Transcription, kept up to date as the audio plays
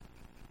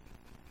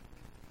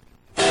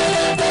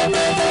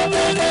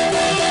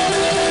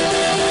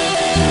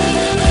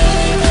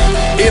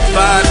If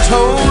I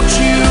told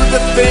you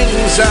the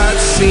things I've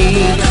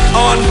seen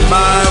on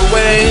my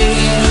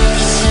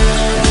ways,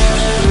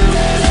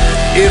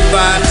 if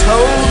I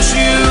told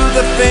you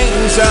the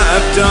things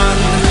I've done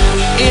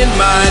in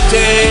my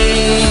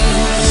days,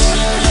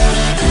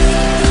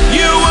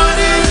 you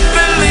wouldn't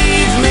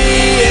believe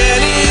me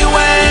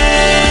anyway.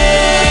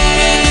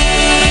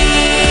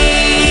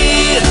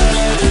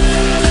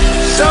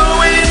 So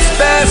it's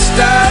best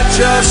I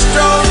just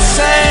don't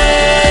say.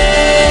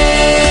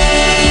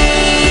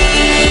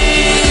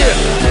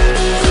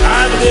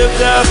 I've lived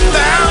 1,000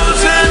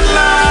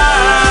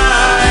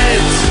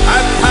 lives,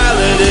 I've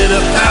piloted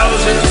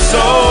 1,000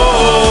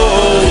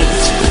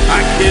 souls,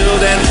 I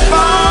killed and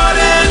fought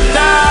and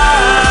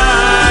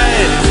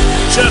died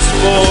just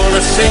for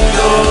a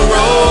single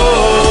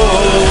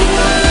role.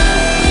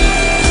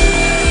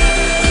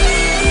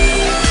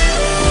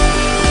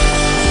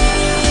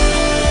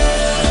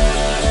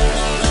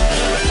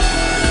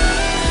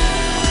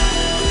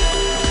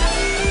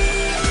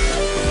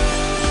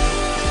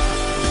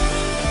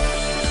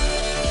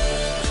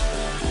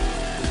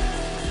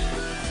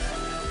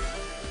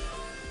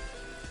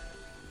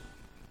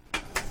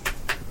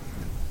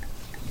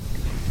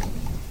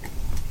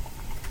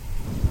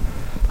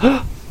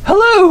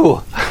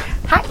 Hello!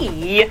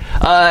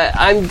 Hi!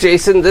 I'm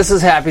Jason, this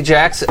is Happy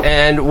Jacks,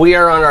 and we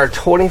are on our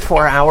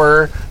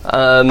 24-hour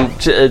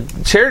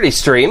charity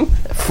stream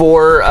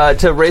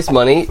to raise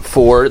money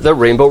for the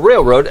Rainbow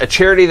Railroad, a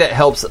charity that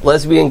helps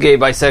lesbian, gay,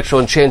 bisexual,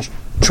 and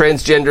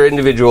transgender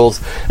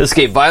individuals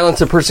escape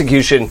violence and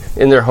persecution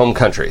in their home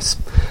countries.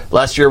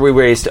 Last year we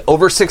raised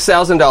over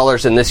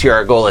 $6,000, and this year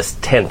our goal is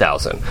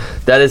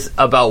 $10,000. That is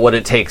about what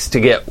it takes to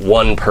get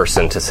one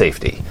person to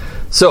safety.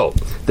 So,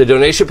 the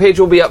donation page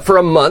will be up for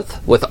a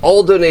month, with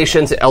all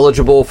donations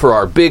eligible for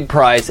our big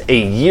prize, a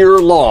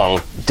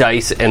year-long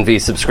Dice Envy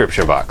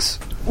subscription box.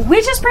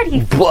 Which is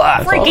pretty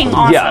freaking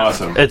awesome. Yeah,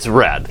 awesome. It's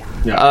rad.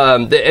 Yeah.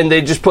 And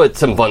they just put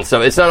some fun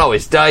stuff. It's not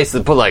always dice.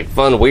 They put, like,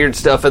 fun, weird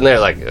stuff in there.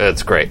 Like,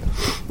 it's great.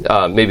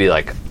 Maybe,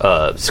 like,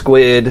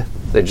 squid.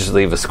 They just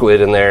leave a squid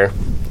in there.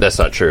 That's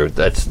not true.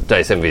 That's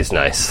Dice Envy's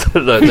nice.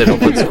 They don't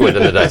put squid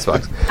in the dice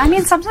box. I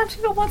mean, sometimes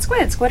people want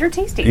squid. Squid are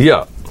tasty.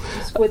 Yeah.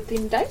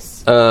 Squid-themed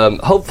dice?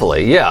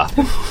 Hopefully, yeah.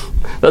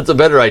 That's a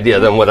better idea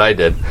than what I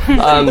did.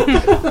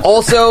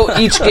 Also,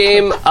 each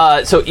game,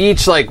 so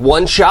each, like,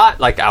 one shot,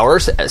 like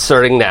ours,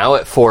 starting now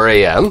at 4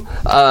 a.m.,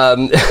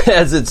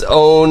 has its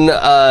own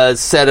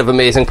set of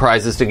amazing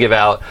prizes to give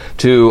out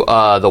to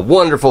the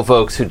wonderful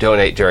folks who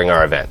donate during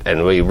our event.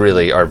 And we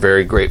really are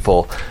very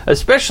grateful,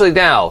 especially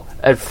now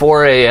at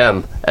 4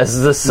 a.m.,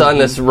 as the sun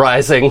is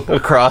rising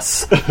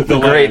across the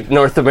great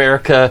North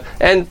America,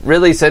 and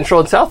really Central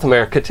and South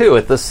America, too,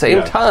 at the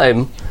same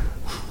time.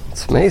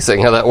 It's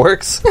amazing how that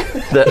works.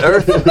 The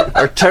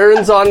Earth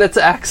turns on its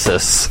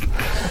axis.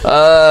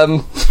 As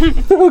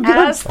the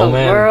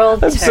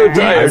world turns. I'm so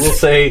tired. I will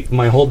say,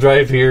 my whole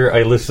drive here,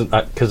 I listened,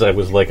 because I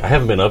was like, I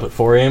haven't been up at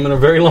 4 a.m. in a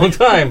very long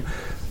time.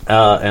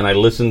 And I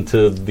listened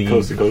to the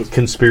Coast to Coast.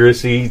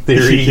 conspiracy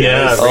theory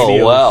radio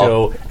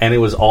show, and it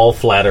was all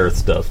flat Earth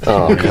stuff.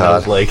 Oh, and God. I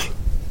was like,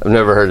 I've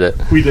never heard it.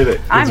 We did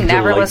it. I'm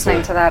never delightful.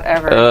 listening to that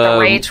ever. The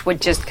rage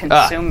would just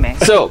consume me.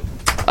 So,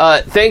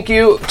 thank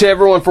you to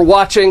everyone for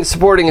watching,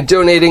 supporting, and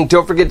donating.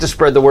 Don't forget to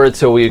spread the word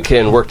so we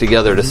can work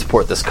together to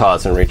support this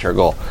cause and reach our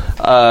goal.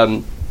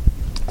 All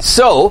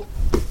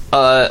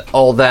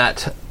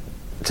that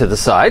to the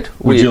side.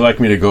 Would you like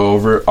me to go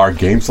over our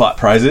game slot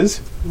prizes?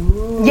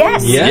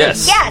 Yes.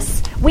 Yes.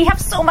 Yes. We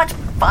have so much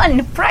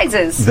fun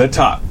prizes. The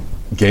top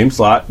game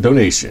slot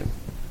donation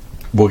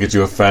will get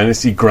you a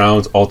Fantasy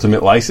Grounds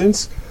Ultimate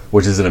license,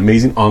 which is an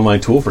amazing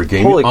online tool for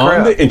gaming Holy crap.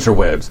 on the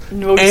interwebs.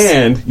 Nice.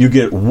 And you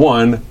get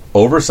one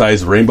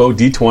oversized Rainbow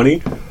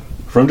D20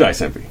 from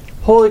Dice Envy.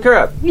 Holy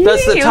crap.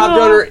 That's the top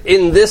donor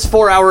in this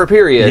 4-hour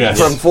period Yes.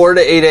 from 4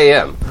 to 8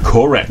 a.m.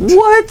 Correct.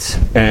 What?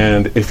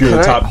 And if you're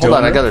the top Hold donor,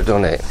 on, I gotta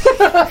donate.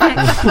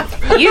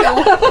 You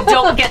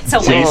don't get to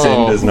win.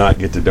 Jason does not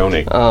get to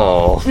donate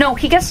Oh. No,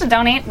 he gets to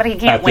donate, but he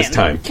can't at win. this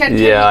time.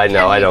 Yeah, I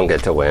know. I don't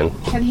get to win.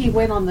 Can he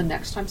win on the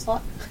next time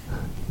slot?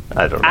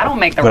 I don't know. I don't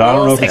make the But I don't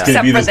know rules if it's going to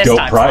except be for this this dope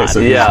time prize, so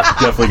slot. you're Yeah.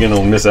 definitely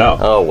going to miss out.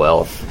 Oh,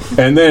 well.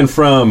 And then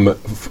from,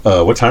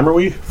 what time are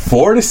we?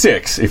 4 to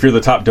 6. If you're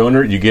the top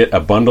donor, you get a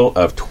bundle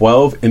of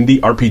 12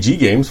 indie RPG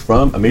games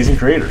from amazing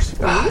creators.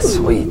 Ah,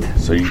 sweet.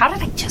 So you, How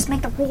did I just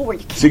make the rule where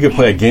you can't so you can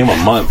play a game a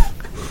month.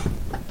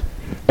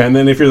 And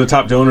then if you're the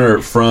top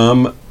donor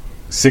from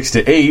 6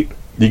 to 8,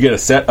 you get a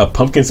set of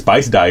pumpkin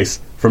spice dice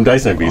from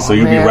Dice Envy. So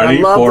you'll man, be ready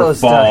I love for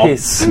those fall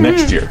dice.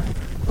 next year.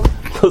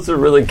 Those are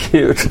really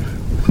cute.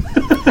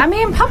 I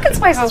mean, pumpkin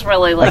spice is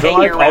really I like feel a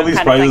like year-round all these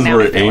kind of prizes thing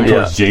were now, I feel aimed like.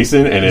 towards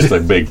Jason, and it's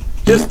like big.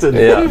 just a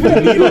Yeah.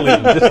 needling.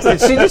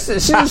 She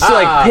just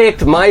like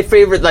picked my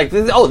favorite, like,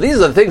 oh, these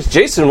are the things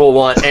Jason will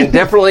want and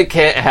definitely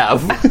can't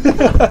have.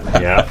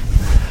 Yeah.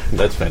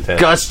 That's fantastic.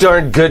 Gosh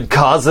darn good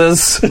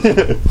causes.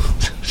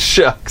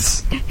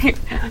 Shucks. And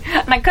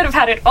I could have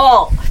had it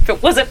all if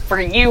it wasn't for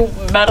you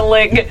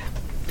meddling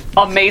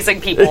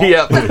amazing people.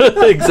 Yep,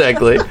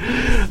 exactly.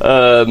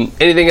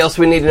 Anything else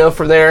we need to know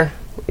from there?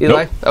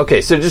 Eli? Nope.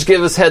 Okay, so just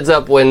give us heads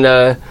up when,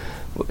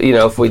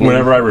 if we need...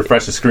 Whenever I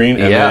refresh the screen,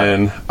 and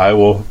then I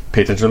will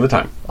pay attention to the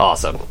time.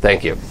 Awesome.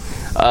 Thank you.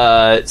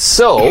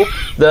 So,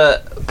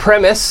 the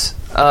premise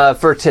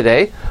for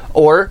today,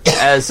 or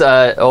as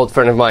an old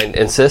friend of mine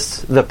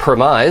insists, the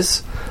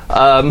premise...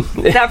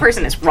 That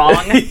person is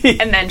wrong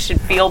and then should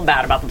feel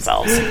bad about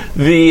themselves.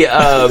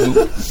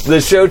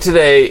 The show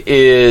today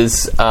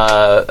is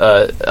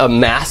a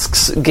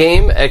masks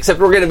game, except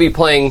we're going to be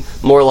playing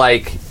more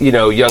like,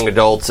 young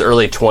adults,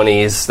 early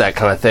 20s, that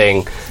kind of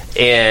thing.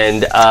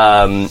 And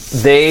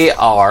they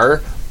are,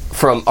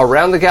 from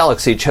around the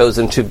galaxy,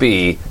 chosen to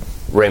be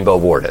Rainbow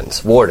Wardens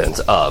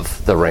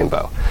of the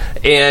Rainbow.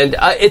 And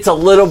it's a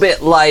little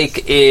bit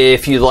like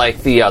if you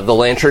like the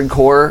Lantern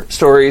Corps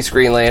stories,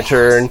 Green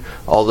Lantern,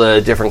 all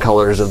the different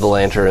colors of the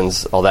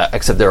lanterns, all that,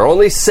 except there are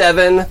only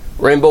 7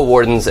 Rainbow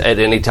Wardens at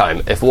any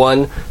time. If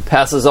one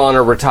passes on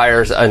or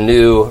retires, a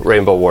new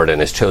Rainbow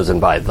Warden is chosen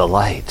by the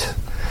light.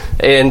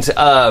 And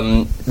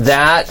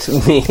that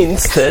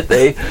means that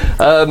they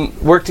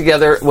work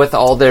together with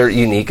all their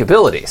unique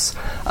abilities.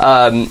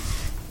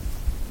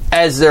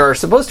 As there are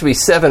supposed to be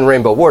 7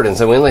 Rainbow Wardens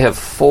and we only have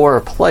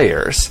 4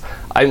 players,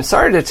 I'm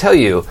sorry to tell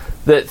you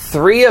that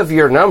 3 of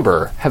your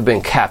number have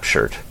been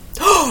captured.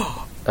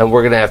 And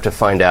we're going to have to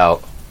find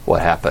out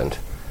what happened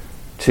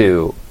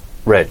to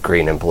Red,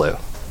 Green, and Blue,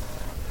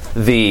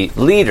 the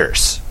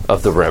leaders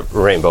of the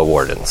Rainbow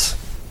Wardens.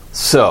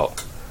 So,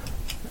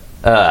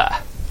 they're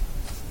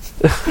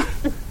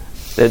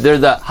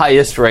the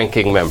highest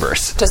ranking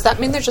members. Does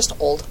that mean they're just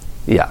old?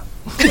 Yeah.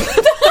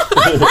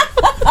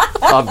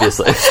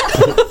 Obviously.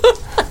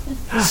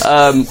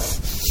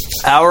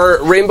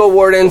 Our Rainbow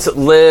Wardens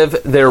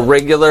live their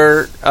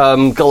regular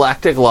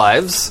galactic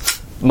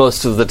lives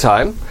most of the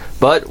time,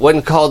 but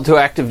when called to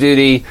active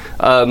duty,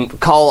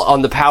 call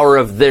on the power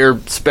of their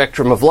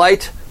spectrum of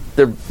light,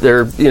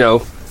 their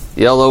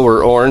yellow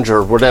or orange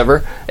or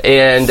whatever,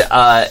 and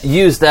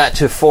use that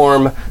to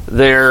form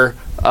their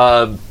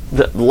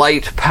the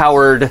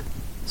light-powered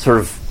sort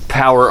of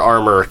power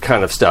armor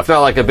kind of stuff. Not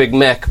like a big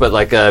mech, but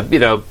like a,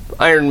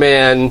 Iron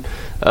Man,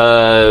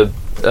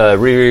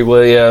 Riri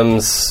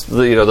Williams,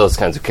 those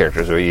kinds of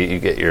characters where you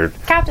get your...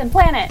 Captain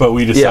Planet. But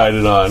we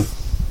decided on...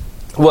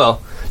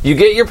 Well, you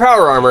get your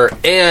power armor,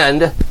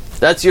 and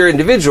that's your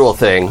individual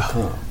thing.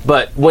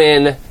 But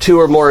when 2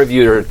 or more of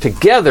you are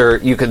together,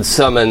 you can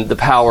summon the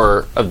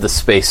power of the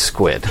space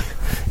squid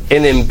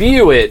and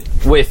imbue it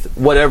with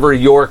whatever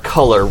your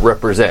color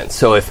represents.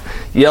 So if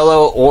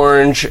yellow,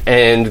 orange,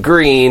 and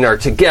green are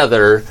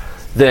together,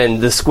 then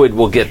the squid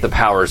will get the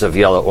powers of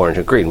yellow, orange,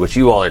 and green, which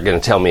you all are going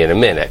to tell me in a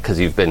minute, because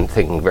you've been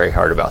thinking very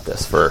hard about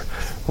this for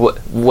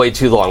way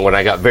too long when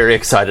I got very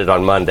excited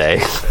on Monday.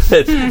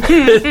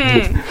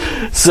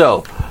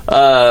 So,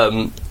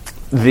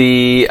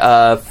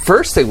 the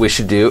first thing we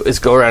should do is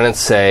go around and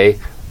say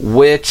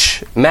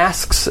which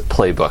Masks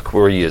playbook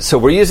we're using. So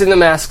we're using the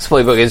Masks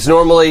playbook. It's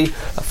normally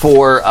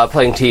for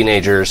playing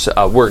teenagers.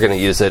 We're going to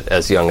use it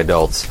as young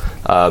adults.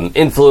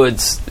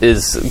 Influence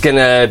is going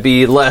to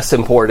be less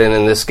important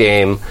in this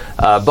game,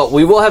 but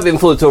we will have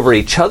influence over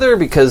each other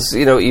because,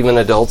 even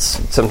adults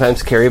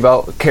sometimes care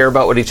about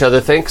what each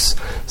other thinks.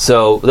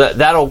 So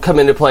that'll come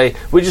into play.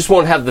 We just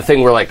won't have the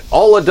thing where,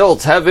 all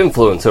adults have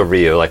influence over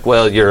you.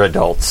 You're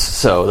adults,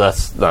 so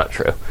that's not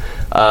true.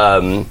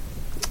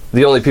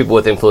 The only people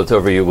with influence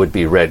over you would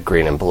be Red,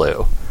 Green, and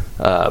Blue.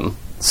 I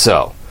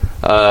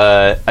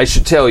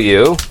should tell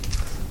you...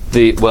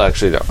 Well,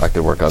 actually, no, I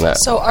could work on that.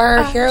 So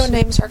our hero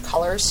names are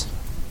colors?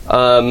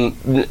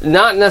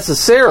 Not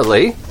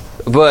necessarily,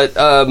 but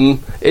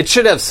it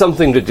should have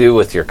something to do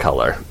with your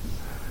color.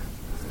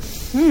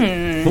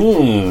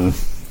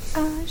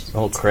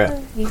 Oh,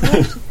 crap.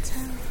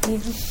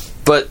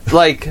 But,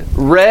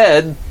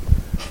 Red,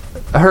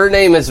 her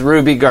name is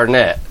Ruby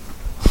Garnett.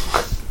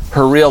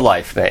 Her real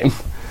life name.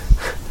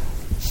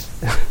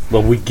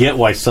 Well, we get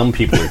why some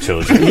people are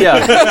chosen.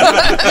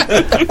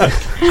 Yeah.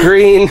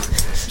 Green...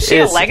 Is she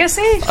a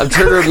legacy? I'm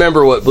trying to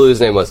remember what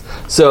Blue's name was.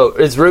 So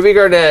it's Ruby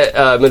Garnett,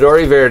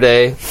 Midori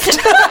Verde,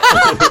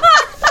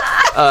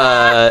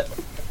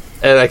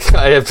 and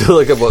I have to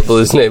look up what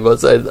Blue's name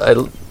was. I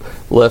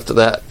left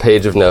that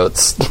page of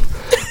notes.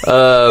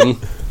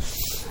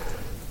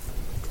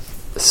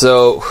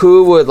 So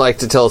who would like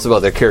to tell us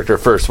about their character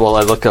first while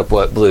I look up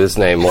what Blue's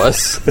name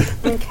was?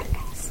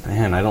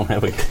 Man, I don't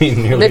have a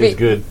name nearly as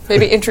good.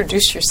 Maybe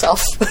introduce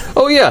yourself.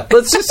 Oh, yeah.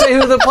 Let's just say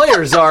who the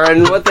players are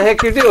and what the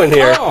heck you're doing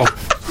here. Oh.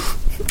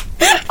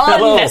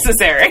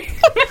 Unnecessary.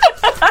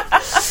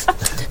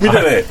 We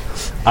did it.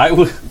 I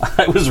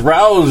was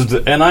roused,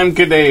 and I'm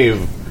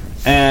Kadave.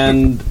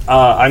 And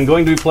I'm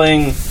going to be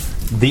playing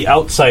the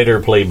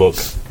Outsider playbook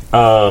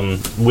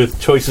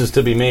with choices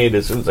to be made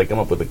as soon as I come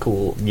up with a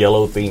cool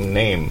yellow-themed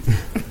name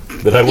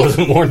that I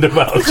wasn't warned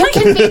about. You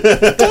can be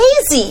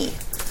Daisy.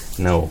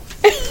 No.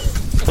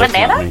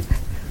 Banana?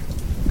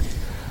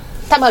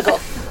 Tamago.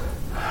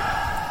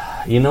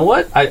 You know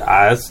what?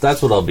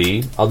 That's what I'll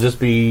be. I'll just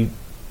be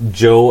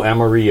Joe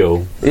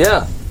Amarillo.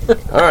 Yeah.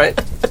 All right.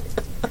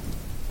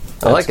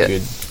 I like it.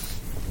 Good.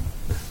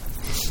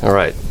 All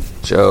right.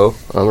 Joe,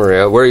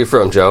 Maria. Where are you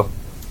from, Joe?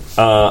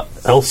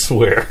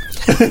 Elsewhere.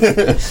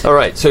 All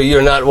right, so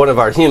you're not one of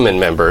our human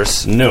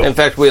members. No. In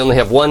fact, we only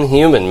have one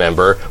human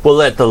member. We'll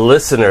let the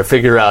listener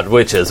figure out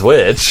which is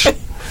which.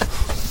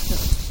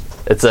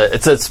 It's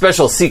a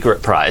special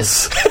secret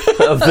prize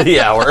of the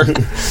hour.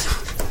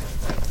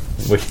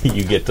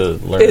 You get to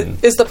learn.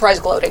 Is the prize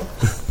gloating?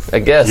 I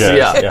guess,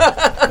 Yes,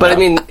 yeah. But I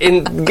mean,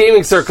 in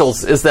gaming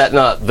circles, is that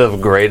not the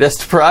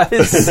greatest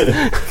prize?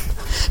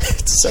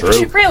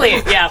 True. Really?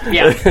 Yeah.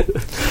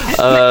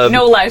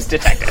 No lies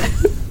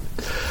detected.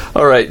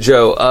 All right,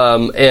 Joe.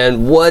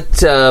 And what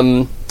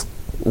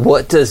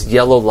does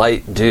yellow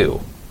light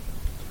do?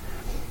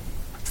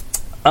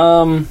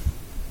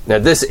 Now,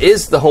 this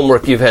is the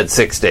homework you've had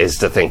 6 days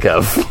to think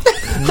of.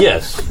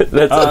 Yes.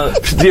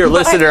 Dear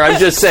listener, I'm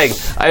just saying,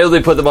 I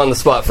only put them on the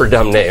spot for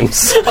dumb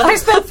names. Well, I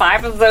spent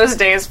 5 of those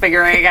days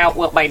figuring out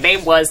what my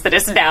name was that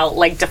is now,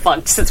 like,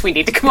 defunct since we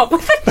need to come up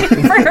with a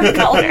name for her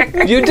color.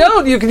 You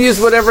don't. You can use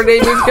whatever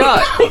name you've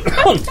got.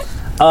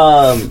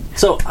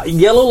 So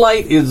yellow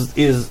light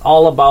is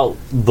all about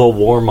the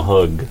warm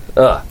hug.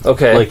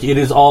 Okay. Like, it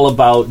is all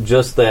about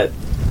just that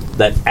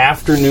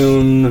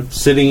afternoon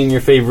sitting in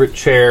your favorite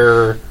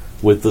chair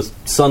with the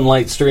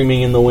sunlight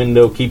streaming in the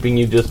window, keeping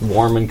you just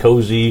warm and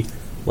cozy.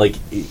 Like,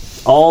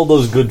 all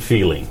those good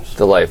feelings.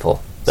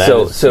 Delightful. That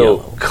So is yellow.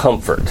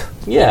 comfort.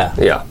 Yeah.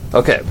 Yeah.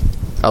 Okay.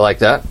 I like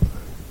that.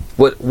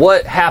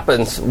 What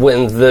happens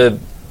when the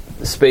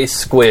space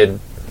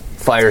squid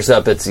fires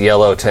up its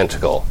yellow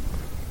tentacle?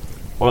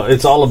 Well,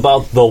 it's all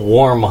about the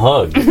warm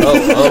hug.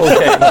 Oh,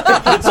 okay.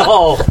 It's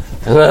all...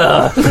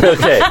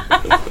 Okay.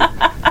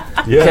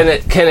 Yeah.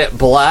 Can it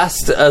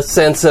blast a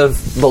sense of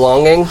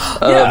belonging?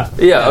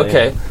 Yeah.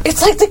 Okay.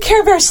 It's like the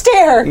Care Bear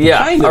stare. Yeah.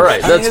 Kind of. All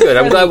right. I That's mean, good.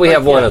 I'm it's glad we kind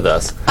have of one like, of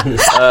those.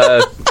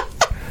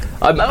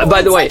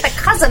 By the way, It's like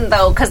the cousin,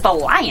 though, because the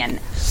lion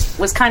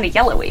was kind of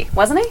yellowy,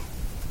 wasn't he?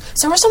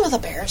 So were some of the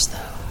bears,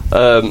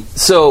 though.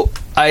 so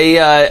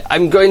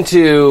I'm going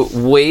to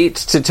wait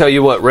to tell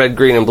you what red,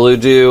 green, and blue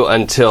do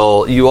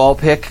until you all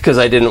pick, because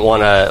I didn't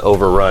want to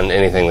overrun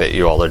anything that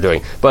you all are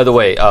doing. By the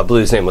way,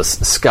 blue's name was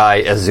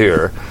Sky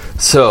Azure.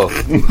 So,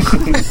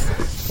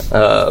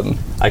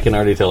 I can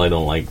already tell I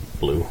don't like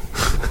blue.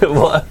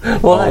 why?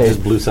 Because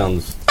blue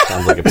sounds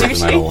like a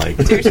person I don't like.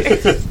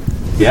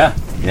 Yeah.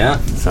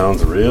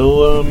 Sounds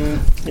real,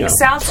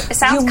 Sounds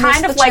You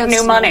kind missed of the like chance new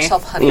to name money.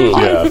 yourself Honey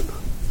Pot. Yeah.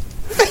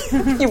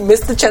 You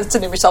missed the chance to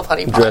name yourself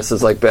Honey Pot.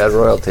 Dresses like bad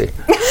royalty.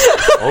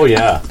 Oh,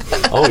 yeah.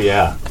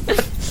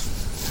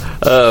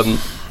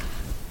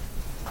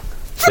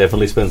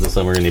 Definitely spends the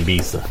summer in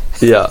Ibiza.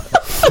 Yeah.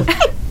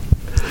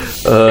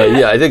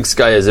 Yeah, I think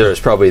Sky Azure is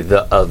probably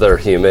the other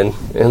human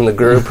in the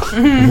group.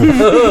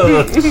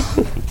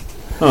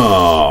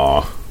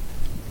 Aww.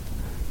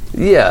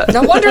 Yeah.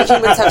 No wonder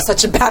humans have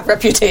such a bad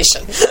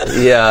reputation.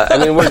 Yeah, I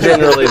mean, we're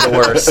generally the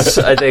worst.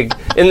 I think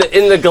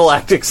in the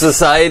galactic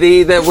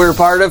society that we're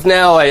part of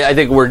now, I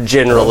think we're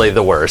generally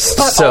the worst.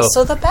 But So,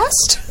 also the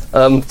best.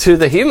 to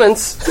the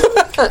humans,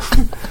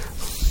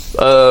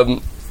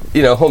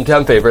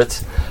 hometown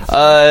favorites.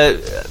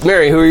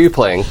 Mary, who are you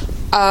playing?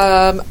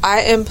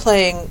 I am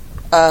playing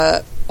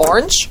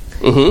Orange.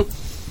 Mm-hmm.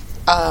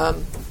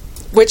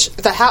 Which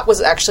the hat was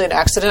actually an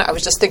accident. I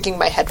was just thinking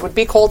my head would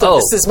be cold, and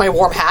this is my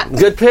warm hat.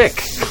 Good pick.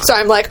 So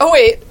I'm like, oh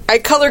wait, I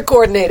color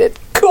coordinated.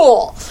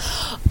 Cool.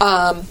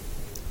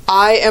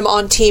 I am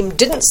on team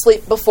didn't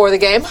sleep before the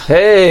game.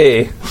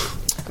 Hey.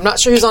 I'm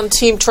not sure who's on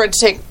team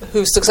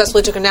who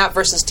successfully took a nap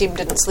versus team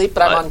didn't sleep,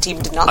 but I'm on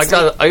team did not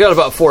sleep. I got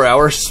about 4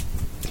 hours.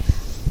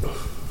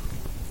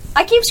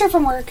 I keep her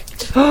from work.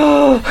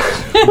 Oh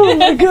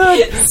my god.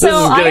 This is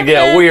going to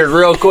get weird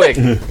real quick.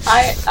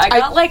 I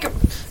got like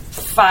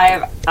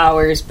 5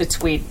 hours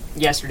between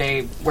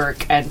yesterday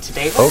work and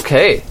today work.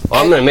 Okay.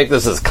 Well, I'm going to make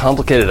this as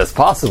complicated as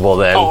possible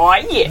then. Oh,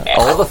 yeah.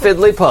 All the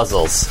fiddly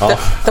puzzles. The more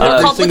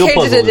single complicated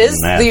puzzle it is,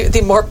 is mad.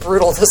 the more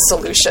brutal the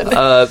solution.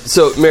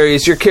 So, Mary,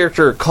 is your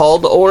character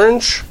called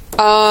Orange?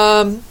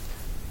 My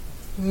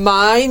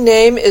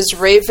name is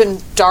Raven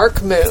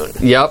Darkmoon.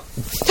 Yep.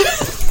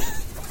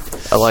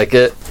 I like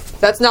it.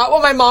 That's not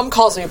what my mom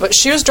calls me, but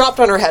she was dropped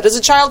on her head as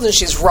a child, and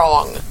she's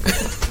wrong.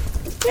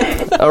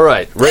 All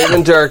right,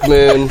 Raven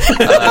Darkmoon.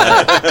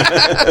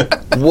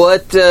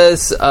 What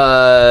does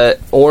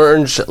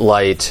Orange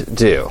Light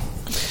do?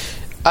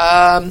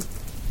 I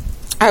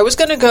was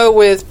going to go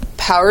with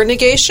Power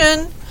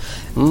Negation.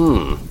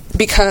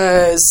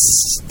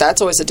 Because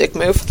that's always a dick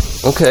move.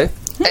 Okay.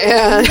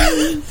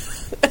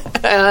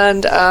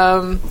 And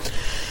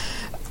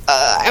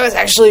I was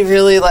actually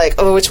really like,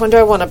 oh, which one do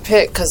I want to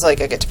pick? Because,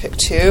 like, I get to pick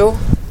 2,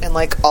 and,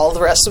 like, all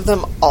the rest of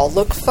them all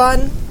look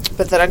fun.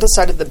 But then I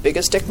decided the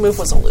biggest dick move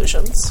was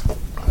Illusions.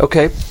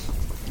 Okay.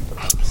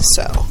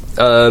 So.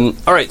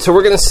 All right, so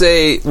we're going to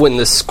say when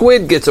the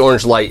squid gets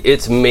Orange Light,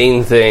 its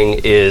main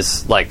thing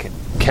is, like,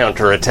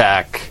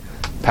 counterattack,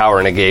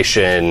 power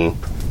negation,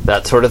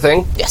 that sort of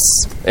thing? Yes.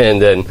 And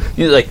then,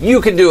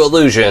 you can do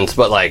illusions,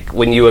 but, like,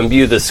 when you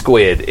imbue the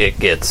squid, it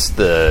gets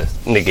the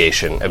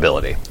negation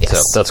ability. Yes.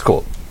 So that's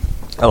cool.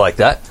 I like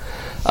that.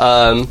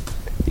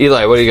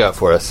 Eli, what do you got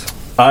for us?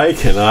 I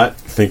cannot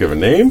think of a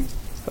name.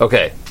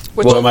 Okay.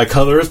 But my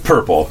color is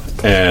purple,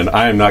 and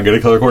I am not good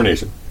at color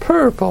coordination.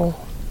 Purple.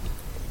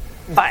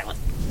 Violet.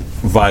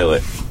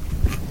 Violet.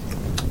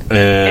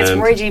 It's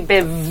And Roy G.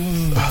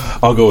 Biv.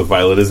 I'll go with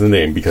Violet as the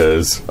name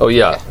because Oh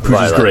yeah. Pooch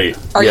is great.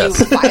 Are Yes.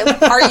 you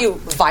violent? Are you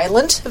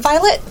violent,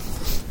 Violet?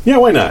 Yeah,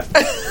 why not?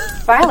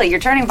 Violet, you're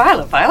turning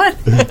violet. Violet.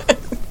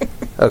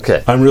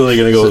 Okay. I'm really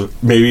gonna go.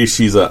 Maybe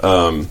she's a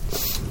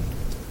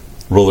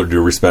roller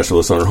derby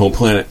specialist on her home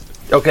planet,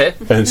 Okay.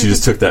 and she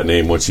just took that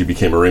name once she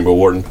became a Rainbow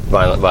Warden.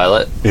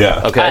 Violet.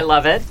 Yeah. Okay. I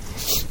love it.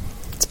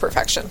 It's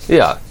perfection.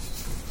 Yeah.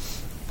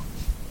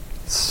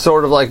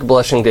 Sort of like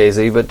Blushing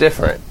Daisy, but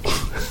different.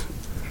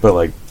 But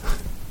like,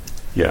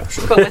 yeah,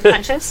 sure. But with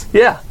punches.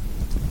 Yeah.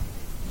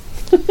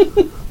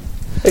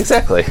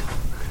 Exactly.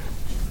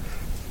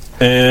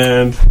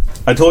 And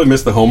I totally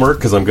missed the homework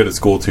because I'm good at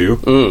school too.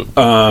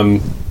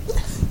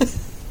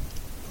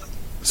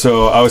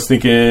 So I was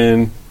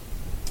thinking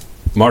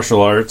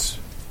martial arts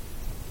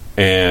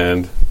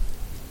and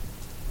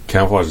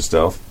camouflage and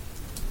stealth.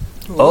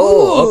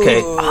 Oh,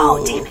 okay.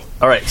 Oh, damn it.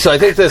 All right. So I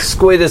think the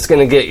squid is going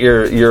to get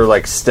your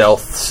like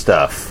stealth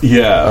stuff.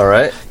 Yeah. All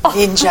right.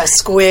 Ninja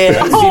squid.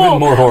 It's even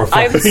more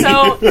horrifying.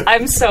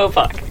 I'm so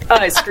fucked.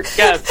 Oh, screw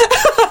up.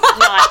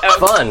 Not okay.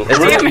 Fun. It's Damn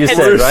what you it. said,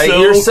 We're right? so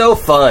You're so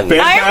fun.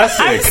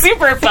 Fantastic. I'm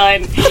super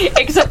fun.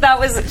 Except that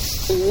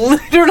was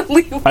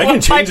literally what my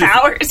change it.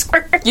 powers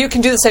were. You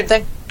can do the same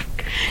thing.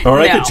 Or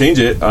I No. could change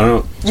it. I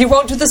don't. You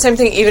won't do the same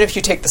thing even if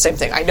you take the same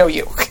thing. I know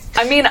you.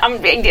 I mean,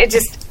 I'm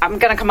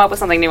gonna come up with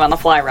something new on the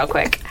fly real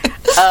quick.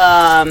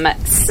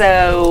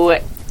 So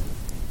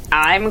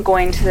I'm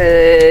going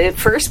to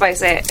first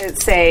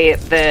say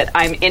that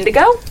I'm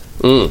Indigo.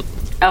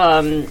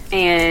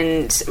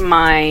 And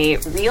my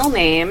real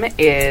name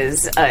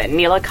is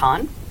Neela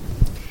Khan,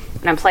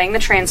 and I'm playing the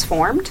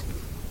Transformed.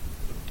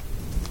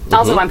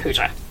 Also, I'm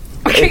Pooja.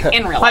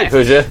 In real Hi, life.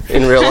 Pooja.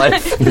 In real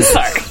life.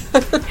 Sorry.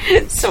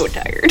 So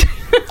tired.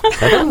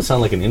 That doesn't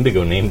sound like an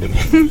Indigo name to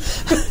me.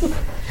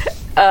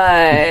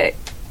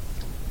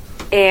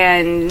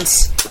 And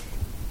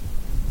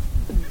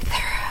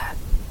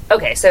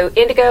okay, so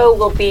Indigo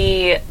will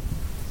be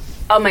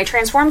my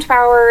transformed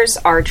powers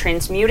are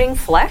transmuting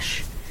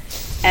flesh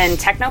and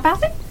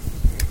technopathic.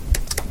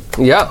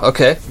 Yeah.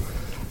 Okay.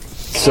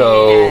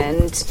 So,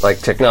 And like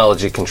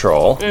technology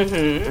control.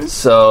 Mm-hmm.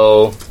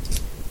 So,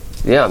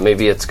 yeah,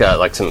 maybe it's got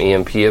like some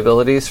EMP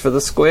abilities for the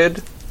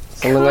squid,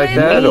 something like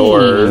that. be.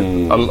 Or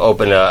I'm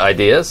open to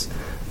ideas.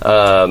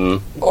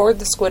 Or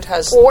the squid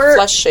has Or-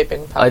 flesh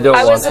shaping power. I don't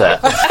want was- that.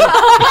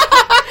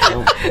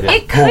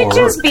 it could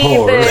just be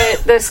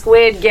that the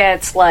squid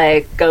gets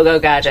like Go-Go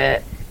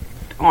Gadget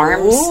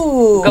arms,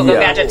 Ooh. Go-Go Yeah.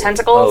 Gadget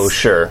tentacles Oh,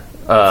 sure.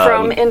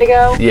 from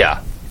Indigo.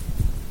 Yeah.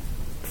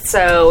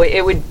 So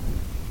it would,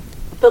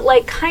 but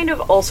like kind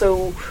of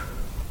also.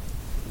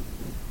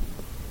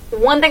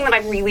 One thing that I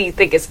really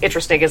think is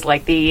interesting is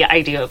like the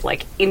idea of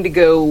like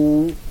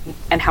indigo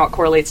and how it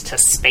correlates to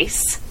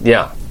space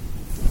Yeah.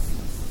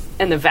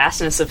 and the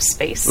vastness of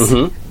space.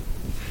 Mm-hmm.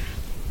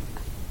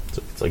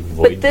 So it's like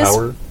void this-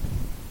 power.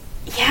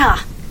 Yeah.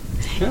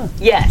 Yeah.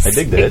 Yes. I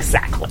dig that.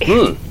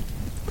 Exactly.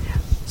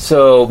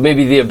 So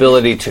maybe the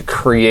ability to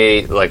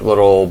create like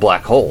little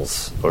black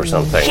holes or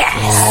something.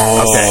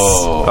 Yes. Okay.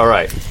 All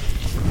right.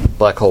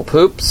 Black hole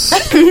poops.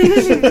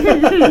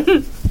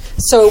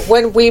 So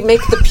when we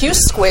make the puce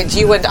squid,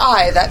 you and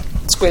I, that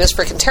squid is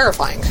freaking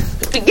terrifying.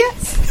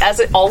 Yes, as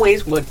it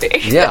always would be.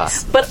 Yeah.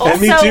 But also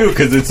And me too,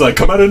 because it's like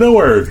come out of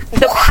nowhere.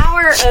 the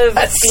power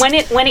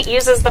of when it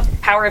uses the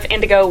power of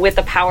indigo with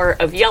the power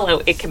of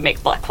yellow, it can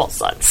make black hole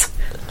suns.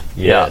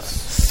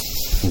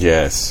 Yes.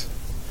 Yes.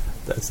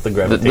 That's the The-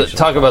 gravitation.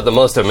 talk about the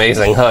most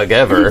amazing hug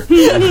ever.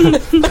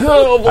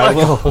 Oh, I black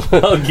will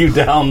hole. hug you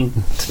down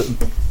to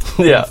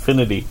Yeah.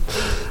 infinity.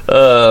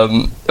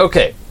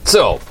 Okay.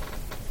 So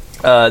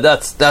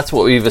that's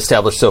what we've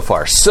established so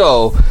far.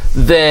 So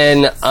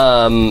then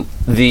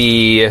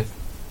the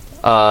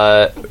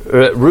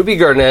Ruby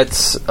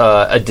Garnett's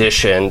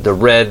addition, the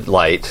red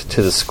light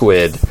to the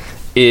squid,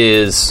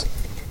 is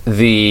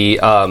the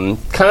kind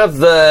of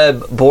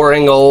the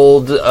boring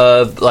old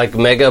like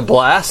Mega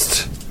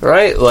Blast,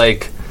 right?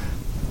 Like,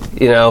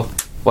 you know,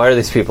 why are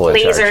these people in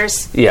charge?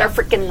 Lasers. Yeah.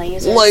 They're freaking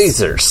lasers.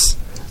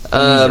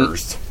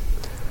 Lasers.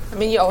 I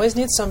mean, you always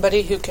need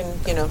somebody who can,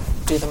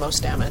 do the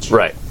most damage.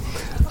 Right.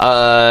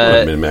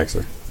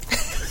 Min-maxer.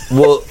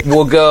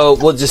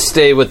 We'll just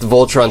stay with the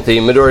Voltron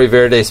theme. Midori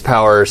Verde's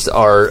powers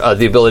are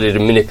the ability to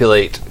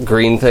manipulate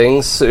green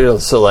things,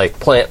 so like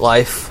plant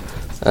life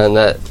and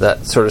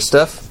that sort of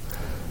stuff.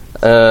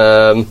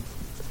 And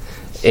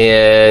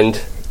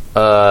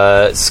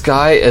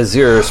Sky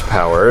Azir's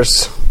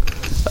powers.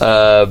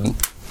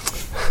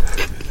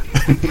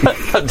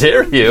 How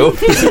dare you?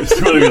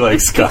 It's going to be like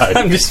Sky.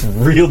 I'm just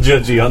real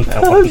judgy on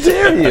that How one.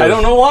 dare you? I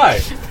don't know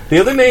why. The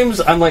other names,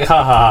 I'm like,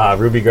 ha ha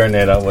ha, Ruby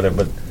Garnett,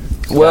 whatever, but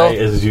Well,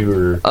 Sky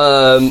Azure.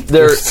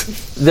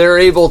 they're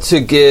able to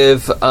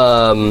give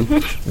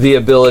the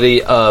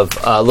ability of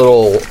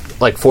little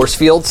like force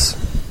fields.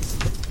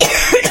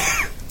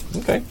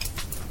 Okay.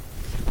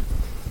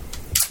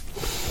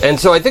 And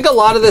so I think a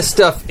lot of this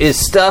stuff is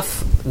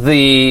stuff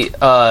the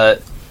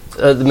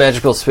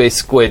magical space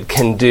squid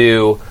can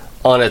do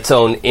on its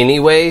own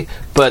anyway,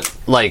 but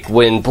like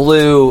when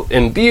Blue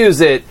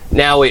imbues it,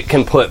 now it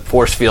can put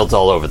force fields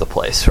all over the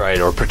place, right?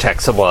 Or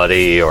protect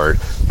somebody, or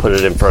put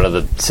it in front of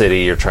the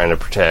city you're trying to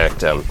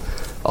protect,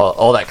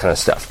 all that kind of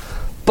stuff.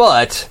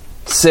 But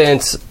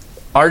since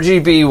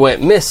RGB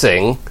went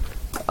missing,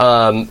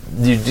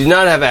 you do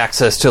not have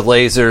access to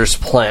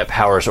lasers, planet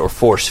powers, or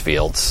force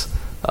fields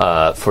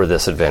for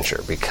this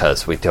adventure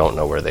because we don't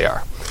know where they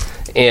are.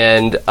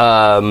 And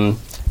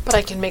But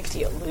I can make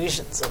the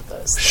illusions of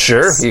those things.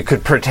 sure, you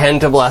could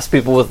pretend to blast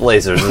people with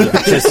lasers,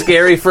 which is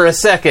scary for a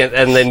second,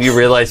 and then you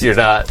realize you're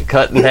not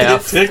cut in It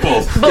half.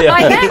 tickles.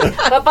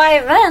 But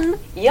by then,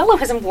 Yellow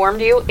has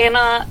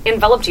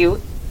enveloped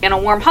you in a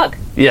warm hug.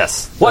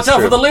 Yes. Watch that's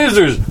out for the true.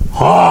 lasers!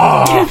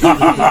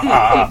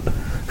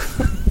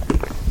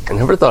 I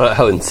never thought of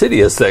how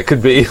insidious that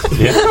could be.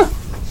 Yeah.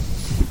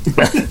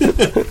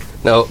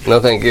 No,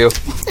 thank you.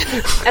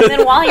 And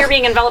then while you're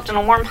being enveloped in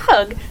a warm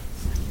hug,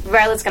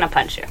 Violet's going to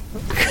punch you.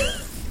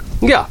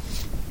 Yeah.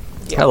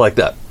 I like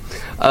that.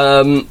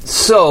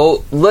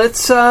 So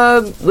let's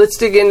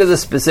dig into the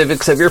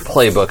specifics of your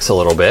playbooks a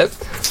little bit.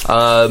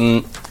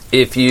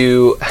 If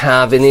you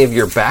have any of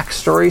your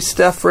backstory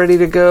stuff ready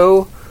to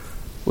go,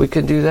 we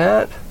could do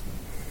that.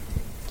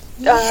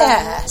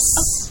 Yes.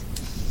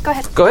 Go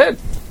ahead. Go ahead.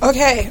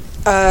 Okay,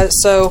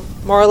 so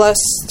more or less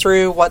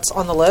through what's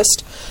on the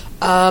list.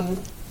 I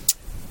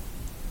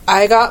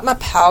got my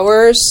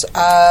powers.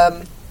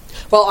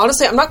 Well,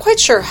 honestly, I'm not quite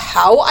sure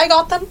how I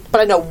got them,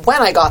 but I know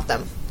when I got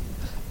them.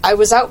 I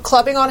was out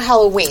clubbing on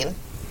Halloween,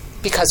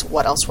 because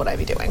what else would I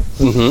be doing?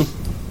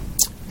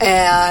 Mm-hmm.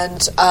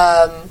 And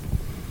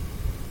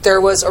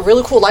there was a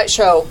really cool light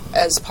show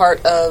as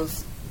part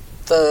of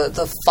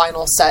the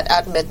final set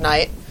at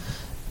midnight.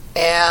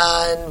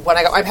 And when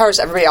I got my powers,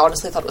 everybody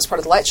honestly thought it was part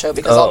of the light show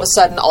because all of a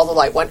sudden all the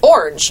light went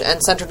orange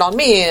and centered on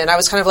me, and I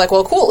was kind of like,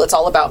 well, cool, it's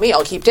all about me,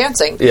 I'll keep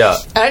dancing. Yeah.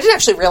 And I didn't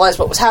actually realize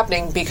what was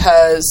happening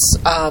because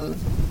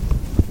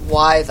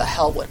why the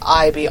hell would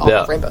I be on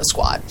the Rainbow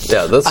Squad?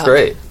 Yeah, that's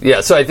great. Yeah,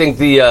 so I think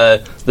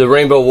the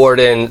Rainbow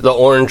Warden, the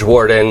Orange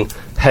Warden,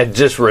 had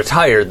just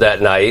retired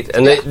that night,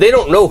 and they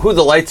don't know who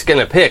the light's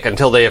going to pick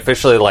until they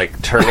officially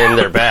like turn in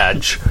their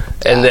badge,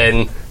 and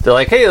then they're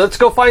like, "Hey, let's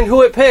go find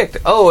who it picked."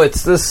 Oh,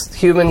 it's this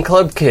human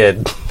club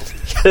kid.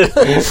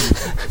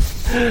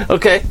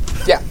 Okay.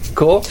 Yeah.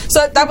 Cool.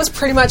 So that was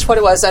pretty much what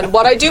it was. And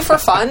what I do for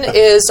fun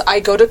is I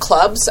go to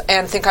clubs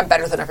and think I'm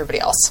better than everybody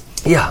else.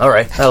 Yeah. All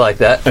right. I like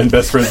that. And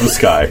best friends with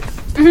Sky.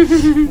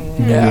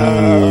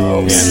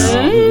 No.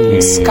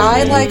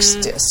 Sky likes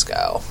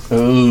disco.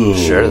 Ooh.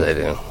 Sure, they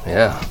do.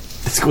 Yeah.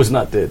 Disco's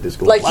not dead.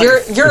 Disco Like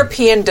alive.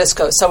 European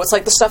disco, so it's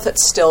like the stuff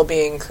that's still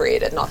being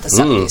created, not the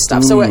 70s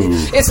stuff. So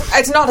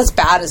it's not as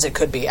bad as it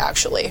could be,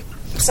 actually.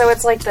 So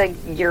it's like the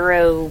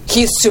Euro.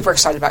 He's super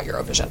excited about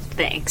Eurovision.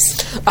 Thanks.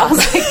 I was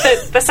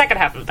like, the second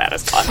half of that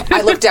is fun.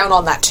 I look down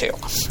on that too.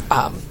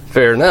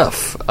 Fair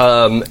enough.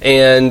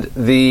 And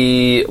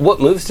what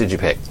moves did you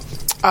pick?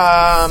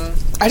 I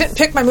didn't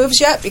pick my moves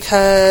yet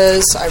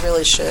because I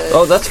really should.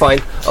 Oh, that's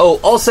fine. Oh,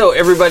 also,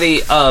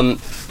 everybody,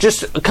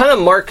 just kind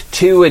of mark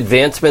 2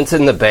 advancements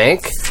in the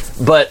bank,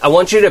 but I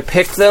want you to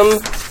pick them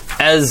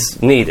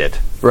as needed,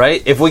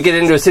 right? If we get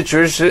into a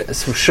situation...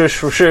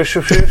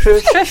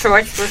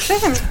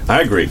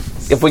 I agree.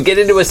 If we get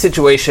into a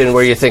situation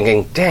where you're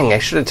thinking, dang, I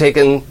should have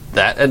taken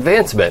that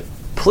advancement,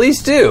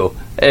 please do.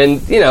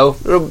 And,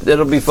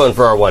 it'll be fun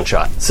for our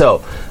one-shot.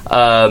 So,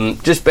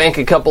 just bank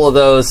a couple of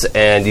those,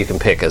 and you can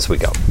pick as we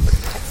go.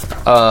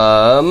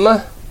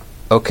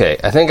 Okay,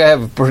 I think I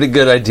have a pretty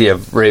good idea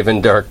of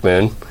Raven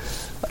Darkmoon.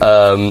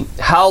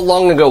 How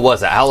long ago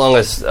was it? How long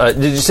is...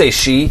 did you say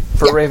she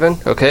for Raven?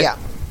 Okay. Yeah.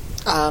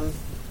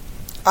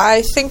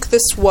 I think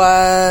this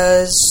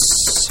was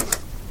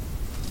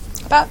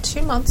about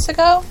 2 months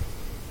ago.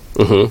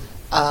 Mm-hmm.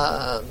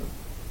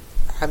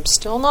 I'm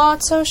still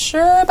not so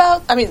sure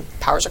about... I mean,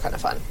 powers are kind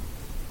of fun.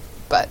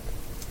 But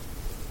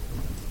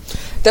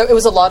it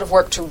was a lot of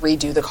work to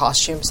redo the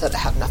costume so that it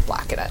had enough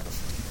black in it.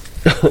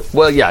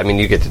 Well, yeah, I mean,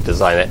 you get to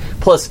design it.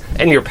 Plus,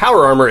 and your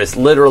power armor is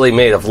literally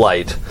made of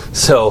light,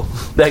 so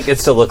that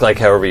gets to look like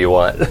however you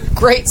want.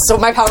 Great, so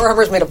my power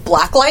armor is made of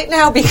black light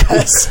now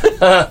because...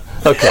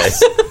 Okay.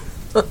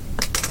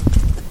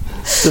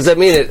 Does that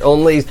mean it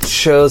only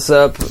shows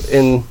up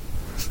in...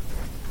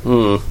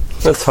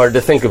 That's hard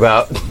to think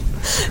about.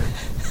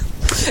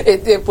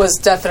 it was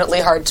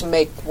definitely hard to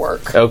make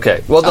work.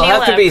 Okay. Well, there'll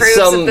have to be approves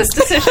some... of this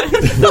decision.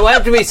 There'll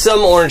have to be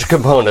some orange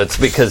components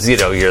because,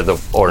 you're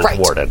the orange Right.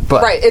 warden.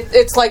 But Right,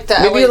 it's like the...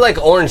 maybe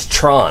like orange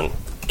Tron.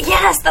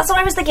 Yes, that's what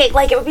I was thinking.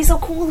 Like, it would be so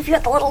cool if you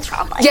had the little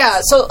Tron lights. Yeah,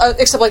 so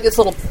except like it's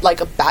a little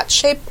like a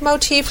bat-shaped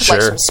motif with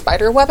like Sure. some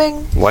spider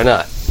webbing. Why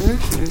not?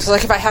 So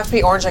like if I have to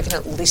be orange, I can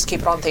at least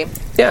keep it on theme.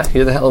 Yeah,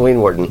 you're the Halloween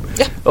warden.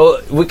 Yeah.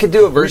 Oh, we could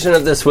do a version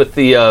of this with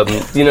the,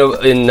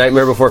 in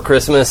Nightmare Before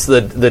Christmas,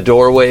 the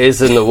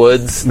doorways in the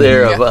woods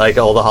there of like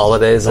all the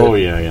holidays. Oh,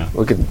 yeah.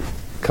 We could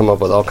come up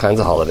with all kinds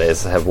of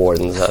holidays to have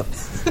wardens up.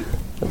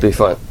 That'd be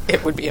fun.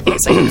 It would be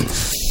amazing.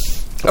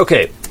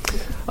 Okay.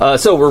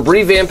 So we're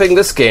revamping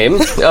this game.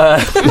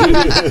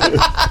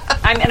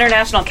 I'm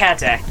International Cat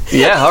Day.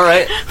 Yeah, all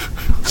right.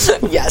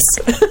 Yes.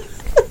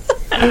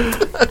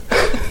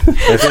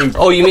 I think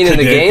Oh, you mean in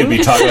the today game? could be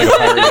talking like a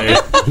pirate day.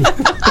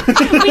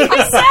 We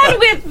said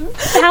with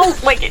how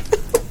like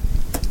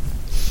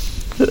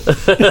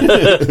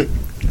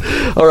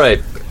All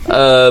right.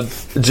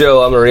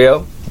 Joe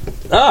Amarillo.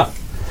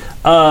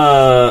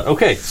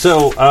 Okay,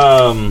 so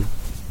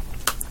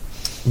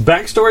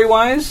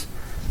backstory-wise,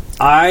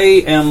 I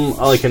am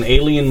like an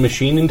alien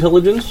machine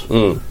intelligence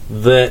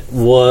that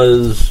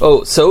was...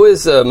 Oh, so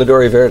is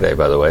Midori Verde,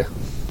 by the way.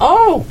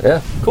 Oh,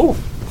 Yeah, cool.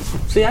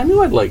 See, I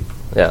knew I'd like...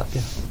 yeah.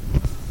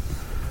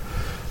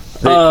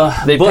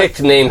 They but-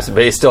 picked names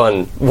based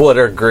on what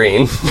are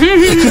green.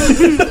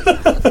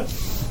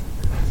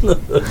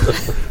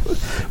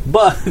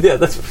 But, yeah,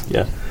 that's...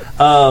 Yeah.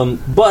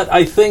 But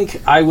I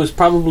think I was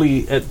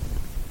probably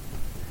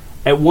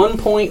at one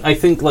point, I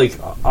think like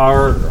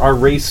our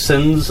race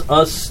sends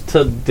us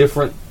to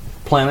different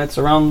planets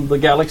around the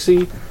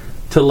galaxy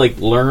to like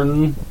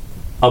learn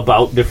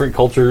about different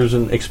cultures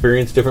and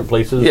experience different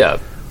places. Yeah,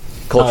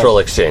 cultural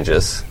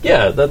exchanges.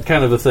 Yeah, that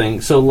kind of a thing.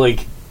 So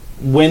like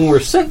when we're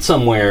sent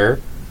somewhere,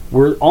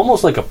 we're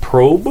almost like a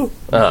probe.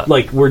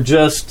 Like we're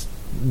just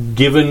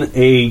given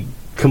a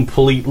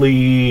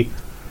completely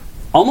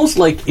almost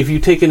like if you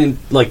take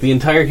like the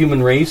entire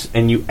human race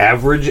and you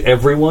average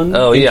everyone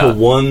into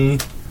one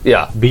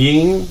Yeah.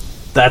 being,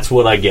 that's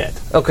what I get.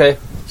 Okay.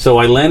 So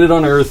I landed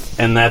on Earth,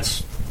 and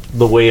that's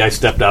the way I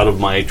stepped out of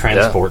my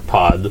transport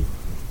pod.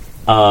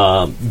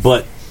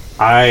 But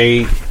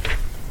I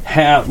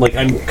have, like,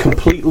 I'm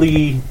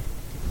completely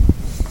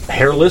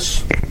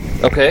hairless,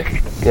 Okay.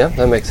 Yeah,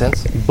 that makes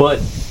sense.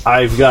 but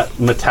I've got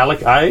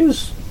metallic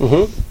eyes.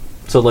 Mm-hmm.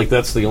 So, like,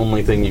 that's the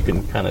only thing you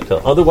can kind of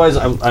tell. Otherwise,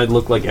 I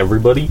look like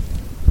everybody.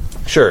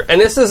 Sure.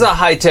 And this is a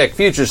high-tech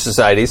future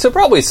society, so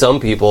probably some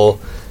people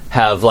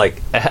have like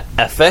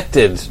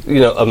affected,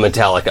 a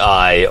metallic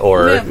eye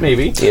or Yeah,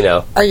 maybe.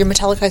 Are your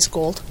metallic eyes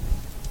gold?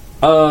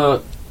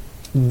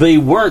 They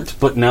weren't,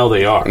 but now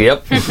they are.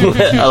 Yep.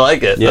 I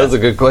like it. Yeah. That's a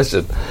good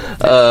question.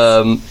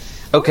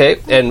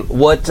 Okay. And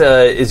what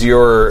is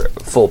your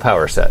full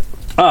power set?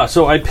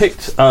 So I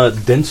picked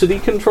density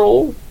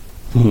control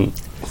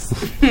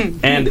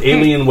and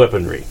alien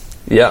weaponry.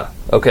 Yeah.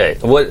 Okay.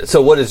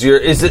 What is your?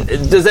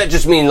 Does that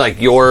just mean like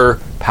your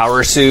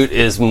power suit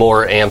is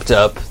more amped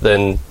up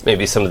than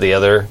maybe some of the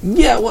other?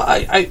 Yeah, well,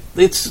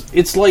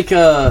 it's like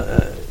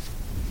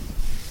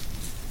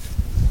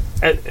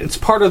it's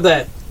part of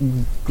that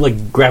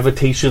like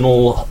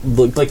gravitational,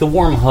 like the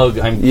warm hug.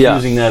 I'm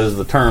using that as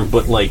the term,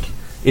 but like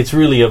it's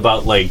really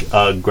about like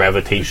a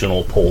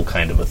gravitational pull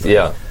kind of a thing.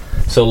 Yeah.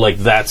 So like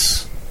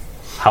that's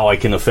how I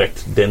can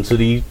affect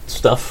density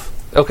stuff.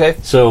 Okay.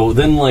 So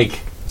then like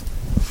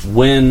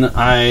when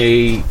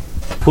I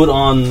put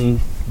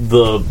on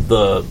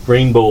the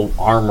rainbow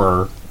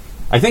armor,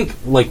 I think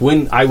like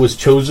when I was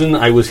chosen,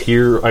 I was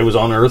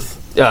on Earth.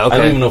 Yeah, okay. I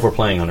don't even know if we're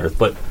playing on Earth,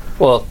 but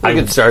Well, I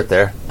could start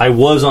there. I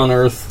was on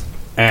Earth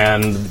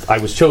and I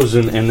was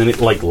chosen, and then it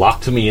like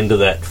locked me into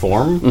that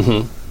form.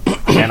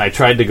 Mm-hmm. And I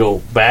tried to go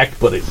back,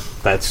 but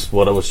that's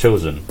what I was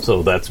chosen.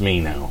 So that's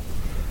me now.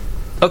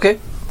 Okay.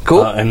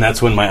 Cool. And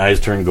that's when my eyes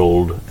turned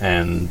gold,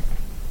 and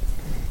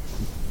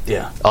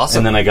yeah, Awesome.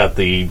 And then I got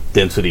the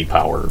density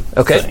power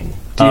thing.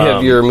 Do you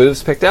have your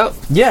moves picked out?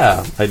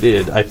 Yeah, I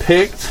did. I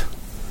picked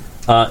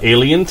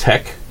alien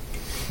tech.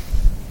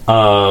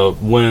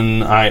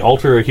 When I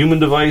alter a human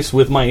device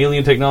with my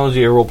alien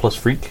technology, I roll plus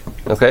freak,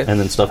 Okay. and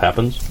then stuff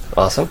happens.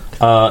 Awesome.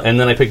 And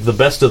then I picked the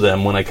best of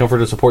them when I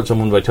comfort or support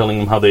someone by telling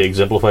them how they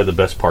exemplify the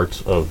best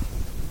parts of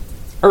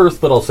Earth,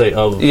 but I'll say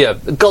of... Yeah,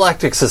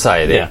 Galactic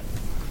Society. Yeah.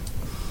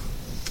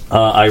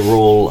 I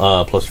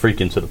roll plus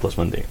freak instead of plus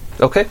mundane.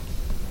 Okay.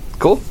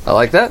 Cool. I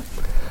like that.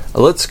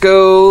 Let's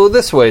go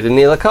this way to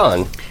Neela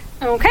Khan.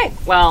 Okay,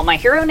 well, my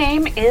hero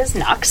name is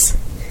Nux.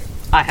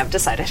 I have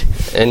decided.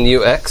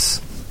 N-U-X?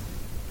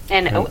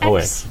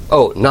 N-O-X.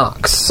 Oh,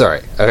 Nox.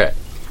 Sorry. Okay.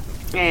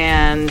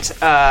 And,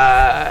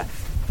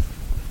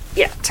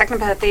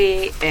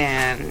 technopathy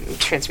and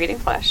transmuting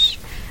flesh.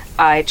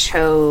 I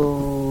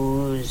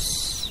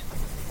chose...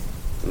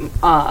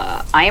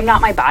 I am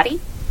not my body.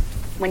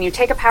 When you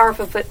take a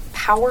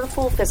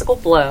powerful physical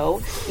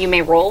blow, you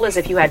may roll as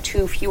if you had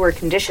 2 fewer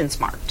conditions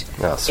marked.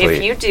 Oh, sweet.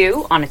 If you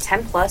do, on a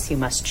 10+, you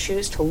must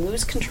choose to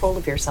lose control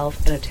of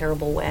yourself in a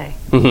terrible way.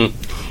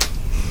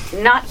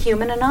 Mm-hmm. Not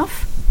human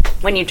enough?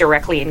 When you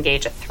directly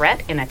engage a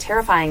threat in a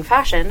terrifying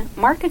fashion,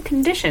 mark a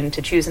condition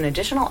to choose an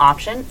additional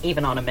option,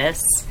 even on a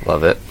miss.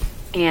 Love it.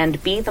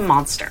 And be the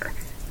monster.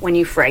 When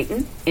you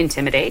frighten,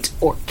 intimidate,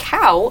 or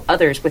cow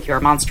others with your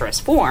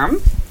monstrous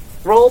form,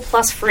 roll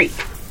plus freak.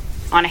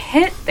 On a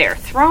hit, they are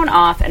thrown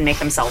off and make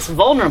themselves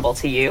vulnerable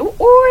to you,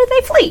 or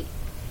they flee.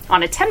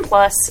 On a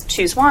 10+,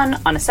 choose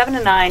 1. On a 7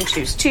 to 9,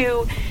 choose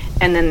 2.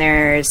 And then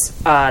there's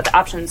the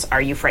options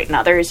are you frighten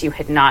others you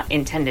had not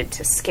intended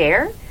to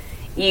scare,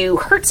 you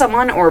hurt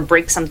someone or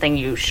break something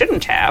you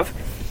shouldn't have,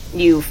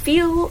 You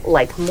feel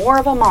like more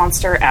of a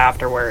monster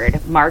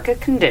afterward. Mark a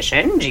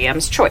condition,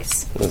 GM's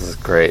choice. This is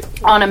great.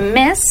 On a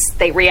miss,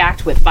 they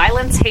react with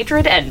violence,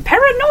 hatred, and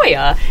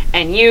paranoia,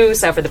 and you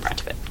suffer the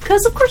brunt of it.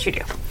 Because of course you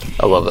do.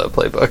 I love that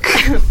playbook.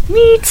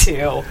 Me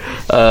too.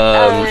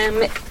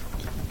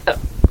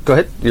 Go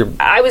ahead.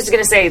 I was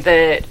going to say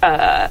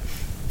that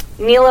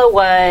Neela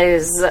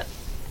was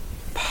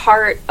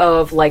part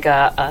of like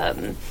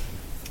a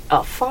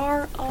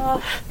far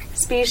off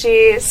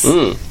species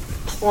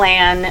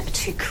plan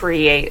to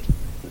create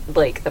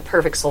like the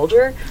perfect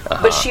soldier,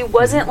 but she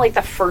wasn't like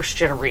the first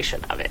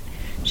generation of it.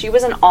 She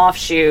was an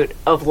offshoot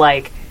of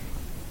like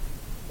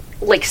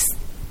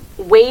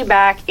way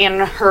back in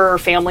her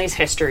family's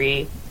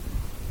history.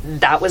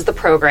 That was the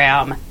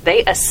program. They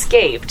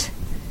escaped.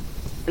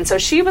 And so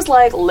she was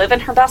like living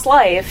her best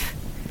life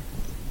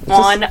in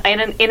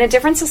a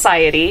different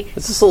society.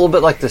 Is this a little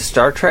bit like the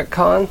Star Trek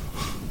con?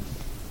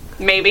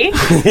 Maybe.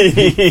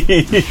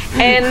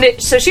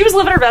 And so she was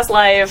living her best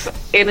life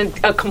in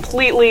a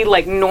completely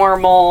like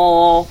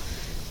normal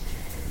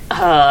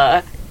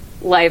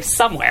life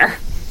somewhere.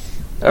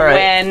 All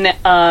right.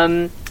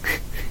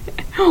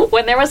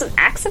 When there was an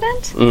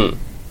accident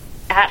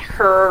at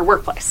her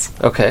workplace.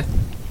 Okay.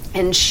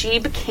 And she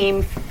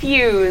became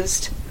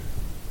fused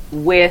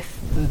with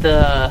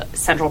the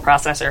central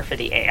processor for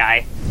the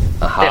AI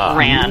that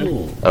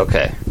ran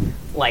Okay.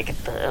 like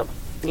the,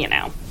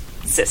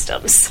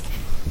 systems.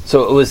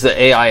 So it was the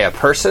AI a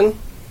person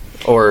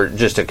or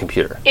just a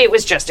computer? It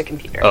was just a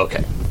computer.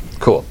 Okay.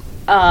 Cool.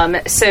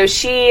 So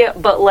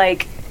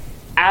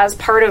as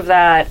part of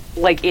that,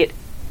 like, it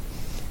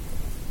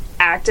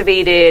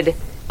activated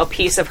a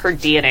piece of her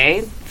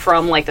DNA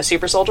from, like, the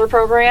Super Soldier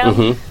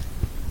program,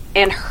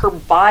 and her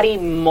body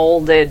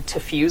molded to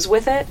fuse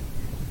with it.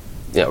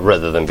 Yeah,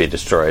 rather than be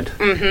destroyed.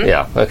 Mm-hmm.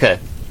 Yeah, okay.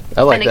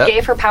 I like that. And it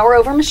gave her power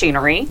over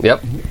machinery.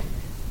 Yep.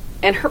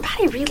 And her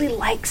body really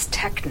likes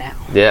tech now.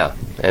 Yeah,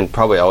 and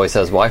probably always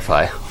has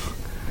Wi-Fi. I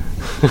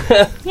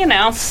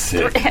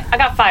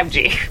got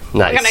 5G.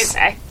 Nice. What can I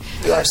say?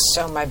 You are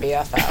so my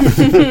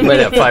BFF. Might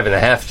have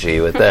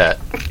 5.5G with that.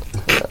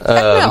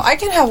 No, I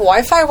can have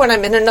Wi-Fi when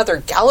I'm in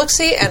another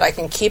galaxy, and I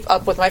can keep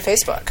up with my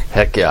Facebook.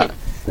 Heck yeah.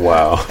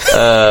 Wow.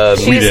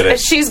 We did it.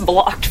 She's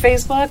blocked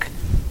Facebook.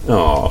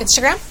 Oh.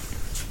 Instagram?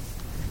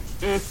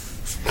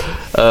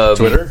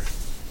 Twitter?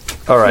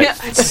 All right. Yeah,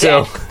 it's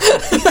so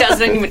it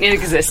doesn't even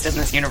exist in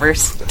this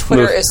universe.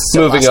 Twitter is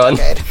so moving last on.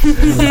 decade.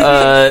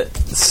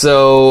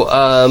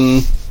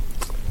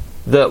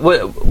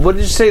 What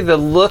did you say the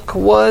look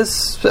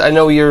was? I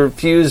know you're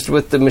fused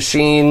with the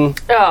machine.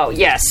 Oh,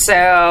 yes.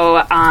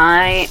 So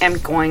I am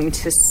going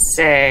to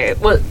say...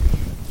 Well,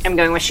 I'm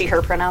going with she,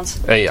 her pronouns.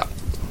 Yeah.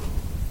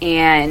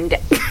 And...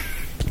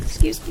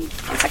 excuse me.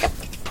 1 second.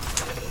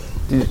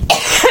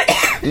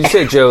 Did you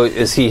say, Joe,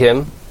 is he,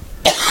 him?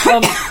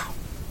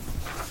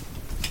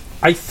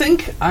 I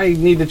think I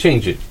need to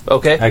change it.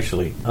 Okay.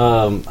 Actually,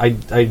 I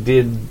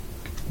did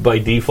by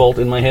default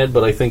in my head,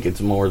 but I think it's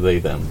more they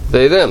them.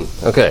 They, them.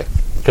 Okay.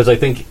 Because I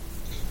think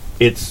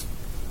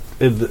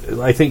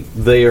I think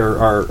they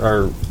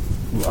are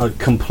a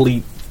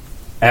complete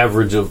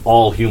average of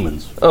all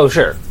humans. Oh,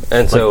 sure.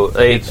 And so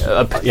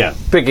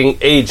picking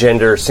a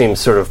gender seems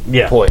sort of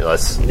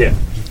pointless. Yeah.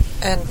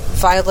 And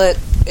Violet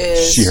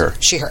is... She, her.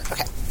 She, her.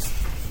 Okay.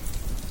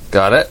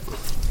 Got it.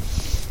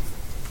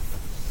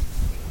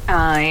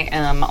 I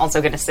am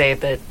also going to say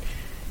that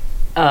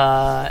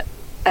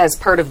as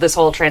part of this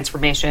whole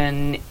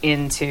transformation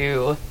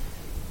into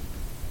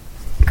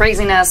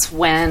craziness,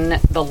 when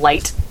the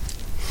light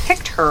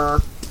picked her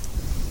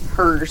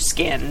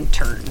skin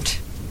turned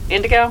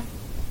indigo.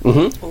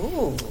 Mm-hmm.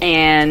 Ooh.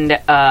 And,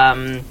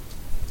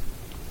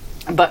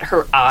 but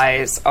her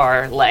eyes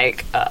are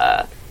like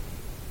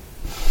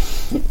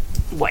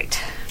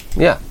white.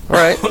 Yeah. All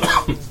right.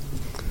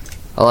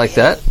 I like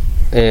that.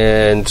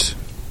 And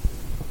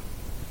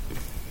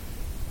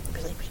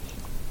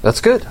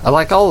that's good. I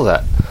like all of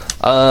that.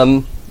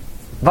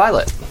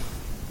 Violet.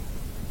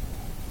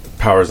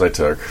 Powers I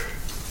took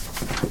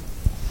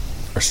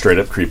are straight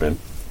up creeping,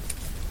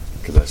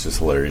 because that's just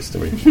hilarious to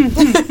me.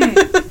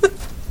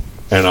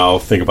 And I'll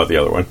think about the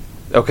other one.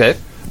 Okay.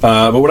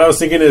 But what I was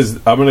thinking is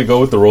I'm going to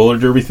go with the roller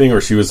derby thing, or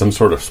she was some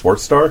sort of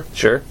sports star.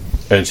 Sure.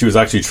 And she was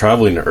actually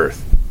traveling to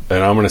Earth.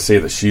 And I'm going to say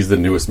that she's the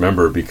newest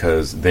member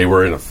because they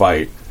were in a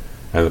fight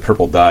and the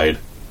purple died.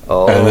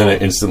 Oh. And then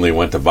it instantly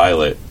went to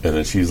Violet. And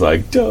then she's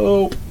like,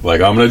 dope.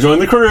 Like, I'm going to join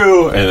the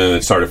crew. And then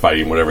it started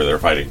fighting whatever they're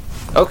fighting.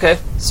 Okay.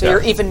 So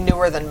you're even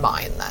newer than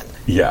mine, then.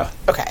 Yeah.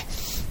 Okay.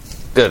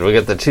 Good. We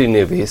got the two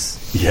newbies.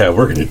 Yeah,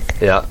 we're going to...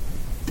 Yeah.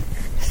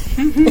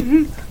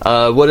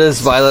 What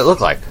does Violet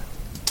look like?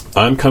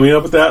 I'm coming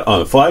up with that on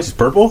the fly. She's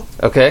purple.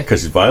 Okay.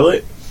 Because she's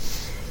Violet.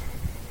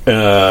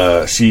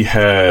 She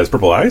has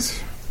purple eyes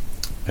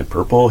and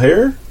purple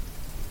hair.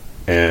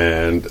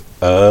 And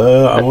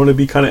I want to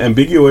be kind of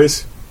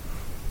ambiguous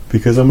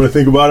because I'm going to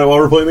think about it while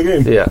we're playing the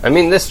game. Yeah. I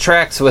mean, this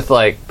tracks with,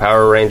 like,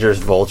 Power Rangers,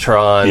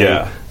 Voltron,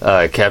 Yeah.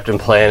 Captain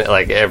Planet,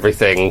 like,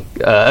 everything.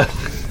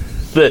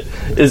 that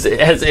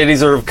has any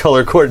sort of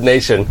color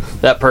coordination,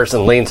 that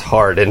person leans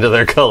hard into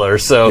their color,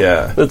 so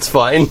Yeah. that's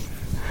fine.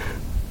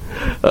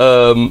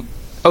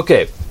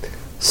 Okay,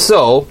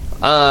 so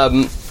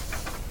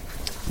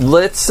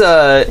let's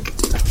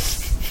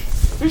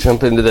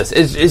jump into this.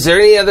 Is there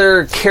any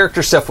other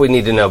character stuff we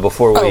need to know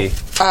before we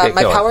get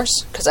my going? powers,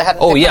 because I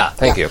hadn't. Oh, picked yeah, them.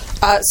 thank you.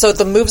 So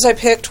the moves I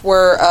picked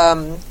were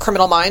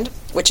Criminal Mind,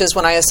 which is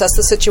when I assess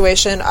the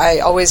situation, I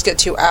always get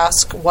to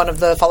ask one of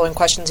the following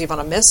questions, even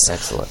on a miss.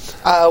 Excellent.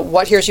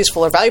 What here is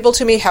useful or valuable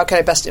to me? How can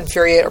I best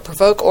infuriate or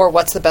provoke? Or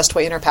what's the best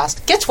way in or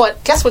past? Guess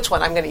what? Guess which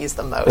one I'm going to use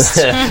the most.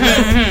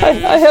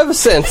 I have a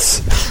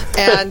sense.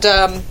 And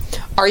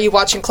are you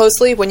watching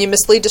closely? When you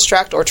mislead,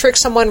 distract, or trick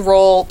someone,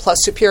 roll plus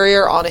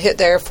superior. On a hit,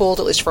 they are fooled,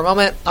 at least for a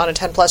moment. On a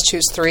 10 plus,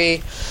 choose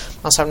 3.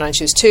 Also have 9,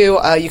 choose 2.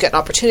 You get an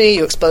opportunity.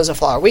 You expose a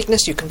flaw or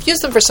weakness. You confuse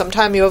them for some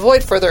time. You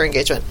avoid further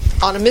engagement.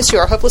 On a miss, you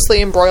are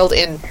hopelessly embroiled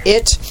in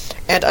it,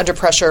 and under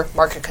pressure,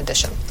 mark a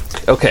condition.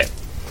 Okay.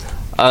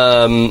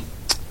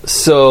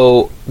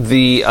 So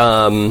the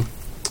I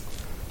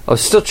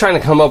was still trying to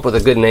come up with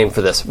a good name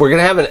for this. We're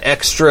going to have an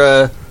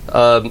extra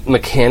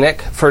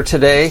mechanic for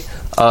today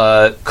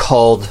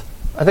called,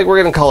 I think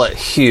we're going to call it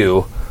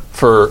Hue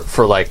for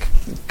like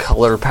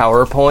color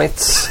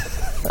PowerPoints.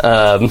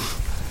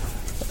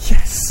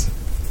 Yes.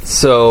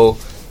 So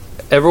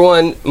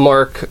everyone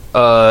mark,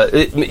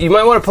 you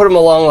might want to put them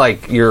along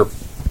like your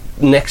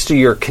next to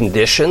your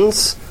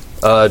conditions.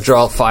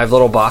 Draw 5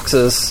 little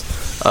boxes.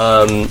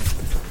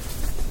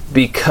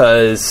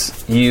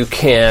 Because you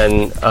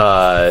can,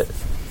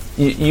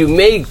 you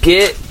may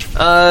get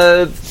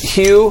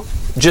Hue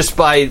just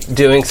by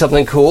doing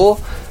something cool,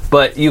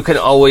 but you can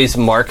always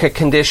mark a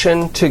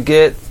condition to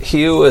get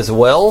Hue as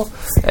well.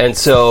 And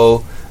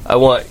so I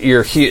want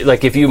your Hue,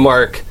 like if you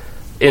mark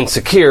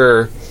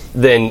insecure,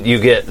 then you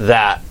get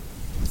that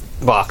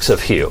box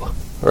of Hue,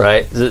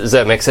 right? Does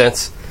that make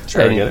sense?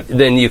 Sure, and I get it.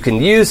 then you can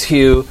use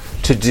Hue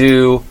to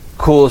do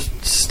cool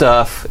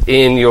stuff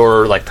in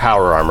your like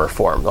power armor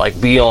form, like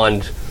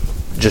beyond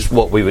just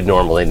what we would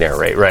normally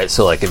narrate, right?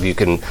 So like if you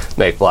can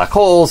make black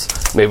holes,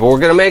 maybe we're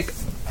going to make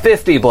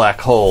 50 black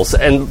holes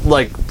and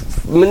like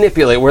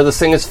manipulate where this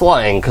thing is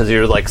flying because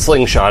you're like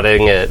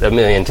slingshotting it a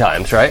million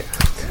times, right?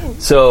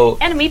 So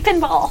Enemy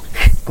pinball.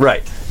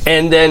 right.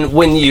 And then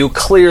when you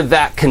clear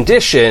that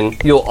condition,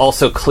 you'll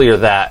also clear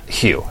that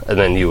Hue, and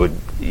then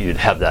you'd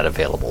have that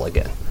available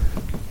again.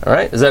 All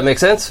right? Does that make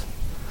sense?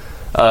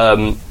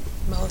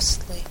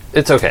 Mostly.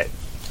 It's okay.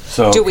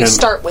 So Do we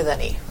start with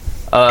any?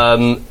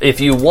 If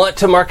you want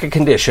to mark a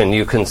condition,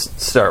 you can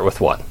start with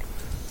one.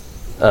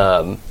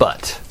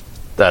 But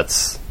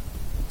that's...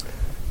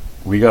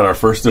 We got our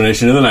first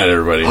donation of the night,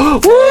 everybody.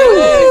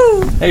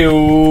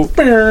 Hey-o.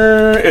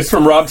 It's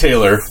from Rob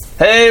Taylor.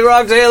 Hey,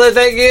 Rob Taylor,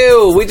 thank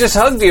you. We just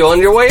hugged you on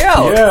your way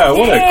out. Yeah,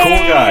 what a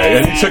cool guy.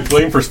 And he took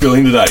blame for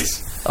spilling the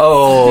dice.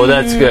 Oh,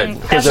 that's good.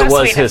 Because That's it so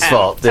was sweet his of him.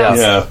 fault. That Yeah. was-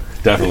 Yeah,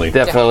 definitely.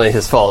 Definitely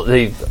his fault.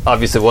 He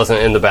obviously wasn't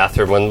in the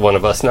bathroom when one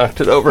of us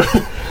knocked it over.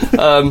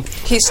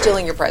 He's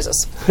stealing your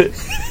prizes.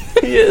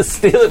 He is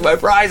stealing my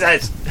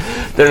prizes.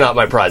 They're not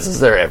my prizes.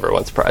 They're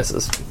everyone's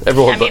prizes.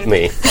 Everyone but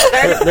me.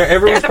 They're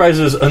everyone's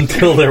prizes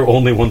until they're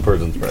only one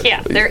person's prize.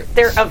 Yeah,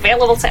 they're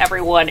available to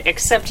everyone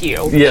except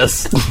you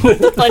Yes.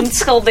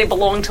 until they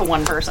belong to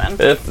one person.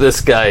 If this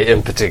guy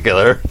in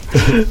particular.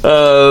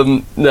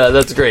 No,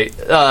 that's great.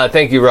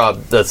 Thank you,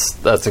 Rob.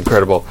 That's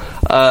incredible.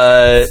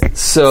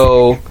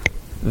 So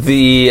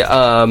the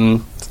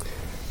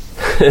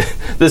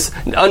this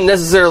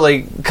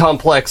unnecessarily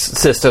complex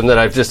system that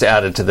I've just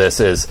added to this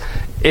is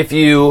if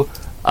you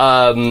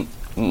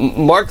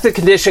mark the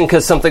condition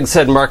because something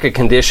said mark a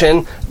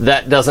condition,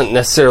 that doesn't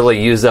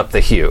necessarily use up the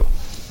Hue,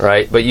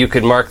 right? But you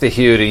could mark the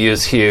Hue to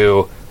use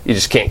Hue. You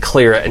just can't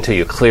clear it until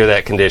you clear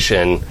that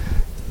condition.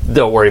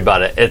 Don't worry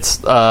about it. It's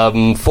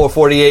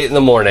 4:48 in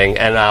the morning,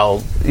 and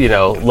I'll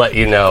let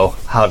you know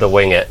how to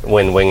wing it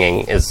when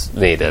winging is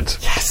needed.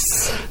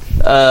 Yes.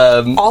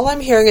 All I'm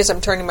hearing is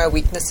I'm turning my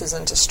weaknesses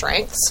into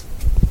strengths.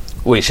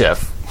 Oui,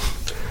 chef.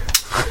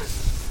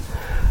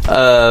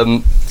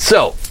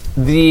 So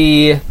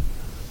the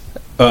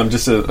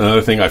Just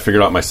another thing, I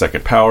figured out my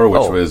second power,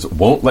 which Oh. was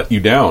won't let you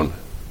down.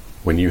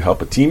 When you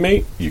help a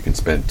teammate, you can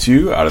spend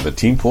 2 out of the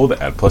team pool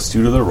to add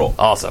 +2 to their roll.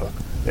 awesome.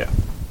 Yeah.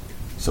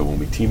 So when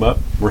we team up,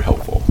 we're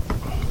helpful.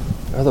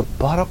 Are the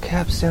bottle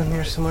caps down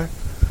here somewhere?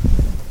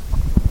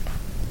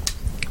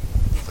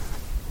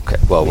 Okay.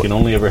 Well, You can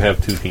only ever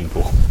have 2 team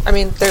pool. I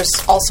mean, there's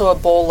also a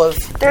bowl of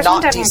There's not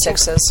one down here,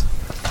 D6s.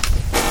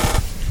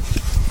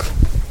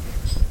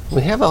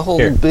 we have a whole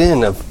Here.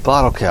 bin of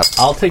bottle caps.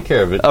 I'll take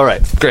care of it. All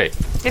right. Great.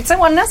 It's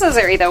so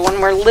unnecessary though when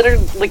we're they're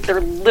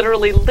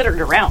literally littered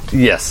around.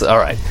 Yes, all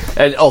right.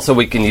 And also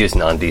we can use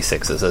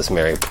non-D6s, as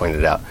Mary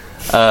pointed out.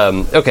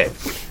 Okay,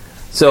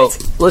 so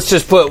let's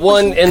just put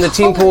 1 in the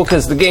team pool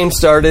because the game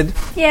started.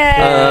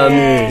 Yeah.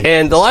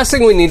 And the last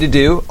thing we need to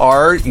do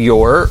are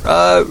your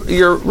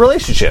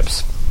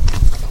relationships.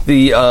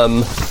 The,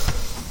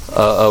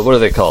 what are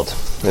they called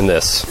in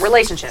this?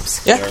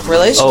 Relationships. Yeah,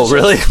 relationship. Oh,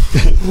 really?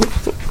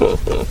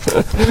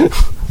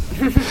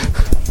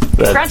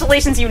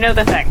 Congratulations, you know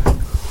the thing.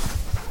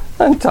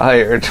 I'm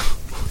tired.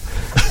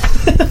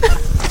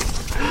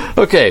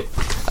 Okay.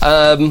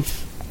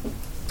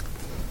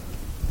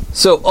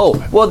 So,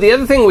 the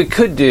other thing we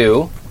could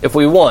do, if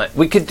we want,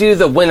 we could do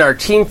the when our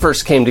team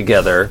first came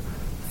together,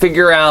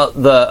 figure out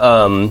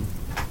the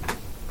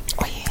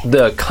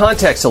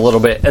context a little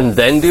bit, and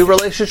then do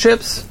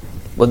relationships.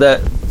 Would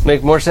that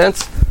make more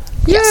sense?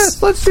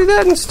 Yes, let's do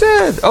that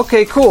instead.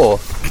 Okay, cool.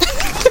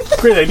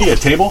 Great idea,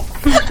 table.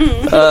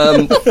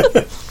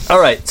 All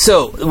right,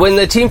 so when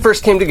the team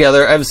first came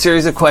together, I have a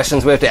series of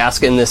questions we have to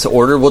ask in this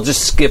order. We'll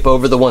just skip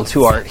over the ones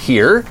who aren't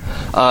here,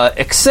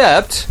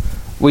 except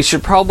we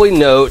should probably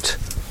note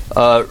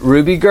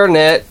Ruby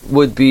Garnet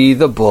would be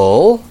the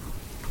bull.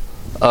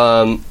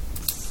 Ruby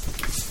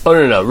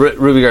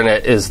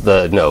Garnet is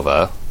the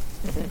Nova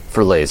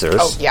for lasers.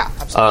 Oh, yeah,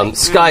 absolutely.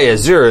 Sky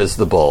Azure is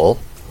the bull.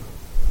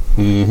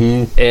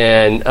 Mm-hmm.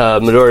 And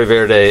Midori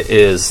Verde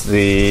is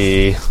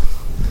the...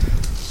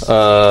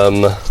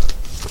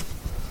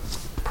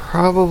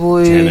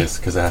 probably... Janice,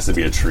 because it has to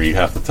be a tree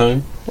half the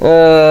time.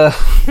 I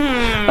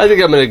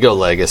think I'm going to go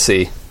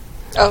Legacy.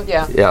 Oh,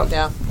 yeah.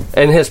 Yeah.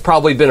 And has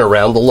probably been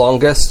around the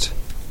longest.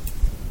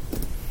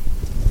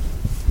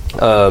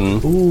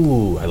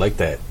 Ooh, I like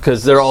that.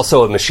 Because they're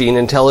also a machine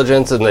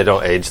intelligence, and they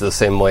don't age the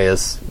same way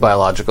as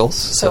biologicals.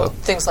 So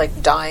things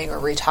like dying or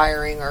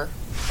retiring are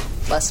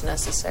less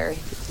necessary.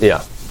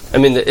 Yeah. I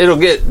mean, it'll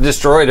get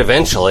destroyed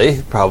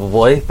eventually,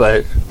 probably,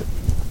 but,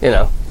 you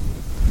know.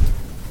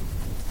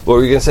 What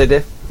were you going to say,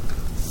 Dave?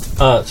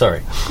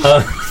 Sorry.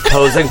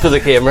 Posing for the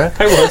camera?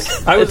 I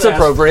was It's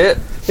appropriate.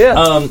 Yeah.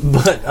 I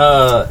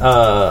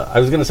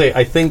was going to say,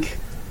 I think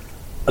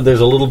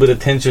there's a little bit of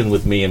tension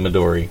with me and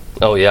Midori.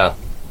 Oh, yeah.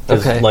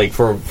 'Cause, Okay. like,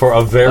 for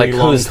a very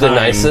long who's time... the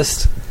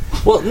nicest?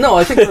 Well, no,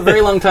 I think for a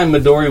very long time,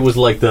 Midori was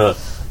like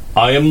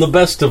I am the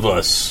best of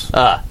us.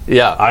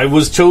 Yeah. I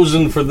was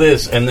chosen for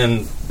this, and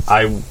then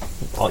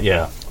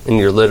yeah. And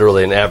you're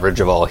literally an average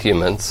of all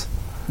humans.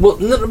 Well,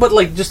 no, but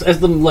like just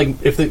as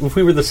if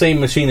we were the same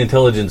machine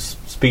intelligence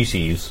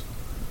species,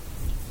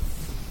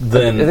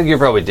 then I think you're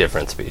probably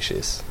different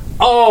species.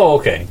 Oh,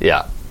 okay.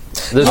 Yeah.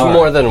 There's All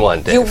more right. than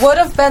one, Dave. You would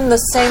have been the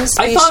same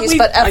I thought species,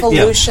 but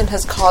evolution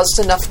has caused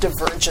enough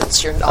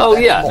divergence you're not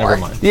anymore. Never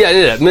mind.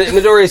 Yeah.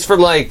 Midori's from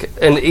like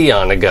an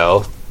eon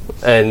ago,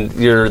 and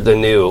you're the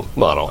new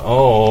model.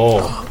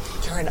 Oh,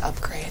 You're an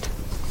upgrade.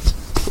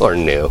 Or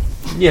new.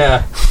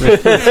 yeah. We all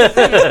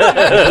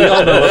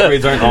know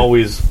upgrades aren't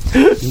always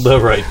the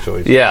right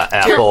choice. Yeah,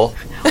 Apple.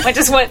 Which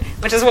is what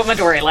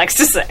Midori likes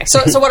to say.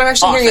 So what I'm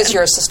actually hearing is Often.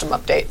 you're a system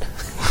update.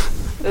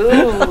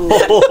 Ooh,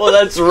 Oh,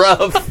 that's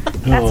rough.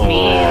 that's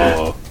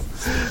mean.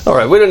 All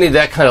right, we don't need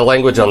that kind of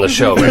language on the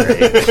show, Mary.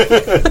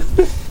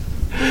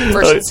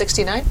 Version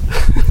 69?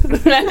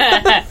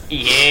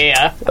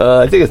 Yeah.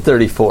 I think it's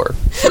 34.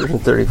 Version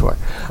 34.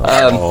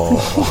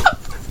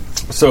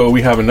 So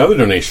we have another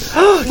donation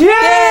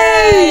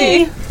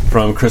Yay!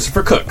 from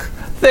Christopher Cook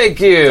Thank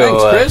you.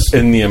 Thanks, Chris.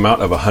 in the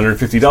amount of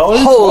 $150.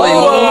 Holy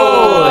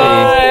moly.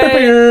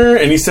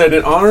 And he said,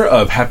 in honor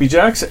of Happy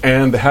Jacks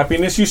and the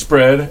happiness you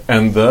spread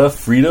and the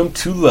freedom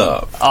to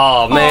love.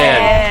 Oh,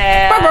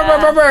 man.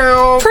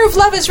 Proof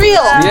love is real.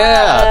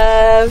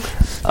 Yeah.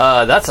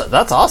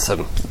 That's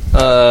awesome.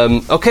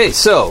 Okay,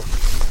 so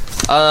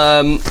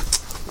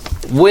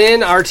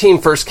when our team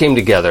first came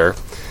together,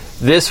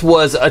 this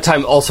was a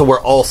time also where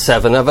all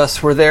 7 of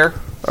us were there.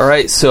 All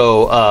right,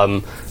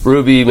 so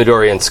Ruby,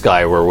 Midori, and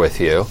Sky were with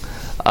you.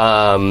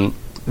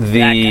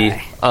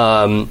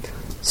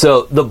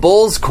 So the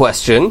Bulls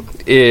question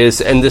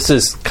is, and this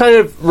is kind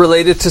of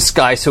related to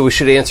Sky, so we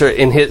should answer it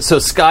in his. So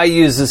Sky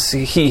uses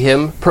he,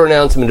 him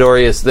pronouns.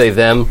 Midori is they,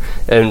 them,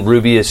 and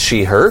Ruby is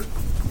she, her.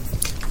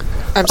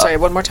 I'm sorry,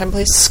 one more time,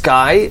 please.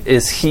 Sky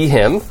is he,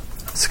 him.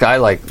 Sky,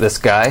 like this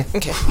guy.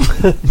 Okay.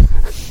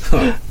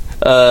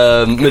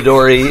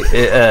 Midori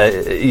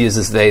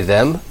uses they,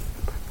 them,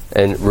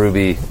 and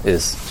Ruby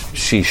is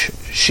she, sure.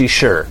 She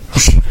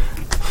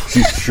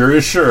sure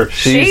is sure.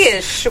 She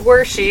is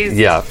sure she's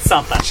Yeah.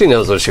 something. She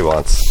knows what she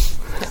wants.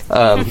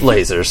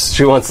 Lasers.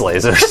 She wants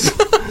lasers.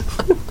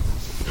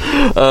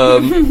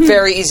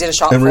 Very easy to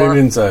shop And for.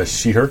 Raven's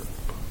she, her.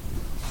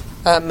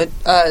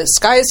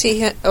 Sky is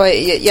he. Oh,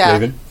 wait, yeah.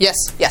 Raven? Yes.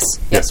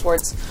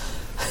 Words.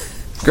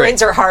 Great.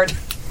 Brains are hard.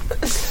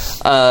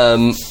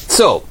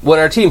 So, when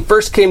our team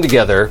first came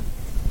together,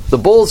 the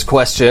Bulls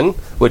question,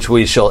 which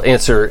we shall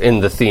answer in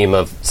the theme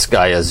of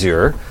Sky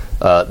Azure,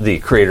 the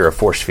creator of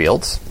force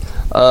fields,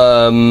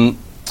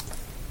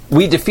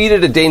 we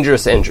defeated a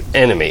dangerous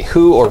enemy.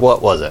 Who or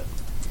what was it?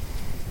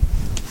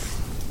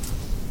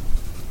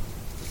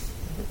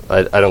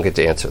 I don't get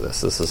to answer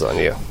this. This is on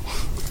you.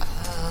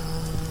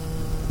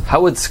 How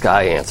would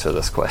Sky answer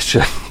this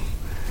question?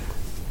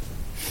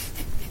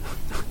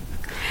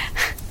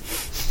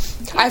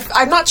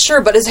 I'm not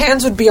sure, but his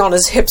hands would be on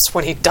his hips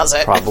when he does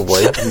it.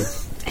 Probably. I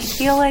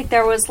feel like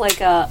there was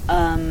like a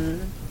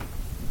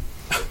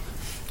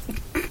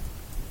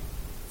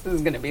this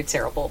is gonna be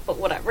terrible, but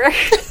whatever.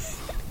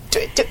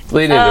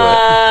 Lead into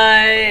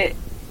it.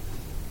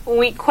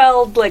 We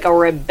quelled like a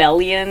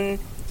rebellion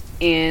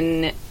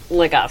in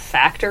like a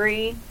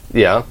factory.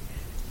 Yeah.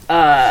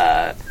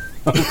 We're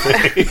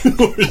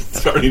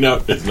starting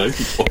out as nice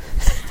people.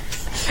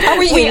 Are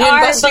we We union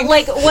are, busting? but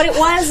like what it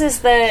was is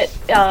that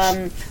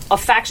a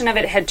faction of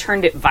it had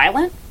turned it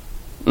violent.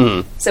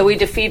 So we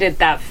defeated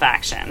that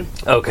faction.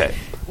 Okay.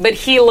 But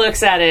he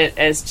looks at it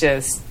as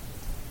just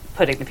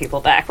putting the people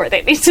back where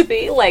they need to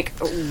be, like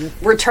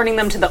returning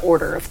them to the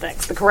order of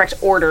things. The correct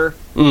order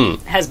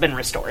has been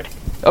restored.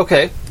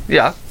 Okay.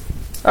 Yeah.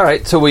 All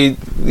right. So we,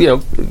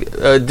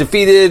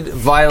 defeated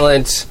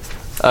violent.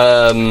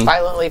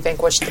 Violently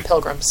vanquished the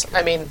pilgrims.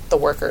 I mean, the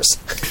workers.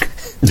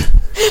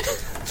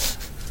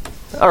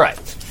 All right.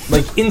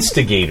 Like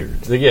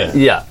instigators. Yeah.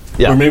 Yeah.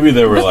 Yeah. Or maybe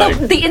they were like,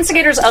 The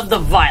instigators of the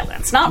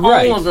violence, not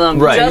Right. all of them,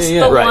 Right. just Yeah,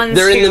 yeah. the Right. ones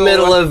They're in the who-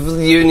 middle of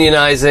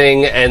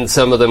unionizing, and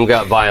some of them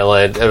got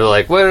violent. And they're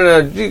like,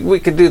 well, no, we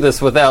could do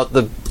this without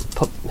the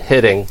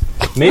hitting.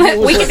 Maybe it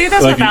was We a- can do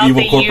this like without an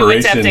evil the you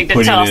corporation attempting to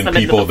putting toss in them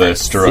into people the that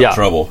stir up Yeah.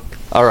 trouble.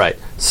 All right.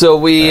 So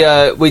we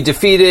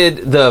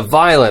defeated the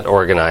violent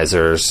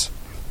organizers,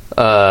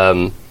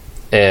 and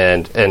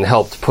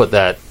helped put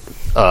that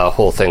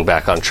whole thing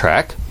back on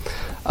track.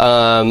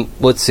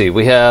 Let's see.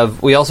 We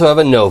also have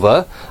a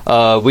Nova.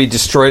 We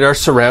destroyed our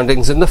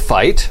surroundings in the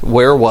fight.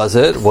 Where was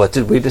it? What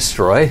did we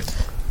destroy?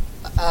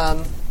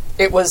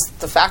 It was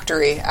the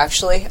factory,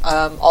 actually.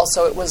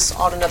 Also, it was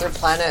on another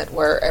planet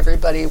where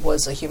everybody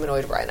was a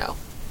humanoid rhino.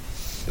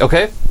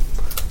 Okay.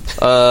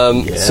 So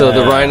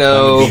the Yeah,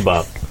 Rhino. I'm a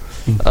bebop.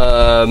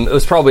 It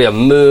was probably a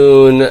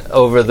moon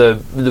over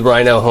the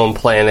Rhino home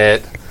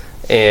planet,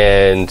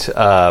 and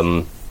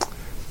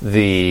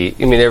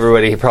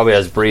everybody probably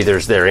has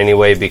breathers there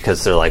anyway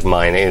because they're like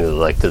mining,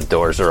 like the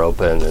doors are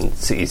open and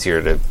it's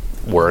easier to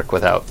work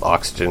without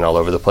oxygen all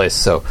over the place.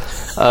 So,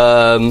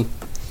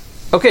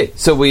 okay,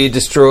 so we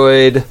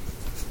destroyed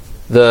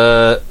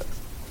the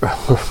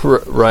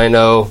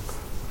Rhino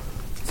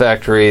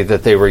factory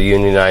that they were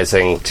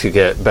unionizing to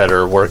get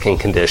better working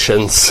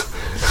conditions.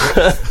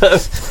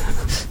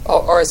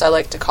 Or as I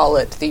like to call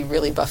it, the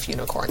really buff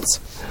unicorns.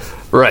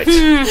 Right.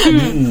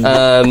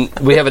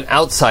 We have an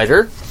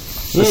outsider.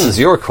 This is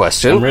your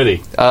question. I'm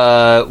ready.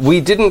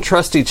 We didn't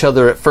trust each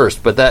other at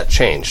first, but that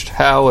changed.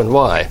 How and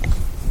why?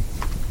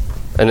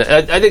 And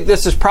I think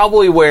this is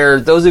probably where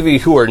those of you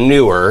who are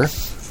newer,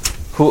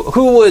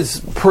 who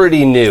was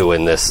pretty new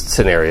in this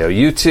scenario.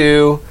 You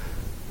two,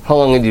 how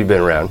long had you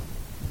been around?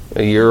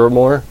 A year or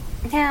more?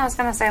 Yeah, I was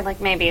gonna say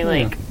maybe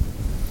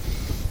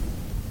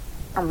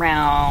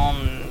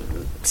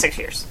around 6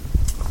 years.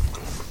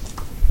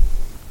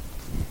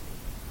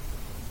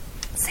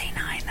 Say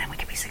 9, then we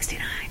could be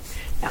 69.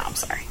 No, I'm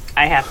sorry.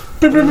 I have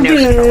no control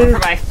over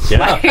my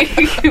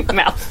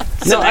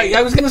mouth. No,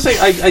 I was going to say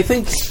I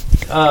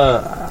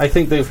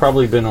think they've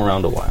probably been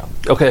around a while.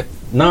 Okay.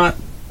 Not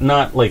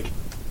like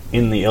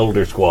in the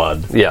Elder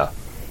Squad, Yeah.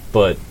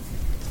 but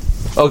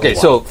Okay,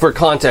 so for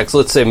context,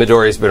 let's say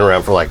Midori's been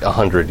around for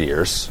 100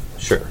 years.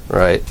 sure.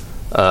 Right?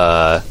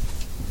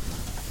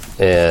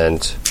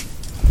 And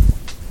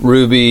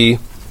Ruby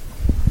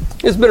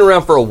has been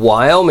around for a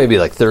while, maybe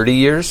 30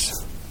 years.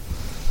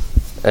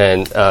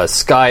 And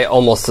Sky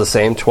almost the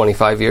same,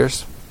 25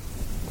 years.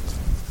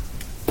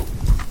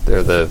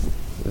 They're the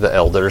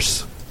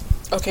elders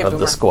Okay, of Boomer.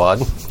 the squad.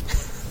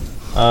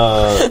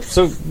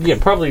 So yeah,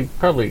 probably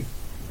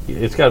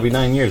it's got to be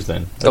 9 years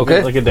then.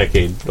 Okay. Like a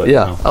decade. But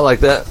Yeah, no. I like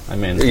that.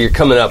 I'm in. You're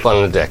coming up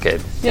on a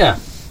decade. Yeah.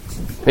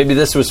 Maybe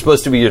this was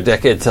supposed to be your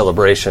decade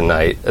celebration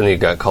night, and you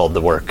got called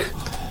to work.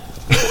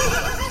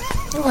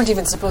 You weren't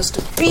even supposed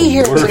to be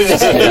here today.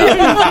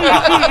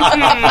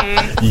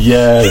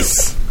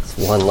 Yes.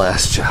 One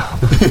last job.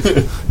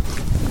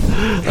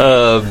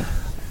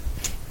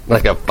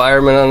 Like a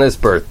fireman on his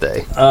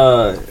birthday.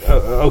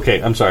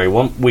 Okay, I'm sorry.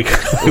 We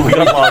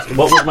got lost.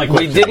 What was my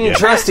question? We didn't again?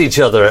 trust each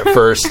other at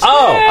first.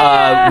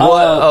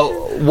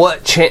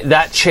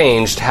 That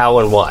changed how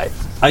and why?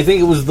 I think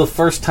it was the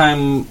first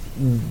time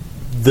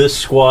this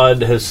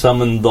squad has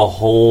summoned the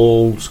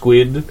whole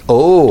squid.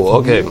 Oh,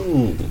 okay.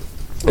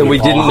 And we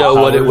didn't know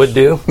what it would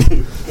do.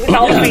 With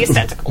all of these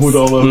tentacles. With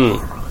all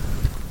the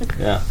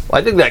Yeah.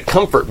 I think that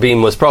comfort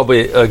beam was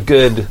probably a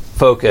good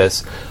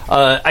focus.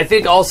 I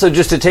think also,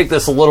 just to take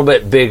this a little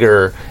bit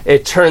bigger,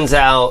 it turns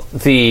out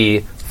the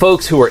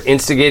folks who were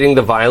instigating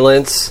the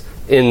violence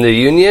in the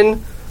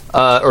Union,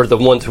 or the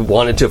ones who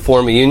wanted to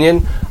form a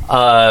union,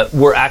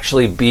 were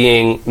actually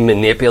being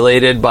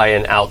manipulated by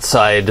an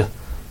outside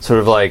sort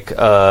of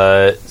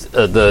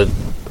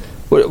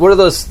what are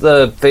those,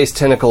 the face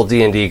tentacle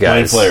D&D guys?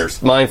 Mind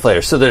flayers. Mind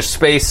flayers. So there's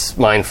space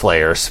mind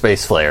flayers,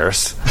 space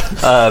flayers.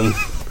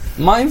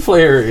 Mind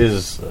Flayer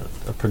is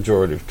a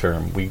pejorative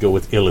term. We go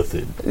with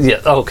illithid. Yeah,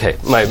 okay,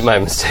 my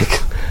mistake.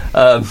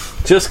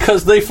 Just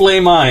because they flay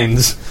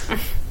minds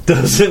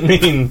doesn't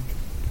mean...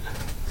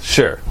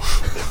 Sure.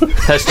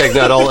 Hashtag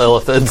not all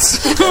illithids.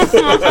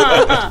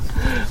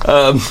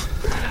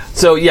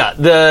 So yeah,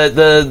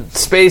 the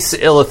space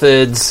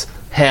illithids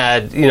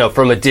had,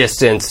 from a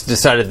distance,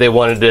 decided they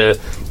wanted to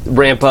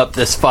ramp up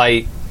this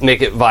fight,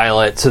 make it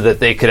violent, so that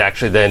they could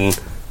actually then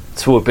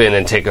swoop in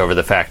and take over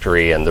the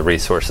factory and the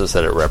resources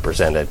that it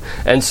represented.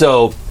 And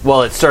so,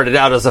 while it started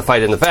out as a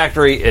fight in the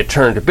factory, it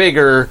turned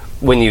bigger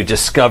when you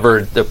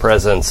discovered the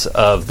presence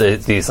of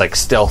these like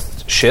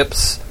stealth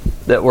ships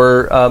that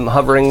were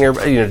hovering near,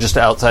 just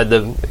above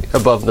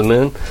the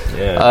moon.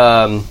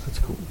 Yeah, that's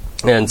cool.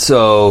 And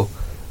so,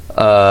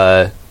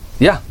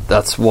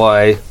 that's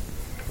why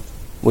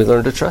we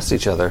learned to trust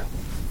each other.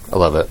 I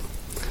love it.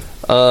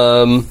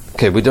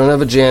 Okay, we don't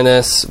have a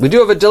Janice. We do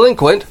have a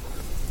delinquent.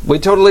 We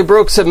totally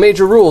broke some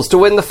major rules to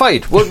win the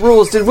fight. What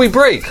rules did we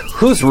break?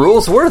 Whose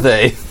rules were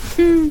they?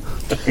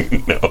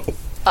 No.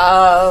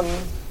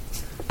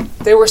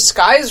 They were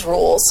Sky's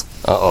rules.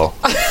 Uh-oh.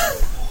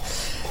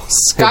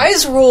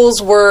 Sky's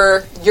rules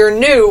were, you're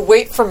new,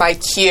 wait for my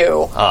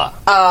cue.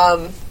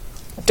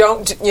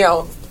 Don't,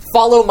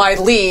 follow my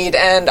lead.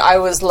 And I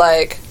was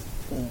like,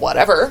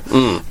 whatever.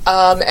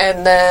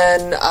 And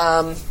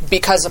then,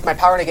 because of my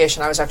power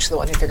negation, I was actually the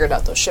one who figured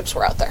out those ships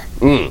were out there.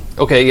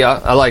 Okay,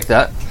 yeah, I like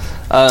that.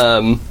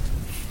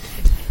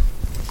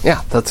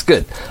 Yeah, that's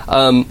good.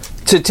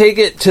 To take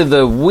it to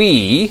the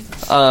Wii,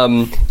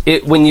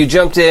 when you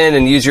jumped in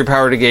and used your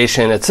power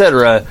negation,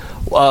 etc.,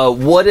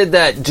 what did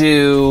that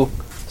do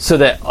so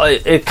that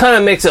it kind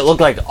of makes it look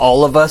like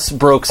all of us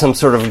broke some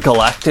sort of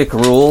galactic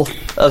rule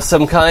of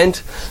some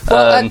kind?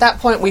 Well, at that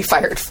point, we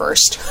fired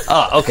first.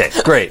 Okay,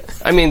 great.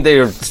 I mean,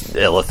 they're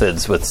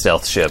illithids with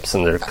stealth ships,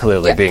 and they're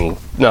clearly being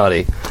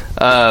naughty.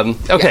 Okay,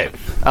 I like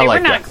that. They were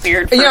not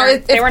cleared for...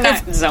 they were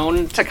not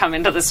zoned to come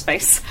into the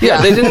space.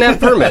 Yeah, they didn't have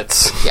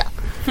permits. Yeah.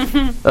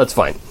 That's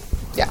fine.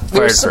 Yeah.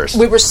 Fired first.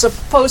 We were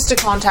supposed to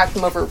contact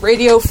them over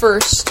radio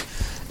first,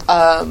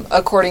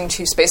 according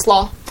to space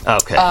law.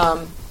 Okay.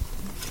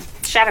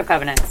 Shadow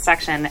Covenant,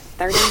 section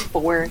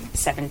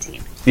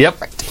 3417.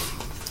 Yep.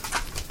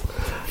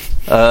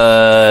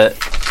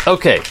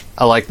 Okay,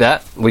 I like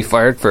that. We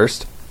fired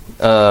first.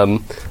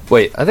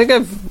 Wait, I think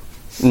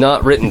I've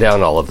not written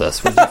down all of this.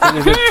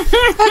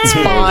 That's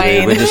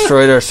fine. We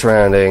destroyed our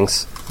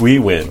surroundings. We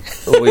win.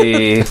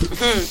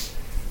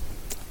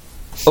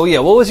 Oh yeah,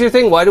 what was your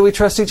thing? Why do we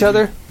trust each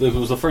other? It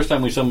was the first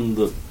time we summoned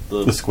the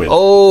squid. Oh,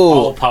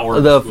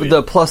 all-powered squid.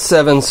 the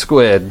 +7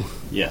 squid.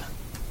 Yeah.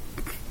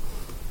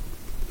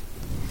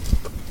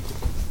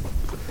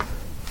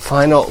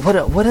 Final.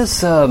 What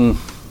does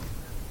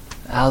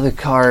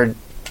Alucard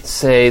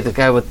say? The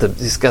guy with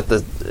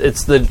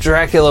it's the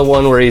Dracula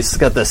one where he's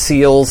got the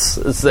seals.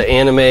 It's the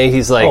anime.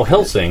 He's like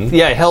Helsing.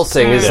 Yeah,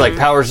 Helsing is like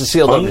powers the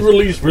shield.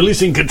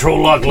 Releasing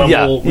control lock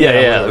level.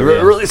 Yeah.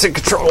 Releasing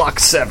control lock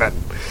 7.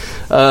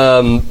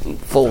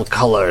 Full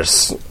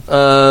colors.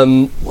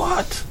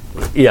 What?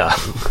 Yeah.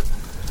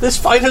 This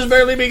fight has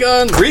barely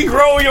begun.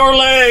 Regrow your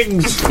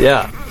legs.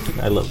 Yeah.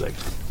 I love that.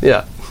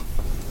 Yeah.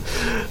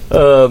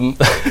 I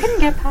couldn't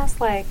get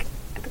past, I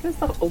think it was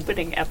the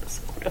opening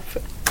episode of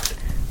it.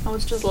 I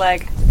was just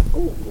like,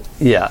 ooh.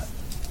 Yeah.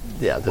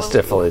 Yeah, there's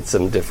definitely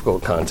some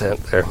difficult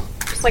content there.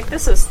 It's like,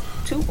 this is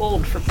too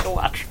old for me to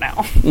watch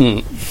now.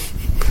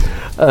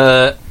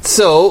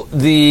 So,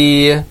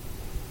 the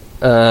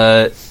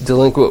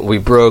delinquent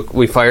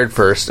we fired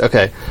first.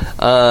 Okay.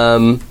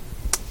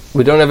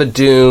 We don't have a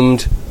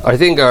doomed. I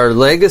think our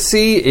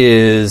legacy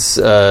is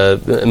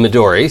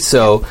Midori.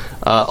 So,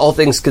 all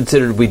things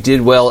considered, we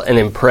did well and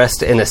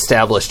impressed an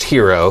established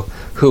hero.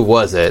 Who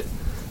was it?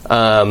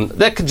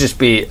 That could just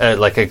be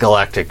like a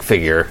galactic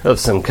figure of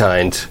some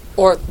kind.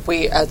 Or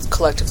we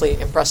collectively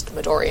impressed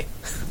Midori.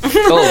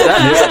 Oh,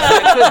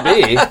 that could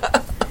be.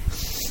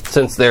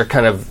 Since they're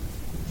kind of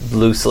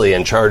loosely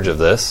in charge of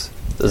this.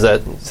 Does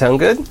that sound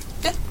good?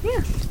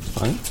 Yeah.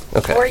 Fine.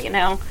 Okay. Or,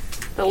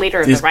 the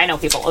leader of the Rhino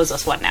people owes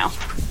us one now.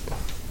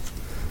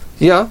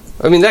 Yeah.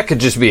 I mean, that could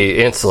just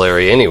be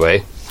ancillary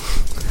anyway.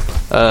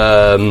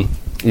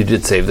 You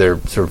did save their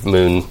sort of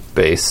moon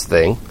base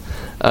thing.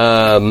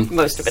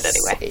 Most of it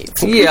anyway.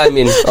 Yeah, I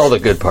mean, all the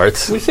good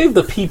parts. We saved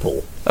the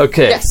people.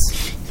 Okay. Yes.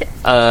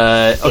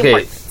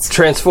 Okay,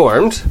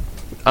 transformed.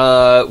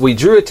 We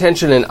drew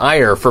attention and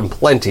ire from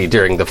plenty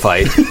during the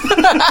fight.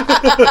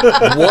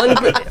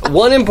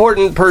 One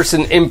important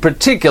person in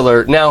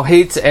particular now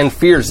hates and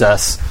fears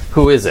us.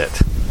 Who is it?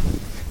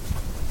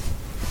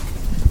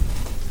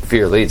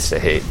 Fear leads to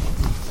hate.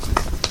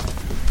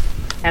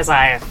 As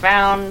I have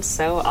found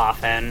so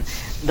often,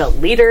 the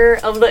leader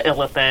of the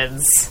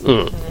Illithids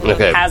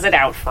Okay. has it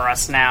out for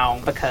us now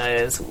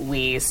because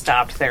we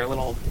stopped their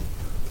little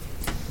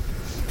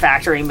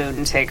factory moon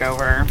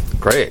takeover.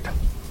 Great.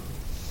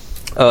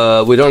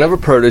 We don't have a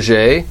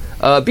protege.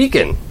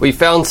 Beacon. We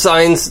found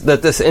signs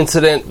that this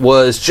incident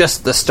was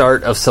just the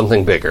start of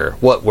something bigger.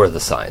 What were the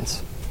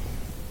signs?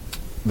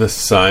 The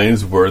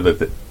signs were that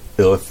the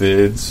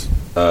Illithids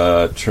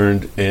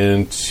turned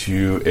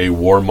into a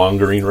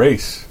warmongering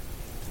race.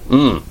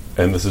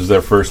 And this is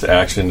their first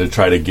action to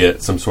try to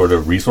get some sort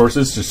of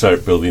resources to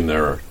start building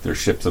their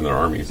ships and their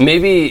armies.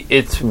 Maybe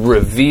it's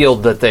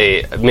revealed that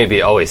they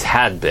maybe always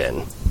had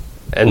been.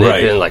 And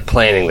they've been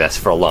planning this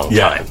for a long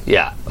time.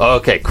 Yeah.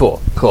 Okay,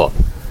 cool.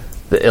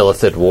 The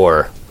Illithid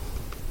War.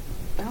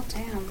 Oh,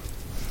 damn.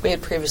 We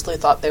had previously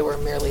thought they were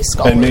merely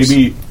scholars. And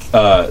maybe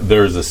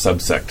there's a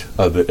subsect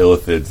of the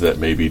Illithids that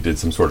maybe did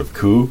some sort of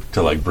coup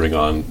to like bring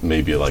on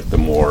maybe like the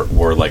more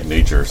warlike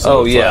nature. So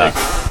Oh, it's yeah. like,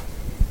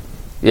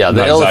 Yeah,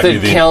 the Not exactly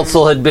Illithid the-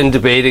 Council had been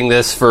debating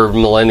this for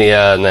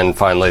millennia, and then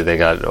finally they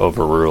got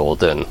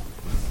overruled. And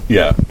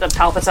yeah. The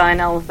Palpatine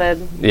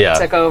Elephid Yeah.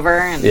 took over,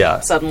 and Yeah.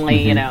 suddenly,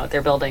 you know,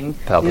 they're building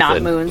Palpatine.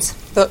 not moons.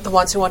 The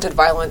ones who wanted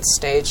violence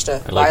staged a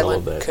like all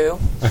violent of that. coup.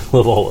 I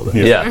love all of that.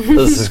 yeah,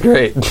 this is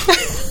great.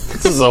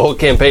 This is a whole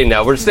campaign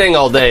now. We're staying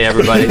all day,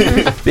 everybody.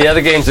 The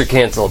other games are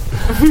canceled.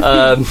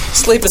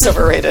 Sleep is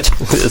overrated.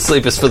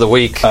 Sleep is for the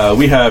weak.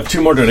 We have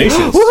 2 more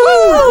donations.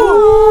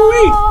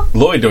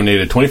 Lloyd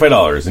donated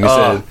 $25, and he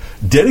said,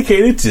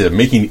 "Dedicated to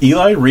making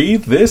Eli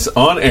read this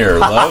on air.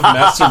 Love,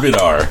 Master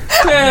Vidar."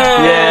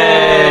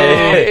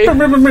 Yay!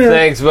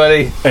 Thanks,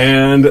 buddy.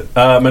 And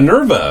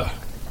Minerva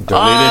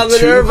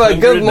donated Minerva,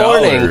 $200. good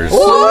morning.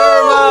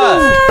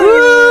 Minerva!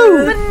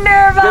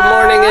 Minerva! Good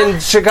morning in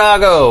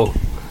Chicago.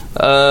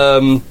 I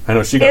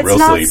know she got It's real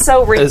not sleep.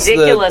 so It's the-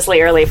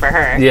 ridiculously early for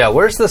her. Yeah,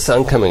 where's the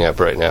sun coming up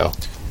right now?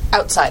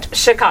 Outside.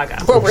 Chicago.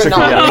 Where we're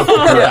not.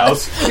 Her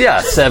house.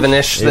 Yeah,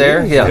 7-ish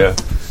there. Yeah.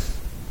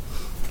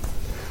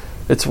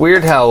 It's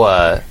weird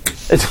how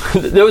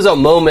there was a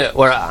moment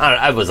where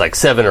I was like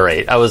 7 or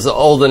 8. I was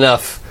old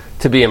enough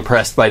to be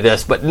impressed by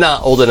this, but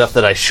not old enough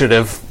that I should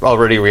have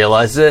already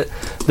realized it.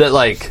 That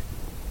like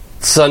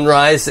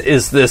sunrise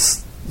is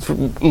this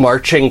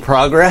marching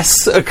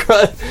progress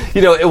across.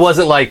 You know, it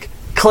wasn't like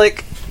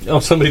click. Oh,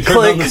 somebody turned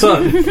on the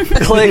sun.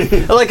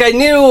 Click. Like I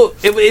knew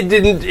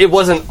it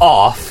wasn't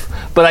off,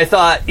 but I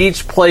thought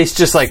each place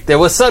just like there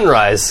was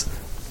sunrise,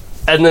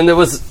 and then there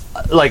was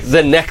like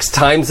the next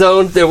time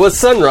zone there was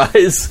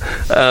sunrise,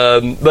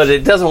 but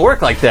it doesn't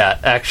work like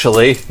that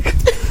actually.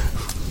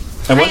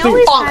 And one I thing,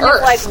 always On kind Earth.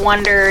 of like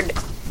wondered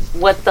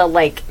what the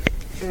like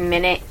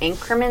minute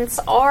increments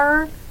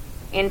are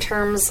in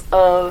terms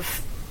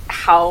of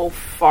how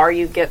far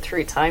you get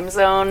through time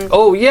zone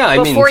Oh yeah, I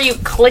before mean, you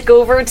click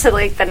over to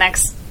like the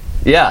next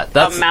yeah,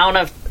 that's amount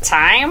of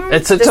time.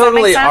 it's a Does that make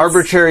totally sense?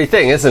 arbitrary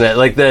thing, isn't it?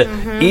 Like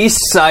the east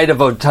side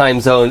of a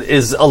time zone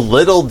is a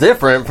little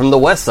different from the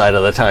west side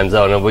of the time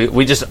zone, and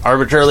we just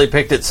arbitrarily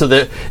picked it so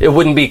that it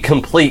wouldn't be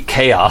complete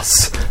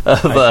chaos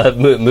of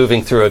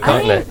moving through a I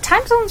continent. mean,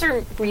 time zones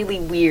are really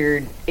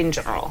weird in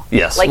general.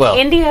 Yes, like well-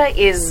 India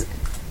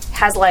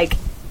has like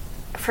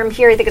from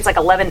here I think it's like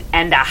 11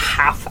 and a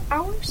half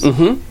hours.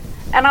 Mm-hmm.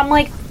 And I'm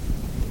like,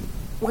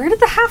 where did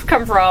the half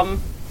come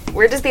from?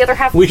 Where does the other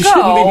half We go?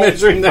 shouldn't be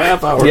measuring the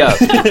half hour.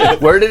 Yeah,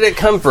 where did it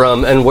come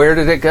from, and where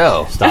did it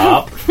go?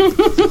 Stop.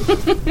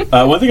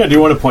 one thing I do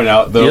want to point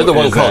out, though, You're the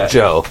one is called that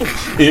Joe.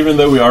 even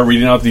though we are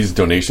reading out these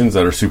donations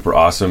that are super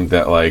awesome,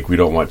 that like we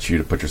don't want you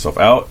to put yourself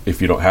out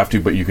if you don't have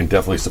to, but you can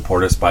definitely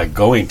support us by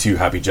going to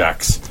Happy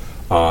Jacks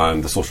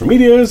on the social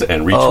medias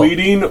and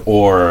retweeting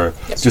or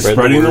just Spread the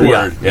spreading the word.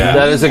 word. Yeah.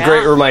 That is a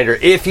great Yeah. reminder.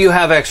 If you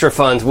have extra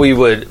funds, we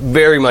would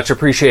very much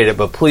appreciate it,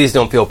 but please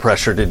don't feel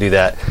pressure to do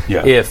that.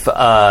 Yeah. If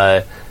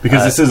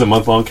Because this is a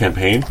month-long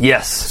campaign.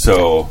 yes,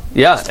 So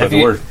yeah. spread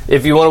the word.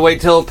 If you want to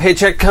wait till a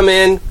paycheck come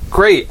in,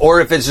 great.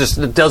 Or if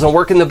it doesn't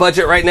work in the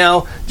budget right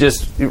now,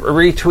 just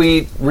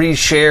retweet,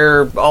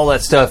 reshare, all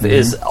that stuff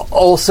is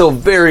also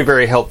very,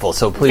 very helpful.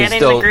 So please Get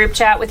in don't. the group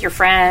chat with your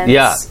friends.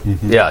 Yeah,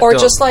 yeah. Or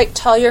don't- just like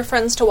tell your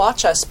friends to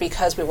watch us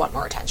because we want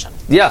more attention.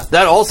 yeah,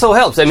 that also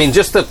helps. I mean,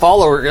 just the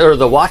follower or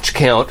the watch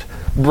count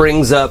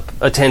brings up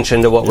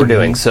attention to what we're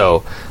doing.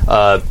 So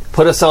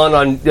put us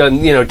on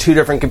 2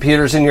 different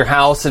computers in your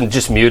house and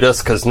just mute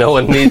us because no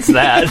one needs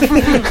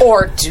that.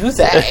 Or do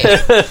they?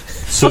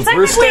 Super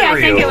Technically, I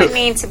think stereo. it would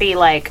need to be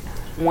like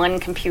one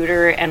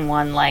computer and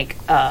one like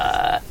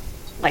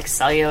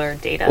cellular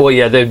data. Well,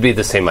 yeah, they'd be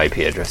the same IP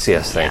address.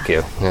 Yes, thank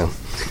you. Yeah.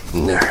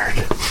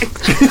 Nerd.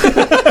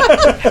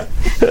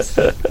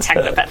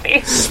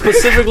 Technopathy.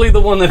 Specifically the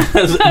one that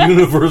has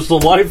universal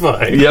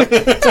Wi-Fi.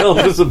 Yep, Tell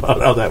us about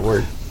how that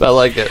works. I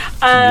like it.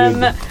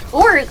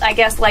 Or I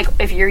guess like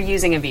if you're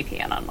using a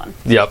VPN on one.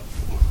 Yep.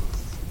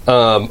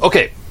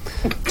 Okay,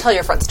 Tell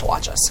your friends to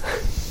watch us.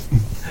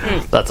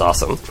 that's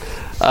awesome.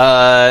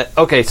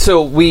 Okay,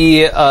 so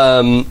we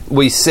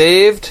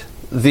saved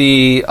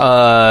the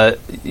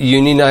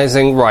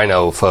unionizing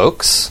Rhino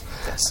folks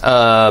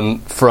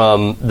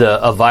from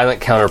a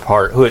violent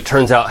counterpart who it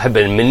turns out had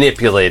been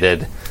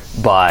manipulated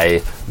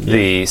by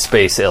the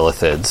space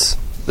illithids.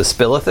 The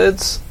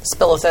spillithids?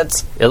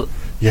 Spillithids.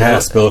 Yeah,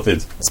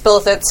 Spillithids.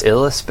 Spillithids.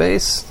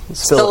 Illispace?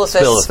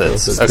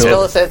 Spillithids. Okay.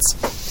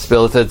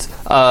 Spillithids.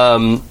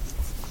 Spillithids.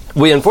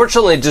 We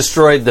unfortunately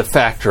destroyed the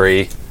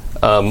factory,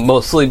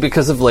 mostly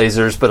because of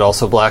lasers, but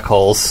also black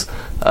holes.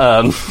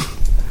 And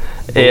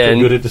And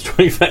good at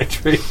destroying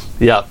factory.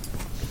 yeah.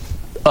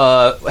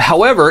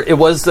 However, it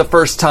was the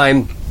first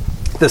time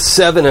the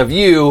 7 of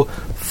you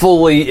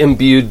fully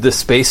imbued the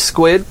space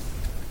squid.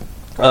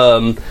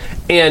 And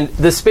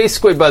the space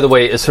squid, by the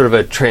way, is sort of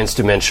a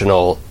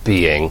transdimensional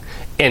being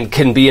and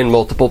can be in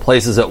multiple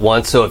places at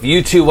once. So if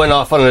you two went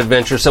off on an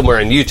adventure somewhere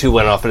and you two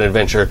went off on an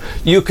adventure,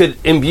 you could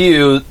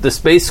imbue the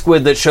space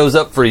squid that shows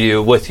up for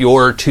you with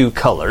your 2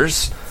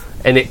 colors,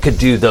 and it could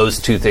do those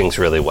 2 things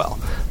really well.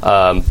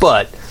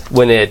 But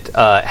when it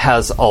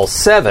has all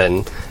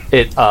 7,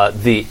 it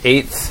the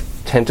 8th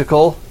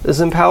tentacle is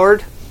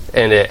empowered,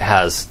 and it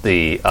has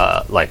the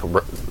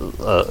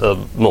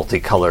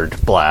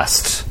multicolored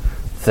blast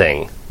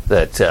thing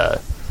that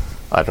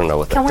I don't know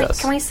what that does.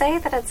 Can we say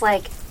that it's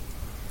like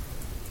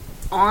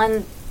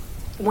on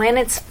when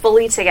it's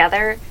fully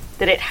together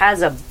that it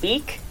has a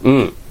beak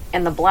and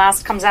the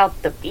blast comes out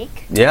the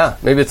beak? Yeah,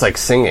 maybe it's like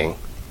singing.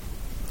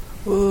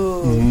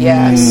 Ooh,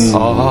 yes.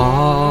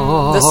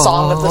 The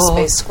song of the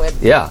space squid.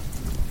 Yeah,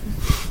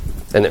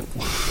 and it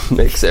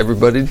makes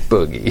everybody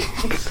boogie.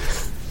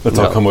 Let's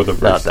all come with a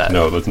verse. Not that.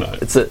 No, let's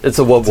not. It's a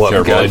wub wub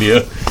Terrible gun.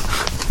 idea.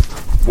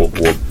 Wub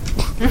wub.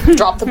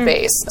 Drop the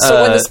bass.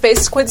 So when the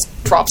space squid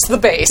drops the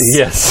bass,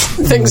 Yes.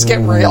 things get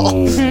real.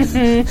 No,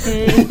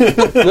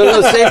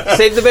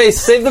 save the base.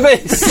 Save the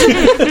base.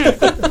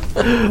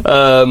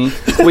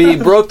 We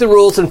broke the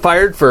rules and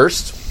fired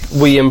first.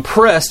 We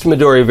impressed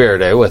Midori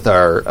Verde with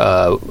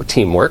our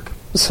teamwork,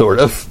 sort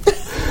of.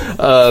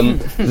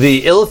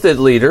 The Illithid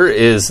leader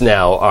is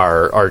now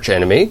our arch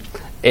enemy.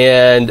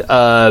 And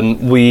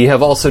we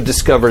have also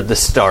discovered the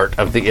start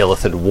of the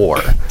Illithid War.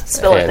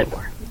 Spillithid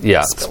War.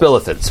 Yeah,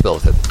 Spillithid.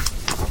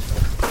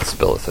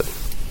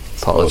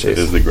 Apologies. It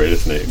is the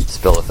greatest name.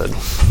 Spillithid.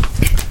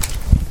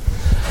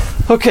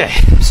 Okay.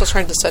 I'm still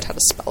trying to decide how to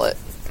spell it.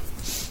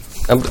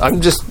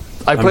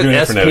 I put doing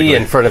it SP phonetically.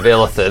 in front of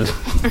Illithid.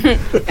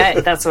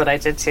 That's what I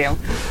did too.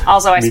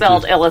 Also, I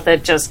spelled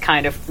Illithid just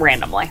kind of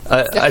randomly.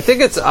 I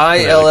think it's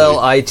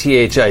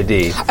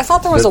ILLITHID. I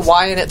thought there was a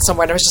Y in it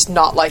somewhere, and I was just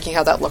not liking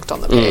how that looked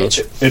on the page.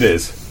 It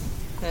is.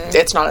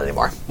 It's not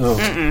anymore. Nope.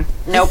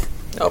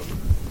 Nope.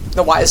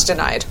 The Y is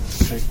denied.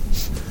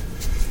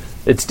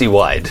 It's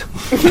D-wide.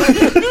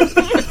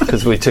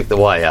 Because we took the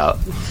Y out.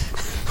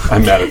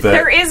 I'm mad at that.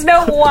 There is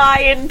no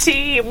Y in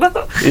team.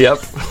 Yep.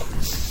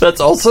 That's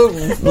also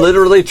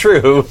literally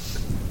true.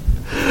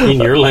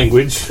 In your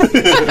language.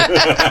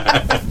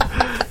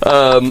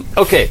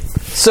 Okay,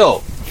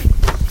 so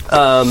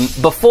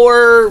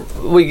before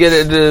we get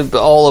into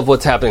all of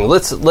what's happening,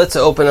 let's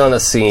open on a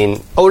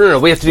scene. Oh no,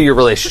 we have to do your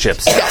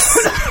relationships.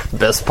 Yes.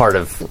 Best part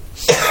of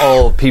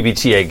all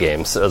PBTA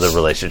games are the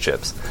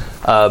relationships.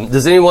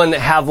 Does anyone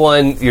have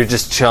one you're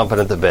just chomping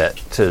at the bit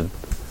to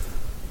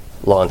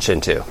launch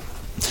into?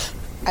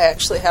 I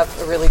actually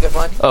have a really good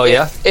one. Oh,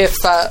 yeah? If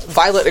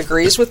Violet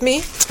agrees with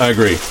me, I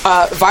agree.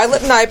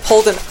 Violet and I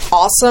pulled an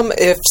awesome,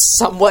 if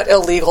somewhat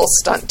illegal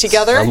stunt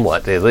together.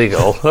 Somewhat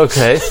illegal.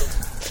 Okay.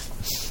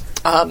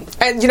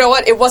 And you know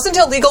what? It wasn't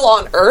illegal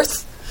on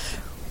Earth.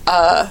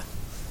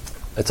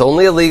 It's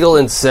only illegal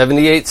in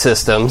 78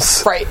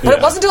 systems. Right. But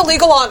it wasn't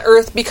illegal on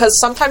Earth because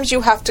sometimes you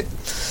have to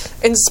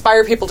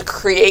inspire people to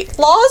create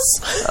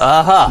laws.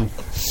 Aha.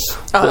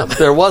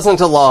 There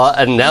wasn't a law,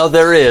 and now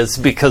there is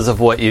because of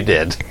what you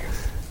did.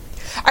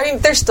 I mean,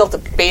 they're still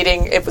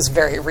debating. It was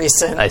very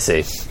recent. I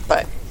see.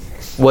 But,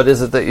 What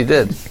is it that you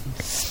did?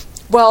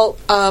 well,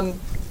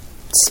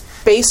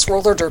 space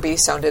roller derby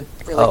sounded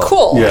really Oh,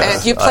 cool. yes.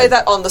 And you play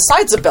that on the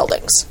sides of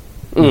buildings.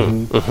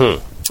 And,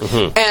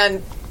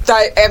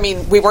 I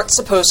mean, we weren't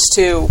supposed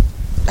to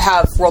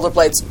have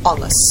rollerblades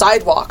on the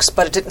sidewalks,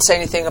 but it didn't say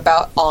anything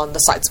about on the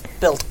sides of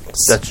buildings.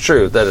 That's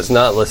true. That is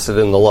not listed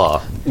in the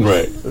law.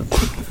 Right.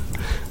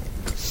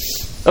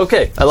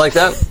 Okay, I like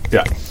that.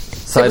 Yeah. It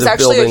Side was of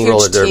actually building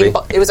roller derby.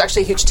 it was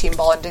actually a huge team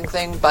bonding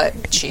thing, but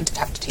she did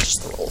have to teach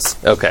the rules.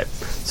 Okay,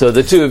 so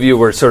the two of you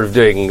were sort of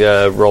doing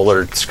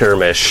roller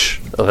skirmish.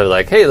 They're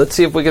like, hey, let's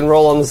see if we can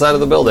roll on the side of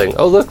the building.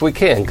 Oh, look, we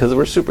can because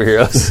we're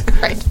superheroes.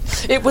 Right.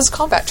 It was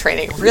combat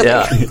training, really.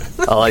 Yeah,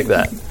 I like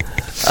that.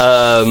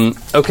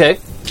 Okay,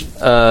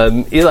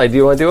 Eli, do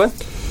you want to do one?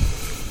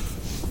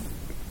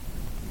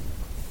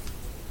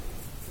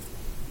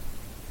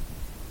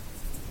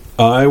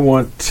 I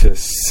want to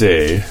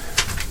say...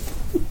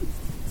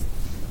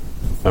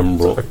 I'm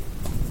rolling.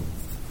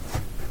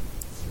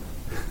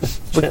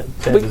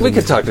 We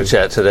could talk to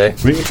chat today.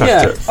 We can talk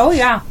Yeah. to Oh,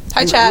 yeah.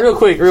 Hi, chat. Real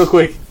quick.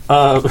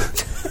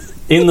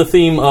 In the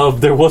theme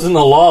of there wasn't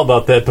a law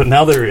about that, but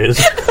now there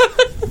is.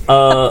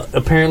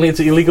 Apparently,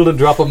 it's illegal to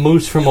drop a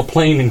moose from a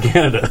plane in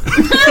Canada.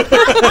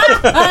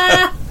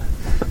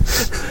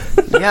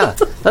 Yeah,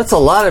 that's a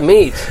lot of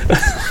meat.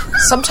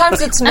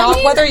 Sometimes it's not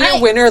mean, whether you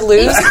win or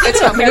lose, it's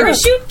how many...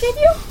 Parachute, can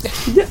you?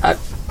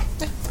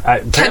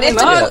 Can it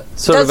not? Yeah,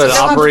 sort of Does an it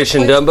have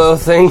Operation to play- Dumbo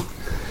thing.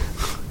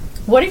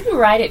 What if you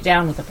ride it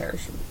down with a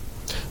parachute?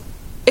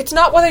 It's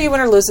not whether you win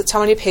or lose, it's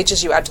how many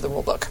pages you add to the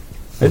rule book.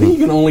 I think you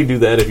can only do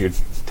that if you're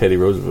Teddy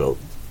Roosevelt.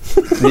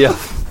 Yeah.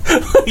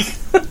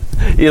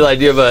 Eli,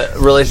 do you have a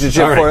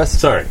relationship All right, for us?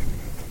 Sorry.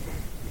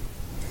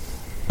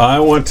 I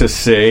want to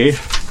say...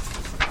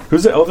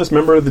 Who's the eldest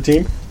member of the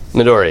team?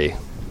 Midori.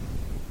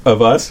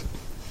 Of us?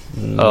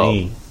 Oh.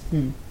 Me.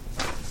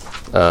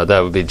 That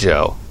would be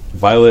Joe.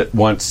 Violet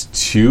wants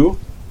to...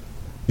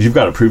 You've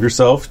got to prove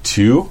yourself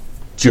to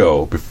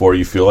Joe before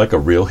you feel like a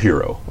real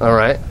hero. All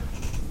right.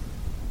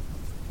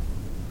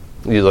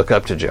 You look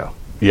up to Joe.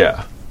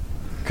 Yeah.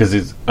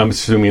 Because I'm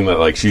assuming that,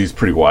 like, she's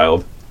pretty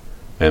wild.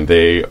 and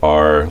they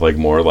are like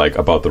more like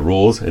about the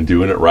rules and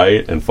doing it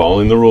right and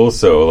following the rules.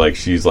 So like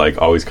she's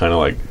like always kind of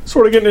like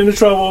sort of getting into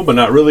trouble, but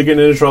not really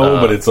getting into trouble.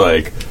 But it's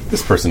like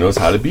this person knows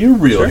how to be a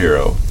real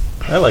hero.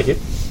 I like it.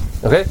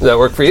 Okay, does that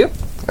work for you?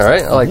 All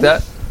right, I like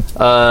that.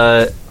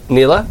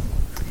 Neela?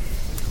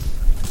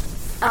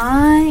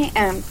 I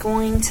am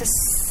going to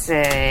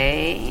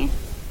say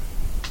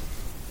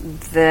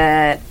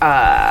that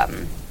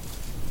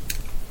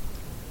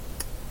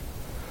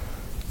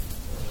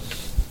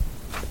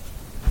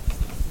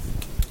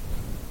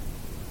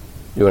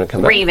You want to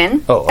come back?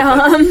 Raven. Oh,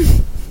 okay.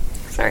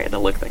 Sorry, I had to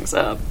look things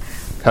up.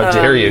 How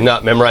dare you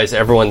not memorize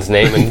everyone's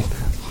name in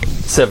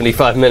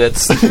 75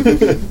 minutes?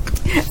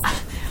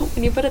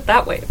 When you put it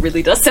that way, it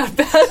really does sound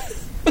bad.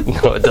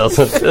 No, it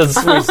doesn't.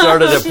 We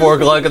started at 4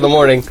 o'clock in the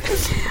morning.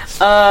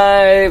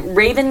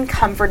 Raven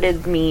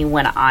comforted me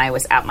when I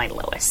was at my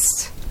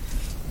lowest.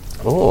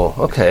 Oh,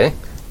 okay.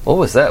 What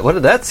was that? What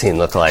did that scene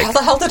look like? How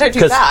the hell did I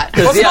do 'Cause- that?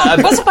 'cause,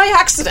 It wasn't by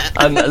accident.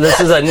 This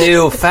is a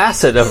new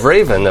facet of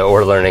Raven that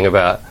we're learning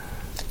about.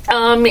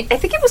 I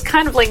think it was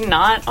kind of like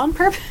not on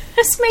purpose,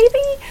 maybe.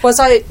 Was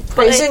I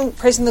praising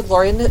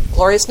the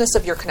gloriousness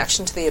of your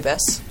connection to the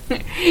abyss?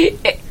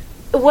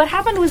 What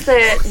happened was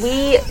that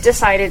we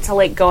decided to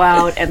like go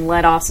out and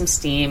let off some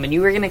steam, and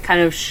you were going to kind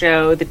of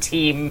show the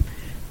team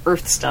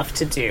Earth stuff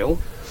to do.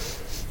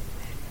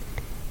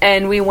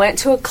 And we went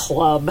to a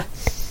club,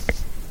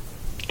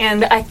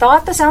 and I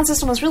thought the sound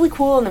system was really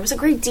cool, and there was a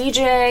great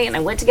DJ, and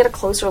I went to get a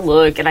closer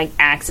look, and I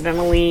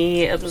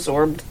accidentally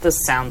absorbed the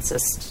sound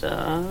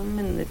system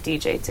and the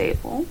DJ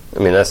table. I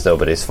mean, that's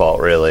nobody's fault,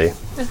 really.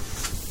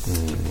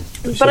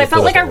 But I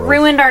felt like I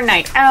ruined our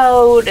night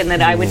out, and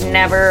that I would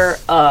never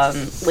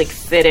like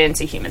fit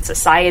into human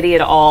society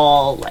at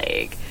all.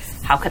 Like,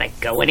 how could I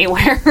go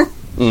anywhere?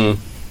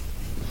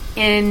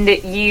 And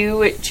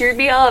you cheered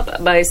me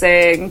up by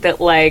saying that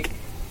like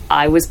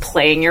I was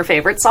playing your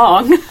favorite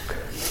song.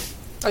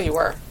 Oh, you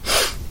were.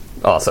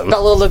 Awesome.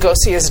 Bela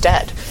Lugosi is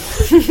dead.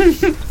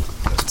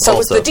 So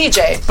was the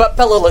DJ, but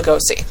Bela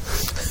Lugosi.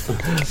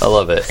 I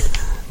love it.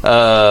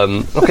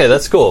 Okay,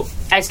 that's cool.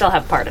 I still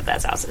have part of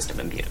that sound system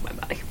imbued in my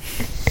body.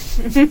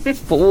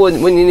 But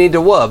when you need to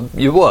wub,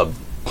 you wub.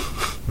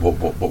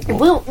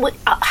 Well,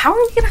 how are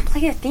we going to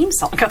play a theme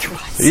song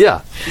otherwise?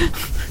 Yeah.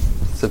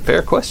 It's a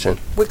fair question.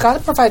 We got to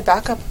provide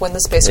backup when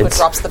the space squid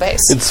drops the bass.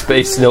 In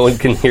space, no one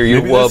can hear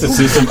you Maybe that's the wub.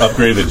 system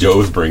upgrade that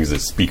Joe's brings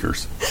is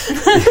speakers.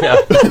 Yeah.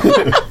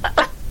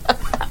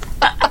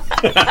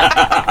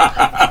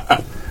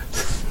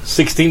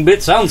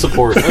 16-bit sound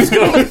support. Let's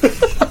go.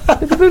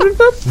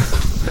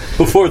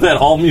 Before that,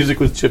 all music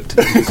was chipped.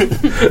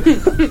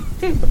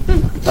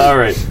 All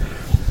right.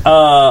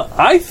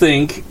 I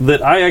think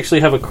that I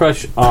actually have a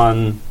crush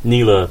on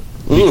Neela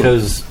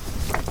because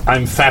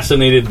I'm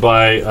fascinated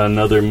by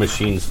another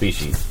machine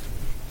species.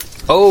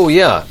 Oh,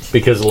 yeah.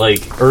 Because,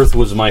 like, Earth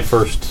was my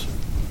first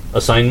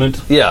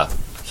assignment, Yeah.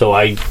 so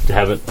I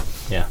haven't...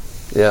 Yeah.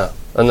 Yeah.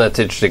 And that's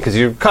interesting because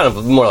you're kind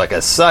of more like a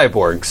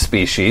cyborg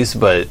species,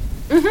 but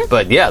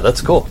yeah,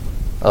 that's cool.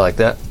 I like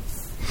that.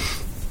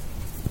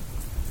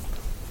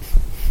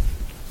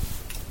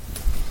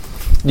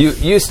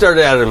 You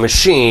started out a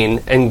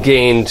machine and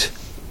gained,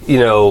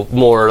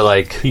 more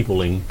like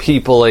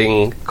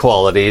peopling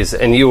qualities,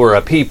 and you were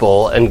a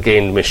people and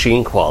gained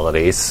machine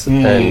qualities.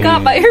 And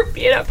Got my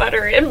peanut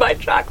butter in my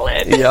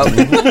chocolate. yep.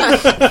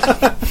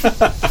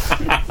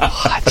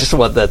 I just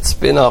want that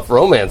spin-off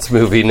romance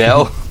movie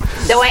now.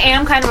 Though I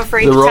am kind of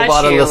afraid The to robot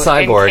touch and you the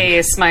cyborg. in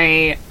case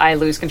I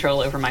lose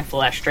control over my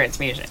flesh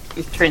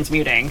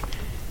transmuting.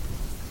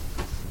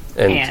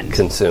 And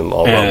consume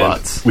all And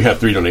robots. we have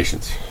 3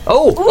 donations.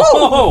 Oh!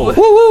 Oh!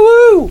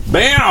 Woo, woo, woo!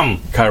 Bam!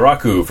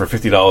 Kairaku for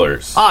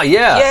 $50. Ah,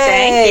 yeah.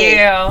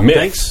 Thank you. Myth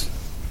Thanks.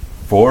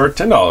 for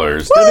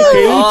 $10.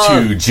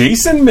 Dedicated to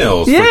Jason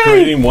Mills Yay! for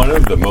creating one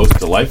of the most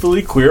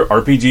delightfully queer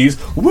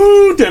RPGs.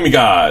 Woo,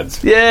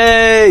 demigods!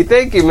 Yay!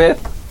 Thank you, man.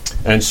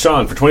 And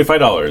Sean for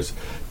 $25.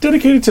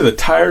 Dedicated to the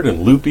tired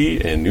and loopy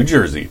in New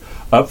Jersey.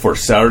 Up for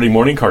Saturday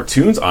morning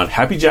cartoons on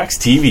Happy Jacks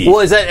TV. Well,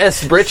 is that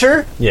S.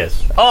 Britcher?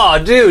 Yes.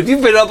 Oh, dude,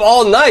 you've been up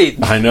all night.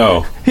 I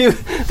know.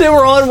 They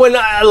were on when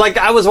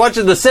I was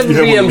watching the 7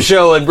 Yeah, p.m. when-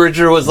 show, and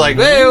Britcher was like,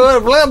 hey,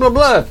 blah, blah,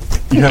 blah.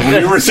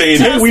 Yeah, we were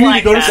saying, hey, we need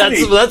like to go to that.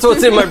 city. That's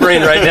what's in my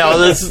brain right now.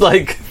 This is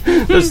like...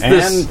 This,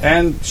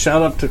 And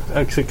shout out to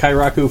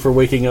Kairaku for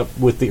waking up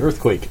with the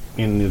earthquake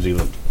in New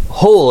Zealand.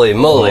 holy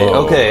moly.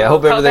 Oh. Okay, I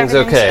hope everything's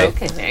okay.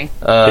 okay.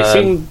 It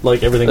seemed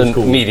like everything was A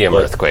cool. medium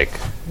but- earthquake.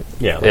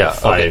 Yeah, like Yeah,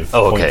 okay. 5.4.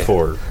 Oh,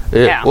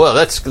 okay. Yeah. Well,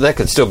 that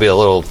could still be a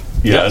little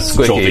Yeah, it's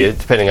squeaky, jolty.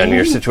 depending on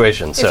your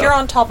situation. So If you're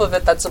on top of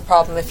it, that's a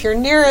problem. If you're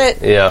near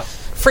it, yeah.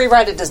 free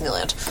ride at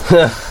Disneyland.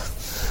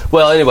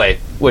 Well, anyway,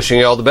 wishing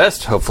you all the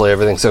best. Hopefully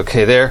everything's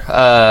okay there.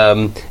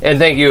 And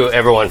thank you,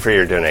 everyone, for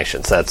your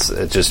donations.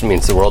 It just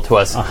means the world to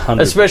us.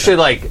 100%. Especially,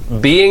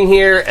 like, being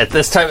here at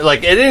this time.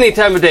 Like, at any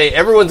time of day,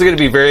 everyone's going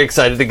to be very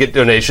excited to get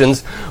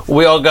donations.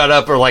 We all got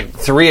up at, like,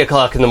 3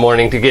 o'clock in the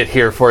morning to get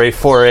here for a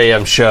 4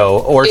 a.m. show.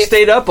 Or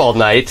stayed up all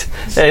night.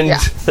 And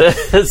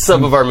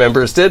some of our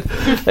members did.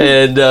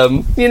 And,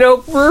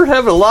 we're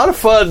having a lot of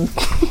fun.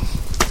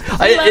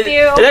 I love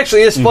you. It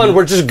actually is fun.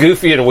 We're just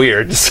goofy and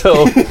weird.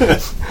 So,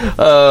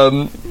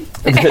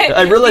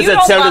 I realized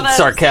that sounded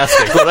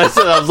sarcastic when I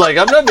said I was like,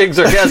 I'm not being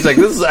sarcastic.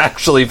 This is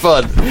actually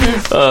fun.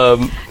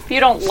 If you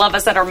don't love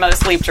us at our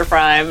most sleep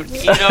deprived,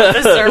 you don't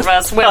deserve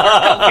us when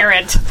we're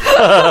coherent.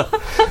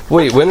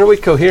 Wait, when are we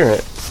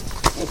coherent?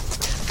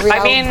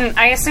 I mean,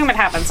 I assume it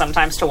happens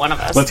sometimes to one of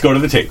us. Let's go to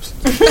the tapes.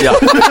 Yeah.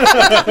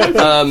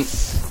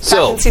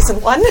 So, in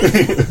season 1.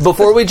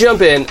 before we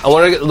jump in, I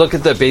want to look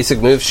at the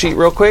basic move sheet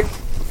real quick.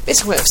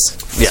 Basic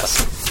moves.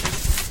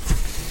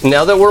 Yes.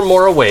 Now that we're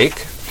more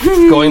awake,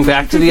 going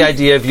back to the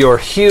idea of your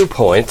hue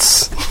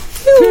points,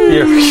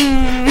 your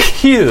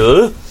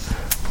hue,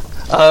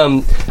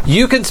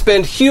 you can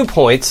spend hue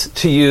points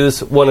to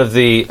use one of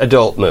the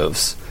adult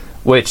moves,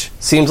 which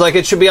seems like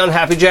it should be on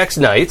Happy Jack's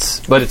Nights,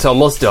 but it's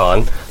almost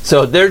dawn.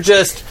 So they're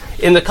just,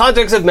 in the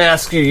context of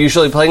Mask, you're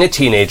usually playing a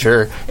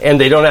teenager,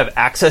 and they don't have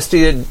access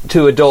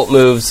to adult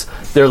moves.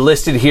 They're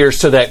listed here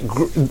so that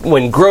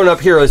when grown-up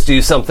heroes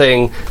do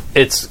something,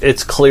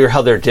 it's clear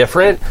how they're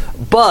different.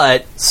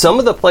 But some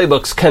of the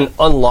playbooks can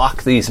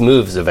unlock these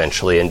moves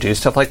eventually and do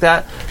stuff like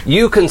that.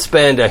 You can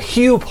spend a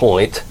hue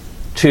point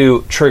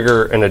to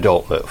trigger an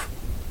adult move.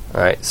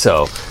 All right,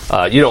 so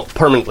you don't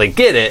permanently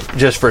get it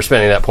just for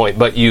spending that point,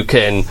 but you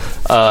can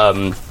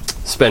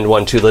spend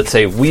one to, let's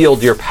say,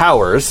 wield your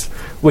powers,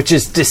 which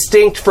is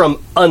distinct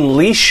from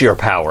unleash your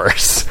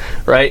powers,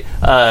 right?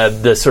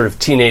 The sort of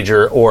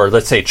teenager or,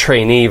 let's say,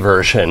 trainee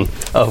version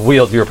of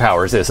wield your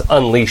powers is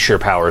unleash your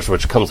powers,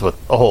 which comes with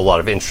a whole lot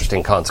of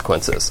interesting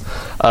consequences.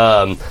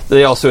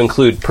 They also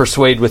include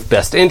persuade with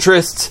best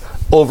interests,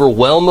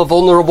 overwhelm a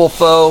vulnerable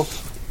foe,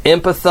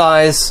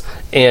 empathize,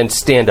 and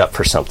stand up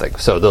for something.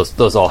 So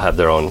those all have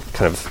their own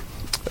kind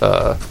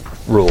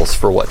of rules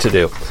for what to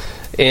do.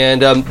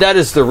 And that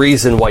is the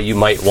reason why you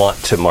might want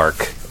to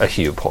mark a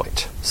hue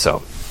point.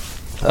 So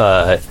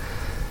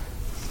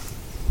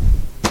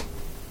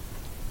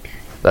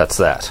that's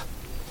that.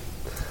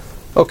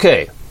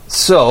 Okay,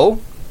 so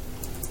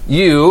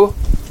you...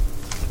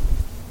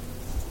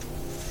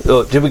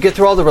 did we get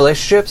through all the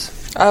relationships?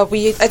 I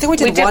think we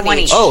did one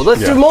each. Oh,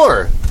 let's do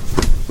more.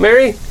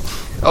 Mary?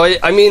 Oh,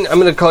 I'm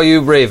going to call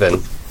you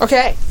Raven.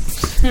 Okay.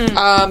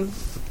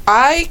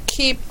 I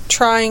keep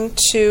trying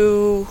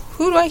to...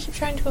 Who do I keep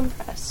trying to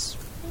impress?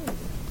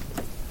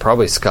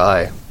 Probably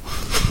Sky.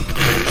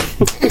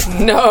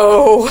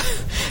 No,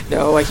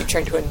 I keep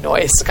trying to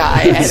annoy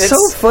Sky. And It's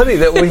so funny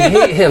that we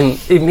hate him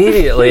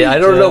immediately. I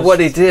don't know what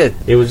he did.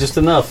 It was just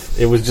enough.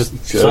 It was just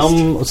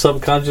some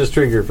subconscious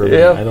trigger for me.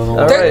 Yeah. I don't know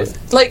All what right. it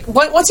was. like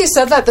once he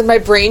said that, then my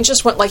brain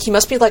just went like he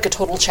must be like a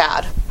total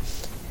Chad.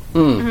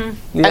 Yeah.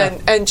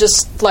 And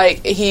just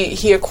like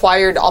he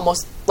acquired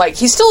almost like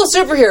he's still a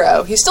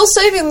superhero. He's still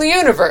saving the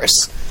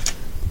universe.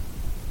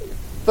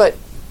 But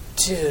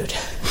dude.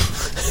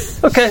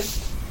 Okay.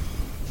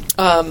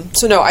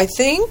 So no, I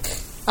think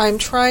I'm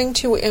trying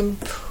to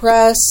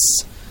impress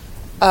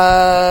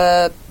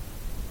Neela.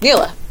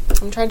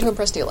 I'm trying to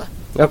impress Neela.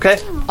 Okay.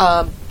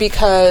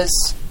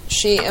 Because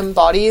she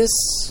embodies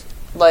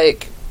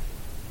like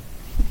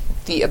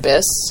the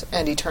abyss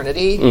and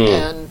eternity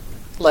and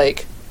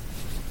like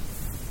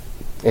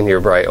In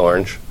your bright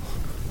orange.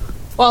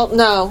 well,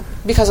 no,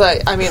 because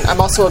I mean I'm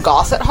also a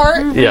goth at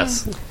heart.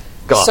 Yes.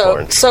 Goth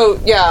orange. So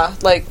yeah,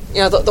 like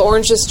the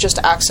orange is just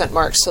accent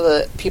marks so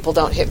that people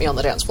don't hit me on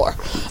the dance floor.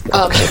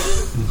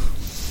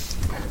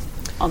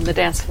 On the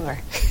dance floor.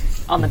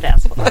 On the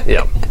dance floor.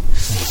 Yeah.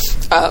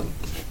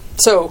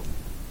 So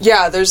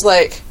yeah, there's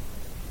like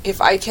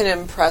if I can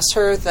impress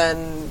her,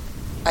 then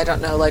I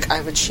don't know, like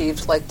I've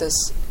achieved like this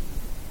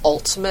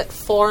ultimate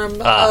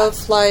form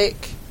of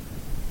like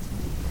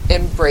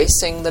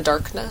embracing the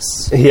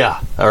darkness. Yeah.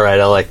 All right.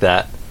 I like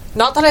that.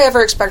 Not that I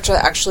ever expect her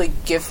to actually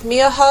give me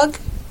a hug,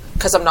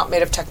 because I'm not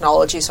made of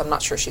technology, so I'm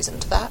not sure she's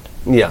into that.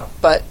 Yeah.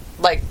 But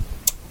like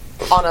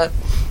on a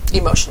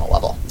emotional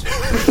level.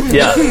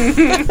 Yeah.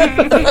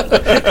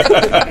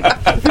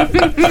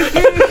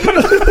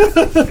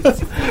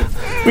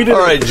 All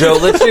right, Joe,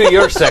 let's do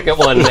your second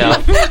one now.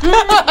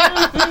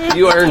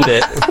 You earned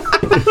it.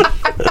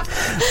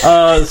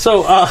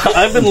 So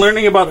I've been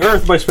learning about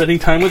Earth by spending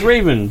time with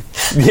Raven.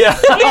 Yeah.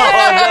 Oh, no.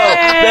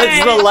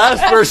 That's the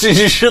last person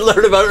you should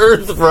learn about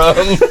Earth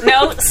from.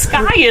 No,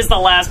 Sky is the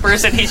last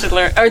person he should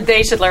learn, or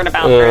they should learn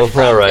about Oh, Earth.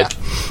 all right.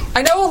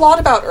 I know a lot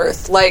about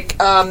Earth. Like,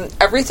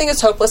 everything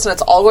is hopeless and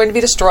it's all going to be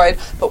destroyed,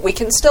 but we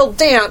can still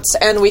dance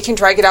and we can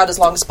drag it out as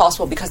long as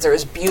possible because there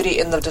is beauty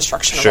in the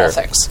destruction of all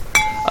things.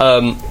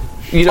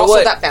 You know Also,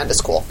 what? that band is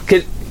cool.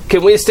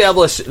 Can we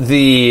establish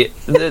the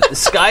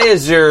Sky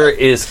Azure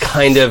is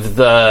kind of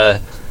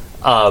the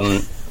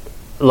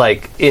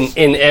like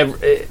in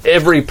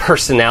every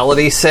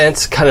personality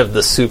sense, kind of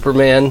the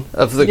Superman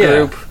of the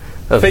group.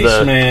 Of Face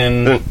the,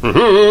 man.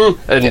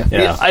 and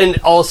and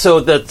also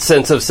that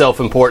sense of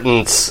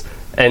self-importance,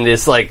 and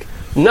is like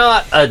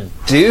not a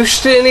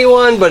douche to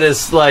anyone, but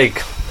is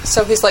like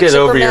So he's like get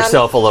Superman over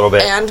yourself a little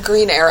bit. and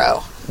Green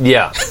Arrow.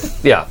 Yeah.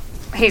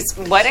 He's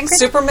what? In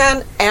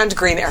Superman and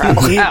Green Arrow.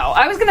 Oh,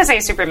 I was going to say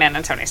Superman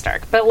and Tony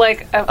Stark, but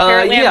like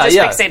apparently yeah, I'm just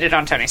yeah. fixated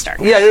on Tony Stark.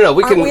 Yeah, no,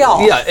 we Aren't can. we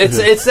all? Yeah,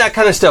 it's that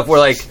kind of stuff where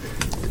like,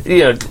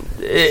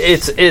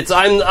 it's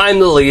I'm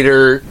the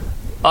leader.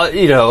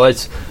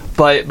 It's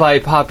by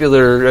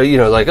popular.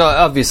 Like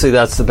obviously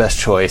that's the best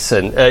choice,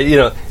 and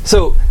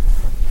so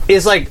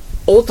it's like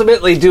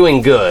ultimately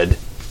doing good.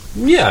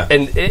 Yeah.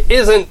 And it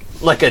isn't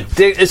like a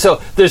dick. So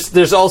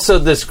there's also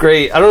this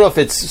great. I don't know if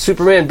it's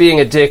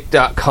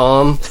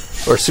SupermanBeingADick.com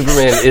or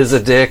Superman is a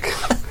dick.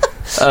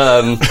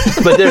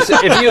 But there's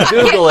if you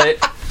Google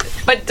it.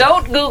 But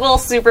don't Google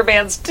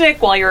Superman's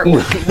dick while you're at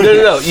work.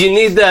 No. You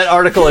need that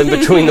article in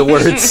between the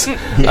words.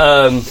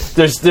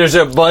 There's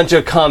a bunch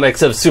of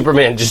comics of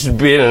Superman just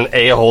being an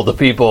a-hole to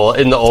people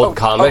in the old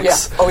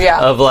comics. Oh, yeah.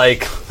 Of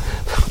like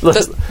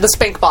The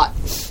Spank Bot.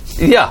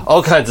 Yeah,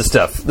 all kinds of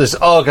stuff. There's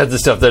all kinds of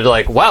stuff. They're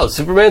like, wow,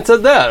 Superman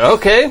said that.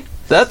 Okay,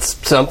 that's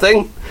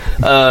something.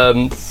 But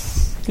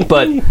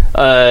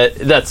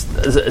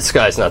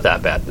Sky's not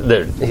that bad.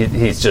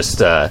 He's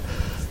just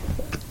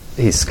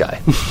he's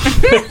Sky.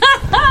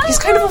 He's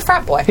kind of a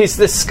frat boy. He's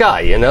this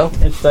Sky,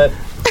 It's that.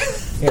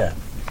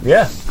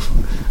 Yeah.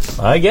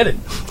 I get it.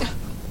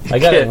 I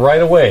got it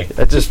right away.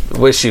 I just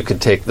wish you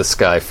could take the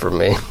Sky from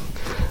me.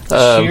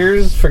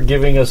 Cheers for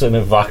giving us an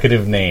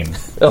evocative name.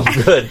 Oh,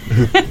 good.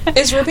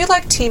 Is Ruby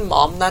like Team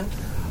Mom then?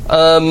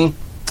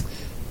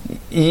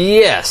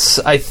 Yes,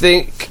 I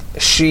think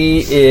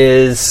she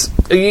is.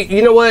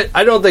 You know what?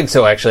 I don't think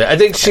so, actually. I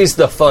think she's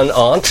the fun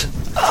aunt.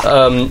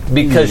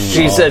 Because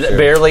she's a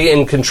barely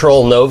in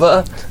control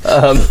Nova,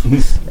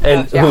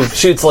 and who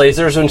shoots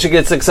lasers when she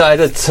gets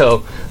excited.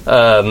 So,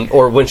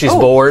 or when she's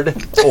bored,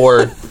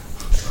 or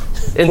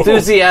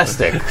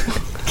enthusiastic.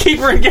 Keep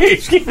her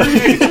engaged. She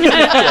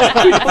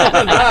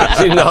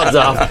nods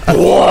off.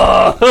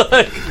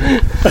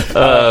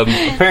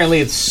 Apparently,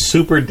 it's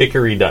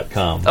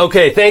superdickery.com.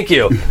 Okay, thank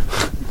you.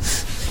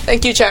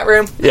 Thank you, chat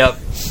room. Yep,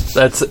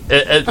 that's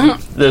it.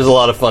 There's a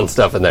lot of fun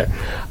stuff in there.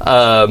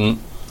 I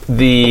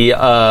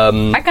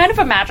kind of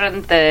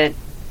imagined that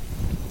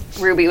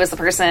Ruby was the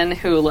person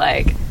who,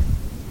 like,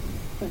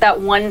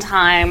 that one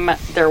time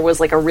there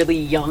was like a really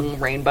young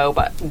rainbow,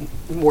 but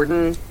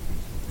Warden.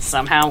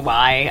 Somehow,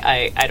 why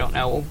I don't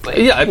know, but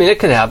yeah, I mean it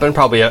could happen.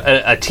 Probably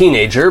a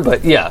teenager,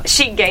 but yeah,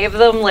 she gave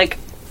them like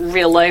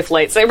real life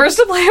lightsabers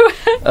to play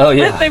with. Oh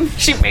yeah, with them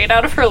she made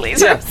out of her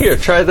lasers. Yeah, here,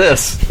 try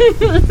this.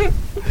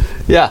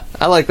 Yeah,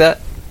 I like that.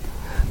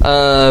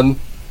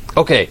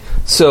 Okay,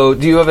 so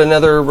do you have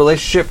another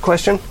relationship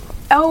question?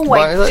 Oh,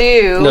 Violet? I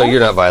do. No, you're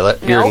not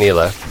Violet. You're Nope.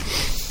 Neela.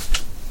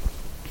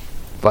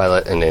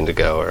 Violet and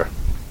Indigo are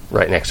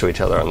right next to each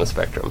other on the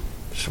spectrum,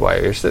 which is why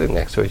you're sitting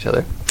next to each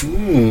other.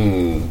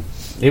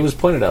 It was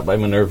pointed out by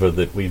Minerva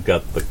that we've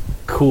got the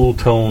cool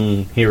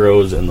tone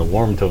heroes and the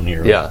warm tone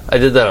heroes. Yeah, I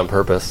did that on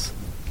purpose.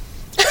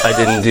 I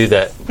didn't do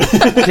that.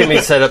 Timmy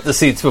set up the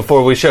seats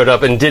before we showed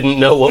up and didn't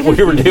know what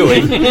we were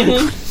doing.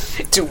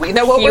 Do we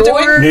know what we're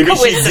doing? Maybe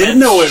she did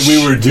know what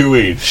we were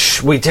doing.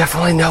 Shh, we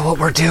definitely know what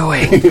we're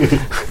doing.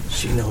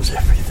 She knows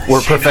everything.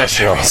 We're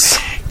professionals.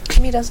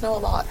 Timmy does know a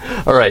lot.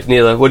 All right,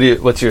 Neela,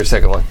 what's your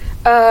second one?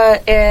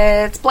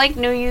 It's Blank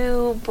knew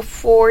you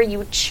before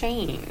you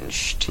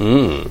changed.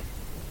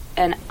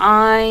 And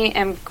I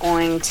am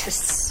going to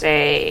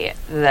say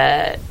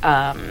that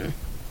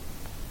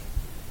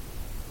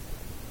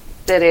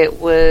that it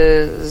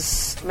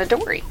was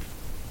Midori.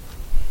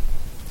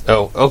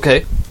 Oh,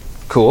 okay.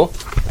 Cool.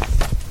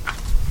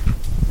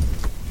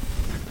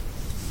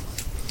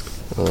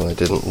 Oh, I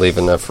didn't leave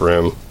enough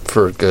room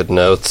for good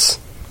notes.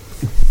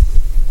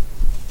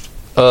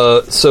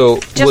 So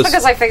Just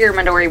because I figured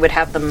Midori would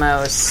have the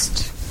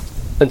most.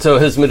 And so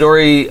has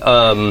Midori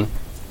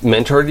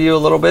mentored you a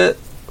little bit?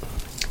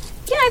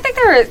 Yeah, I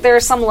think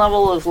there's some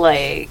level of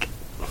like.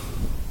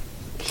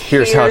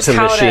 Here's how to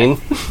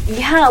machine.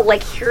 Yeah,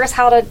 like here's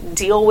how to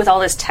deal with all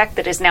this tech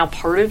that is now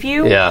part of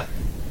you. Yeah,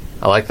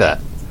 I like that.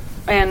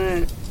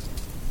 And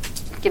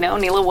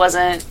Neela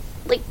wasn't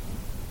like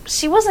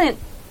she wasn't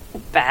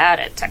bad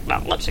at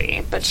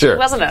technology, but she Sure.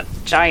 wasn't a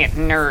giant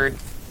nerd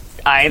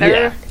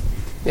either.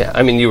 Yeah,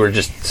 I mean, you were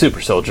just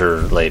super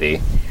soldier lady.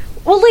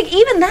 Well, like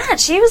even that,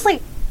 she was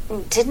like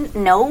didn't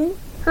know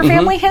her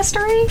family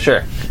history.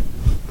 Sure.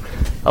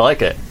 I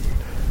like it.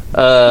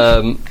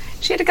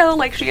 She had to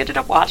go she ended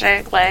up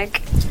watching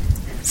like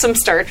some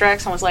Star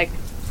Trek and was like,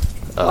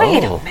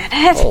 wait a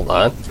minute. Hold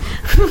on.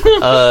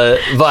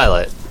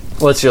 Violet,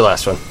 what's your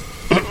last one?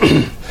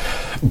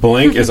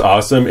 Blank is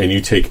awesome, and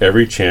you take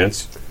every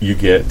chance you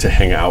get to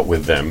hang out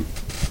with them.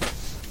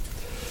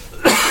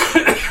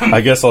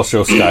 I guess I'll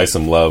show Sky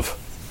some love.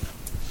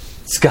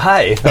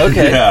 Sky.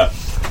 Okay. Yeah.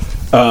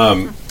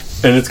 And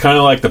it's kind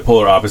of like the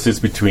polar opposites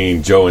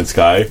between Joe and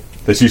Sky.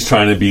 that she's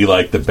trying to be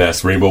like the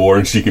best Rainbow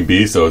Warden she can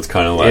be. So it's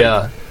kind of like,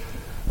 Yeah.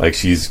 like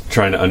she's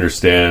trying to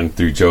understand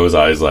through Joe's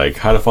eyes, like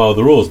how to follow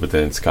the rules. But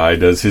then Sky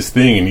does his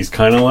thing, and he's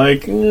kind of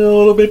like a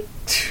little bit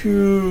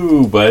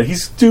too, but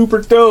he's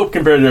super dope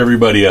compared to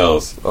everybody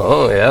else.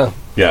 Oh, yeah.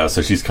 Yeah,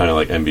 so she's kind of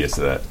like envious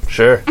of that.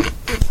 Sure.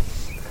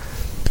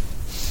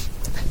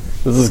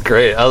 This is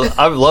great.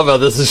 I love how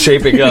this is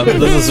shaping up.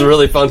 This is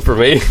really fun for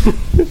me.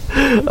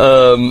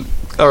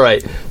 All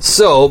right.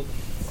 So,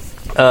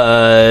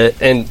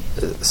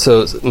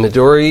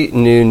 Midori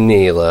knew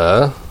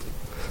Neela,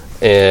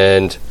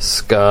 and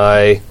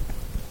Sky.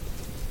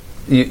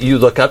 You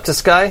look up to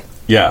Sky?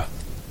 Yeah.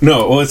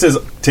 No, well, it says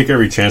take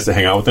every chance to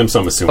hang out with them, so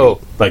I'm assuming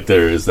like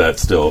there is that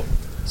still.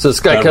 So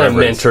Sky That kind of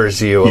reverence.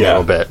 mentors you a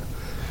little bit.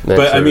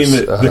 But I mean,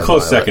 the Mentors,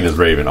 close Violet. second is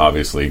Raven,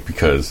 obviously,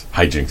 because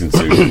hijinks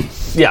ensued.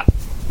 Yeah.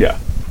 Yeah.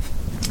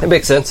 It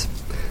makes sense.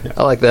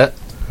 I like that.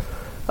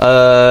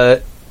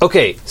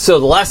 Okay, so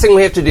the last thing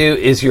we have to do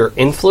is your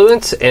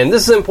influence, and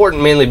this is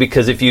important mainly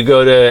because if you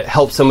go to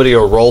help somebody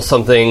or roll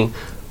something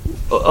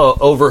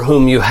over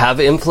whom you have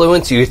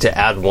influence, you get to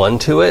add 1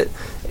 to it.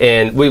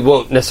 And we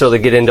won't necessarily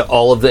get into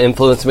all of the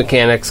influence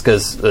mechanics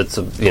because it's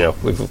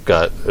we've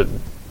got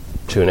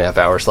 2.5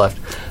 hours left.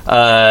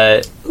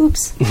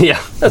 Oops.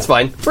 Yeah, that's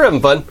fine. We're having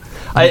fun.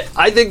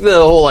 I think the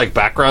whole like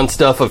background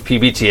stuff of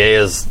PBTA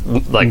is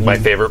like my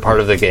favorite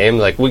part of the game.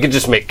 Like we could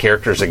just make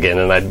characters again,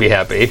 and I'd be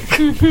happy.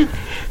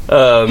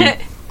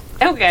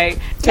 Okay,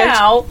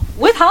 now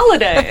with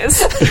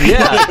holidays.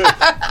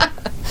 Yeah,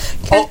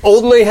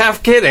 only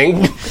half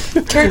kidding.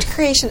 Character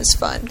creation is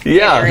fun.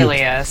 Yeah, It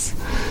really is.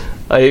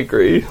 I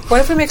agree. What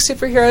if we make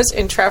superheroes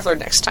in Traveler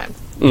next time?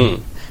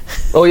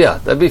 Oh yeah,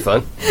 that'd be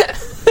fun.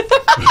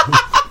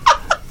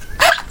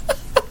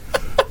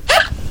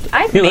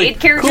 I've You're made like,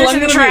 characters cool, I'm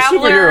in gonna be a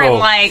Traveler, superhero. and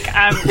like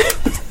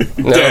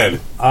I'm. No, Dead.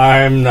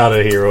 I'm not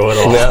a hero at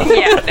all. no.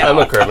 Yeah, no. I'm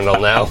a criminal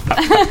now.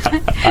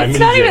 I'm It's in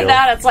not jail. even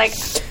that. It's like,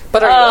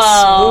 But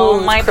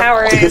oh, my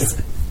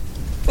powers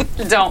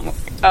don't.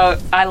 Oh,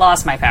 I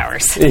lost my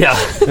powers. Yeah.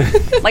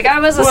 Like I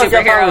was a Well, I've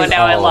got superhero, powers. and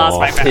now I lost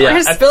my powers.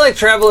 Yeah, I feel like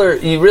Traveler,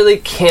 you really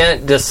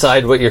can't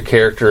decide what your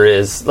character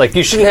is. Like,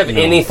 you shouldn't have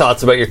any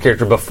thoughts about your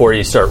character before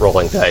you start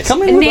rolling dice.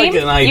 Come in with Name.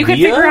 like an idea. You could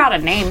figure out a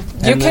name.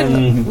 You And can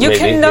then you maybe,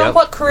 can know yeah.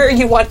 what career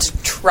you want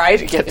to try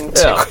to get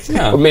into. Yeah.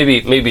 Yeah. Or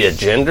maybe a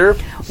gender.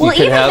 Well, you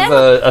could even have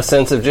then- a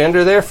sense of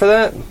gender there for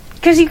that.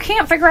 Because you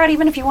can't figure out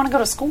even if you want to go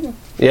to school.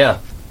 Yeah.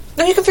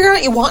 No, you can figure out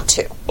what you want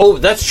to. Oh,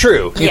 that's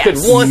true. You Yes. could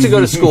want to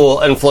go to school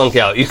and flunk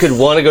out. You could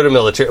want to go to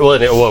military.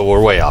 Well,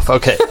 we're way off.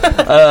 Okay.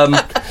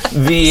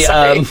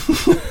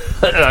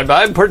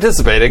 I'm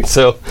participating.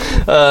 So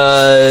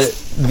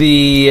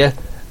the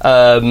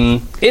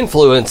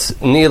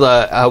influence,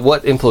 Neela.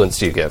 What influence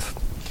do you give?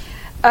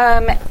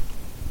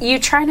 You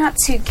try not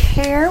to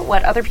care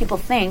what other people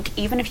think,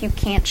 even if you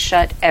can't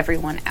shut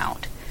everyone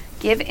out.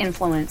 Give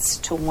influence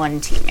to one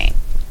teammate.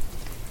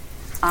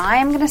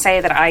 I'm going to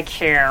say that I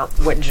care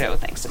what Joe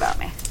thinks about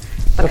me.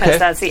 Because Okay.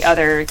 that's the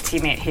other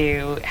teammate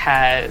who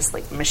has,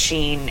 like,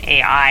 machine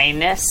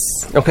AI-ness.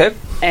 Okay.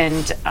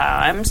 And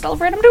I'm still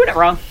afraid I'm doing it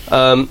wrong.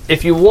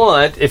 If you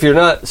want, if you're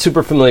not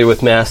super familiar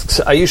with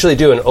masks, I usually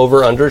do an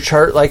over-under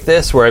chart like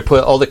this, where I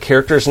put all the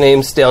characters'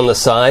 names down the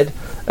side,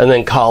 and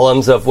then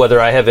columns of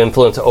whether I have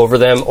influence over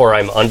them or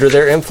I'm under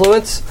their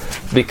influence,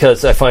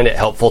 because I find it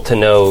helpful to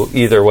know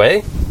either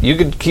way. You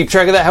could keep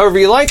track of that however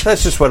you like.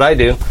 That's just what I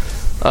do.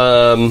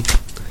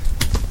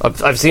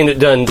 I've seen it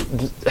done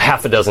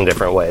half a dozen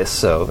different ways,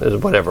 so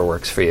whatever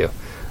works for you.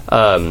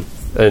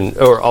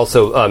 Or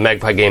also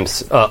Magpie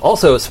Games,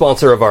 also a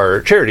sponsor of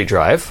our charity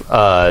drive.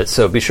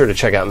 So be sure to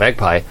check out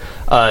Magpie.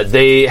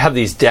 They have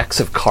these decks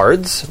of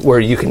cards where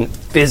you can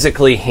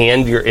physically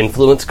hand your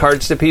influence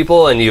cards to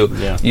people, and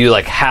you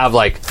like have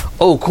like,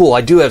 oh cool, I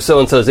do have so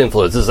and so's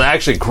influence. This is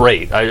actually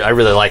great. I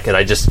really like it.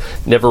 I just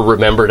never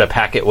remembered to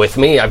pack it with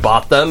me. I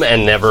bought them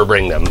and never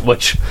bring them,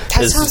 which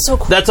That sounds so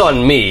cool. That's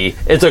on me.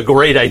 It's a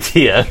great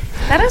idea.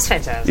 That is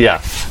fantastic.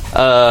 Yeah.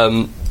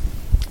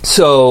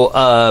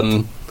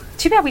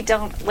 Too bad we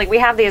don't, like, we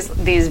have these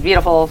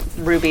beautiful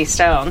ruby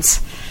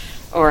stones.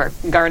 Or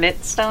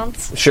garnet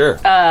stones. Sure.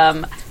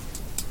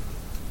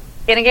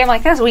 In a game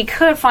like this, we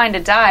could find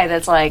a die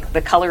that's like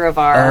the color of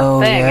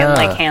our thing and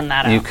like hand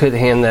that out. You could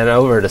hand that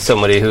over to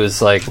somebody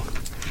who's like,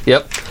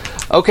 yep.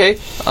 Okay.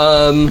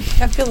 I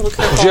feel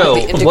looking at all Joe,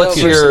 the indigo what's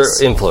your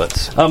versus-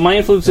 influence? My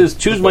influence is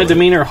choose my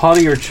demeanor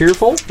haughty or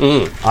cheerful.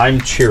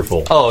 I'm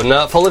cheerful. Oh,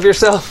 not full of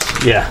yourself?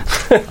 Yeah,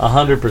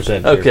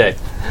 100%. Okay.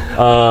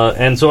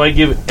 And so I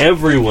give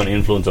everyone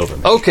influence over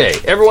me. Okay.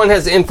 Everyone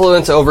has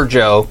influence over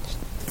Joe.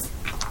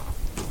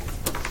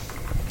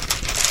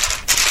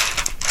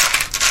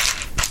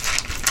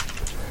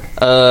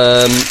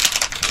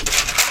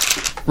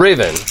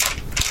 Raven.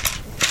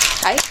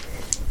 Hi.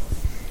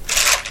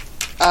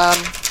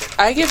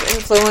 I give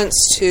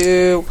influence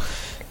to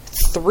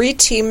 3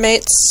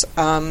 teammates,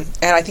 and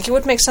I think it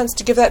would make sense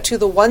to give that to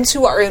the ones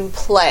who are in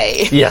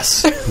play. Yes.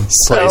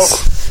 So,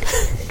 Please.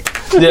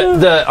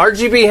 The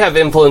RGB have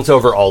influence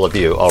over all of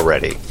you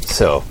already,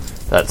 so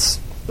that's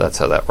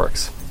how that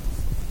works.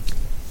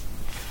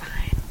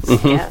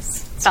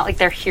 Yes. It's not like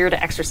they're here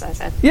to exercise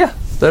it. Yeah,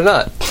 they're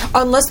not.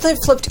 Unless they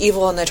flipped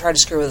evil and they tried to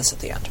screw with us at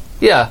the end.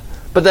 Yeah,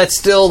 but that's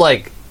still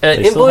like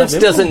influence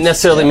have doesn't influence,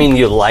 necessarily mean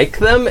you like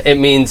them. It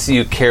means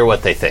you care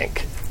what they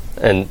think,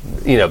 and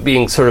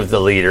being sort of the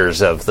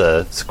leaders of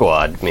the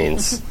squad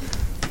means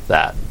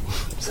that.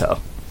 So,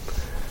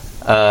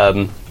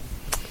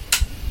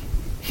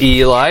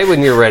 Eli,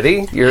 when you're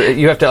ready,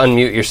 you have to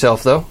unmute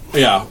yourself though.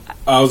 Yeah,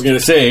 I was going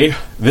to say,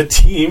 the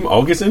team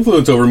all gets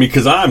influence over me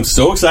because I'm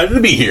so excited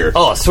to be here.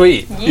 Oh,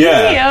 sweet.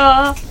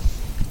 Yeah.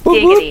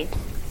 Giggity.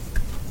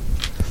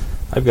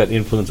 I've got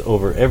influence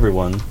over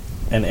everyone,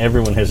 and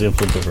everyone has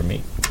influence over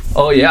me.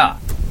 Oh yeah.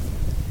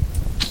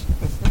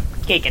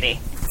 Giggity.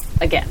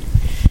 Again.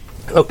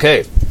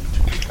 Okay.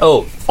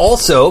 Oh,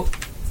 also,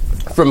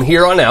 from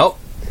here on out,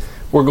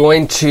 we're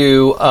going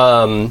to,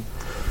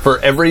 for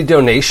every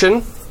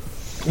donation,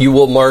 you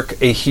will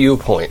mark a hue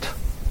point.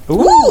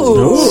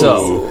 Ooh.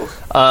 So,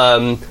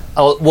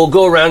 we'll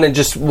go around and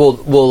just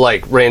we'll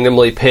like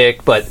randomly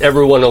pick, but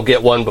everyone will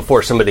get one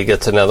before somebody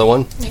gets another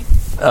one.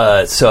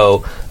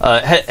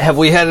 Have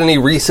we had any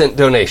recent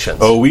donations?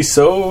 Oh, we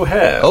so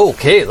have.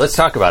 Okay, let's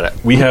talk about it.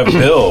 We have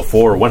Bill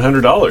for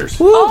 $100.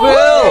 Bill,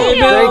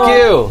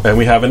 thank you. And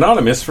we have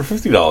Anonymous for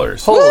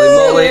 $50. Holy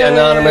moly,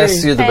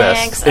 Anonymous, you're the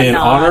best. In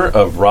honor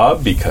of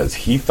Rob because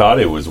he thought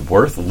it was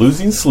worth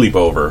losing sleep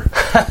over.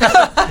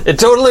 It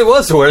totally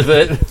was worth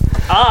it.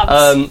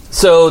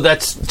 So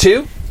that's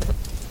 2?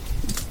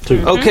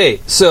 2.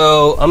 Okay,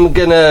 so I'm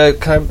gonna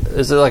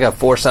is it like a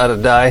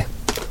 4-sided die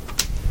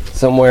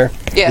somewhere?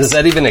 Yes. Does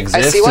that even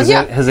exist? I see one,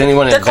 yeah. Has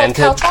anyone They're called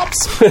invented?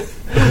 caltrops.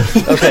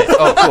 Okay.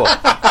 Oh,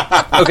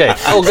 cool. Okay.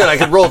 Oh, good. I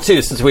could roll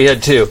 2 since we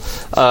had 2.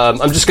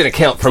 I'm just going to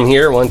count from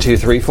here. 1, 2,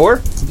 3, 4.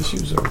 Just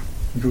use them.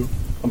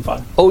 I'm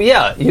fine. Oh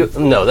yeah.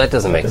 No, that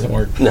doesn't make Doesn't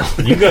sense. work. No.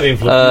 You got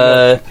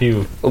influence.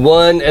 Hugh.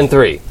 1 and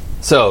 3.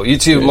 So you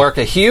two mark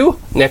a hue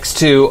next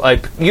to.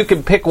 You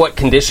can pick what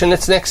condition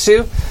it's next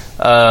to,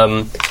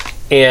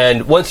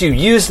 and once you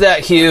use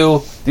that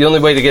hue, the only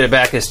way to get it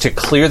back is to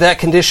clear that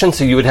condition.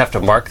 So you would have to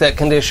mark that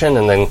condition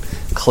and then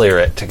clear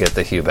it to get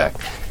the hue back.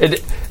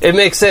 It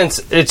makes sense.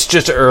 It's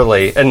just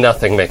early, and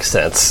nothing makes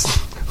sense.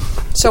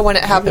 So when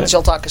it happens,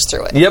 you'll talk us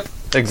through it. Yep,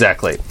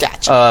 exactly.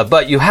 Gotcha.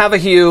 But you have a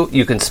hue.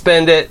 You can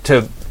spend it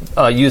to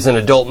use an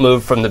adult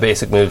move from the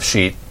basic move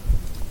sheet,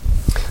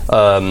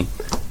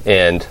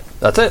 and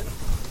that's it.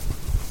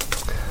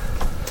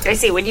 I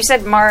see. When you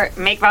said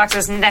make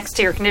boxes next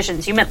to your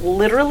conditions, you meant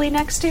literally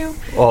next to?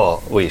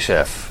 Oh, oui,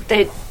 chef.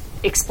 That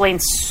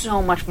explains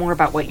so much more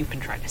about what you've been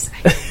trying to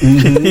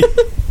say.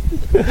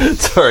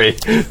 Sorry,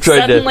 tried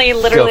Suddenly, to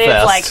literally, go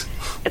fast.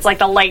 it's like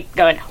the light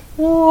going.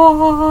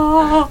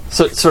 Whoa.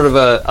 So it's sort of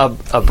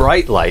a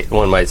bright light,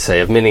 one might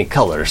say, of many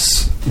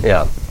colors.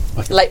 Yeah,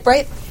 Light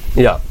bright?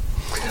 yeah.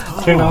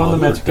 Turn on the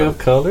magic of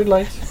colored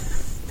lights.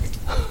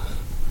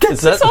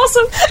 Is that It's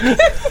awesome.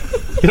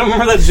 You don't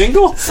remember that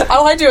jingle?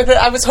 Oh, I do.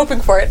 I was hoping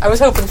for it.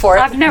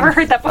 I've never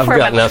heard that I've before.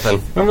 got but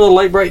nothing. Remember the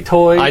light bright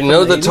toy? I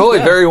know from the 80s? toy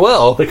Yeah. very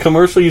well. The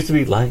commercial used to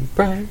be light,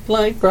 bright,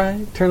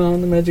 turn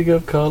on the magic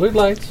of colored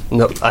lights.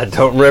 No, I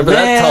don't remember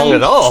that Man. song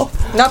at all.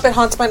 Nope, it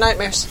haunts my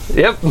nightmares.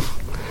 Yep. Maybe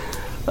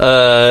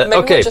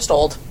Okay. we're just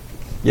old.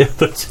 Yeah,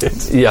 that's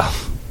it. Yeah.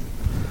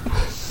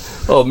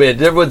 Oh man,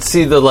 did everyone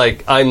see the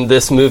I'm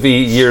this movie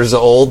years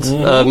old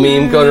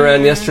meme going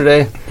around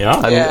yesterday? Yeah.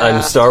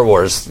 I'm Star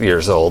Wars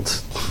years old.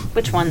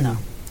 which one though?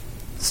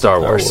 Star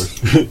Star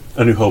Wars. Wars.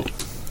 A New Hope.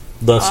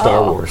 The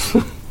Star Wars.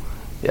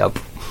 Yep.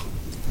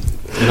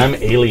 And I'm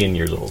alien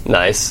years old.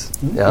 Nice.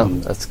 Yeah,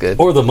 that's good.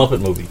 Or the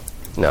Muppet movie.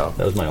 No,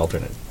 That was my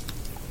alternate.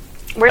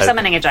 We're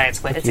summoning a giant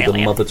squid. It's The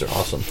alien. Muppets are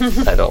awesome.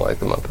 I don't like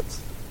the Muppets.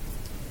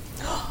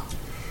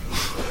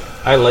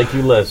 I like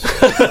you less.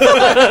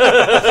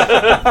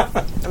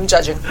 I'm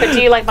judging. But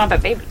do you like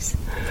Muppet Babies?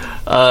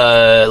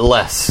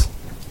 Less.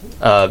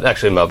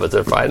 Actually, Muppets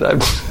are fine.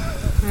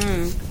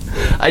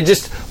 I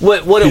just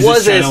what He's it was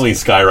just is channeling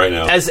Sky right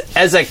now. as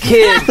a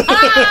kid,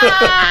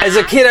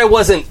 I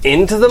wasn't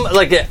into them.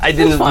 I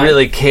didn't fine.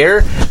 really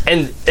care,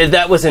 and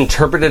that was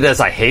interpreted as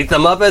I hate the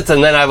Muppets.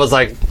 And then I was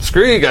like,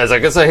 screw you guys. I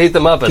guess I hate the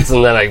Muppets.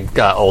 And then I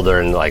got older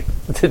and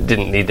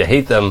didn't need to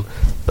hate them,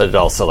 but it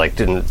also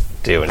didn't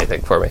do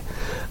anything for me.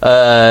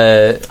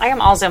 I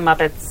am also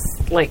Muppets,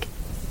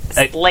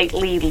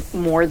 slightly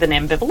more than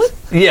ambivalent.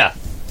 Yeah,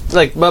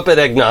 Muppet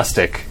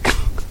agnostic.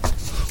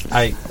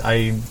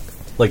 I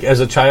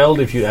as a child,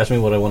 if you asked me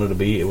what I wanted to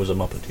be, it was a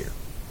Muppeteer.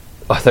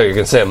 Oh, I thought you were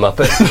going to say a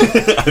Muppet.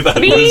 I thought it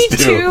Me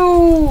was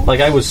too.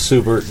 I was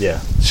super,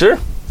 Sure.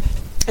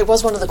 It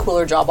was one of the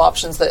cooler job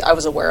options that I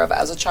was aware of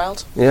as a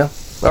child. Yeah.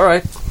 All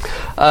right.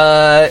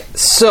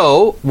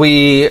 So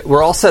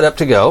we're all set up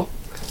to go.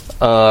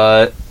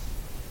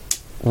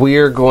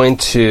 We're going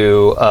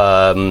to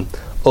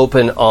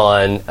open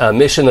on a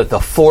mission that the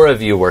 4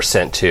 of you were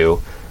sent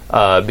to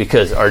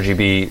because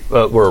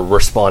RGB were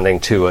responding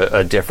to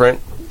a different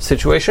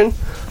situation.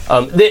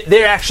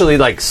 They're actually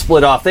like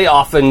split off. They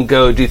often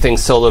go do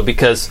things solo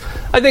because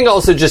I think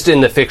also just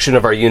in the fiction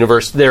of our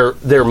universe,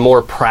 they're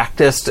more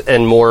practiced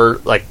and more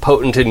like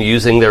potent in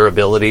using their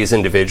abilities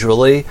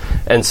individually,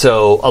 and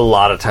so a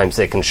lot of times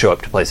they can show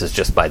up to places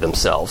just by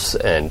themselves.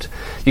 And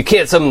you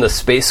can't summon the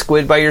space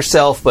squid by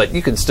yourself, but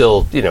you can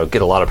still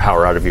get a lot of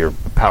power out of your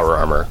power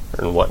armor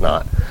and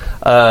whatnot.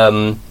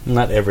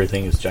 Not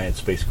everything is giant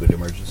space squid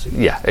emergency.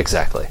 Yeah,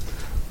 exactly.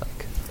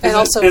 And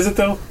also, is it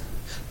though?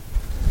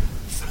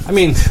 I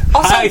mean,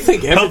 I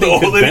think Help the everything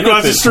old could lady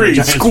across the benefit from street.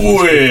 giant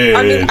Squid.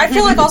 I mean, I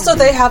feel like also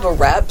they have a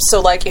rep, so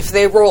like if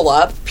they roll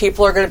up,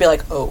 people are going to be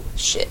like, "Oh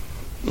shit."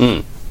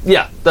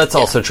 Yeah, that's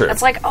also true.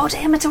 It's like, oh,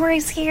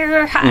 Damatory's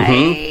here. Hi.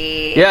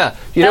 Yeah,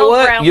 you know They'll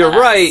what? ground You're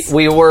us. right.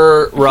 We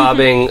were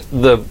robbing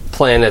the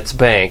planet's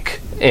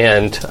bank,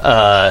 and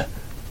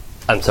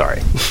I'm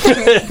sorry.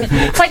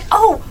 It's like,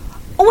 oh,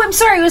 I'm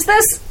sorry. Who's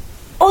this?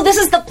 Oh, this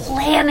is the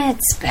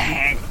planet's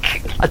bank.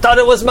 I thought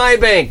it was my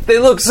bank. They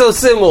look so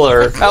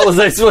similar. How was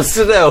I supposed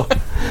to know?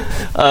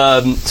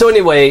 So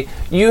anyway,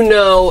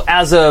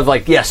 as of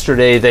like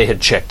yesterday, they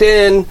had checked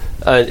in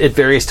at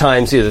various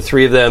times, the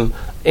three of them,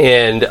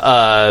 and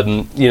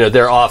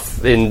they're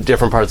off in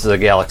different parts of the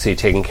galaxy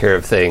taking care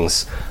of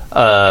things.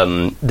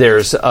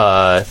 There's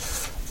a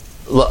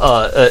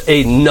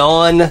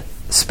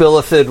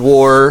non-Spillifid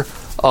war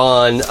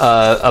on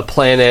a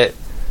planet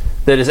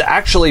that is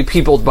actually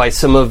peopled by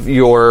some of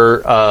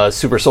your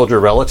super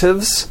soldier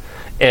relatives,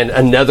 and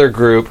another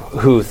group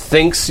who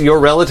thinks your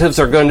relatives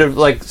are going to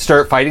like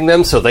start fighting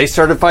them, so they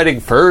started fighting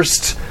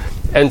first.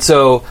 And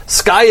so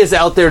Sky is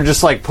out there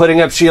just like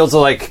putting up shields of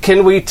like,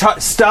 can we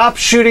stop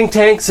shooting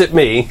tanks at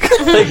me?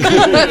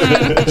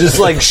 Just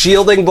like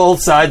shielding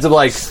both sides of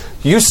like,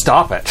 you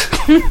stop it.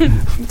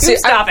 See,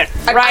 stop it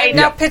I right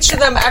now now. picture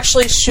them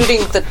actually shooting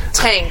the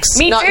tanks,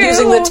 Me not too.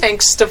 using the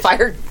tanks to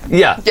fire.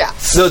 Yeah. Yeah.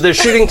 So they're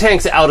shooting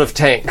tanks out of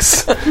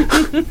tanks.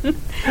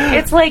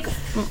 It's like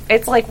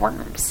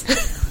worms.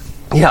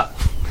 Yeah.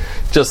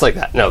 Just like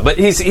that. No, but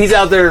he's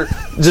out there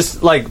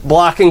just like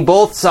blocking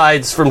both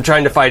sides from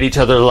trying to fight each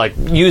other, like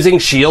using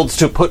shields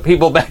to put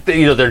people back.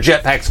 Their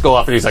jetpacks go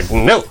off, and he's like,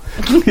 "No,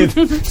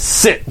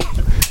 sit."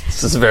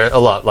 This is a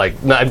lot like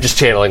I'm just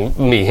channeling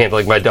me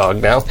handling my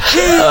dog now.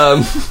 I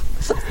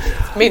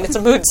mean, it's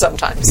a mood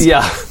sometimes.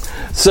 Yeah.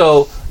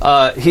 So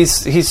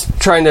he's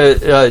trying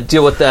to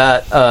deal with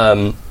that.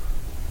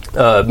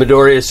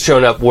 Midori has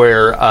shown up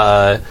where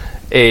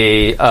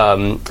a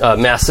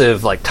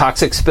massive like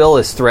toxic spill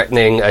is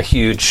threatening a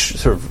huge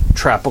sort of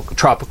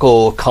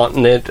tropical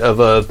continent of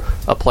a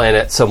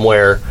planet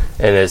somewhere,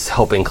 and is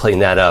helping clean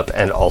that up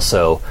and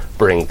also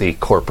bring the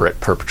corporate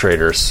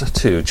perpetrators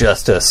to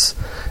justice.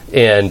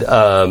 And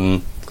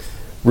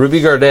Ruby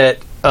Gardet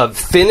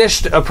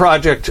finished a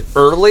project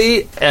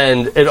early,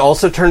 and it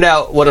also turned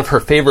out one of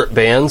her favorite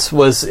bands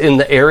was in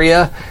the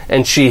area,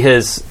 and she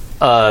has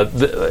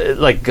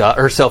got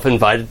herself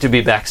invited to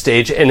be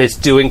backstage, and is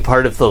doing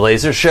part of the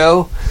laser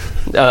show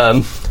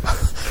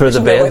for the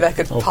No band. way that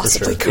could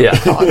possibly go Yeah.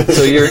 wrong.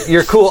 So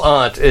your cool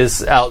aunt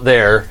is out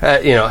there,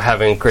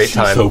 having a great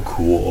time So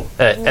cool.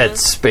 at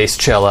Space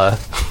Cella.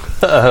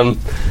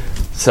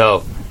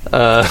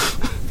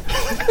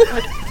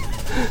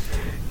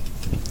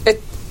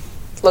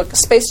 Look,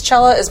 Space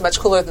Cella is much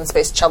cooler than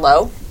Space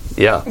Cello.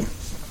 Yeah.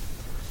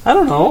 I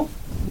don't know.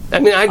 I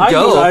mean, I'd I'd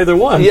go. go to either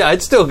one. Yeah,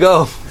 I'd still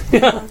go.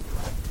 Yeah.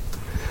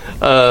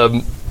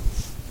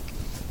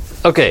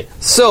 Okay,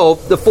 so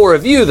the four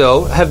of you,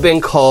 though, have been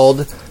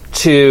called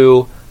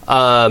to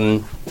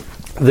the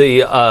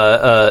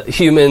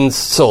humans'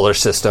 solar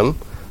system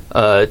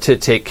to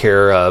take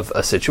care of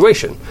a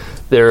situation.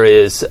 There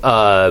is, in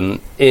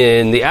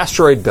the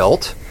asteroid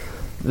belt,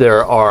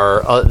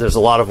 there's a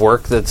lot of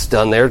work that's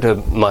done there to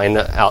mine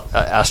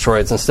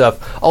asteroids and stuff.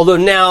 Although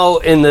now,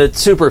 in the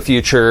super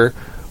future,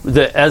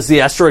 as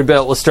the asteroid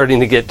belt was starting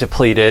to get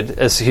depleted,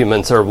 as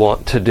humans are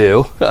wont to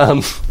do,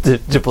 to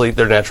deplete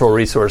their natural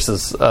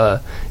resources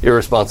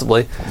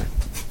irresponsibly,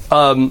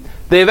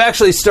 they've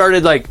actually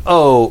started like,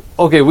 oh,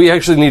 okay, we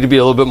actually need to be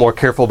a little bit more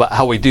careful about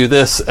how we do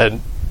this,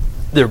 and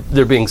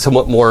they're being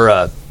somewhat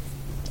more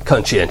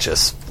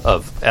conscientious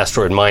of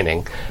asteroid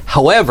mining.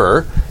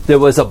 However, there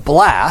was a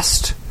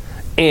blast,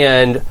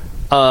 and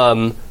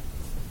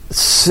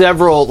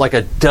several, like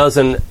a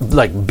dozen,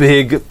 like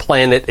big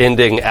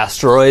planet-ending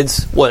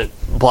asteroids went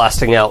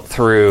blasting out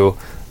through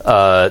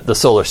the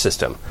solar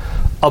system.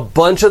 A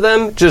bunch of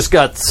them just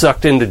got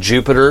sucked into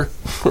Jupiter,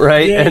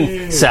 right,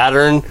 and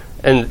Saturn,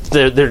 and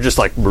they're just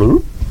like,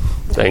 bloop,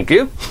 thank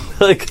you.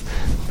 Like,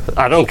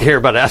 I don't care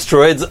about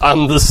asteroids.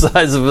 I'm the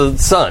size of a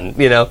sun,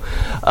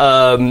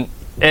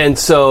 and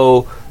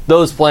so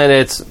those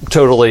planets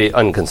totally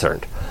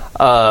unconcerned.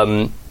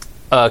 A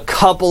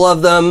couple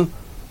of them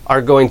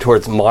are going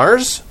towards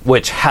Mars,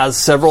 which has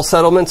several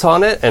settlements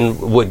on it and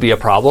would be a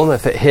problem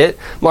if it hit.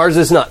 Mars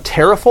is not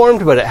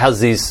terraformed, but it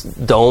has these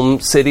dome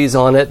cities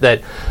on it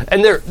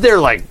and they're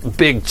like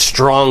big,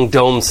 strong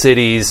dome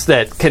cities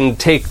that can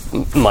take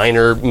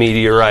minor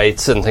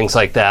meteorites and things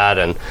like that.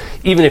 And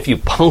even if you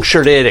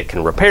punctured it, it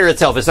can repair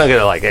itself. It's not going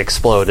to like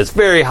explode. It's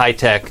very high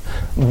tech.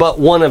 But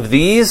one of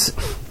these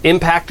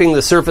impacting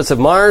the surface of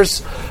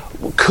Mars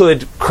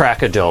could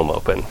crack a dome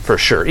open for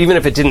sure, even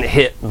if it didn't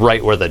hit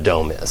right where the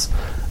dome is.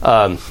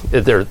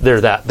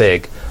 They're that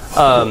big.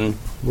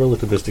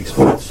 Relativistic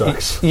sport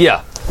sucks.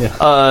 Yeah.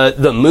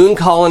 The moon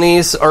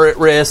colonies are at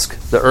risk.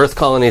 The Earth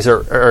colonies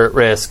are at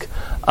risk.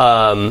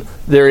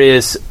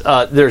 There's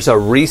a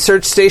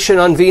research station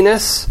on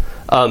Venus.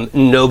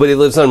 Nobody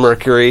lives on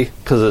Mercury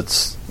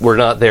because we're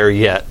not there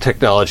yet,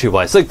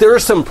 technology-wise. Like there are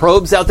some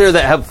probes out there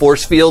that have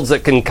force fields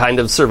that can kind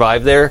of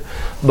survive there,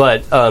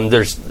 but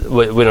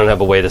we don't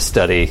have a way to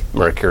study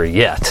Mercury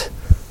yet,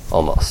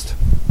 almost.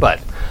 But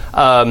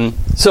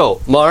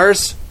so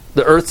Mars,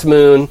 the Earth's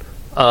moon,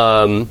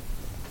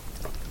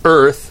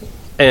 Earth,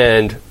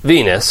 and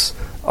Venus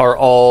are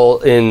all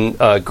in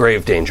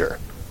grave danger.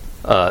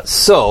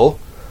 So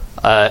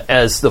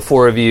as the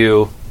four of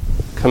you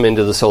come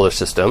into the solar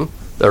system,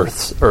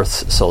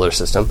 Earth's solar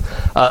system.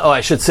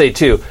 I should say,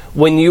 too,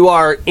 when you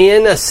are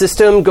in a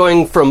system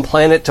going from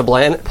planet to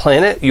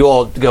planet, you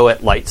all go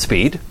at light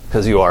speed,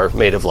 because you are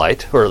made of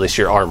light, or at least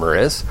your armor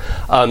is.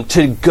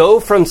 To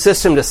go from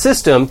system to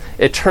system,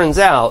 it turns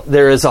out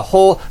there is a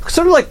whole,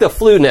 sort of like the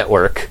Flu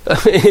Network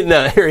in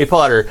Harry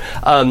Potter,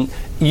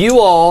 you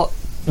all...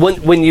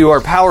 When you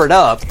are powered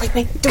up,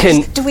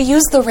 do we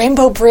use the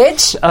Rainbow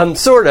Bridge?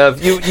 Sort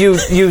of.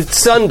 You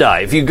sun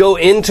dive. You go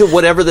into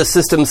whatever the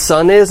system's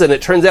sun is, and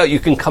it turns out you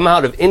can come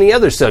out of any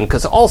other sun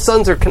because all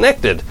suns are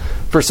connected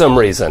for some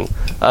reason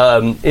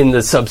in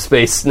the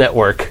subspace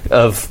network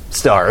of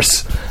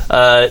stars.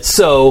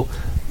 So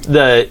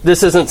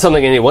this isn't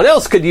something anyone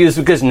else could use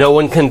because no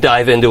one can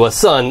dive into a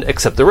sun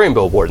except the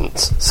Rainbow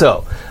Wardens.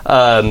 So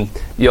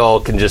y'all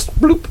can just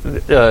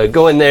bloop,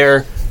 go in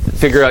there,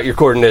 figure out your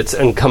coordinates,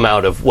 and come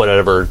out of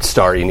whatever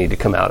star you need to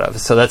come out of.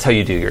 So that's how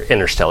you do your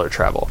interstellar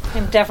travel.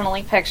 I'm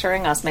definitely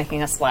picturing us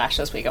making a splash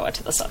as we go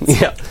into the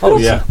sunset. Yeah. Oh,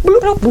 yeah.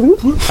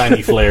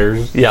 Tiny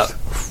flares. Yeah.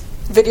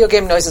 Video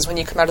game noises when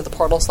you come out of the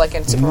portals, like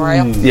in Super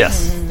Mario.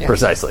 Yes,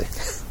 precisely.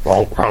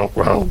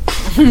 Wrong.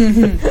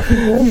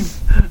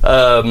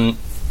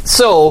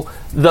 So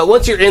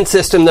once you're in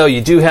system, though,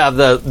 you do have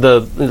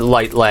the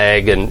light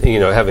lag and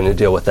having to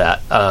deal with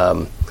that.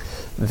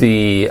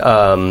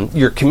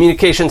 Your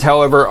communications,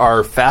 however,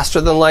 are faster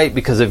than light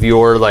because of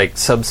your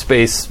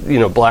subspace,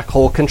 black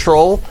hole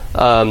control.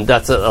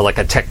 That's like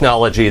a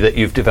technology that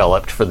you've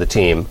developed for the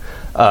team.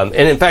 And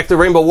in fact, the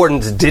Rainbow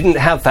Wardens didn't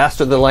have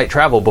faster than light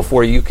travel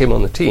before you came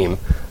on the team,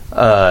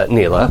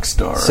 Neela.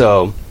 Rockstar.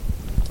 So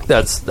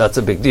that's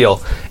a big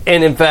deal.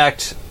 And in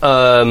fact,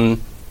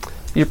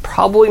 you're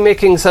probably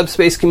making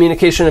subspace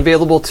communication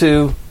available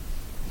to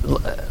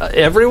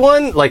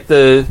everyone, like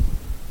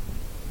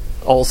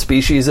all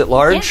species at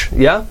large?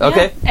 Yeah?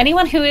 Okay. Yeah.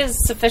 Anyone who is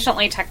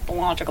sufficiently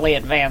technologically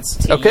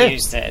advanced to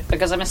use it,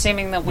 because I'm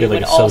assuming that we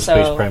would also...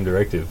 Subspace Prime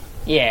Directive.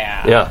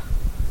 Yeah.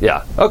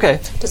 Yeah. Okay.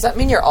 Does that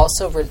mean you're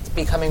also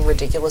becoming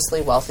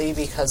ridiculously wealthy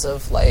because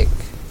of,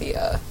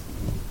 the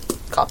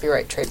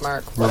copyright,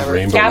 trademark, whatever?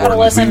 Rainbow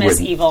Capitalism Wardens,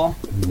 is evil.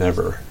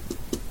 Never.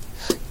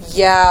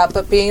 Yeah,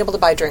 but being able to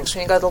buy drinks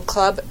when you go to the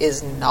club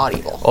is not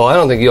evil. Oh, I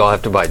don't think you all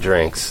have to buy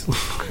drinks.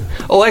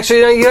 Oh,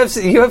 actually, no,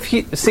 you have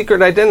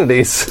secret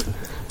identities.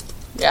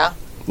 Yeah.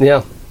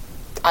 Yeah.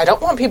 I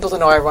don't want people to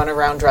know I run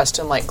around dressed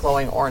in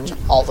glowing orange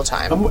all the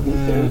time. I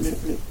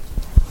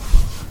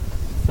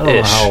don't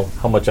know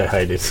how much I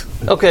hide it.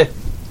 Okay.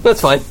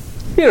 That's fine.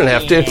 You don't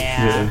have to.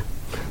 Yeah.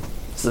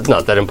 It's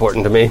not that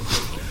important to me.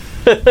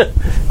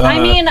 I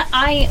mean,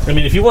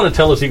 if you want to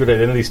tell a secret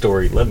identity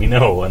story, let me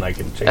know and I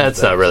can change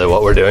That's that. not really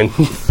what we're doing.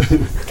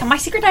 can my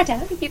secret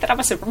identity be that I'm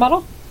a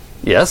supermodel?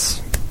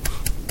 Yes.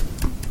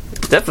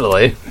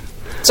 Definitely.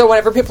 So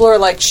whenever people are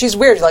like, she's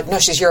weird, you're like, no,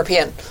 she's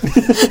European.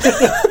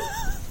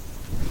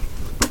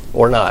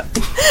 Or not.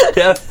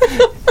 Yeah.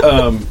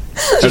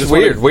 Just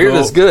weird. Weird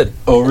is good.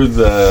 Over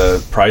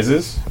the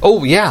prizes,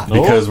 Oh, yeah.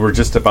 because we're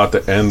just about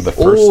to end the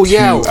first Oh, 2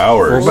 yeah. We're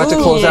hours. about to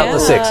close out the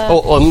 6.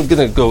 Oh, I'm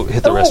going to go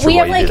hit the restroom we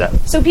while have you do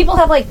that. so people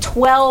have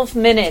 12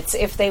 minutes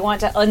if they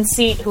want to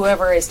unseat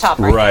whoever is top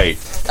right. Right.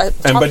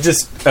 But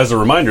just as a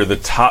reminder, the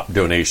top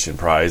donation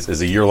prize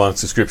is a year-long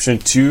subscription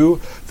to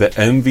the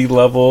MV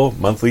level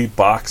monthly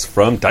box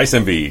from Dice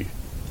MV.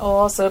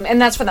 Awesome. And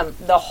that's for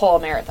the whole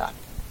marathon.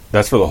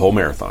 That's for the whole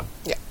marathon.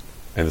 Yeah.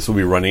 And this will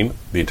be running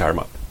the entire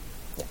month.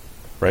 Yeah.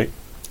 Right?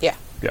 Yeah.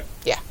 Yeah.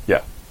 Yeah.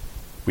 Yeah.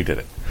 We did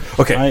it.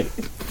 Okay.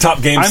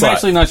 Top game I'm slot.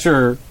 actually not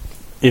sure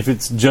if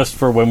it's just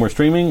for when we're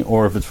streaming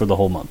or if it's for the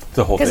whole month.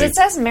 The whole Because thing. it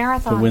says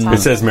marathon. The win- top It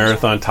says donation.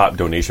 marathon top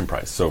donation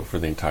prize. So for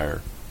the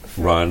entire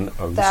run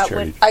of this That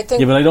charity. would- I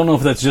think Yeah, but I don't know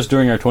if that's just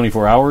during our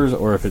 24 hours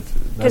or if it's...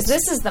 Because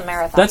this is the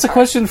marathon. That's a part.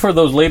 question for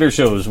those later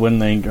shows when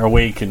they are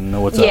awake and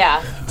know what's up.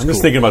 Yeah. I'm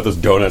just thinking about those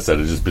donuts that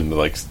have just been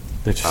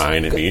They're just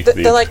tiny.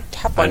 They're like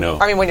tap one. I know.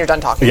 I mean, when you're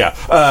done talking. Yeah,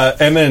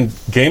 and then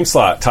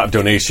GameSlot top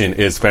donation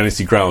is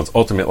Fantasy Grounds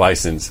Ultimate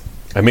License.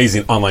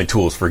 Amazing online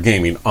tools for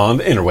gaming on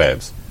the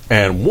interwebs.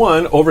 And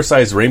one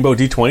oversized Rainbow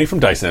D20 from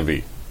Dice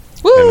Envy.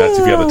 Woo! And that's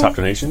if you have the top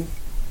donation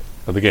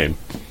of the game.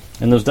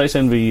 And those Dice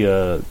Envy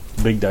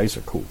big dice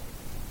are cool.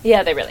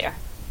 Yeah, they really are.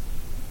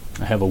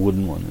 I have a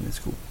wooden one, and it's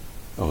cool.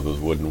 Oh, those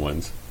wooden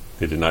ones.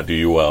 They did not do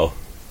you well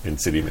in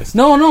City Mist.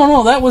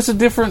 No, that was a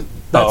different...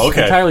 That's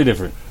okay. entirely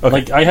different. Okay.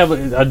 Like, I have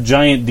a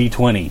giant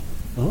D20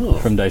 Oh.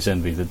 from Dice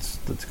Envy. That's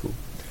cool.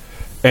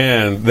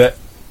 And that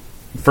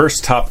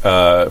first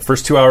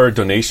 2-hour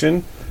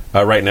donation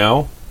right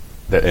now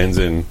that ends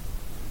in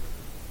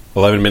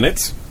 11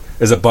 minutes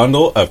is a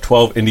bundle of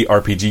 12 indie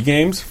RPG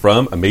games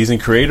from amazing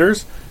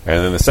creators.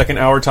 And then the second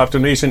hour top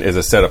donation is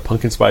a set of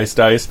Pumpkin Spice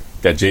dice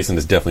that Jason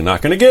is definitely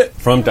not going to get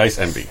from Dice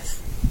Envy.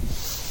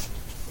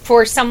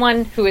 For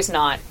someone who is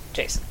not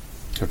Jason.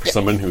 For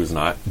someone who's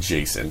not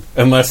Jason.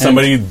 Unless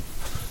somebody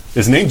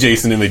is named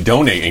Jason and they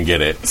donate and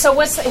get it. So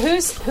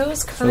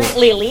who's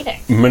currently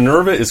leading?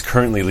 Minerva is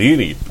currently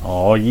leading.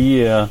 Oh,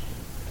 yeah.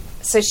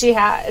 So she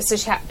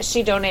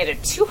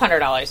donated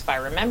 $200 if I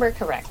remember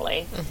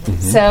correctly.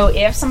 Mm-hmm. So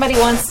if somebody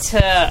wants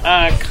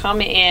to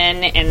come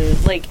in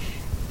and like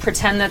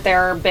pretend that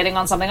they're bidding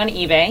on something on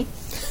eBay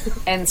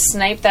and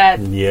snipe that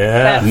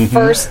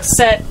first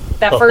set,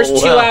 that first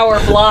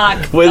 2-hour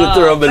block. Way to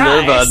throw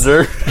Minerva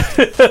under.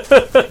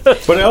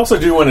 But I also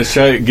do want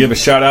to give a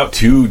shout out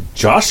to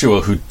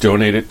Joshua, who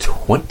donated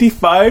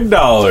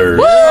 $25.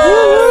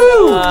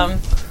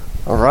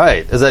 All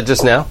right. Is that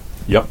just now?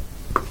 Yep.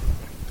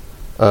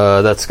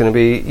 That's going to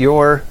be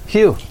your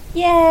Hugh.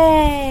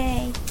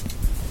 Yay!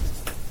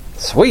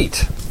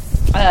 Sweet.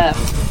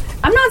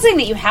 I'm not saying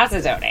that you have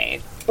to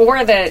donate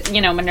or that,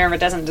 Minerva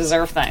doesn't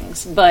deserve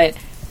things, but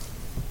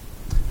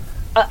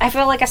I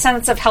feel like a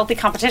sense of healthy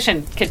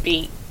competition could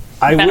be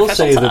I will beneficial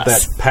say to that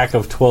us. that pack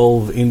of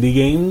 12 indie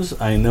games,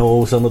 I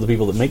know some of the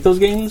people that make those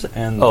games,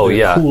 and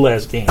they're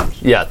cool-ass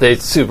games. Yeah, they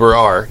super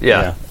are.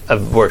 Yeah. Yeah.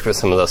 I've worked with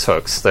some of those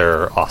folks.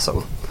 They're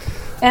awesome.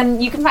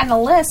 And you can find a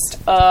list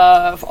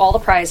of all the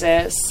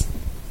prizes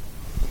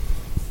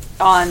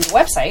on the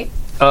website.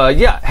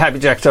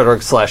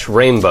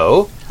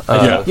 happyjacks.org/rainbow.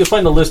 You'll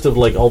find a list of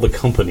like all the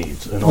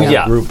companies and all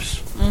the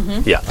groups.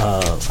 Mm-hmm. Yeah.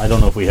 I don't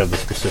know if we have the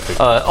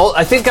specific.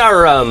 I think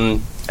our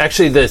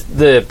actually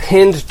the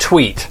pinned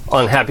tweet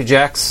on Happy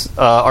Jacks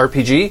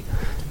RPG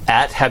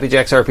at Happy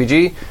Jacks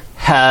RPG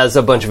has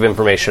a bunch of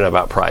information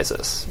about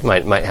prizes.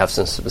 Might have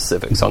some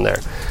specifics on there.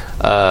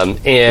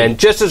 And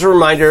just as a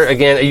reminder,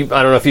 again,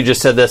 I don't know if you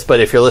just said this, but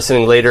if you're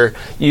listening later,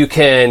 you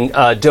can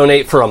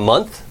donate for a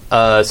month.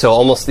 So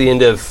almost the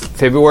end of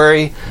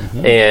February,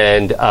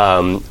 and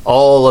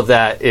all of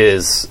that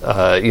is,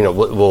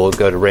 we'll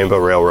go to Rainbow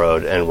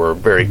Railroad, and we're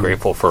very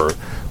grateful for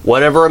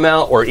whatever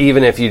amount, or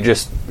even if you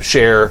just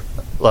share,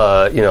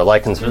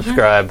 like and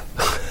subscribe.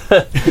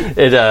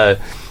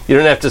 You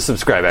don't have to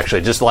subscribe,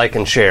 actually. Just like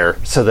and share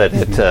so that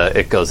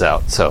it goes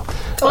out. So,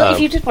 Well, if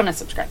you did want to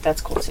subscribe,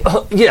 that's cool too.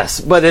 yes,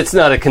 but it's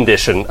not a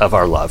condition of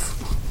our love.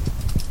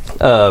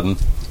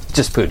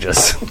 Just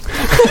pujas.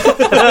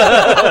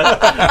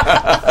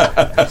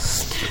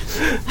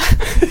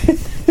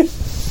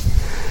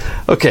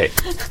 Okay.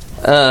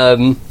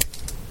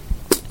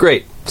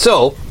 Great.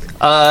 So,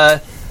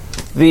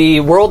 the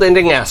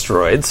world-ending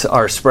asteroids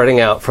are spreading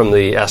out from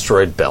the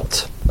asteroid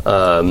belt.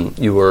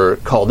 You were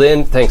called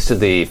in thanks to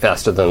the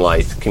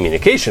faster-than-light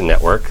communication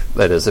network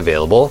that is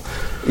available.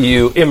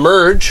 You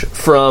emerge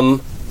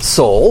from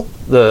Sol,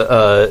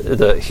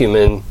 the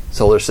human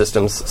solar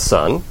system's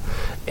sun,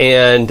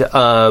 and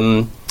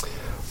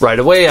right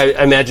away,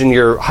 I imagine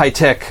your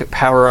high-tech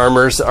power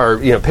armors are,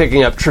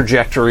 picking up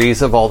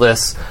trajectories of all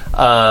this.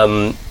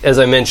 As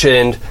I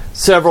mentioned,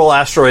 several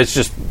asteroids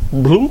just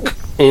bloop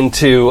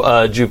into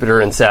Jupiter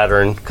and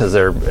Saturn because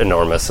they're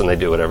enormous and they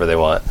do whatever they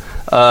want.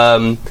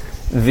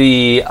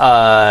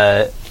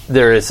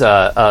 There is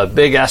a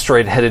big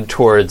asteroid headed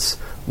towards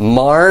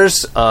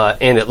Mars,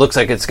 and it looks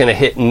like it's going to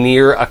hit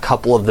near a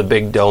couple of the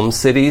big dome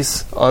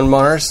cities on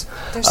Mars.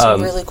 There's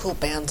some really cool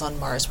bands on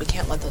Mars. We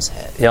can't let those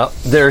hit. Yeah,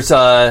 there's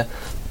a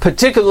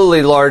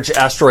particularly large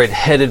asteroid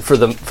headed for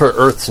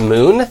Earth's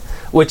moon,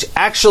 which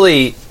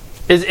actually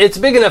it's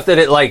big enough that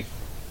it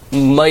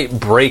might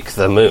break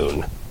the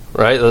moon.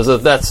 Right,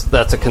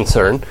 that's a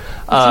concern.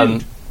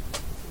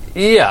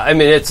 Yeah, I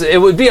mean it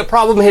would be a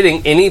problem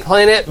hitting any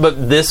planet,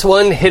 but this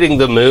one hitting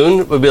the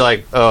moon would be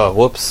like, oh,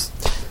 whoops.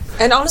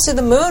 And honestly,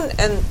 the moon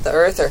and the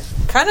Earth are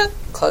kind of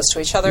close to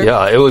each other.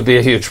 Yeah, it would be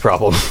a huge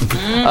problem.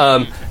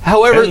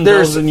 However,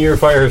 10,000-year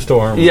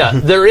firestorm. Yeah,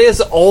 there is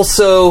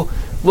also,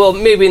 well,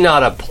 maybe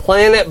not a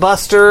planet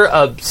buster,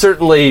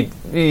 certainly,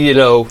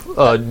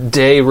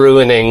 day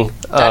ruining.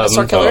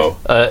 Dinosaur killer?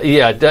 Dinosaur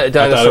I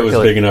thought it was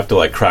killer. big enough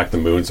to crack the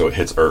moon so it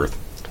hits Earth.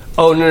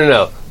 Oh,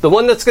 no. The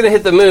one that's going to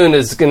hit the moon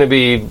is going to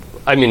be,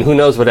 I mean, who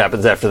knows what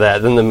happens after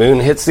that. Then the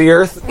moon hits the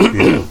Earth.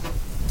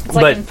 It's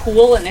like in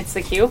Pool and it's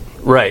the Q.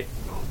 Right.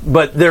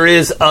 But there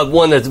is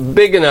one that's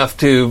big enough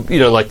to,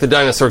 like the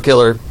dinosaur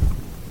killer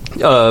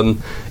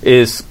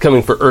is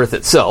coming for Earth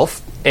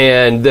itself.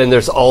 And then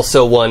there's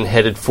also one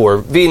headed for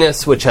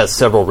Venus, which has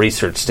several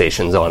research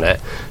stations on it,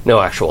 no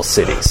actual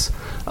cities.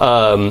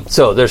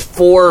 So there's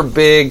 4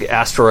 big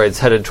asteroids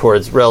headed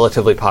towards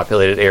relatively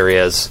populated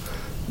areas.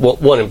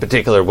 One in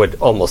particular would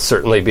almost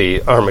certainly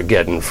be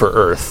Armageddon for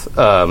Earth.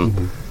 I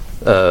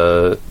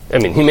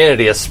mean,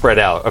 humanity is spread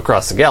out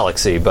across the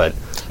galaxy, but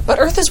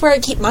Earth is where I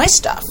keep my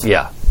stuff.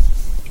 yeah.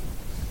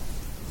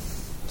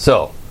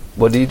 So,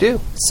 what do you do?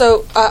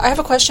 So, I have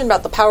a question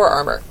about the power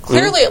armor.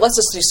 Clearly, it lets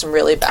us do some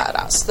really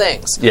badass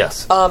things.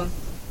 Yes.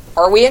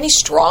 Are we any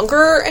stronger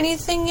or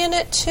anything in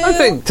it, too? I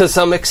think to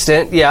some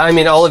extent, yeah. I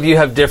mean, all of you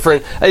have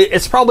different.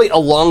 It's probably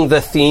along the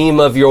theme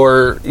of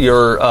your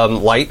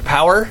light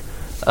power.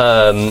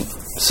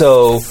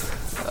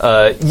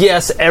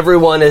 Yes,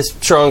 everyone is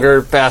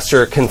stronger,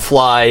 faster, can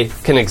fly,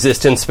 can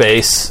exist in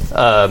space.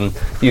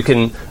 You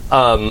can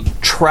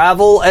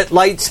travel at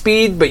light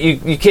speed, but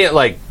you can't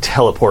like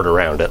teleport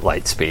around at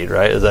light speed,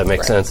 right? Does that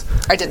make sense?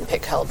 I didn't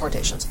pick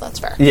teleportation, so that's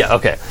fair. Yeah.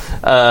 Okay.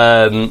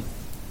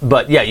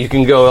 But yeah, you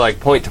can go like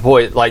point to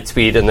point light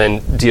speed and then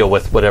deal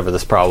with whatever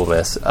this problem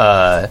is.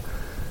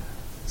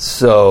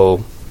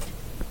 So,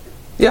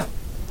 yeah.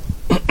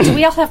 Do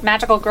we all have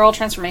magical girl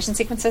transformation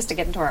sequences to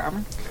get into our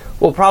armor?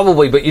 Well,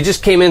 probably, but you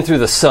just came in through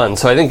the sun,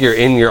 so I think you're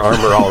in your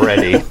armor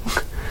already.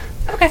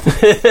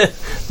 Okay.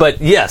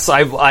 But yes,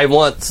 I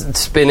want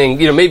spinning.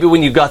 You know, maybe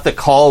when you got the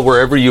call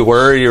wherever you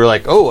were, you're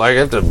like, oh, I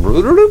have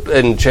to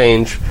and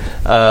change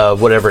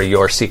whatever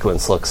your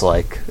sequence looks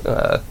like.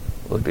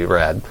 Would be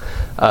rad.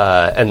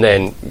 And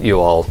then you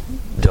all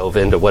dove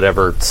into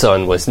whatever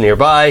sun was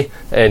nearby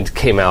and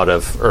came out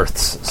of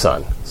Earth's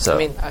sun. So I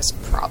mean, I was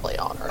probably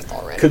on Earth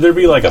already. Could there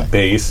be like a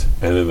base,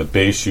 and then the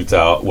base shoots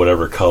out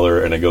whatever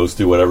color, and it goes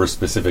through whatever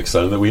specific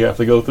sun that we have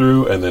to go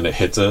through, and then it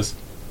hits us?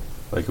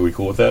 Like, are we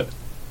cool with that?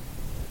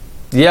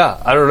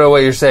 yeah, I don't know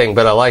what you're saying,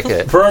 but I like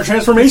it. For our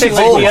transformation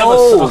Like we have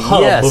a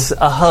hub. Yes,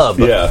 a hub.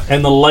 Yeah.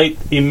 And the light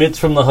emits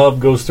from the hub,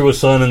 goes through a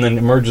sun, and then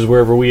emerges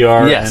wherever we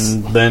are, Yes.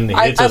 and then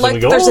I hits us like and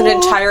we go, that there's an "Oh."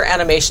 entire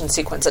animation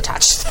sequence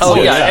attached to this. Oh Oh,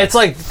 yeah. yeah. It's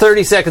like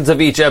 30 seconds of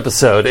each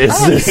episode. It's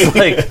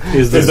like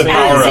Is Is the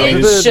power As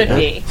up. it should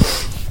be.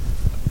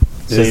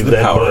 Save the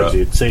that power up.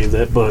 budget. Save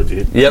that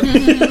budget. yep.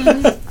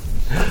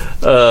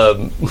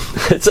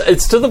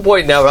 It's to the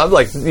point now where I'm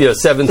like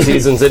 7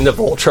 seasons into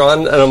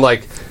Voltron, and I'm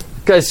like,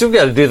 guys, we've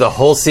got to do the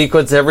whole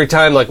sequence every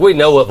time. Like we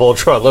know what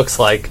Voltron looks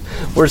like.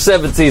 We're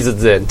 7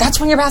 seasons in. That's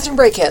when your bathroom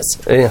break is.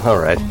 Yeah, all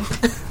right.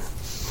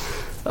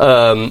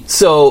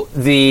 So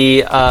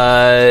the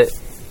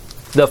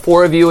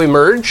 4 of you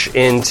emerge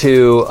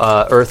into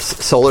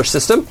Earth's solar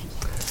system.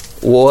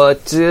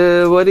 What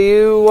do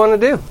you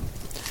want to do?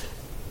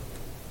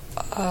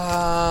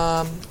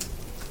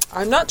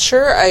 I'm not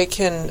sure I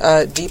can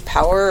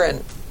depower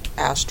an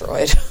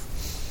asteroid.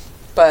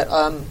 But,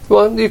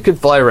 Well, you could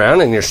fly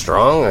around and you're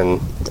strong,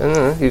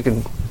 and you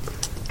can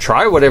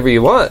try whatever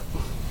you want.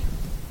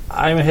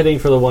 I'm heading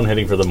for the one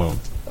heading for the moon.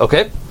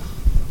 Okay.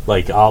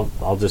 Like,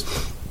 I'll just,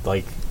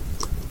 like,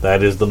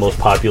 that is the most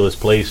populous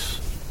place.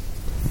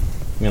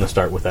 I'm going to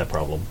start with that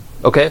problem.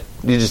 Okay.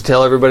 You just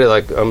tell everybody,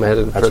 like, I'm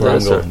headed That's for where I'm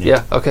this. or- going,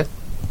 yeah. yeah. Okay.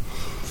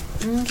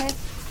 Okay.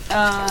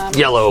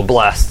 Yellow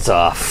blasts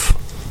off.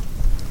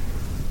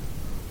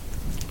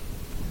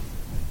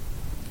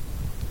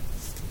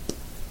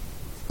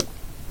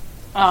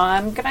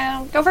 I'm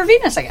gonna go for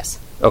Venus, I guess.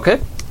 Okay.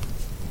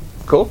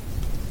 Cool.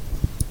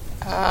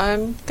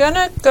 I'm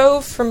gonna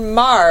go for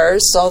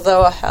Mars,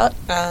 although,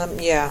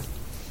 yeah.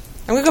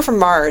 I'm gonna go for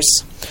Mars.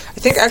 I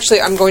think,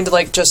 actually, I'm going to,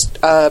 like, just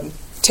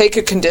take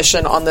a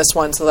condition on this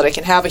one so that I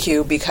can have a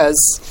hue,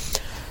 because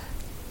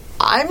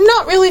I'm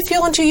not really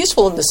feeling too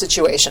useful in this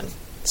situation.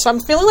 So I'm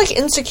feeling like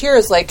insecure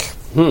is, like,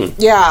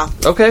 yeah.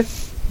 Okay.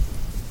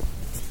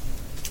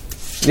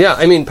 Yeah,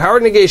 I mean, power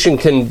negation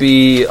can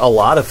be a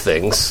lot of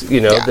things.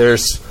 Yeah.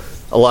 There's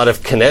a lot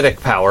of kinetic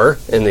power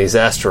in these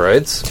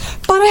asteroids.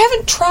 But I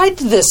haven't tried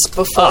this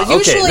before. Ah,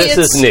 okay, this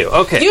is new.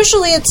 Okay.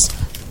 Usually it's,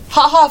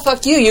 haha,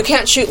 fuck you, you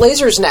can't shoot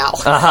lasers now.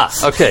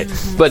 Aha, okay.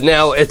 But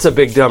now it's a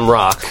big dumb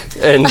rock.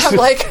 And I'm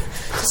like,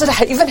 does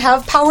it even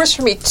have powers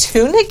for me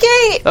to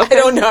negate? I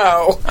don't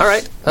know. all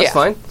right, that's Yeah.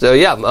 fine. So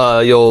yeah,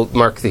 you'll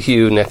mark the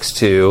hue next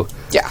to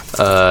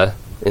Yeah.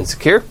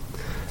 insecure,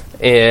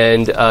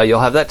 and you'll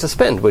have that to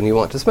spend when you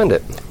want to spend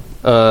it.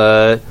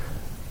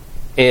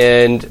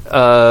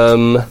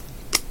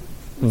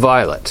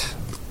 Violet.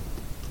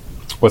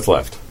 What's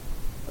left?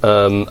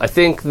 I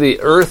think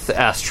the Earth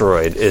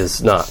asteroid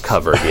is not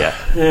covered yet.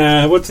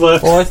 Yeah, what's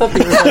left? Oh, I thought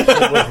the Earth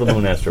asteroid was the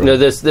moon asteroid. No,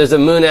 there's a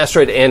moon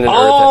asteroid and an Earth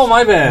Oh, asteroid.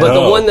 my bad. But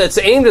the Oh. one that's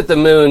aimed at the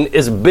moon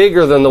is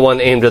bigger than the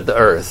one aimed at the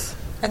Earth.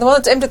 And the one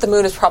that's aimed at the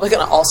moon is probably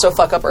going to also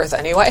fuck up Earth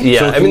anyway. Yeah,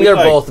 So I can mean, we, they're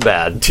like, both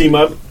bad. Team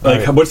up?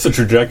 Like, Right. what's the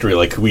trajectory?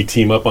 Like, could we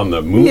team up on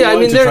the moon Yeah, I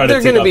one mean, to try they're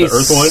to going take to out be the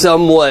Earth one?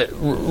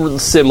 somewhat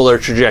similar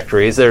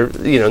trajectories. They're,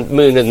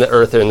 moon and the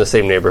Earth are in the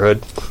same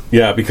neighborhood.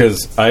 Yeah,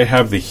 because I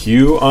have the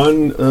hue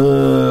on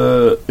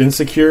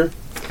Insecure,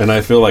 And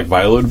I feel like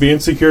Violet would be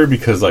insecure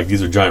because like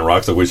these are giant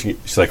rocks. I wish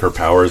she's like her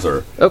powers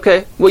are.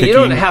 Okay. Well, you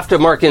don't Kicking. have to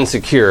mark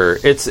insecure.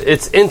 It's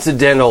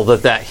incidental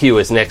that hue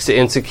is next to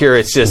insecure.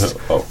 It's just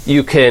Oh.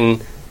 you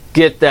can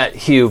get that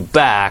hue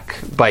back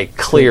by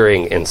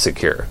clearing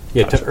insecure.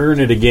 Yeah, to earn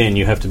it again,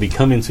 you have to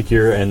become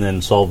insecure and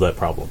then solve that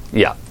problem.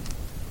 Yeah.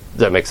 Does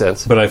that make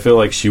sense? But I feel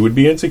like she would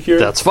be insecure.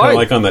 That's Kinda fine.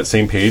 like on that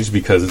same page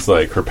because it's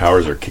like her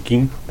powers are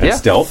kicking and Yeah.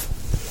 stealth.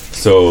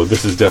 So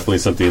this is definitely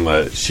something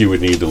that she would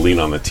need to lean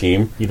on the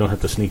team. You don't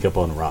have to sneak up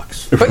on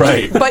rocks.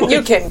 Right. But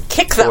you can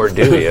kick them. Or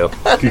do you?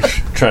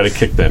 Try to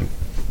kick them.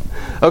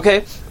 Okay.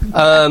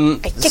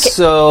 kick it.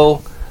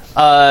 So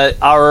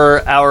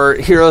our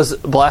heroes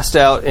blast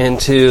out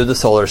into the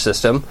solar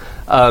system.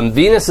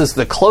 Venus is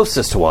the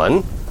closest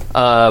one,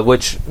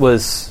 which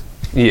was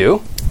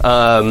you.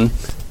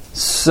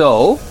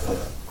 So,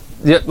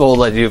 we'll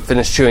let you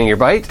finish chewing your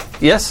bite.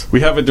 Yes? We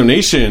have a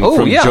donation Oh,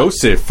 from yeah.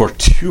 Joseph for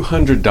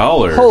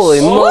 $200. Holy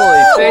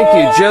moly. Thank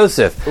you,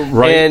 Joseph.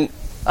 Right. And,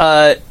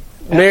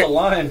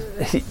 line.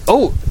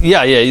 oh,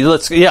 yeah,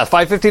 let's,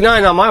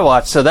 5:59 on my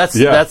watch, so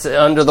that's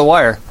under the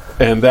wire.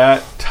 And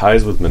that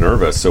ties with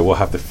Minerva, so we'll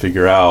have to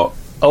figure out.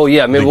 Oh,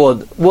 yeah, maybe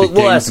we'll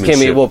ask Kimmy.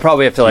 gamesmanship. We'll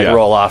probably have to, Yeah.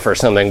 roll off or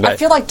something, but... I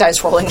feel like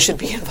dice rolling should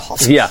be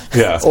involved. Yeah.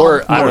 Yeah.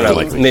 Or, I don't know,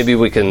 More games. maybe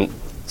we can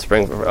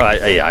spring...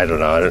 I don't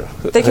know.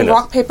 They Who can knows?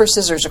 rock, paper,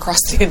 scissors across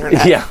the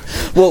internet. Yeah.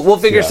 We'll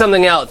figure Yeah.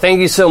 something out. Thank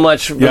you so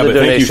much for Yeah, the but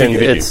thank you, donation.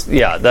 thank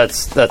you.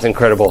 It's that's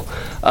incredible.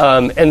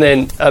 And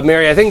then,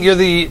 Mary, I think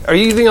are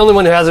you the only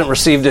one who hasn't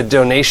received a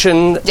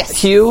donation Yes.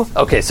 hue?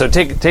 Okay, so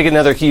take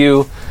another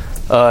hue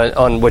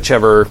on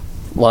whichever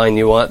line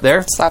you want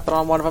there. Slap it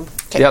on one of them.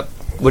 Okay. Yep.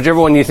 Whichever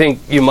one you think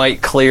you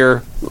might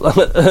clear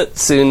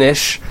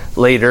soonish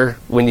later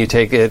when you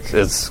take it.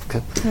 It's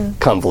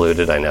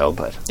convoluted, I know,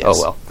 but Yes.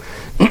 oh well.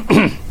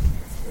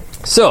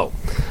 So,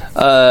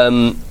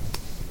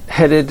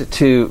 headed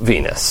to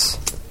Venus.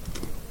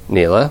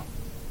 Neela?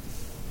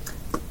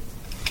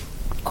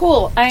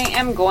 Cool. I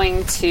am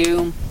going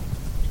to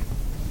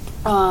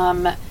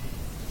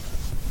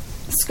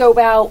scope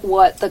out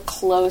what the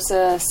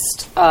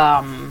closest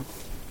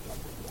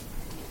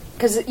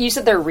because you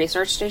said there are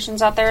research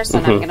stations out there, so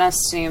I'm going to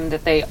assume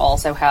that they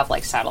also have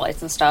like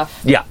satellites and stuff.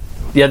 Yeah.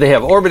 Yeah, they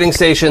have orbiting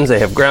stations, they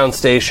have ground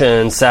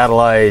stations,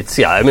 satellites.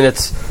 Yeah, I mean,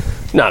 it's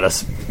not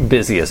as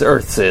busy as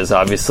Earth's is,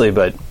 obviously,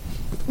 but...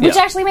 Which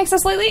yeah. actually makes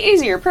this slightly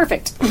easier.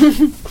 Perfect.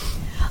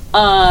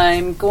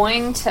 I'm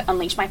going to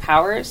unleash my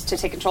powers to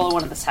take control of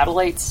one of the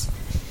satellites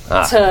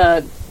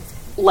to,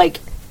 like,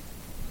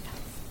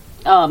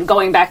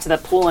 going back to the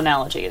pool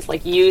analogy, is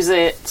like use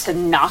it to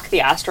knock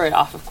the asteroid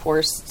off of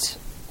course,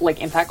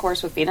 like impact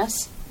course with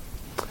Venus.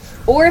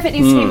 Or if it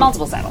needs to be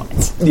multiple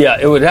satellites. Yeah,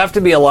 it would have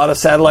to be a lot of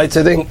satellites,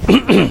 I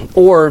think.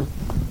 Or,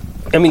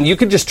 I mean, you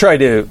could just try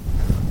to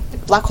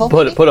Black hole.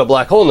 put a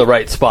black hole in the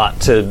right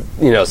spot to,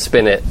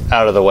 spin it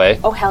out of the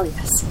way. Oh, hell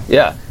yes.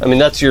 Yeah, I mean,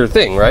 that's your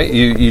thing, right?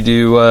 You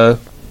do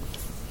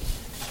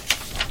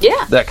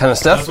Yeah. that kind of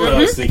stuff? That's what I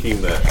was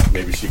thinking, that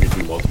maybe she could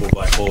do multiple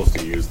black holes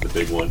to use the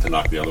big one to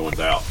knock the other ones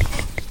out.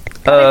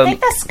 I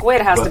think the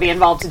squid has to be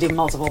involved to do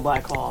multiple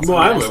black holes. Well,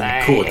 I'm I'm gonna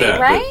say, cool with that.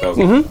 Right? But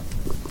that was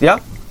Yeah.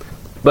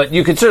 But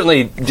you could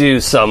certainly do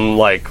some,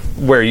 like,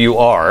 where you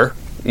are.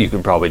 You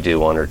could probably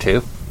do one or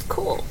two.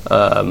 Cool.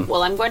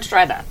 Well, I'm going to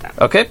try that then.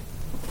 Okay.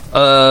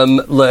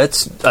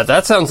 Let's...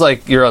 that sounds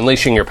like you're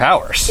unleashing your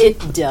powers.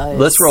 It does.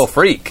 Let's roll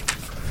freak.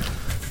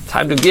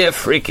 Time to get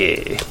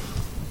freaky.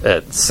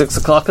 At 6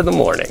 o'clock in the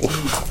morning.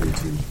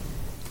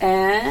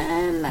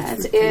 And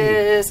that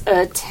is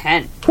a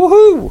 10.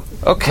 Woohoo!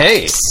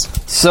 Okay.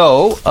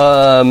 So,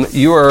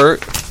 you are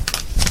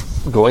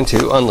going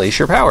to unleash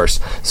your powers.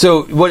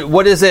 So,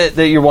 what is it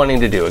that you're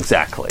wanting to do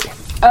exactly?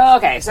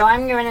 Okay, so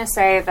I'm going to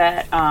say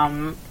that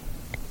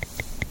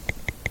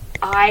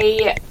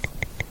I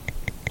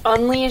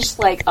unleashed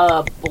like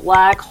a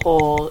black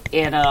hole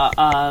in a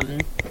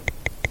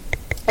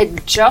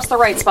at just the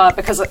right spot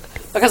because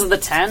of the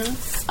 10.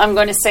 I'm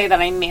going to say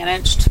that I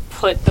managed to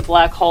put the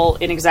black hole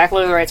in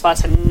exactly the right spot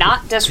to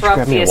not disrupt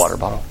Grab me the a water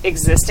bottle.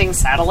 existing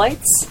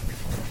satellites,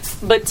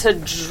 but to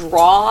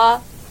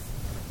draw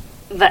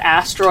the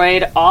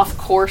asteroid off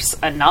course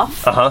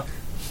enough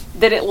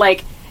that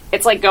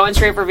it's like going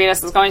straight for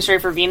Venus, it's going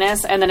straight for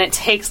Venus, and then it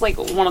takes like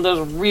one of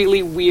those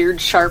really weird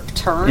sharp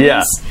turns.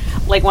 Yeah.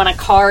 Like when a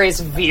car is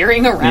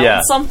veering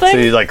around something. So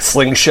you like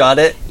slingshot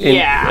it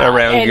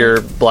around and-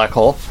 your black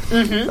hole.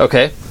 Mm-hmm.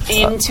 Okay.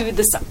 into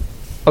the sun.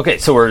 Okay,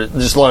 so we're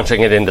just launching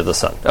it into the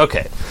sun.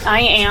 Okay.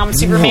 I am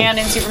Superman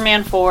in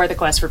Superman 4, The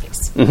Quest for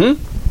Peace.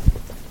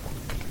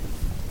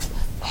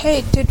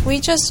 Hey, did we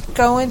just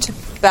go into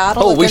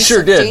battle Oh, we against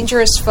sure a did.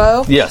 dangerous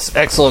foe? Yes,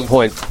 excellent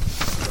point.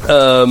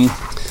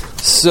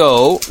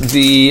 So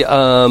the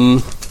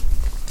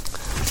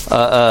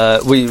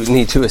we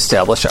need to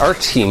establish our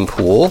team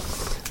pool.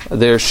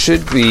 There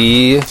should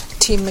be.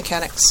 Team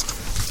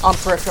mechanics on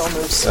peripheral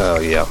moves. Oh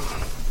yeah.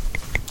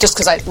 Just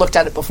because I looked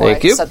at it before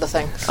Thank I you. said the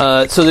thing.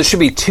 So there should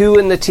be 2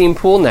 in the team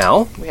pool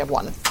now. We have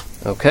one.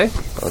 Okay,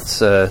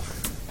 let's add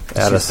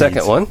a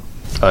second one.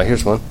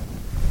 Here's one.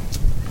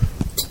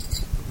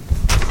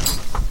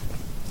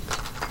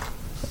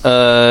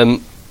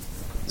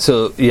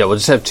 So yeah, we'll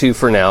just have 2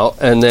 for now,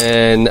 and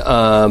then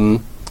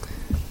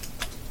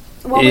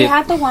We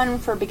had the one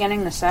for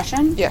beginning the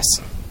session, Yes.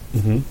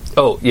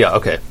 oh yeah,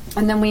 okay,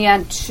 and then we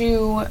had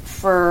 2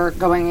 for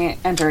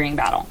entering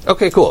battle.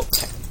 okay, cool.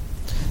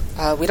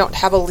 We don't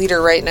have a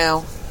leader right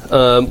now.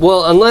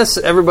 Well, unless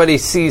everybody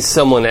sees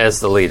someone as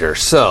the leader.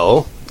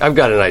 So, I've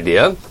got an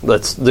idea.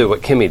 Let's do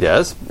what Kimmy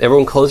does.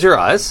 Everyone close your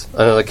eyes.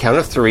 On the count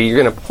of 3,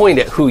 you're going to point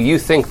at who you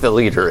think the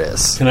leader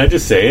is. Can I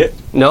just say it?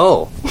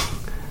 No.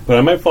 But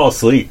I might fall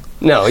asleep.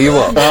 No, you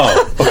won't.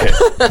 Oh, okay.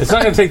 It's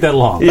not going to take that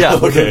long. Yeah.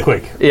 We'll do it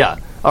quick. Yeah.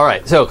 All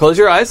right. So, close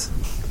your eyes.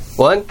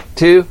 1,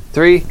 2,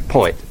 3,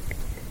 point.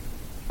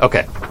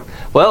 Okay.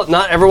 Well,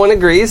 not everyone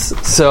agrees.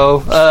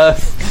 So,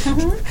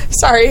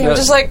 Sorry, I'm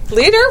just like,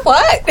 leader,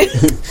 what?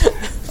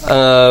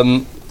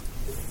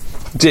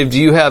 Dave, do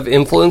you have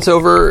influence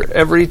over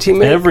every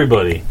teammate?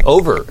 Everybody.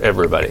 Over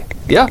everybody.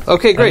 Yeah.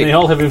 Okay, And great. they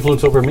all have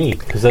influence over me,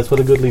 because that's what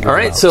a good leader All is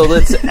right. about. So,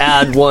 let's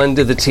add 1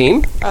 to the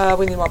team.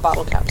 We need more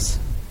bottle caps.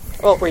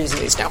 Well, we're using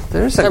these now.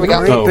 There's a There we go.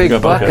 great Oh, we big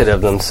got bucket buckets.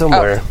 of them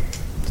somewhere.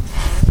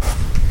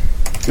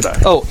 Good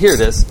eye. Oh, here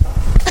it is.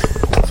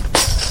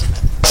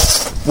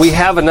 We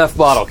have enough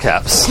bottle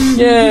caps.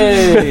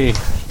 Yay!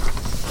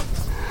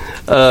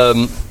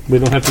 We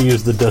don't have to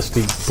use the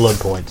dusty blood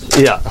points.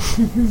 Yeah.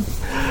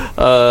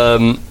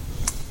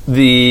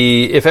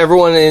 If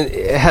everyone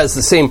has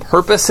the same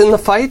purpose in the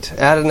fight,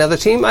 add another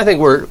team. I think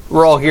we're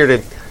all here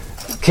to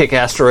kick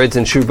asteroids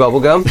and chew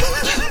bubblegum.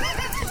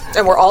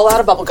 And we're all out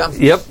of bubblegum.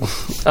 Yep.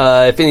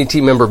 If any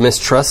team member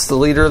mistrusts the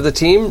leader of the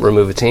team,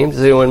 remove a team.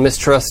 Does anyone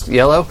mistrust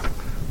yellow?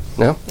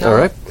 No? All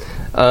right.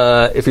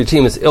 If your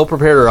team is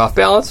ill-prepared or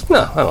off-balance,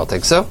 no, I don't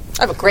think so.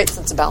 I have a great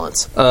sense of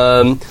balance.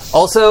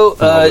 Also,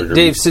 agree.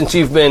 Dave, since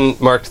you've been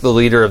marked the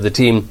leader of the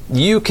team,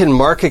 you can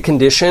mark a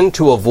condition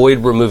to avoid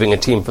removing a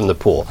team from the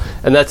pool.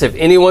 And that's if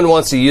anyone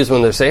wants to use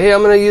one, they say, hey,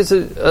 I'm going to use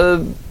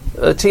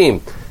a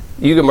team.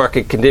 You can mark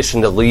a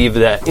condition to leave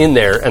that in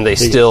there, and they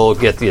still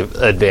get the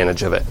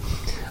advantage of it.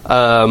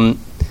 And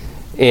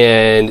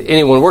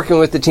anyone working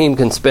with the team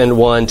can spend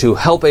 1 to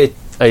help a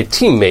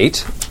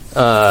teammate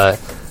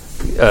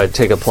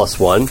take a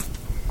 +1.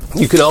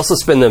 You can also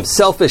spend them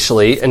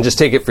selfishly and just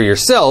take it for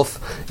yourself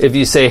if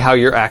you say how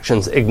your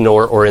actions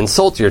ignore or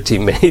insult your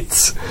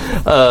teammates.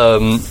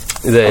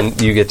 Then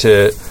you get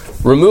to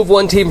remove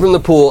 1 team from the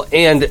pool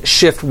and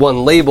shift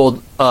 1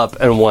 labeled up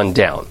and 1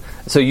 down.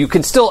 So you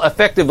can still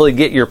effectively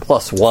get your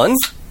 +1,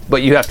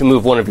 but you have to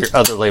move 1 of your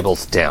other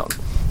labels down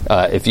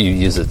if you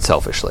use it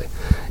selfishly.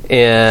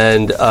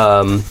 And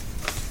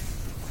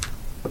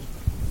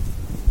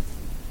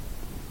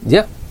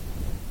yeah.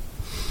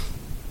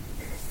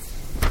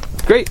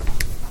 Great.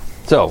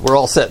 So we're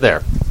all set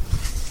there.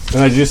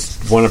 And I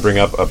just want to bring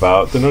up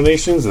about the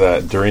donations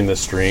that during the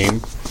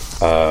stream,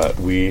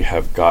 we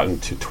have gotten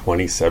to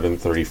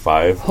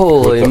 2735.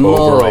 Holy with the moly.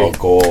 overall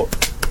goal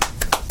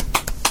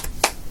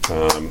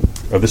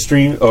of the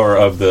stream or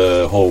of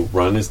the whole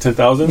run is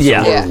 10,000. So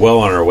Yeah. we're Yeah. well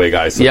on our way,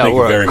 guys. So Yeah, thank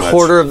we're you very a much.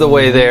 quarter of the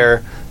way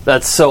there.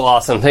 That's so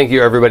awesome. Thank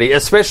you, everybody.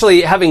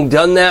 Especially having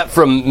done that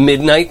from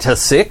midnight to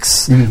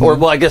 6, or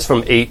well, I guess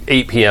from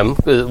 8 p.m.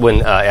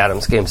 When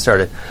Adam's game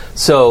started.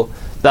 So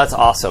that's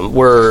awesome.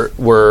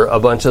 We're a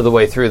bunch of the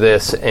way through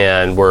this,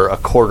 and we're a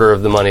quarter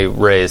of the money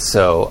raised.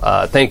 So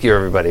thank you,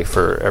 everybody,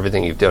 for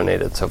everything you've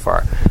donated so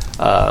far.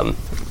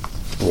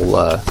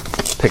 We'll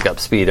pick up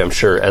speed, I'm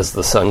sure, as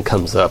the sun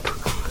comes up.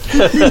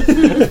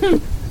 I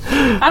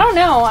don't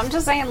know. I'm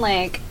just saying,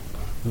 like,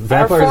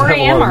 Vampires Our have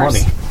a lot of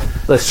 4 money.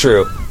 That's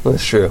true.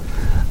 That's true.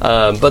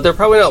 But they're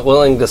probably not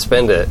willing to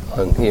spend it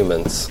on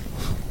humans.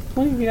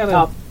 Well, you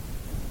gotta,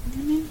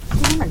 you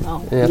never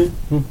know. Yeah,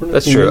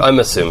 that's true. I'm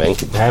assuming.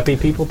 happy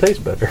people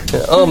taste better.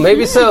 Oh,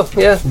 maybe so.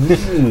 Yeah.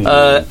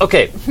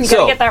 Okay. You So,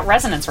 gotta get that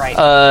resonance right.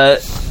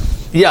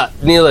 yeah,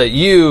 Neela,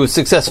 you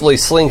successfully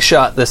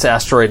slingshot this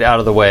asteroid out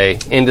of the way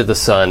into the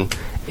sun,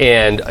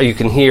 and you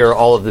can hear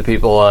all of the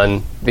people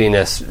on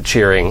Venus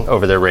cheering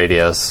over their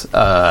radios.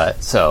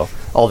 So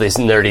all these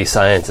nerdy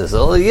scientists,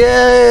 oh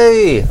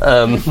yay!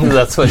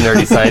 That's what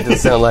nerdy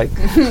scientists sound like.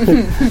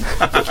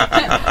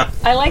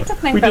 I like to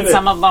think that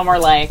some of them were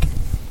like,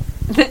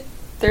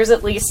 there's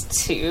at least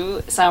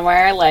 2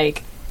 somewhere,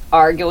 like,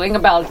 arguing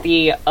about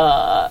the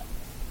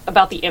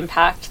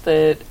impact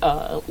that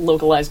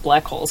localized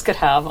black holes could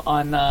have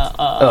on the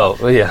Oh,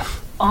 well, yeah.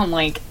 on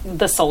like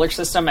the solar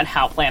system and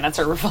how planets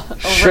are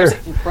Sure.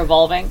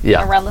 revolving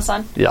Yeah. around the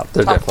sun. Yeah,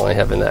 they're definitely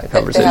having that They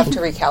conversation. have to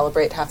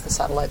recalibrate half the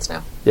satellites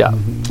now. Yeah.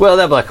 Well,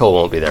 that black hole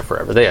won't be there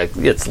forever.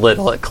 It's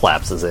little. It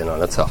collapses in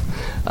on itself.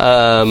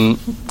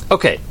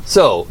 Okay,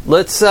 so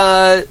let's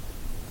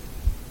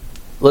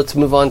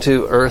move on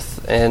to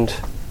Earth and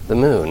the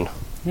Moon.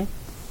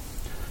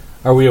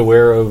 Are we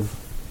aware of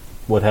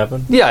what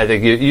happened? Yeah, I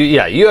think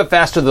you have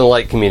faster than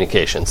light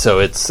communication, so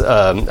it's.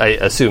 I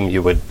assume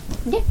you would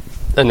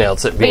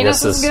announce that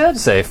Venus Venus is good.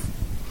 safe.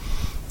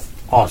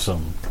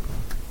 Awesome.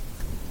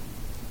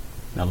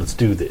 Now let's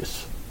do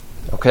this.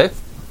 Okay.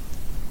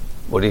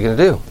 What are you going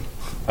to do?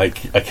 I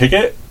kick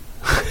it.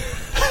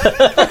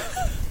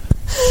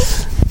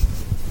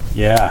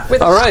 Yeah.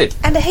 With All right.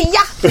 And a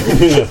hey-ya.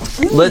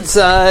 Let's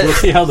We'll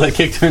see how that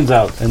kick turns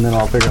out, and then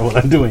I'll figure out what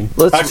I'm doing.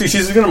 Actually,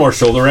 she's going to more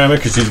shoulder ram it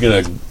because she's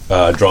going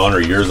to draw on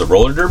her years of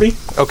roller derby.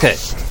 Okay.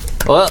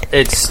 Well,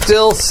 it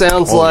still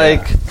sounds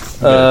like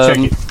Check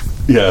it.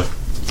 Yeah.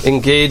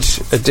 engage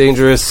a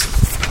dangerous.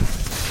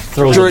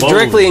 Throw the bones.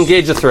 Directly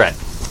engage a threat.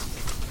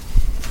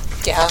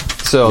 Yeah.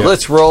 So Yeah.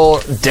 let's roll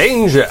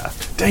danger.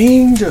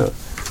 Danger.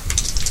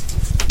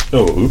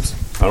 Oh, oops.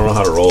 I don't know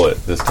how to roll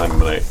it this time of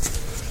night.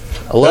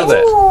 I love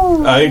it.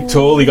 I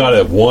totally got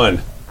a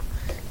 1.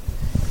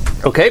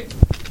 Okay.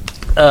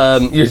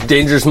 Your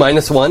danger's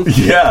 -1.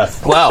 Yeah.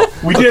 Wow.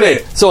 We did Okay,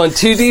 it. So on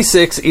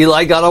 2d6,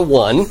 Eli got a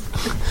 1,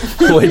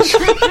 which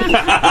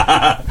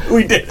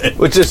We did it.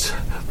 which is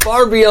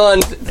far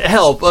beyond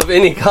help of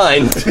any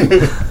kind.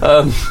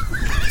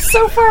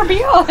 So far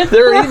beyond.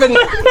 There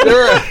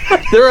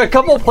are a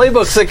couple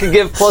playbooks that could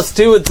give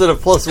 +2 instead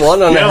of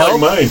 +1 on Yeah, a like help,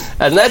 mine.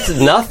 and that's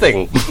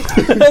nothing.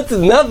 That's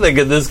nothing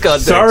in this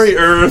context. Sorry,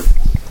 Earth.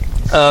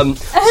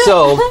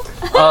 So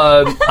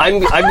I'm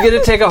going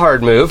to take a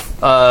hard move.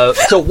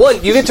 So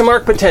one, you get to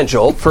mark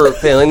potential for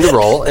failing to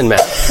roll in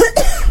math.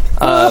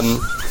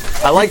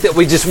 I like that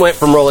we just went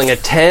from rolling a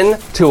 10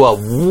 to a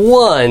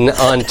 1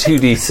 on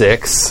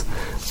 2d6,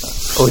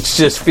 which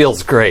just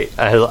feels great.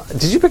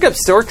 Did you pick up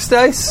Stork's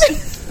dice?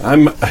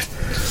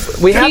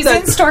 We have He's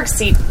that. in Stork's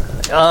seat.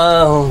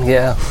 Oh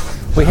yeah,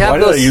 we have Why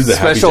did I those use the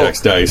Happy special. Jacks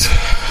dice?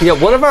 Yeah,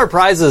 one of our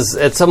prizes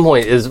at some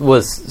point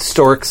was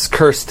Stork's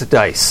cursed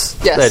dice.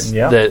 Yes.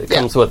 Yeah. That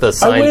comes with a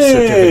signed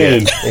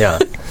win! certificate. Yeah.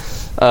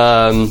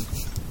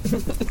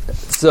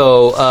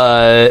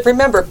 So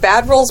Remember,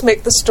 bad rolls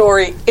make the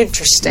story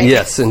interesting.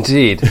 yes,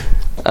 indeed,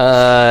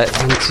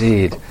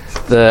 indeed.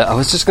 I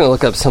was just going to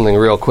look up something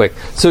real quick.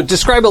 So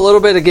describe a little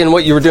bit again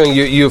what you were doing.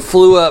 You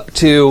flew up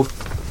to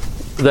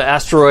the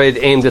asteroid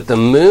aimed at the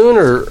moon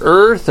or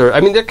Earth, or I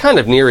mean they're kind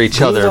of near each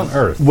Who's other. on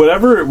Earth?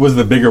 Whatever was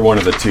the bigger one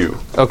of the two.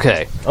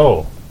 Okay.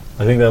 Oh,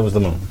 I think that was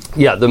the moon.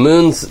 Yeah, the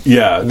moon's.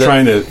 Yeah,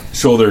 trying to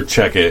shoulder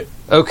check it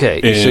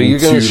Okay, so you're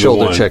going to Into the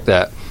shoulder one. check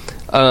that.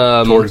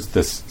 towards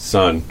the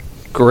sun.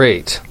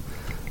 Great.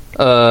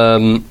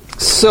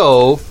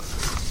 So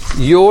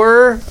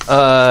your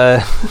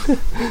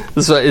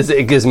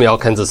it gives me all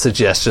kinds of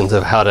suggestions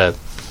of how to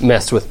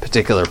mess with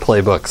particular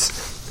playbooks.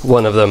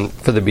 One of them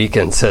for the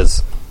beacon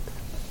says,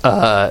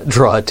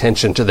 "Draw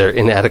attention to their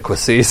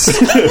inadequacies."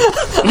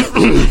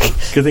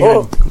 Good thing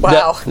Oh,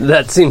 wow.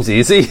 That seems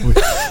easy.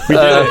 we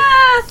did it.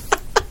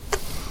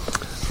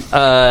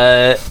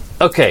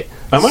 Okay.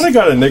 I might have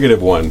got a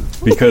 -1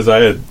 because I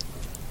had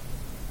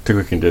took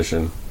a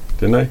condition,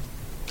 didn't I?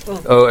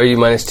 Oh, are you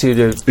 -2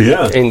 to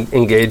Yeah.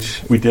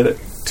 engage? We did it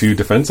to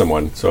defend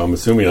someone, so I'm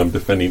assuming I'm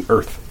defending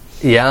Earth.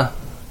 Yeah.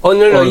 Oh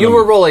no, Or you the-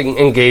 were rolling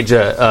engage.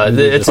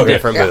 It's a Okay.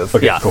 different Yeah. move.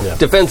 Okay, Yeah, cool.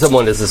 defend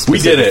someone is a We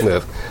specific did it.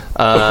 move.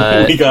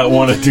 We got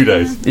 1 of 2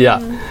 dice. Yeah.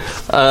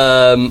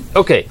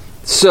 Okay.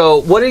 So,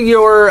 what are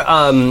your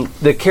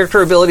the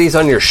character abilities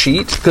on your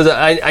sheet? Because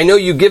I know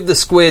you give the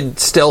squid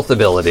stealth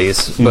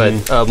abilities, but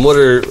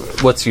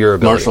what's your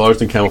ability? Martial arts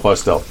and camouflage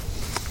stealth.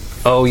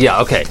 Oh yeah,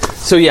 okay.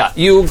 So yeah,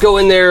 you go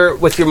in there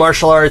with your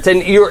martial arts,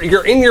 and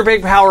you're in your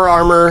big power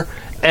armor,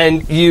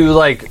 and you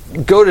like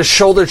go to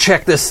shoulder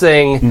check this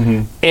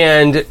thing,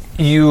 and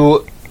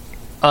you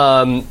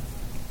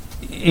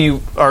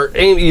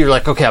you're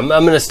like, okay, I'm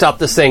going to stop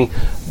this thing,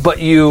 but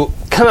you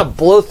kind of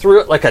blow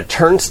through it like a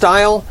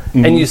turnstile,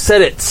 and you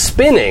set it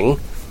spinning,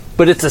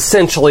 but it's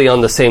essentially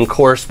on the same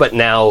course, but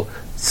now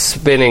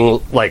spinning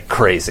like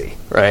crazy,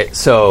 right?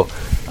 So.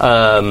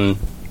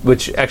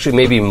 Which actually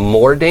may be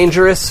more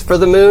dangerous for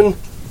the moon,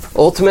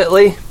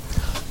 ultimately.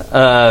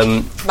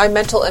 My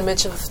mental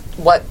image of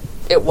what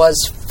it was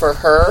for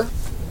her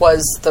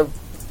was the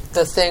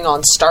thing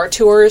on Star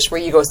Tours where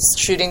you go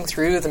shooting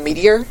through the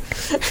meteor.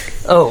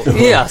 Oh,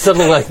 yeah,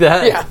 something like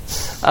that. Yeah.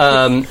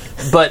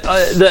 But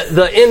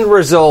the end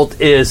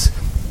result is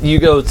you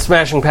go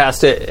smashing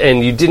past it,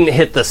 and you didn't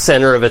hit the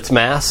center of its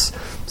mass,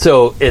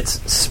 so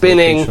it's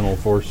spinning, Rotational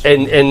force.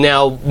 and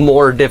now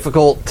more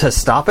difficult to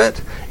stop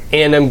it.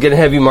 And I'm going to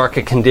have you mark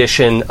a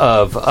condition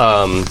of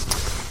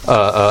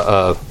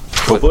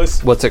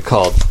Hopeless? what's it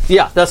called?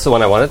 Yeah, that's the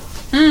one I wanted.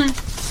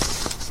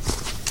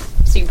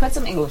 So you put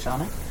some English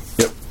on it.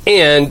 Yep.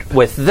 And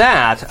with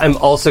that, I'm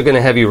also going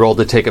to have you roll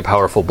to take a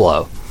powerful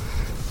blow.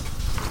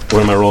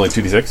 What am I rolling?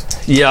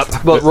 2d6?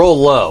 Yep, but roll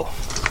low.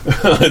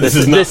 This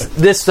is not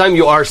This time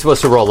you are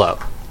supposed to roll low.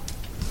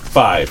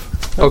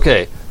 5.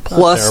 Okay,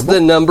 plus terrible.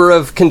 the number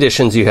of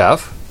conditions you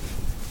have.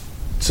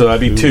 So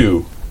that'd be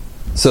 2.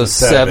 So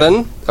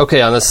 7.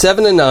 Okay, on a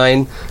 7 and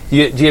 9, do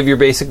you have your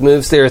basic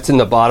moves there? It's in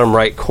the bottom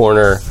right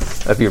corner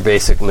of your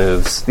basic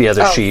moves, the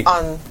other sheet.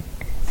 On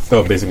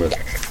Oh, basic move.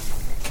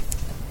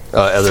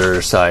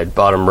 Other side,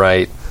 bottom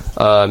right.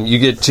 You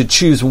get to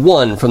choose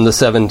one from the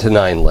 7 to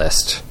 9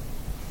 list.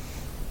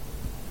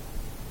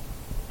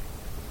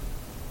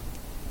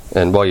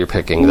 And while you're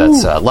picking,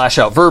 that's lash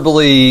out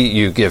verbally,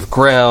 you give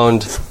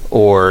ground,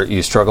 or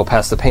you struggle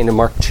past the pain and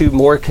mark 2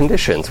 more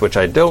conditions, which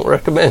I don't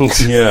recommend.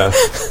 Yeah.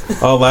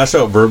 I'll lash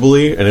out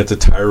verbally, and it's a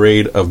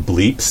tirade of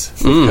bleeps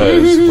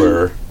because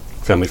we're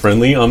family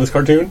friendly on this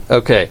cartoon.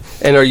 Okay.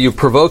 And are you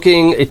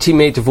provoking a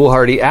teammate to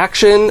foolhardy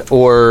action,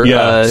 or...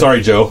 Yeah.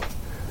 Sorry, Joe.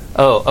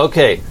 Oh,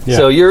 okay. Yeah.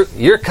 So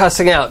you're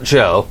cussing out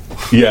Joe.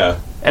 Yeah.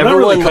 I'm not Everyone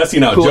really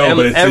cussing out who Joe,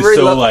 but it's just every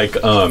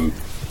so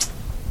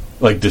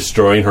like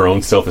destroying her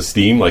own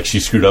self-esteem. Like she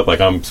screwed up. Like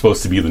I'm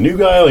supposed to be the new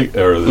guy, like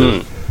or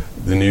the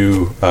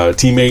new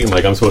teammate, and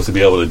like I'm supposed to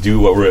be able to do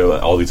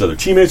what all these other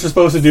teammates are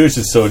supposed to do. It's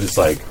just so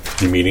like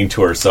demeaning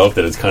to herself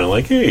that it's kind of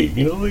like, hey,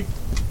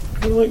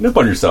 like nip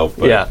on yourself.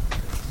 But, Yeah.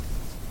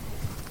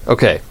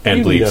 Okay. and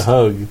You need a bleeps.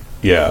 hug.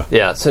 Yeah.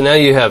 Yeah, so now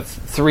you have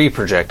 3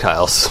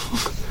 projectiles,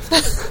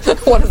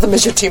 One of them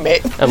is your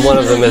teammate. and one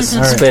of them is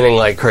spinning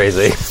like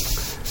crazy.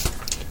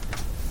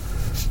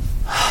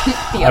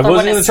 The I other wasn't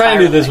one going to is try and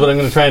do this, but spiraling. I'm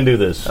going to try and do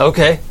this.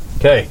 Okay.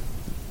 Okay.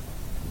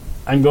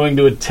 I'm going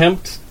to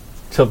attempt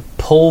to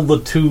pull the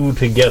 2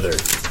 together.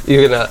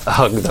 You're going to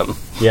hug them.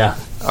 Yeah.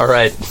 All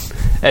right.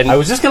 And I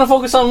was just going to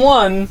focus on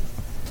one,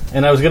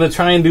 and I was going to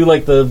try and do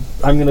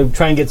I'm going to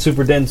try and get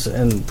super dense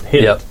and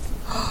hit Yep. it.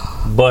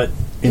 But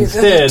You're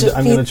instead, gonna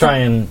I'm going to defeat try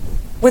and,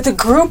 With a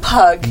group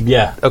hug.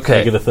 Okay.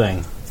 make it a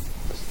thing.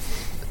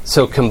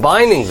 So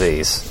combining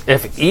these,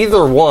 if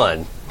either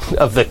one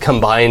of the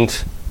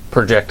combined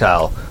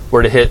projectile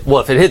were to hit,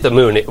 well, if it hit the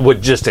moon, it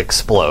would just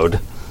explode.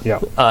 Yeah.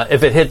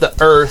 If it hit the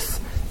Earth,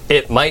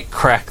 it might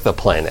crack the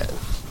planet.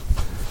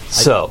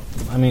 So,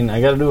 I mean, I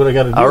got to do what I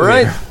got to do. all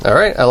right. here. All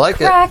right. I like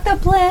Crack the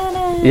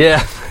planet. it.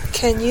 Yeah.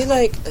 Can you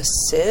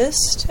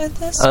assist at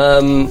this?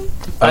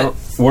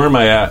 Where am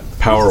I at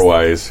power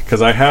wise?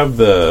 Because I have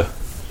the.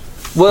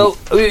 Well,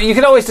 you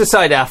can always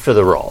decide after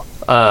the roll.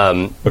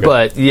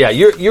 But yeah,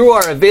 you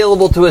are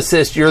available to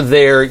assist. You're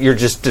there. You're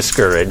just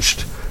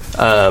discouraged.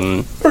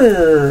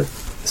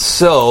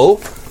 So,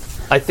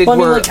 I think Well, I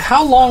mean, we're like,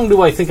 how long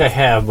do I think I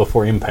have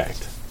before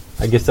impact?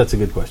 I guess that's a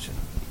good question.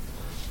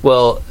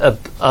 well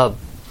a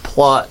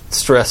plot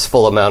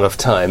stressful amount of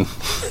time,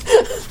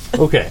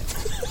 Okay.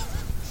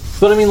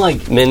 But I mean,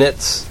 like,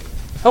 minutes.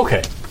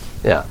 okay.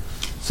 Yeah,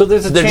 So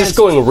there's a they're chance. just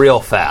going real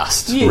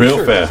fast. Yeah, Real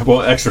sure. fast.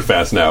 Well, extra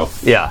fast now.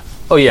 Yeah.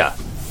 Oh yeah.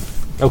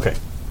 Okay.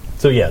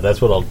 So yeah,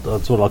 that's what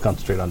I'll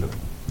concentrate on doing.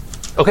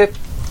 Okay.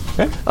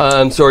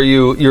 Okay. So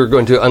you're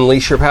going to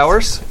unleash your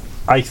powers,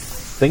 I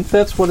think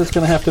that's what it's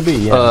going to have to be.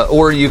 Yeah.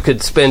 or you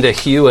could spend a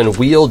hue and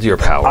wield your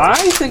powers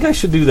I think I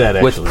should do that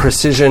actually. with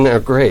precision or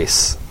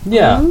grace.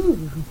 Yeah.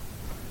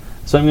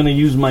 So I'm going to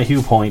use my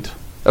hue point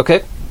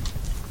Okay.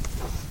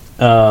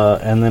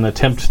 and then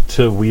attempt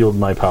to wield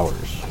my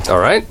powers. All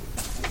right.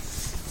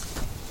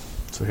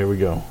 So here we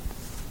go.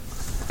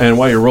 And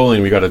while you're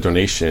rolling, we got a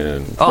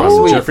donation Oh,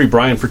 from sweet. Jeffrey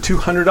Bryan for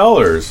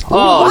 $200.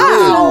 Oh,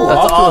 dude, that's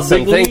Off to a awesome!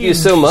 big Thank lead. you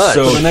so much.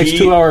 So the next he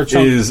 2-hour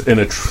chunk. is in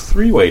a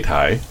 3-way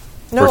tie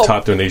No. for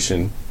top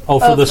donation Oh,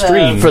 for Of the the-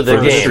 stream. For the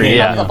for game, stream.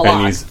 yeah. The block.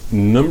 And he's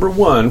number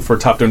 1 for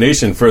top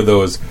donation for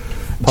those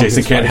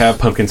Jason can't spice. have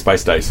pumpkin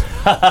spice dice.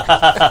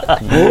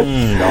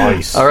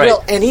 Nice. All right.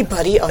 Will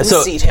anybody So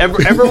unseat him?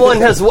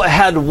 everyone has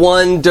had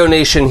one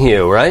donation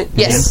hue, right?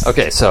 Yes.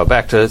 Okay, so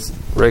back to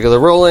regular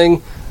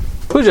rolling.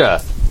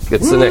 Pooja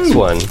gets the next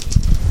one.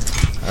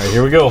 All right,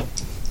 here we go.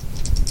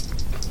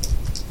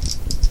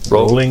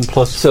 Rolling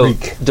plus So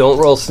freak. don't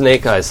roll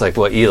snake eyes like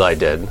what Eli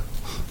did.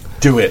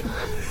 Do it.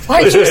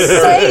 Why'd you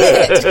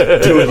say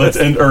it? Do it. Let's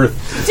end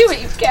Earth. Do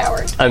it, you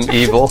coward. I'm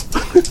evil.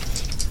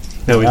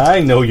 I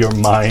know your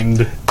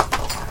mind.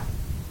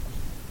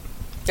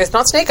 It's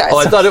not Snake Eyes. Oh,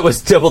 I thought it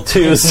was double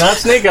twos. Not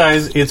snake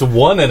eyes. It's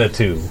 1 and a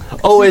 2.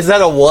 Oh, is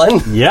that a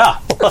 1? Yeah.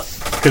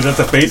 Because that's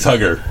a face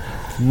hugger.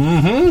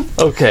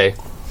 Okay.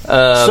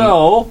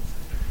 So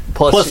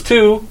plus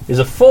 2 is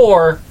a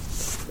 4.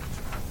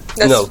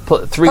 That's- No,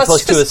 3 plus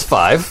plus 2 just- is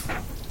 5.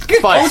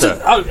 5,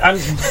 sir. Oh, I'm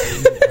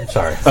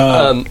sorry.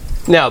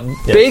 Now,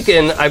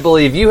 Bacon, I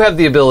believe you have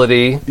the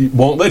ability. It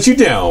won't let you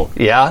down.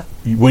 Yeah?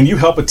 When you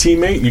help a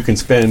teammate, you can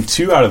spend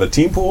 2 out of the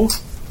team pool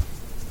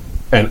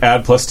and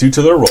add plus 2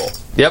 to their roll.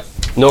 Yep.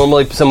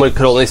 Normally, someone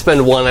could only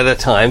spend 1 at a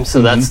time,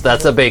 so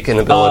that's a Bacon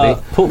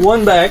ability. Put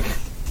 1 back.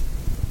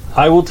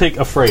 I will take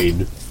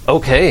afraid.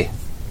 Okay.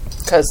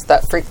 Because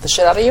that freaked the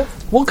shit out of you?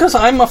 Well, because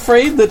I'm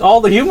afraid that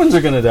all the humans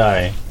are going to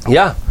die.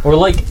 Yeah. Or,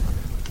 like,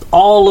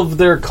 all of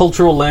their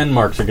cultural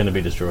landmarks are going to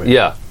be destroyed.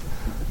 Yeah.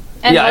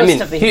 And Yeah, I most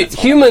mean, of the humans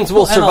will. humans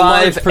will And a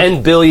large survive,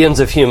 and billions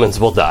of humans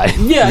will die.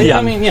 Yeah,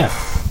 I mean, yeah.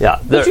 Yeah.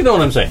 But you know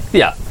what I'm saying.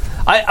 Yeah.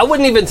 I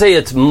wouldn't even say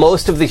it's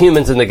most of the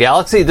humans in the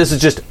galaxy. This is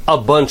just a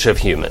bunch of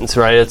humans,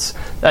 right?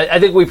 I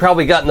think we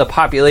probably gotten the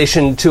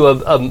population to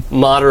a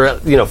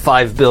moderate,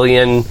 5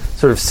 billion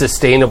sort of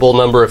sustainable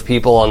number of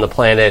people on the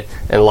planet,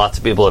 and lots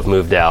of people have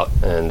moved out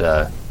and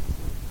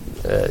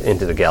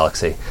into the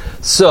galaxy.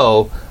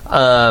 So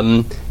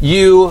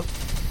you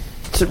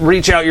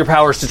reach out your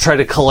powers to try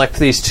to collect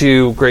these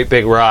 2 great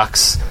big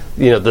rocks,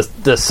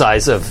 the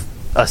size of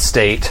a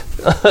state,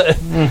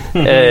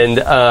 and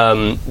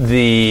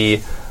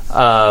the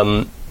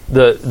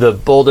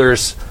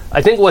boulders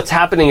I think what's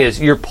happening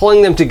is you're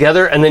pulling them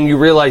together, and then you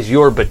realize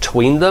you're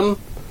between them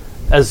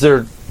as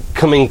they're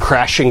coming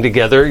crashing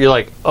together. You're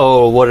like,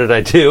 oh, what did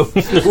I do?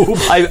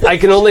 I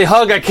can only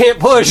hug. I can't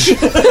push.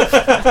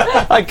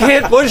 I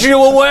can't push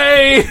you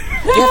away. You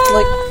have to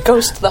like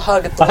ghost the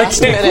hug at the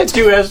last minute.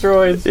 2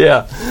 asteroids.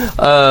 Yeah.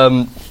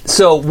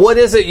 So what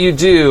is it you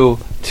do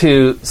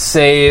to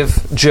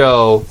save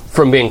Joe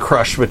from being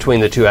crushed between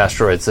the 2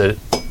 asteroids that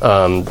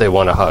they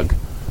want to hug?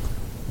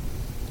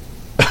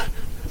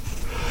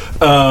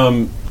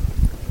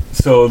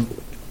 So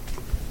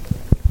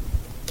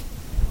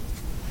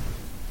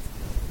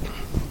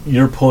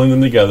you're pulling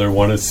them together.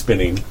 One is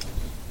spinning.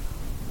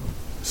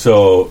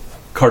 So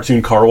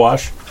cartoon car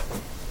wash.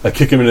 I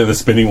kick him into the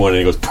spinning one, and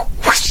he goes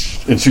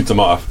whoosh, and shoots him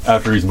off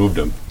after he's moved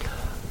him.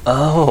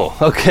 Oh,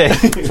 okay.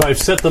 So I've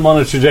set them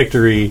on a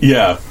trajectory.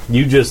 Yeah.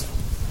 You just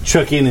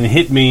chuck in and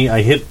hit me.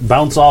 I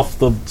bounce off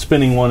the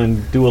spinning one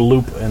and do a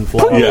loop and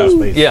fly out of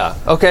space. Yeah,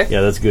 okay.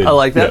 Yeah, that's good. I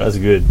like that. Yeah, that's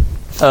good.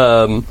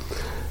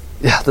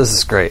 Yeah, this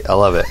is great. I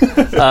love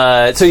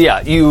it. So yeah,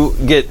 you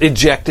get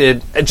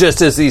ejected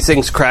just as these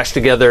things crash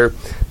together.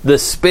 The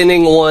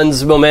spinning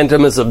one's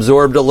momentum is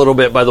absorbed a little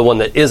bit by the one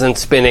that isn't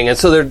spinning, and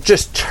so they're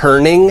just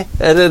turning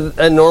at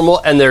a normal,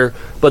 and they're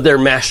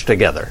mashed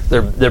together.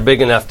 They're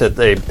big enough that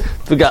they've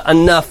got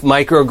enough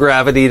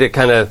microgravity to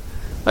kind of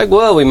like,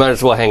 well, we might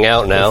as well hang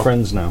out now. We're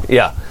friends now.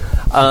 Yeah.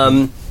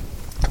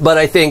 But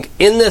I think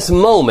in this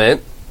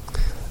moment,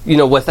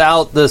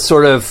 without the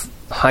sort of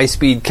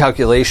high-speed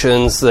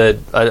calculations that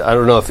I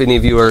don't know if any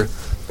of you are...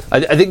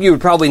 I think you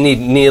would probably need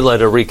Neela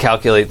to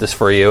recalculate this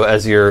for you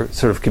as your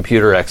sort of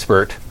computer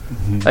expert.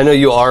 Mm-hmm. I know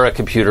you are a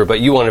computer, but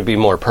you want to be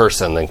more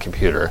person than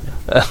computer.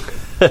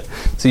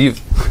 So you've...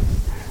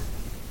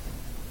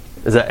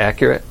 Is that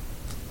accurate?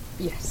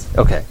 Yes.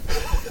 Okay.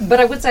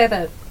 But I would say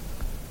that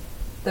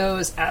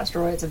those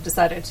asteroids have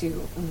decided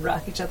to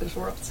rock each other's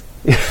worlds.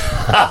 I'm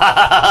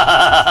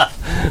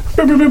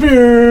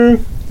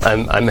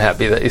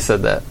happy that you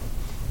said that.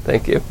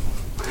 Thank you.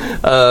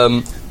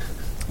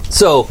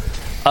 So,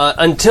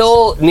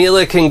 until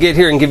Neela can get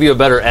here and give you a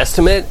better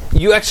estimate,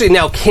 you actually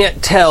now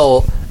can't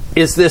tell,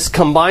 is this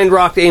combined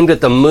rock aimed at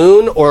the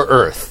moon or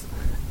Earth?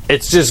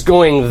 It's just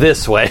going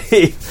this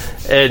way,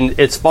 and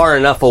it's far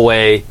enough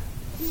away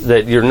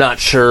that you're not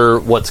sure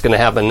what's going to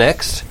happen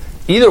next.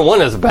 Either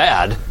one is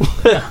bad.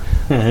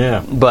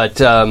 Yeah. But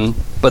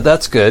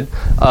that's good.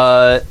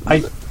 I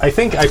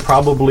think I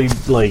probably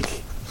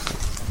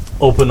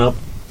open up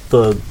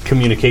the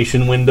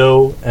communication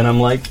window and I'm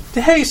like,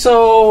 hey,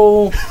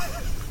 so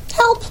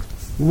Help!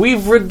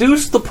 we've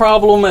reduced the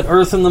problem at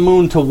Earth and the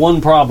Moon to one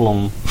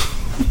problem.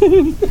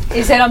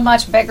 Is it a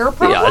much bigger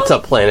problem? Yeah, it's a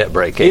planet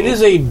breaking. It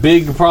is a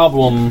big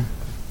problem,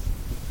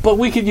 but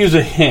we could use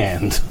a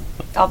hand.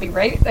 I'll be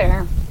right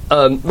there.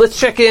 Let's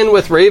check in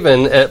with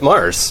Raven at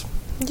Mars,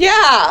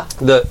 Yeah!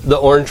 the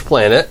orange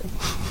planet.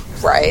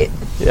 Right.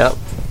 Yeah.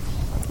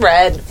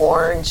 Red,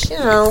 orange,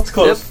 It's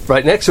close. Yep,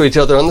 right next to each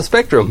other on the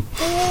spectrum.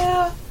 Yeah.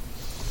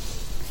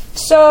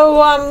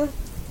 So,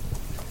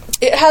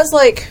 it has,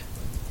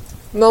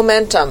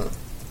 momentum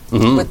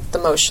with the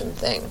motion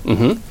thing.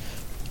 Mm-hmm.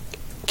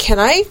 Can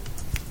I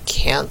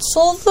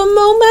cancel the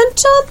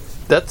momentum?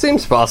 That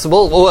seems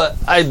possible. Well,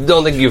 I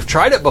don't think you've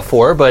tried it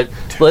before, but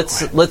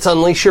let's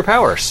unleash your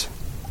powers.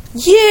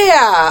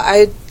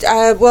 Yeah,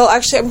 well,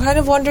 actually, I'm kind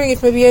of wondering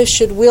if maybe I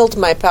should wield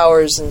my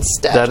powers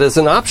instead. That is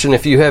an option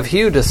if you have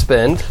Hue to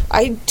spend.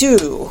 I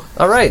do.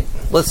 All right,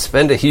 let's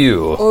spend a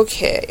Hue.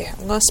 Okay,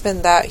 I'm going to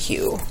spend that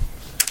hue.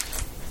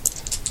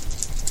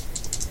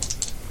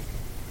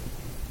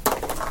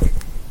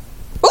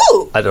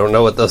 Ooh! I don't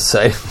know what those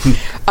say.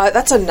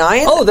 That's a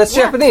 9. Oh, that's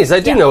Japanese. I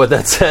do know what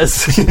that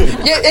says.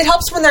 Yeah, it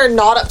helps when they're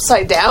not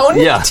upside down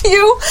to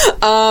you.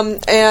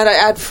 And I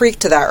add freak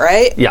to that,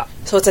 right? Yeah.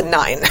 So it's a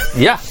 9.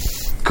 Yeah.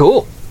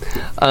 Cool.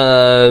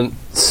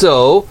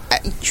 So... I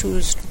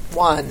choose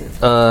 1.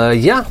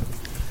 Yeah.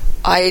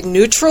 I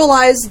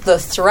neutralize the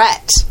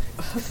threat.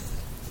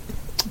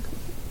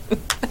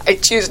 I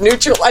choose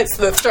neutralize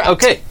the threat.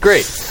 Okay,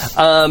 great.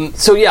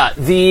 So yeah,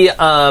 the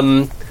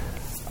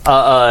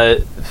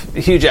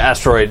huge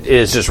asteroid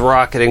is just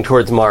rocketing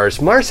towards Mars.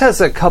 Mars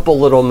has a couple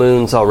little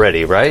moons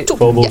already, right?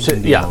 Phobos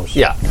and Yeah, Deimos.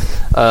 yeah.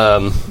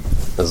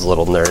 Those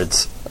little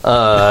nerds.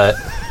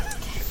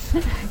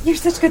 You're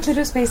such good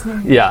little space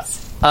nerds. Yeah.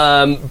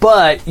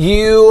 But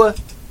you...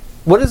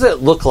 What does it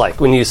look like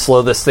when you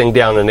slow this thing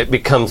down and it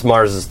becomes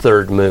Mars's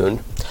third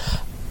moon?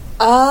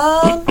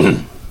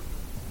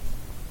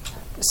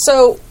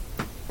 So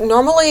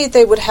normally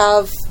they would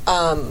have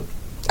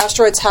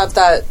asteroids have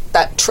that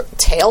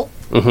tail,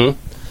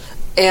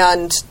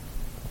 and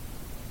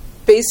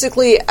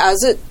basically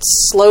as it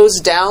slows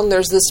down,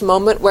 there's this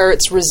moment where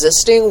it's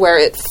resisting, where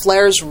it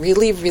flares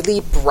really, really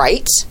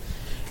bright,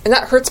 and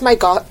that hurts my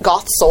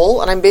goth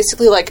soul. And I'm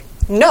basically like,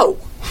 no,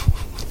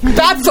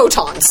 bad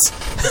photons.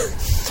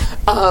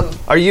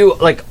 Are you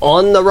like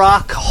on the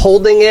rock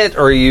holding it,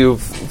 or are you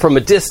from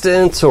a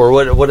distance, or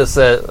what is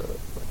that?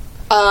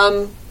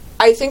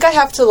 I think I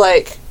have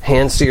to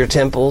Hands to your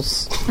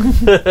temples.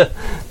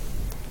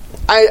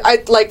 I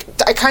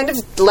kind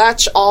of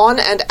latch on,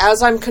 and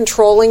as I'm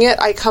controlling it,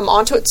 I come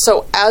onto it.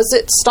 So as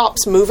it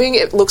stops moving,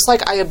 it looks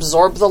like I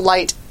absorb the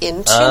light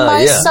into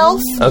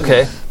myself. Yeah.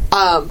 Okay.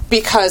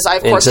 Because I,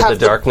 of course, Into have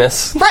the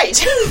darkness. Right.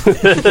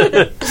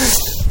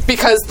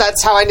 Because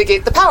that's how I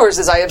negate the powers,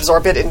 is I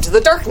absorb it into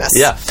the darkness.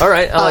 Yeah. All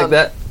right. I like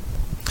that.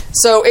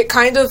 So it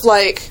kind of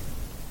like...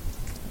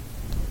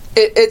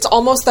 It's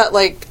almost that,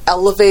 like,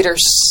 elevator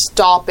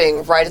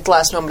stopping right at the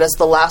last moment as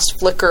the last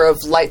flicker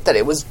of light that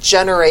it was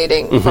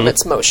generating from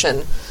its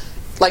motion,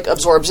 like,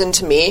 absorbs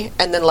into me,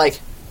 and then, like,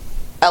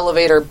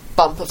 elevator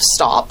bump of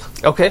stop.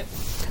 Okay.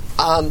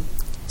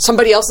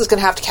 Somebody else is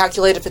going to have to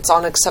calculate if it's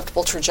on an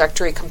acceptable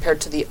trajectory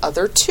compared to the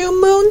other 2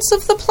 moons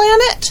of the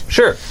planet.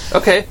 Sure.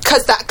 Okay.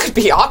 Because that could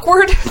be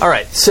awkward. All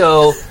right.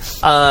 So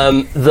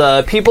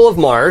the people of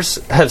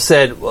Mars have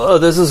said, "Oh,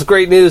 this is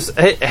great news.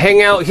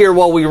 Hang out here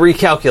while we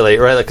recalculate,"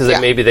 right? Because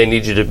maybe they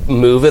need you to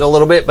move it a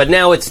little bit. But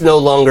now it's no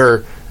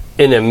longer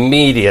an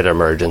immediate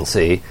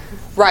emergency.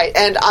 Right.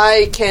 And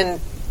I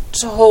can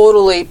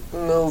totally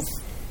move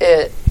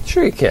it.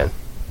 Sure, you can.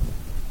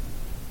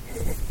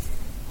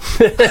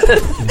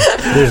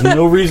 There's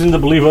no reason to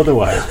believe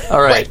otherwise.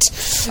 All right.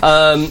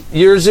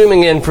 You're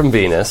zooming in from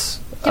Venus.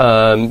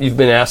 You've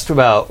been asked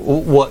about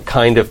what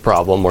kind of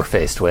problem we're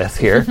faced with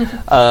here.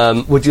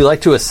 Would you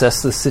like to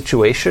assess the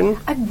situation?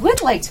 I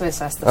would like to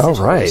assess the All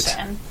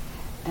situation.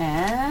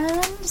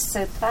 And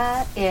so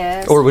that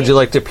is... Or would you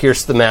like to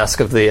pierce the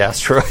mask of the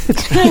asteroid?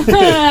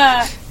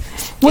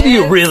 What are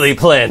you really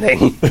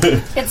planning?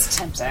 It's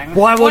tempting.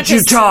 Why won't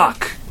you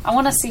talk? I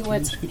want to see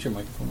what's... Scoot your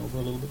microphone over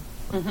a little bit.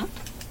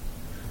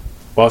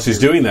 While she's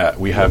doing that,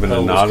 we have an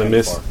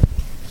anonymous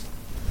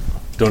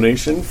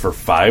donation for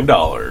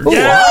 $5.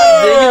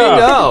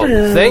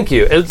 No, thank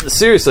you.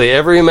 Seriously,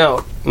 every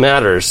amount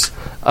matters.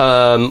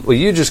 Well,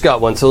 you just got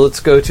one, so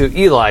let's go to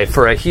Eli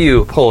for a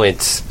Hugh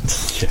point.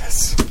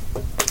 Yes.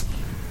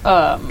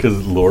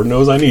 Because Lord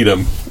knows I need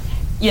them.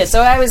 Yeah,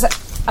 so I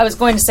was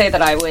going to say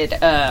that I would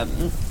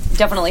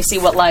definitely see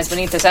what lies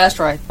beneath this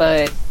asteroid,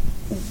 but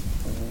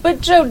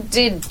Joe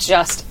did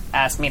just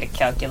ask me to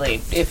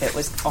calculate if it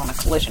was on a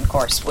collision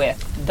course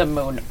with the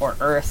moon or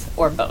Earth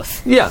or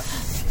both. Yeah.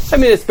 I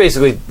mean, it's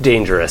basically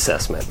danger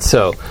assessment.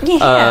 So,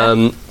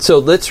 Yeah. So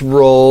let's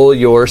roll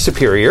your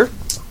superior.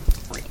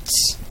 Great.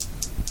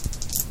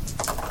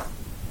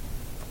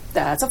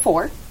 That's a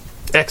 4.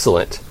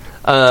 Excellent.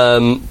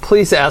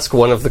 Please ask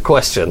one of the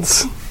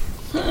questions.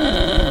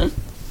 I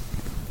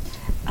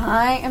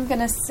am going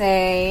to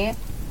say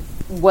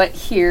what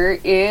here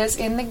is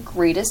in the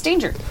greatest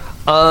danger.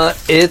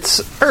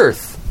 It's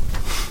Earth.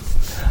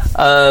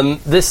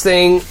 This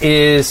thing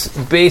is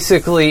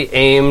basically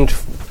aimed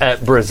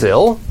at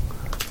Brazil,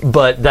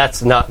 but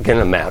that's not going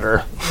to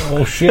matter.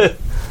 Oh, shit.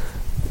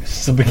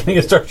 It's the beginning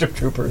of Starship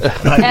Troopers.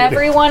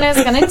 Everyone is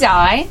going to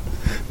die.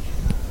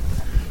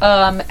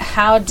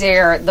 How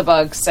dare the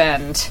bug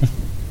send...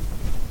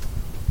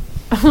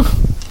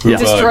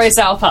 Destroy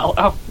Sao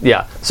Paulo.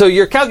 Yeah. So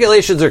your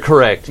calculations are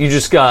correct. You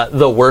just got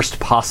the worst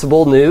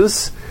possible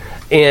news.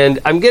 And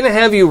I'm going to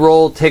have you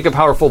roll Take a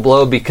Powerful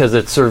Blow because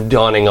it's sort of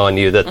dawning on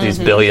you that these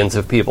billions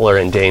of people are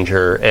in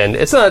danger. And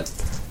it's not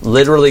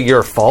literally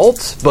your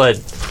fault, but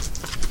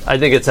I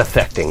think it's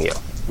affecting you.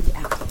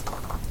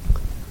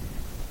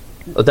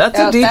 Oh, that's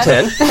a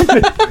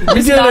D10.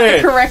 It's not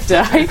the correct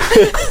die.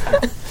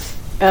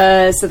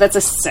 So that's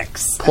a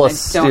 6.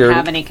 Plus I don't your-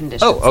 have any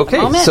conditions. Oh, at the okay.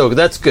 moment. So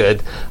that's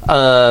good.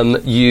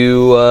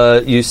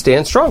 You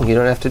stand strong. You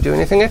don't have to do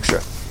anything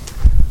extra.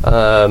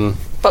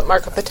 But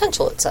mark of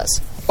potential, it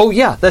says. Oh,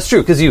 yeah, that's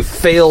true, because you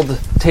failed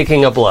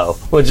taking a blow,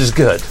 which is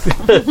good.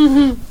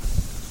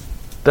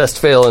 Best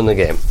fail in the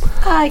game.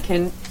 I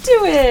can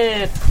do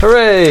it.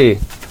 Hooray!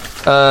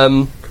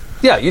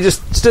 Yeah, you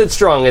just stood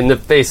strong in the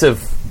face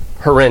of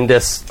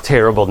horrendous,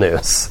 terrible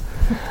news.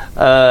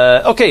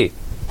 Okay,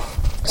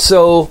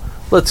 so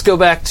let's go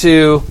back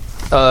to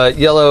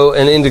yellow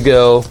and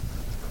indigo.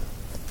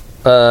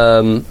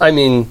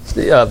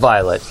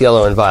 Violet.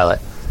 Yellow and violet.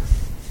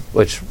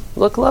 Which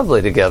look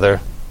lovely together.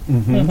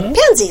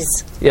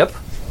 Pansies! Yep.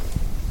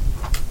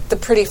 The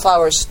pretty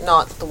flowers,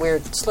 not the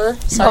weird slur.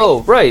 Sorry.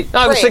 Oh, right.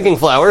 I was Spring. thinking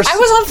flowers. I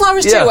was on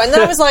flowers Yeah. too, and then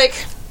I was like,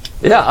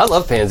 Yeah, I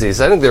love pansies.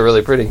 I think they're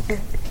really pretty.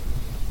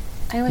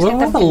 I always get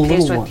them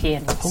confused with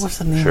peonies. What was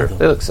the name Sure, of they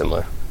them? look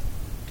similar.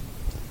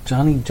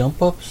 Johnny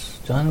Jump Ups?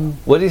 Johnny...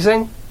 What are you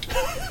saying?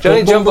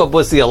 Johnny Jump Up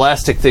was the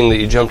elastic thing that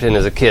you jumped in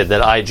as a kid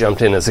that I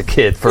jumped in as a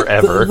kid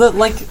forever.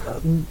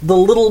 The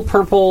little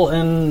purple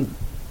and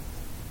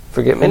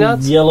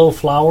Forget-me-nots? yellow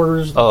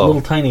flowers, Oh.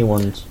 little tiny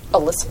ones. oh,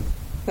 listen.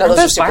 No, Aren't those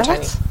are those super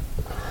violets?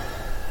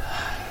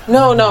 tiny.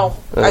 No.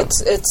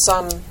 It's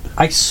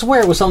I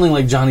swear it was something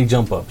like Johnny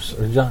Jump Ups.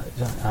 Or I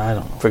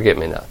don't know.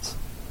 Forget-me-nots.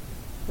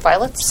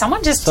 violets.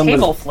 Someone just Somebody-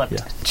 table flipped.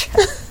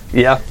 yeah.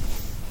 Yeah.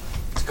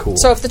 It's cool.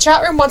 So if the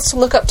chat room wants to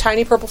look up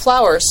tiny purple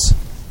flowers,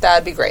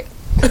 that'd be great.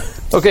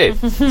 Okay,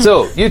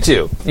 so you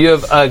two. You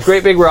have a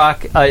Great Big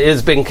Rock. It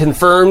has been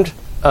confirmed.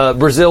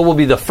 Brazil will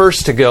be the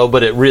first to go,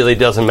 but it really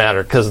doesn't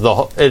matter because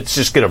it's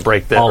just going to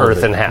break the All of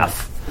Earth it, in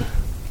half.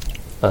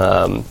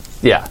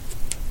 Yeah.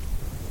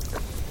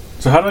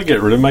 So how do I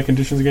get rid of my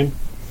conditions again?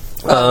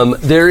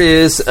 There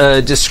is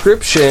a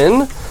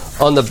description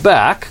on the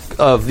back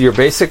of your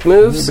basic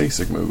moves.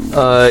 Basic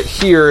move.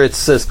 Here it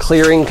says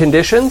clearing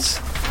conditions.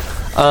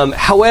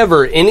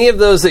 However, any of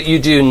those that you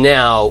do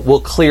now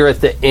will clear at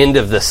the end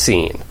of the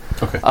scene.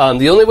 Okay.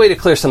 The only way to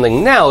clear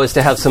something now is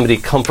to have somebody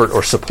comfort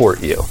or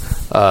support you.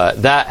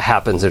 That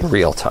happens in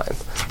real time.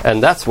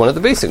 And that's one of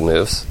the basic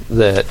moves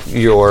that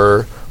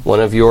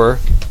one of your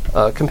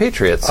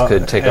compatriots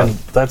could take and on.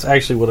 that's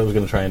actually what I was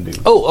going to try and do.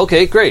 Oh,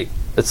 okay, great.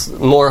 It's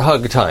more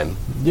hug time.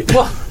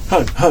 Well,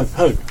 Hug.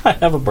 I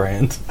have a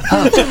brand.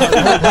 Hug.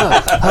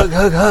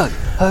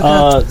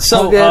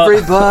 So Hug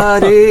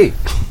everybody.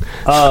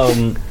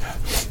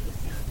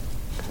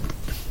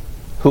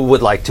 Who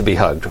would like to be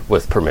hugged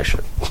with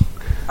permission?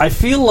 I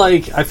feel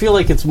like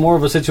it's more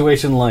of a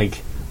situation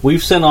like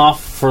we've sent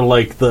off for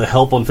like the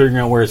help on figuring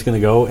out where it's going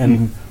to go,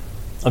 and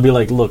I'll be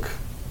like, look.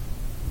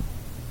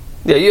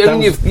 Yeah,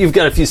 you've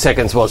got a few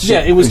seconds while she, Yeah,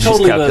 it was she's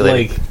totally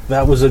calculating.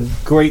 that was a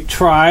great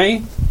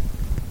try.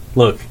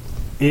 Look,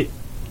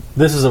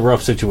 this is a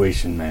rough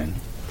situation, man.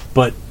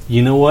 But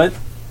you know what?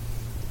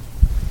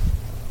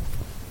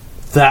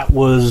 That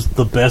was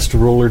the best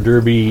roller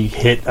derby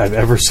hit I've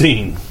ever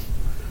seen.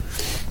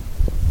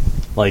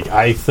 Like,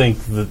 I think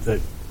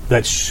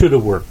that should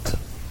have worked.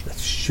 That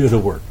should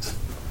have worked.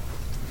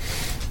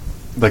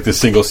 Like the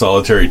single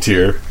solitary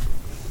tear.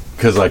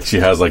 Because like she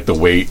has like the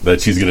weight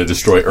that she's going to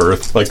destroy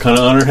Earth, like kind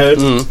of on her head.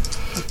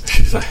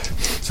 She's like,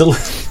 So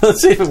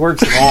let's see if it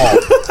works at all.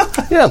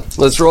 Yeah,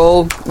 let's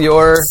roll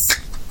your...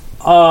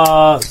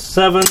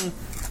 7,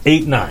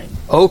 8, 9.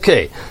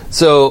 Okay,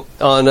 so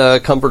on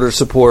comfort or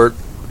support,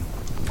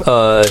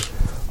 on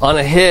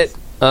a hit,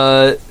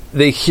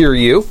 they hear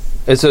you,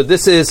 and so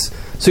this is.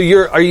 So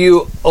are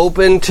you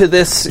open to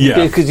this?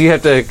 Yeah. Because you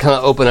have to kind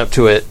of open up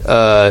to it.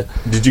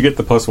 did you get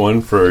the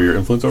 +1 for your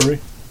influence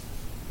already?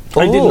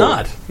 I did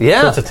not.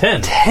 Yeah, So it's a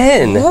 10.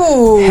 10.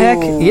 Ooh. Heck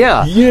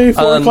yeah! Yay,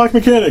 4 o'clock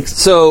mechanics.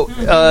 So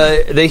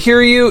they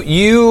hear you.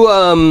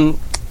 You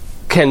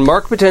can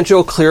mark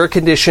potential, clear a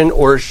condition,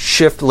 or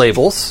shift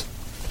labels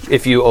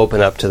if you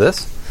open up to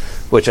this,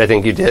 which I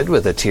think you did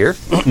with a tier.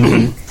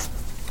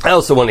 I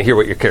also want to hear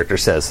what your character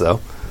says,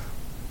 though.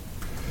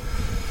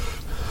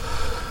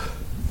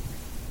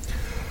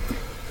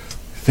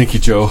 Thank you,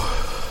 Joe.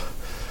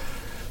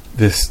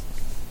 This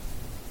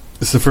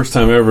is the first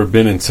time I've ever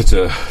been in such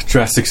a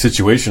drastic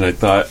situation. I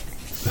thought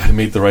I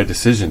made the right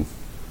decision.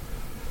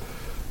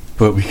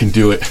 But we can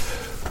do it.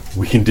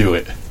 We can do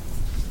it.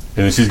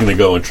 And then she's going to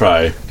go and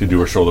try to do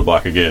her shoulder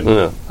block again.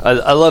 Yeah.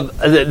 I love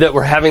that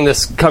we're having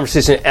this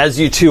conversation as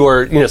you two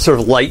are, sort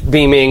of light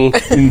beaming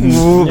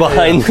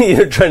behind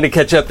me, trying to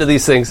catch up to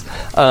these things.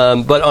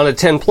 But on a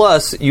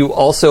 10+, you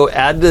also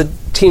add the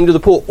team to the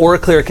pool or a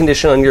clear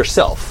condition on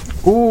yourself.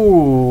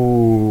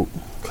 Ooh.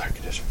 Clear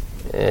condition.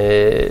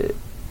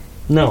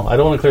 No, I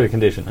don't want to clear the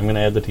condition. I'm going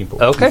to add the team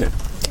pool. Okay.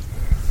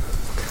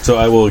 So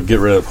I will get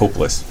rid of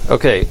Hopeless.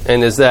 Okay.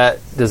 And does that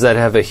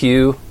have a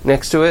hue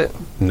next to it?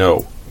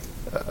 No.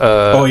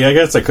 Oh, yeah, I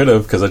guess I could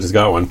have, because I just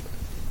got one.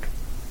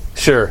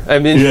 Sure. I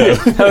mean, Yeah.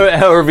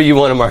 however you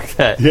want to mark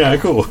that. Yeah,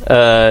 cool.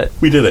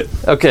 We did it.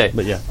 Okay.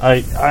 But yeah,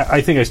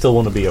 I think I still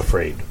want to be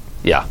afraid.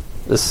 Yeah.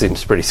 This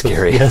seems pretty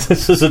scary. Yeah,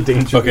 this is a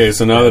danger. Okay,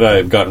 so now that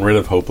I've gotten rid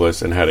of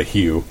Hopeless and had a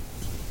hue,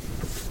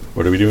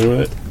 what are we doing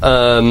with it?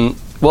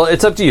 Well,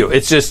 it's up to you.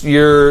 It's just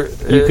your...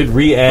 You could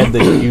re-add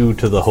the hue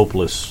to the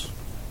hopeless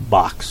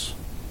box.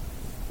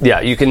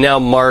 Yeah, you can now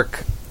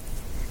mark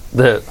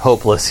the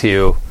hopeless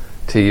hue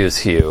to use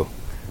hue.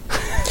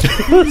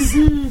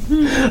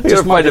 I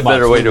gotta find a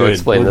better way to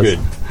explain We're this.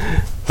 Good.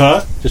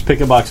 Huh? Just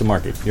pick a box and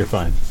mark it. You're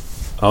fine.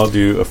 I'll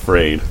do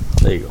Afraid.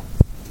 There you go.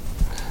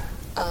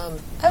 I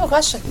have a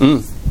question.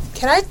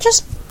 Can I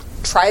just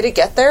try to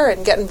get there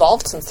and get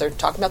involved since they're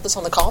talking about this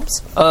on the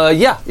comms?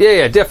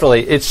 Yeah,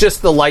 definitely. It's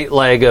just the light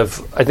lag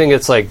of, I think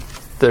it's like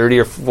 30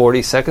 or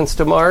 40 seconds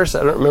to Mars.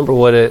 I don't remember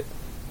what it...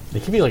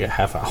 It could be like a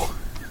half hour,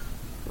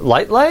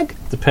 Light lag?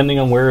 depending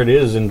on where it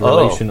is in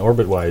relation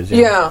orbit-wise.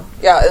 Yeah.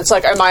 It's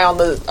like,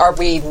 are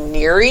we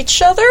near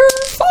each other?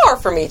 Far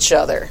from each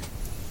other?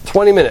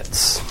 20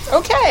 minutes.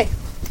 Okay.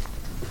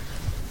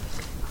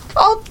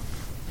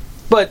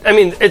 But, I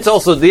mean, it's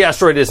also, the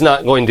asteroid is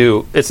not going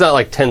to, it's not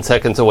like 10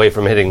 seconds away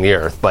from hitting the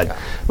Earth, but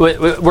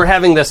we're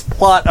having this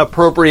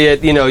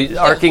plot-appropriate,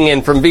 arcing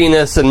in from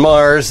Venus and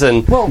Mars,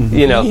 and,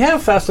 We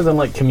have faster than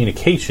light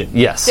communication.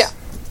 Yes. Yeah.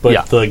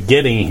 But the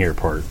getting here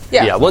part.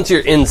 Yeah. Once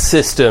you're in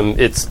system,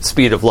 it's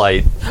speed of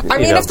light. I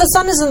mean, if the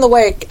sun is in the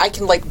way, I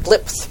can,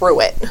 blip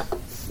through it.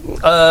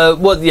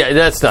 Well, yeah,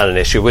 that's not an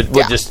issue.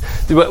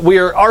 We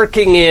are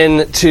arcing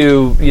in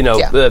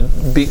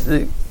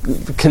to,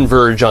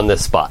 converge on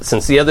this spot,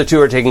 since the other two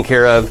are taken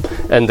care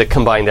of, and the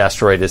combined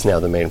asteroid is now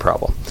the main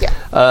problem.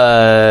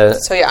 Yeah.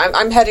 So,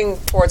 I'm heading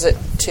towards it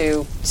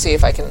to see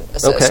if I can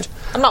assist. Okay.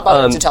 I'm not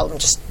bothering to tell them,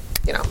 just,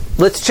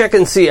 Let's check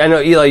and see. I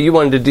know, Eli, you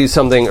wanted to do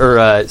something,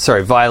 or,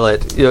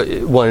 Violet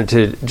wanted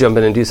to jump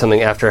in and do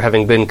something after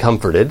having been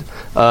comforted.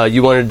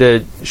 You wanted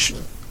to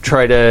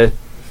try to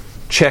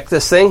check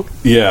this thing?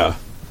 Yeah.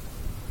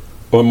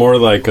 Or more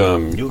like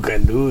You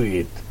can do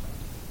it.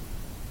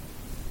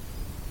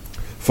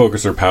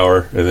 focus her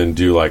power and then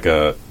do like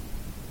a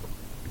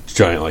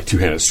giant like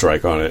two-handed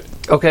strike on it.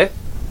 Okay.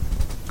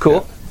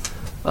 Cool.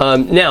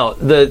 Now,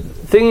 the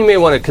thing you may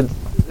want to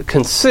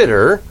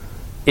consider,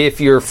 if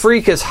your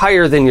freak is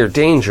higher than your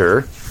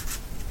danger,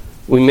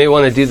 we may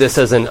want to do this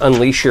as an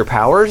unleash your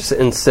powers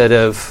instead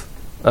of...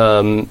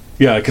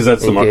 Yeah, because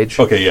that's Engage.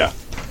 the... Okay, yeah.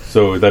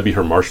 So that'd be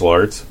her martial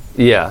arts.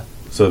 Yeah.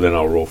 So then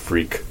I'll roll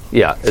freak.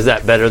 Yeah. Is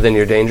that better than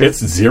your danger? It's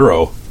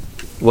 0.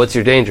 What's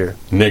your danger?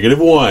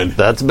 -1.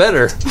 That's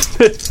better.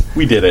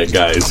 We did it,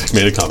 guys.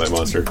 Made a combat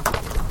monster.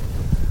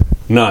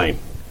 9.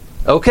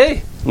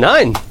 Okay.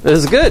 9. This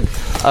is good.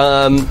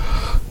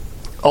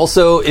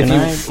 Also, if Can you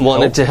I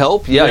wanted help? to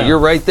help, yeah, Yeah. you're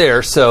right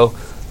there. So,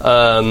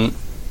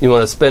 you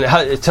want to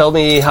spend... tell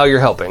me how you're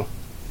helping.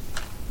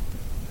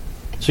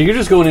 So you're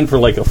just going in for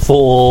like a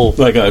full.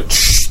 Like a...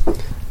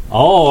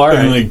 Oh, all right.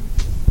 And like...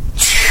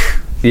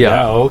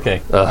 Yeah.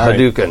 Okay. All right.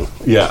 Hadouken.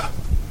 Yeah.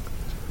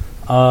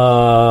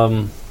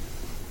 Um.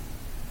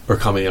 Or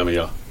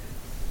Kamehameha.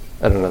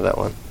 I don't know that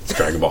one. It's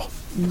Dragon Ball.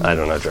 I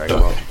don't know Dragon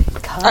Ball.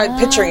 I'm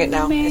picturing it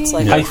now. It's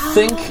like I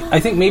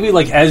think maybe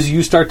like as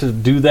you start to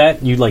do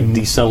that, you like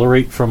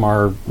decelerate from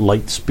our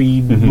light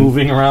speed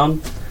moving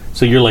around.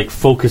 So you're like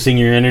focusing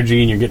your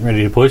energy and you're getting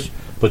ready to push.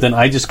 But then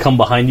I just come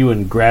behind you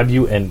and grab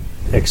you and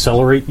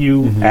accelerate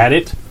you at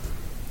it.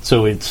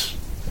 So it's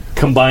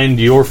combined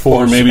your Or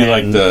force. maybe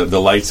and- like the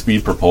light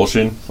speed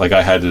propulsion. Like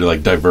I had to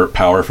like divert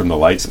power from the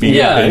light speed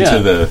Yeah,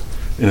 into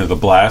the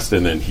blast,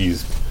 and then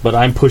he's... But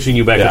I'm pushing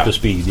you back Yeah. up to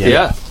speed.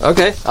 Yeah,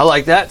 okay. I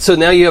like that. So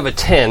now you have a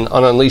 10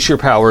 on Unleash Your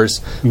Powers,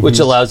 which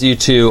allows you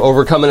to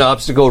overcome an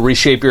obstacle,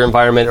 reshape your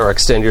environment, or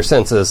extend your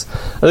senses.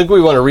 I think we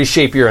want to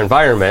reshape your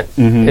environment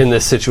in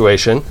this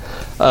situation.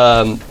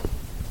 And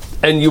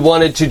you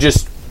wanted to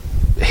just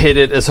hit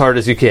it as hard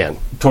as you can.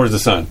 towards the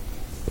sun.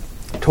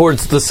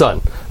 Towards the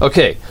sun.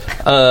 Okay.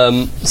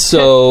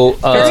 So...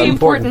 Very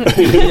important.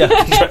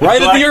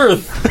 Right at the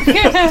Earth.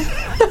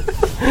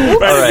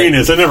 Right at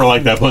Venus. I never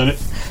liked that planet.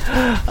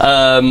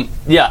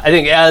 yeah, I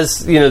think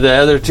as you know, the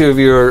other two of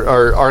you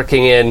are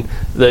arcing in.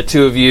 The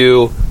two of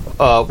you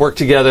work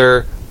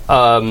together,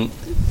 come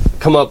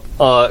up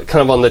kind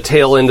of on the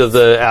tail end of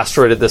the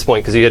asteroid at this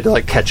point because you had to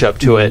like catch up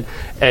to it,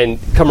 and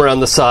come around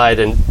the side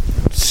and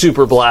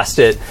super blast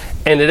it,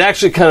 and it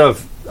actually kind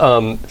of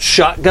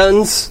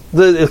shotguns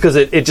because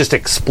it just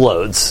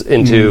explodes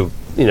into.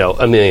 You know,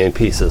 a million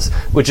pieces,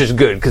 which is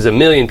good because a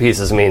million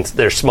pieces means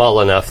they're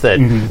small enough that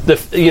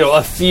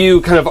a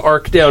few kind of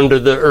arc down to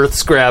the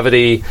Earth's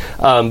gravity,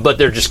 but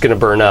they're just going to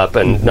burn up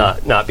and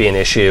not be an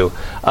issue.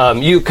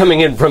 You coming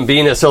in from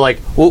Venus are like,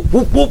 whoop,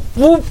 whoop, whoop,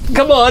 whoop,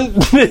 come on,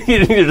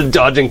 you're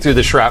dodging through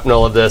the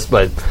shrapnel of this,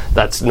 but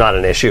that's not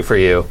an issue for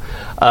you.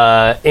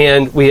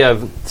 And we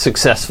have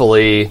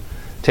successfully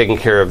taken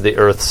care of the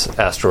Earth's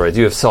asteroids.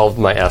 You have solved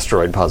my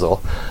asteroid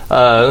puzzle.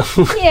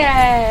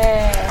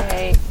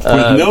 Yay!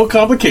 With no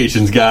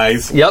complications,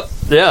 guys. Yep.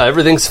 Yeah,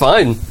 everything's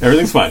fine.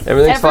 Everything's fine.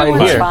 Everything's fine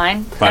Everyone's here.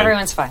 fine. Fine.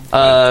 Everyone's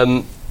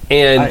fine.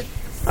 And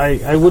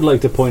I would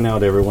like to point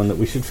out, everyone, that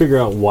we should figure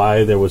out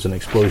why there was an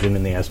explosion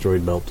in the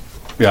asteroid belt.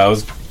 Yeah, I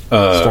was...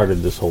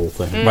 Started this whole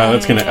thing.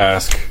 Violet's going to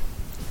ask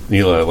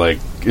Neela, like,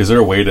 is there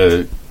a way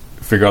to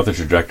figure out the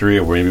trajectory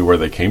of maybe where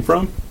they came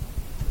from?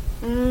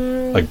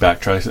 Like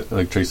trace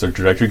their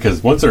trajectory?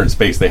 Because once they're in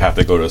space, they have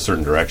to go to a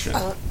certain direction.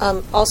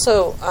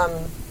 Also,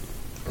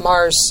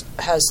 Mars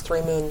has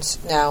 3 moons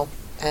now,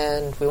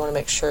 and we want to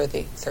make sure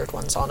the third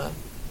one's on a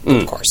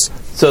good course.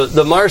 so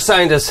the Mars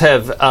scientists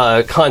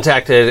have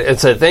contacted and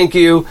said, thank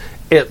you.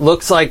 It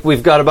looks like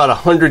we've got about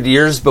 100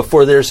 years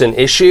before there's an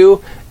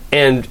issue.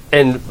 And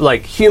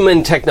like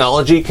human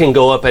technology can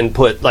go up and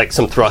put like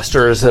some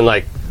thrusters and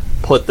like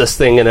put this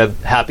thing in a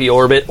happy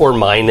orbit or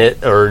mine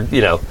it or,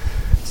 you know.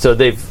 So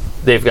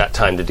they've got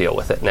time to deal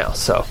with it now.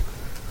 So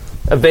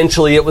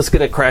eventually it was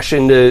going to crash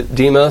into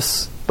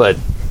Deimos, but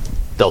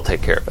they'll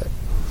take care of it.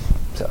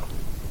 So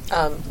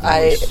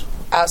I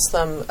asked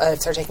them if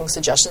they're taking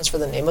suggestions for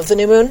the name of the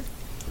new moon.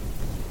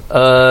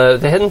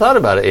 they hadn't thought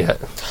about it yet.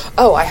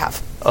 Oh, I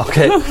have.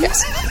 Okay.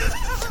 Yes.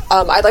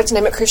 I'd like to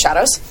name it Crew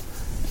Shadows.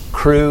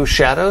 Crew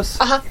Shadows?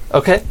 Uh-huh.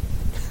 Okay.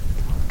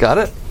 Got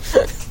it.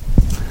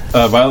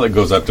 Violet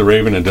goes up to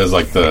Raven and does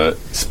like the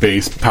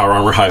space power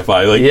armor high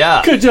five. Like,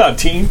 Yeah. good job,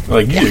 team.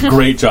 Like, you did a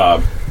great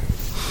job.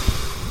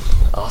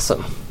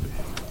 Awesome.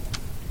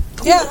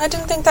 Yeah, I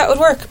didn't think that would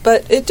work,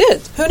 but it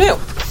did. Who knew?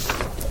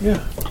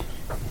 Yeah.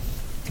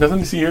 Nothing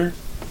to see here.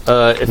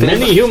 If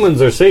Many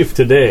humans are safe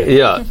today.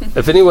 Yeah,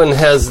 if anyone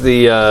has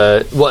the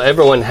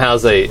everyone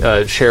has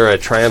a share a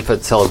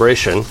triumphant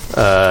celebration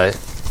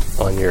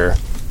on your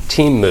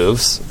team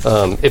moves.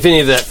 If any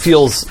of that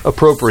feels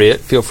appropriate,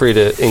 feel free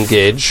to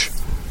engage.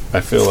 I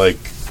feel like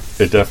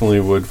it definitely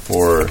would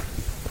for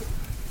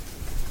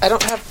I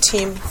don't have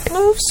team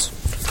moves.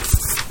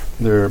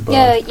 their above.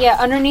 Yeah.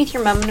 Underneath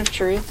your moment of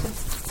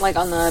truth, like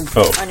on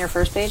the on your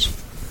first page,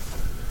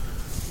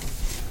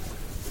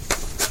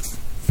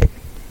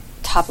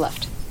 top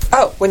left.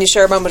 Oh, when you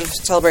share a moment of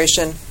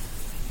celebration.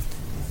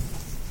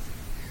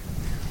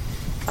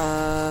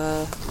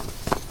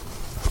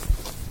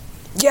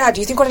 Yeah,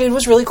 do you think what I did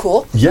was really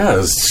cool? Yeah, it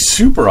was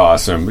super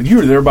awesome. But you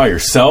were there by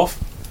yourself.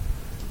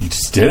 You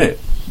just did it.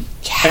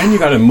 Yeah. And you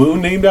got a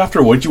moon named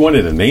after what you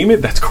wanted to name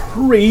it? That's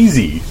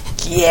crazy.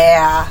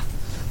 Yeah.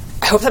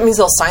 I hope that means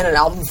they'll sign an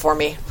album for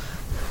me.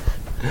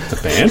 The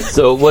band?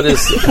 So what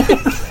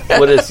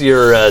does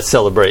your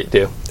celebrate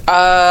do?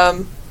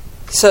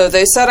 So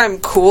they said I'm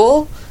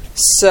cool.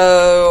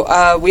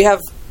 So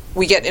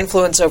we get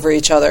influence over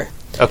each other,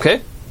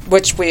 Okay.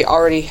 which we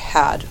already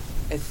had.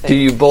 I think. Do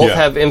you both Yeah.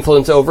 have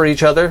influence over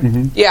each other?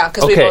 Yeah,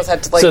 because we Okay. both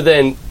had to like. So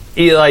then,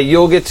 Eli,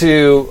 you'll get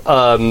to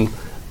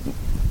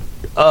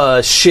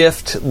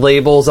shift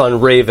labels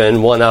on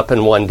Raven, 1 up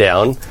and 1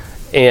 down.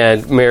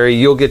 And Mary,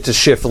 you'll get to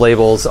shift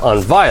labels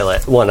on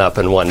Violet, 1 up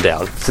and 1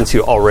 down, since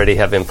you already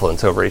have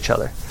influence over each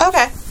other.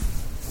 Okay.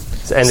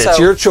 And it's So-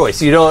 your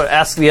choice. You don't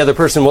ask the other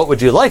person, what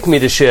would you like me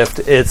to shift?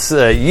 It's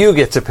you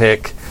get to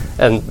pick,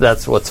 and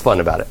that's what's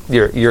fun about it.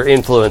 Your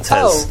influence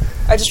has... Oh,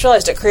 I just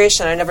realized at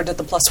creation I never did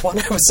the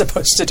 +1 I was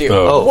supposed to do.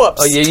 Oh. Whoops.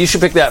 Oh, yeah, you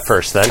should pick that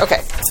first, then.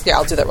 Okay. Yeah,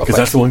 I'll do that real Because quick.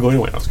 that's the one going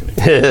away. I was kidding.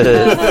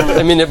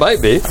 I mean, it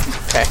might be.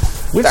 Okay.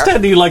 Which There.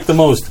 dad do you like the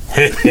most?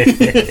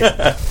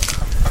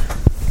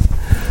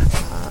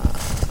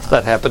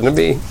 That happened to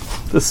me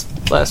this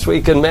last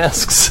week in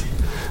Masks.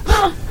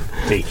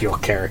 Take your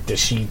character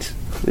sheet.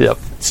 Yep.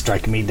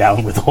 Strike me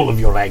down with all of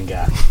your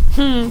anger.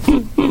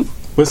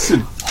 What's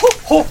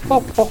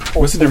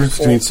the difference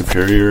between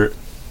superior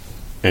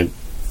and...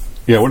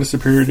 Yeah, what does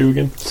superior do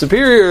again?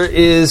 Superior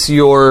is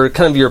your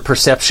kind of your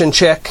perception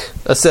check,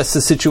 assess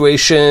the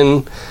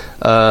situation,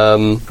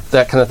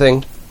 that kind of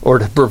thing, or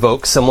to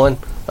provoke someone,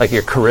 like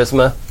your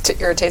charisma. To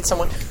irritate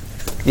someone.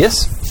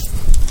 Yes.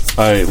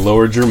 I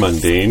lowered your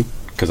mundane,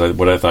 because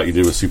what I thought you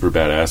did was super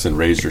badass, and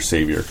raised your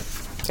savior.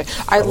 Okay.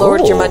 I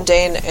lowered your Oh.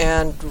 mundane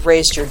and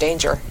raised your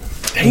danger.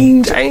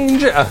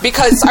 Danger.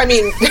 Because, I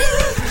mean...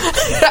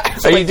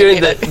 Are you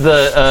doing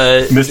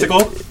the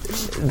Mystical?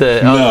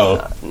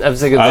 No. I was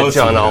thinking I the was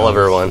John thinking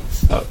Oliver one.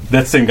 Oh,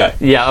 that same guy.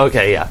 Yeah.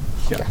 Okay. Yeah.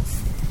 Yeah.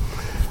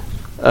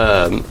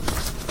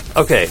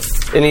 Okay.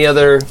 Any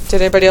other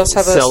Did anybody else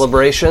have a...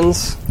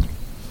 celebrations?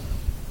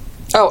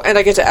 Oh, and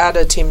I get to add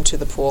a team to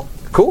the pool.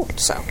 Cool.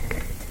 So...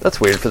 That's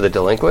weird for the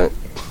delinquent.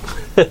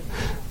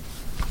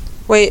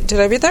 Wait, did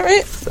I read that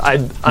right?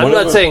 I'm One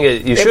not of saying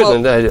it, you It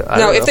shouldn't. will- I no,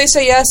 don't if know. they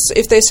say yes,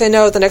 if they say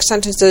no, the next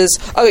sentence is,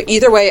 oh,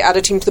 either way, add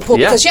a team to the pool.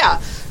 Yeah.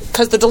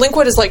 Because the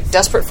delinquent is like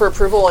desperate for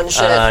approval and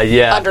shit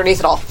yeah. underneath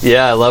it all.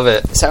 Yeah, I love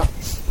it. So,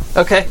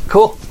 Okay,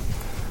 cool.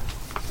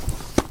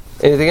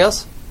 Anything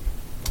else?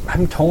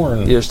 I'm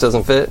torn. Yours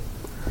doesn't fit?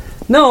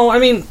 No, I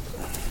mean...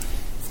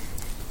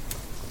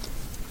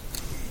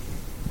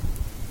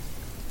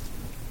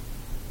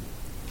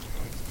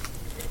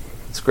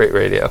 It's great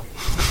radio.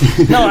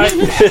 No, I...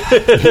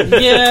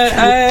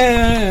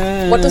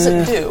 what does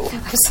it do?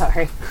 I'm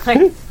sorry. I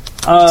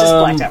just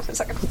blacked out for a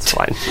second. It's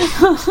fine.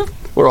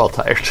 We're all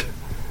tired.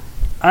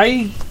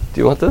 I...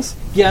 Do you want this?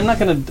 Yeah, I'm not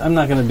gonna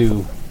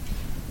do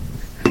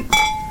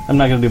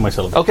my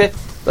celebration Okay,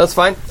 that's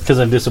fine. because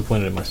I'm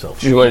disappointed in myself.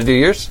 Do you want to do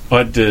yours?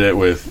 I did it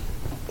with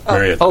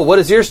Marietta. Oh, what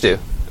does yours do?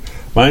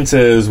 Mine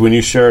says, when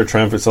you share a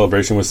triumphant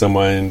celebration with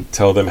someone,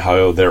 tell them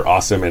how they're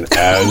awesome and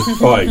add...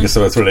 Oh, I guess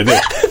that's what I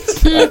did.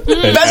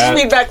 And Best add,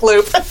 feedback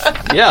loop.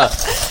 Yeah.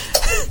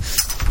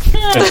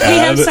 and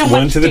add so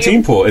one much to the to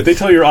team pool. If they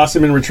tell you you're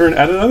awesome in return,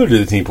 add another to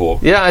the team pool.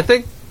 Yeah, I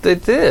think they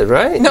did,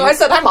 right? No, I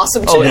said I'm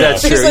awesome too. Oh,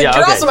 that's Because true. like, Yeah,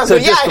 you're okay. awesome. I'm So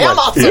like, yeah, just I the am one.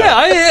 awesome. Yeah,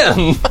 I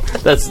am.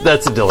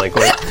 That's a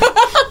delinquent.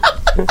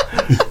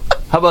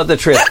 How about the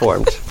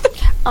transformed?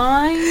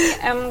 I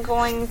am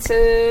going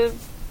to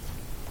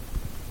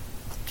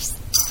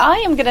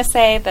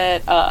say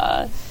that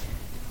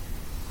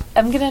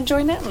I'm going to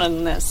join in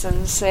on this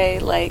and say,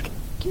 like,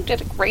 you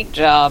did a great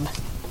job.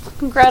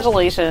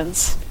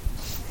 Congratulations.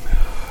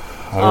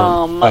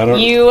 I don't,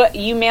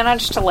 You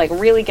managed to like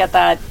really get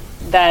that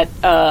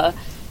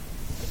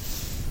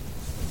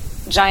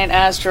giant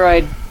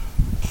asteroid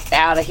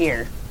out of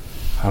here.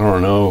 I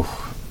don't know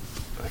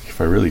like, if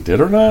I really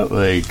did or not.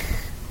 Like,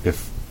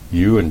 if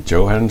you and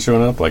Joe hadn't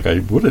shown up, like, I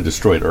would have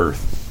destroyed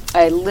Earth.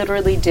 I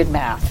literally did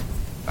math.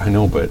 I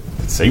know, but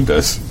it saved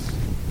us.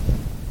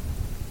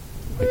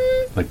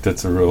 Like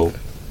that's a real...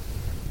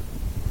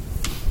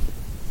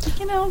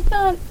 You know,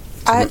 not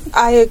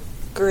I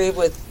agree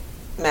with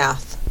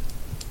math.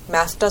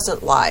 Math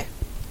doesn't lie.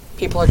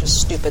 People are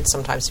just stupid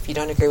sometimes. If you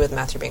don't agree with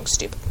math, you're being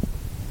stupid.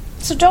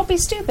 so. Don't be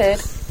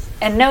stupid,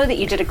 and know that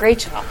you did a great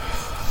job.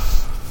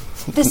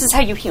 This is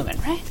how you human,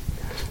 right?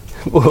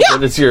 What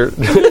does your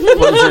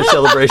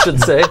celebration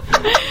say?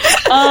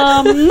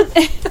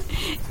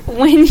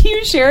 When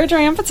you share a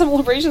triumphant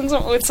celebration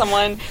with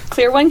someone,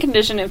 clear one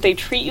condition if they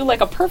treat you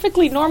like a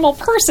perfectly normal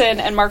person,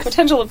 and mark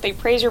potential if they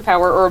praise your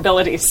power or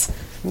abilities.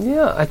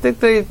 Yeah, I think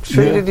they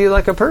treated you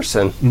like a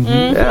person.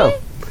 Yeah.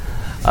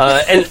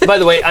 And by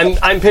the way,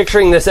 I'm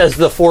picturing this as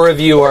the four of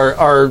you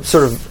are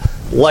sort of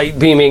light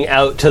beaming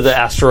out to the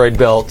asteroid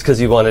belt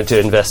because you wanted to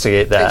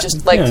investigate that. And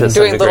just like to some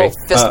doing little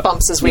degree. fist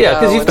bumps as we Yeah, go.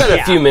 because you've got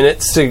and- a few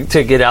minutes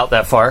to get out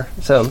that far.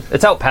 So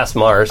it's out past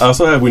Mars. I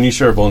also have, when you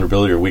share a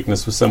vulnerability or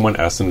weakness with someone,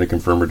 ask them to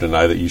confirm or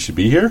deny that you should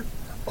be here.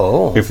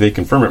 Oh. If they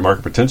confirm it, mark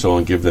a potential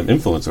and give them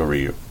influence over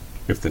you.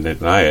 If they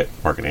deny it,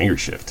 mark an anger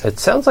shift. It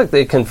sounds like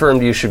they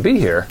confirmed you should be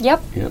here.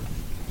 Yep. Yep.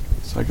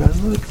 So I got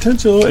another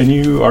potential, and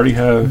you already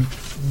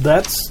have...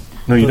 That's...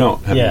 No, you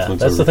don't have Yeah,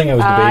 influence that's over the thing I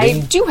was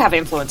debating. I do have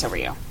influence over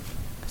you.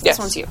 Yes. This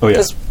one's you. Oh, yeah.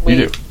 'Cause You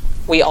do.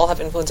 we all have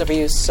influence over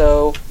you,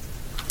 so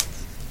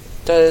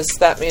does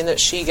that mean that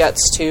she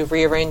gets to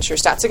rearrange your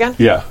stats again?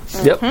 Yeah.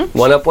 Yep.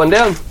 One up, one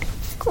down.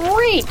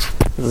 Great.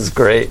 This is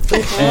great.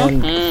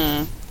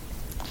 And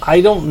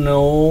I don't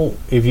know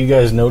if you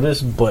guys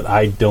notice, but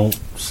I don't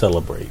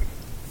celebrate.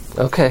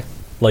 Okay.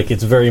 Like,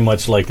 it's very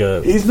much like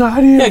a... He's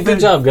not here. Yeah, good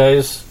job,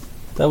 guys.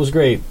 That was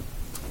great.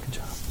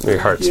 Your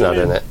heart's not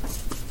in it.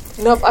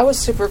 Nope, I was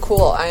super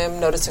cool. I am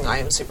noticing I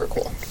am super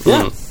cool.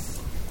 Yeah.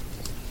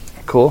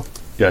 Cool.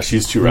 Yeah,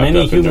 she's too wrapped Many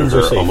up into humans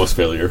are her safe. almost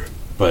failure,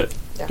 but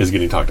Yeah. is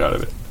getting talked out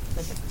of it.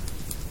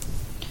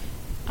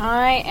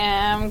 I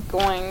am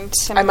going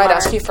to. I might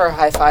ask you for a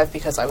high five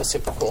because I was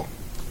super cool.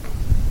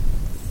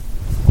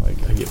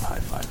 I give high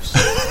fives.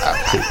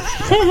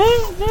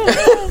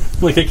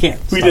 Like, I can't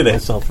We stop did it.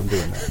 myself from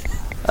doing that.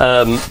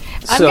 I'm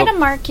So, going to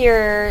mark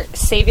your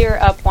savior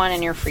up one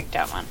and your freaked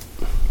out one.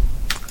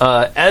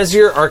 as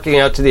you're arcing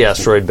out to the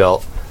asteroid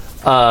belt,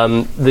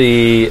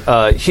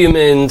 the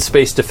human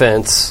space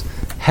defense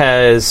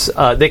has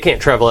they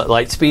can't travel at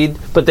light speed,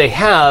 but they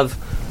have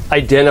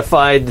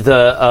identified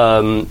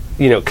the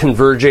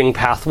converging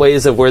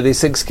pathways of where these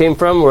things came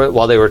from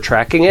while they were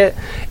tracking it,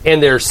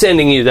 and they're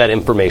sending you that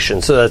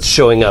information. So that's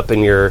showing up in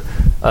your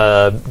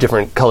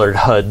different colored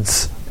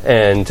HUDs,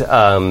 and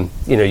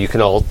you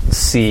can all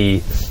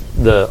see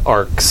the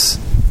arcs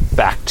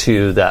back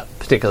to that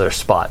particular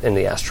spot in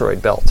the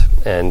asteroid belt.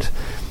 And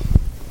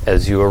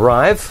as you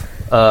arrive,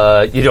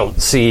 you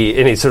don't see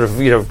any sort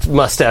of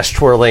mustache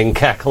twirling,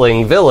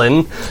 cackling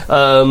villain.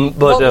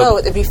 But no,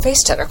 it'd be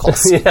face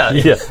tentacles.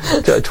 yeah,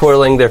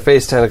 twirling their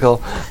face tentacle.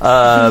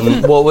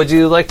 What would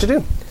you like to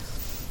do?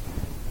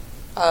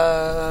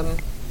 I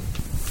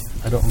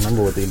don't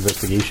remember what the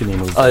investigation name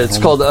was. It's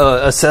called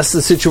assess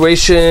the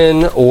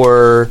situation,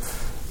 or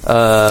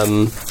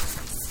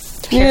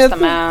Here's the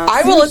map.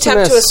 I will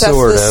attempt to assess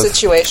sort this of.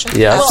 situation.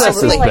 Yeah, Well, I assess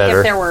feel is like better.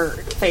 if there were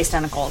face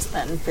tentacles,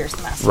 then Fierce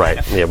the Master.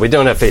 Right. Yeah, we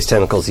don't have face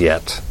tentacles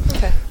yet.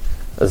 Okay.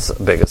 That's a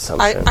big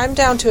assumption. I'm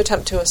down to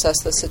attempt to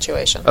assess this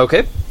situation.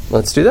 Okay,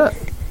 let's do that.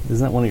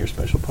 Isn't that one of your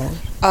special powers?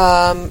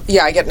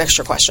 Yeah, I get an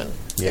extra question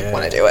Yeah.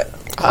 when I do it.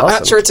 I'm Awesome.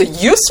 not sure it's a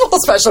useful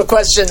special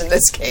question in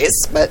this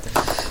case, but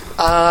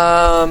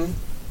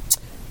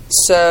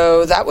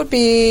so that would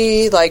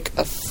be like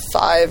a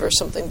 5 or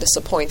something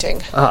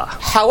disappointing.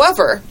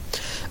 However,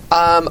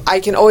 I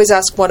can always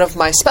ask one of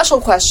my special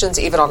questions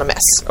even on a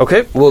miss.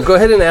 Okay, well, go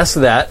ahead and ask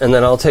that, and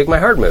then I'll take my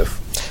hard move.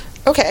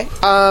 Okay.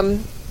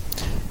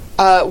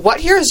 What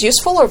here is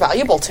useful or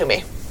valuable to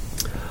me?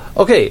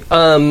 Okay,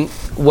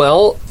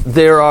 well,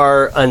 there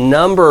are a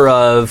number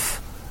of...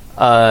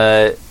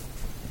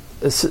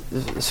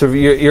 so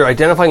you're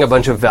identifying a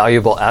bunch of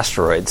valuable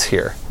asteroids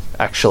here,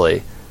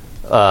 actually,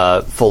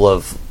 full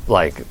of,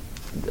 like,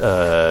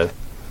 I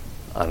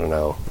don't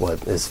know,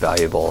 what is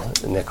valuable?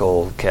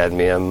 Nickel,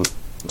 cadmium...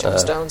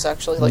 Gemstones,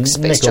 actually, like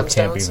space Nickel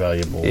can't be gemstones.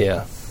 valuable.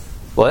 Yeah.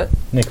 What?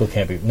 Nickel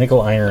can't be.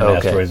 Nickel, iron,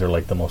 Okay. asteroids are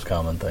like the most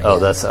common thing. Oh,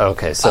 that's...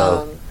 Okay,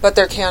 so... But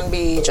there can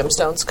be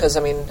gemstones because,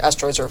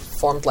 asteroids are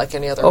formed like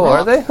any other Oh,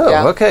 rock. are they? Oh,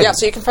 yeah. okay. Yeah,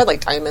 so you can find, like,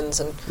 diamonds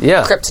and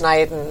Yeah.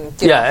 kryptonite and...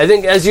 you Yeah, know. I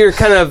think as you're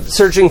kind of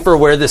searching for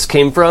where this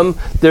came from,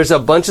 there's a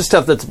bunch of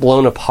stuff that's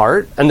blown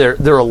apart, and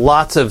there are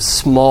lots of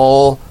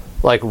small,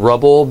 like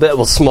rubble,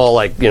 small,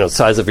 like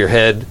size of your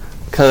head,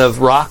 kind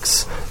of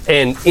rocks,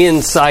 and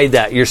inside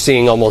that you're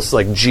seeing almost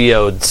like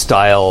geode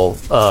style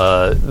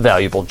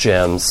valuable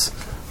gems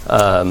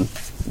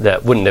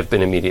that wouldn't have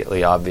been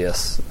immediately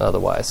obvious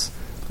otherwise.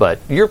 But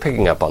you're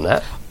picking up on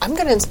that. I'm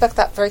going to inspect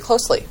that very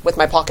closely with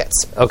my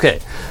pockets. Okay,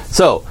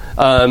 so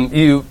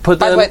you put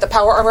them. By the way, the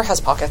power armor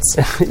has pockets.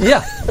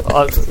 Yeah,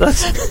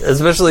 that's,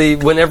 especially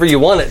whenever you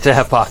want it to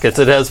have pockets,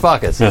 it has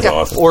pockets. That's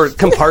awesome. Or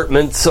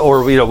compartments,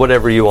 or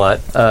whatever you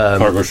want.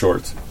 Cargo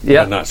shorts.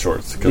 yeah. But not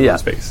shorts, because Yeah, of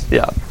space.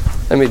 yeah.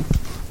 I mean,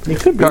 It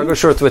could be. cargo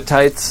shorts with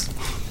tights.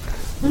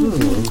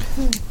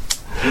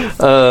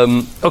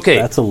 Okay,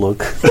 That's a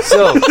look.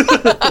 so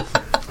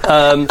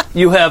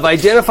you have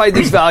identified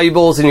these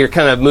valuables, and you're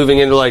kind of moving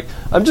into like,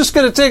 I'm just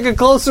going to take a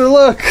closer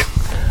look.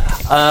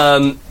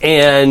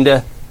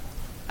 And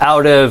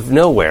out of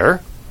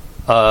nowhere,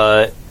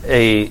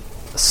 a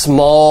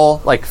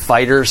small, like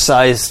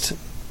fighter-sized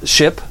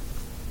ship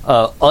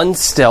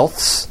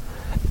unstealths,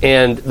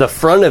 and the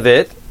front of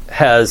it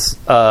has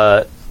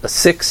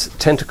 6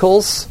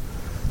 tentacles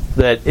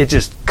that it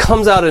just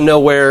comes out of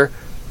nowhere,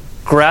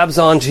 grabs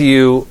onto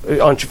you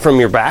from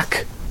your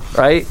back,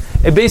 right?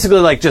 It basically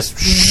like just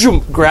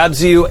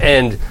grabs you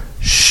and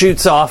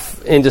shoots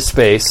off into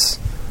space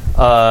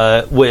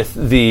with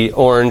the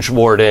orange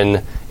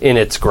warden in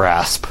its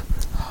grasp,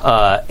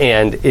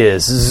 and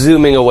is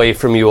zooming away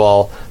from you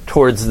all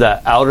towards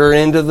the outer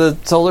end of the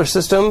solar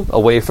system,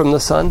 away from the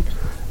sun.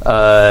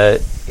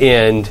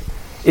 And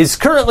is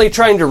currently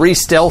trying to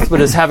re-stealth,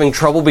 but is having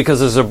trouble because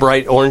there's a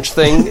bright orange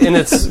thing in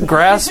its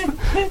grasp.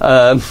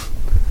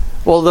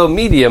 Well, though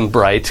medium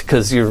bright,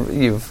 because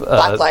you've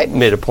Black light.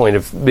 made a point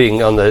of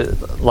being on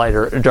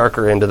the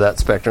darker end of that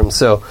spectrum.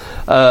 So,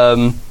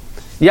 that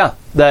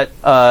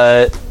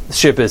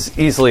ship is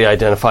easily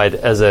identified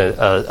as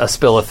a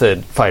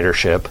Spilithid fighter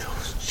ship.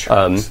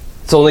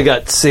 It's only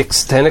got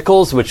 6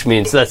 tentacles, which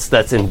means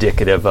that's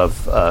indicative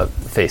of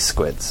face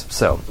squids.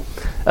 So,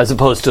 as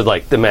opposed to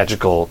like the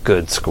magical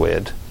good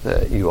squid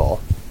that you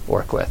all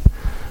work with,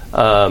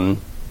 and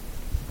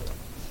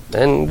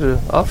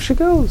off she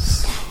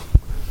goes.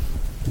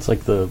 It's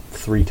like the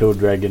 3-toed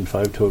dragon,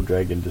 5-toed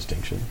dragon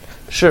distinction.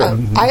 Sure.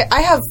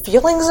 I have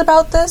feelings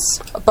about this,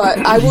 but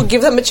I will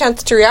give them a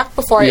chance to react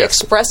before I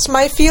express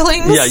my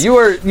feelings. Yeah, you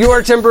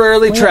are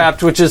temporarily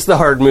trapped, which is the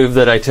hard move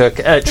that I took.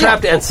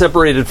 Trapped and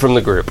separated from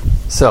the group.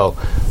 So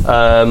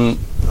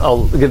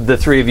I'll give the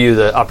 3 of you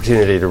the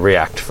opportunity to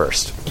react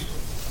first.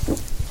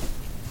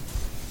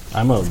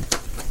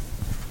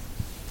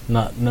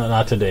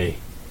 Not today.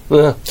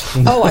 Oh,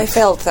 I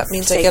failed. That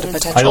means I get a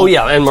potential. Oh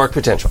yeah, and mark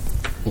potential.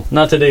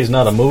 Not today's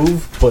not a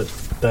move, but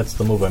that's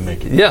the move I'm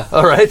making. Yeah,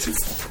 all right.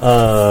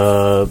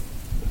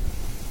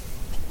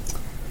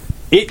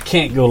 It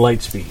can't go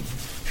light speed.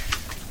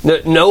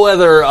 No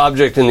other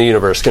object in the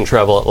universe can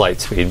travel at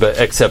light speed, but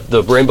except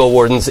the Rainbow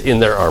Wardens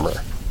in their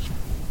armor.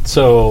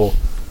 So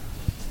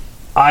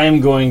I am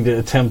going to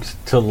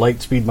attempt to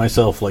light speed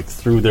myself like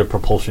through their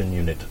propulsion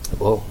unit.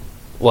 Whoa.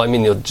 Well, I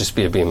mean, you'll just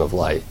be a beam of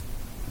light.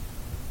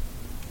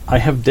 I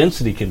have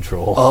density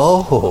control.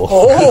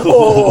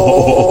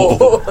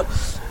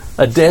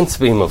 A dense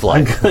beam of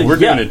light. We're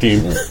doing a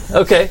team.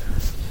 Okay.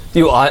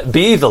 You are,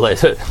 be the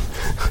laser.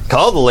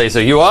 Call the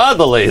laser. You are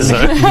the laser.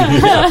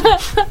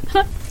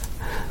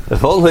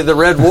 If only the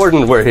Red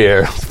Warden were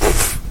here.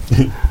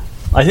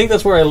 I think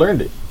that's where I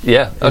learned it.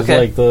 Yeah, It's okay.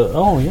 like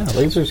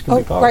lasers can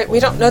be powerful. Right,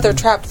 we don't know they're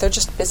trapped. They're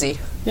just busy.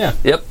 Yeah.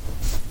 Yep.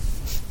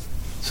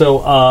 So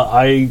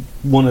I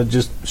want to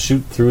just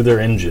shoot through their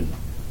engine.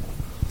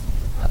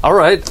 All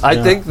right.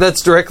 I think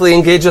that's directly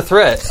engage a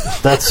threat.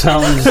 That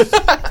sounds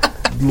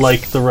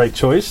like the right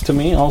choice to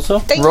me also.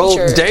 Danger. Roll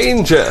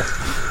danger.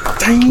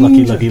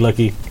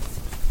 Lucky.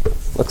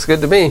 Looks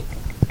good to me.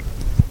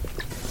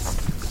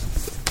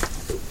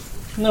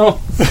 No.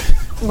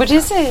 What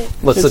is it?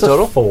 What's It's the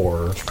total? a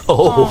 4.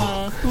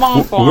 Oh.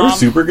 We're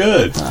super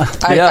good.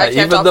 I Yeah, can't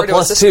even the offer to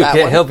plus assist 2 that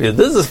can't one. help you.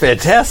 This is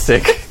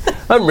fantastic.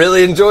 I'm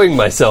really enjoying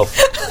myself.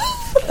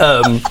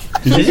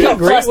 Isn't it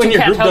great Plus when two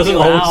your can't group help doesn't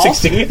you always out.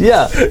 succeed?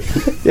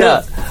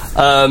 Yeah.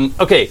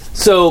 Okay,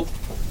 so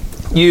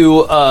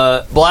you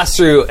blast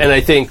through, and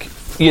I think,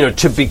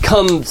 to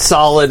become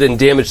solid and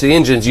damage the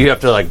engines, you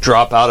have to, like,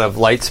 drop out of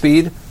light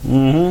speed.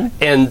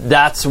 Mm-hmm. And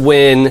that's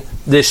when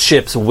this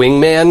ship's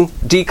wingman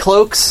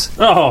decloaks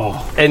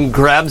and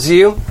grabs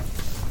you.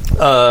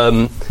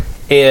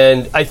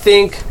 And I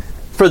think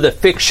for the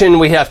fiction,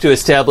 we have to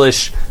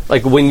establish,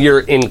 like, when you're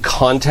in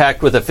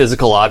contact with a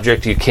physical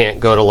object, you can't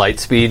go to light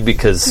speed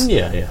because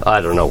I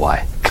don't know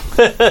why.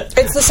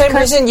 It's the same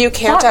reason you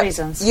can't plot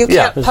reasons. you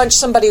can't punch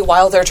somebody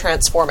while they're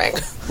transforming.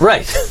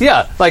 Right.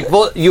 Yeah. Like,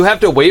 you have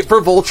to wait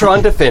for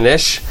Voltron to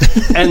finish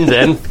and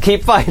then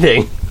keep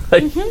fighting.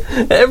 Like,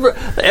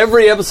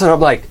 every episode, I'm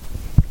like,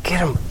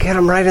 get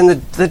him right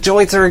in the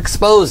joints are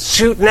exposed.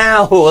 Shoot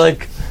now.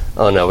 Like,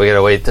 oh no, we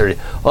gotta wait 30.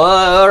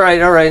 All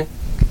right.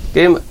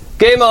 Game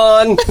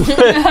on.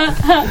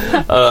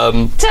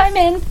 Time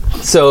in.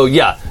 So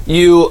yeah,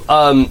 you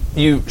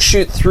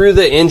shoot through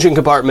the engine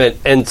compartment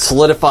and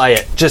solidify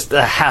it just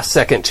a half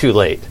second too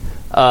late.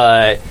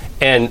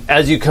 And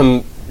as you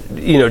come,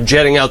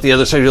 jetting out the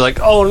other side, you're like,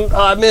 oh,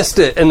 I missed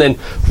it, and then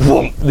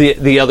whoom,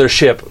 the other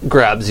ship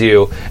grabs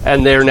you,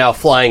 and they're now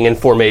flying in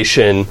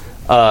formation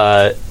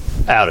out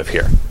of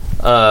here.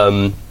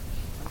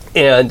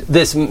 And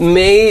this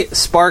may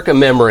spark a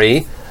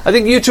memory. I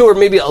think you two are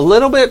maybe a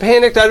little bit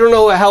panicked. I don't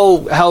know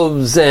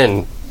how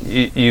zen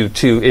you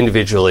two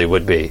individually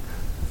would be.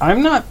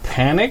 I'm not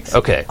panicked.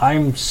 Okay.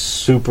 I'm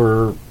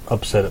super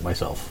upset at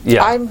myself.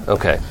 Yeah.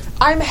 Okay.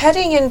 I'm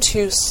heading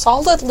into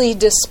solidly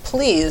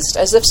displeased,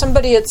 as if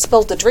somebody had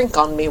spilled a drink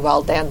on me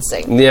while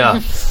dancing. Yeah.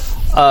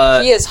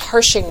 He is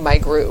harshing my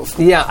groove.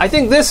 Yeah, I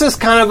think this is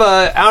kind of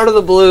a out of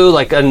the blue,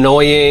 like,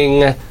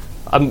 annoying.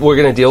 We're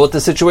going to deal with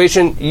the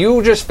situation.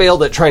 You just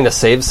failed at trying to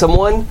save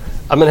someone.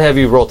 I'm going to have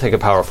you roll take a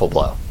powerful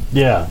blow.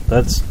 Yeah,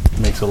 that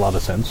makes a lot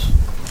of sense.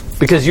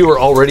 Because you were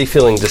already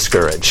feeling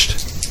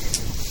discouraged.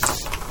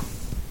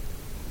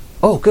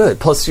 Oh, good.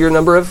 Plus your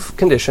number of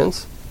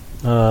conditions.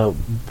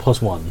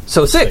 +1.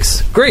 So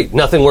 6. Great.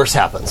 Nothing worse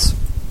happens.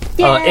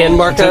 And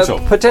mark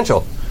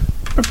potential.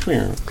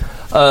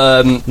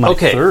 My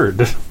okay.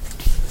 third.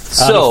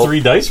 So, out of 3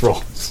 dice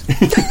rolls.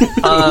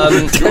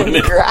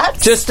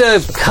 Congrats. just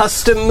a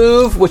custom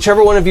move.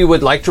 Whichever one of you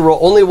would like to roll.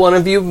 Only one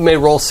of you may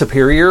roll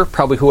superior.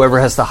 Probably whoever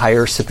has the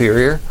higher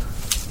superior.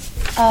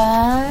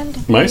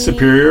 And My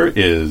superior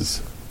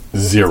is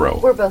 0.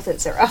 We're both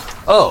at 0.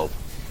 Oh.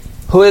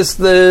 Who is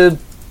the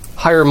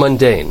higher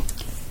mundane?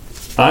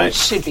 I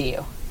Should be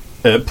you.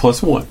 At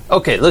 +1.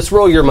 Okay, let's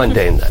roll your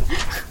mundane then.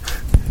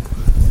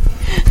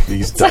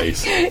 These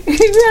dice. Who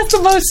has the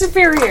most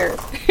superior?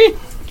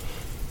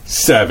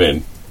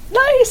 7.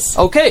 Nice.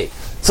 Okay,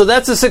 so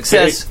that's a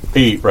success.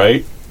 8,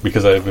 right?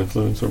 Because I have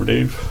influence over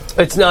Dave.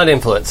 It's not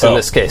influence in Oh.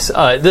 this case.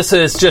 This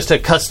is just a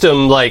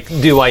custom, like,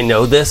 do I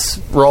know this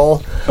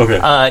roll?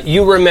 Okay.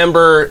 You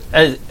remember,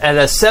 at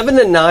a 7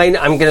 to 9,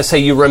 I'm going to say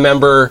you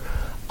remember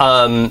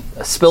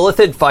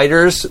Spilithid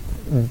fighters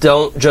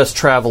don't just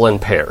travel in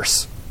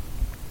pairs.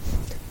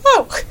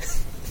 Oh.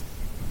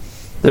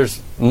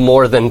 There's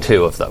more than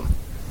 2 of them.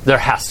 There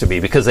has to be,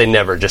 because they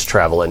never just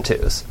travel in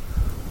 2s.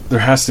 There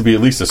has to be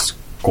at least a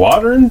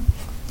squadron?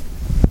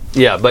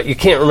 Yeah, but you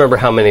can't remember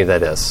how many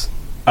that is.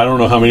 I don't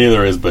know how many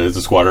there is, but it's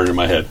a squadron in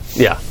my head.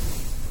 Yeah.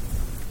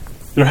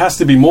 There has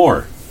to be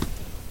more.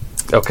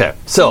 Okay,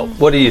 so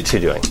what are you two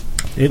doing?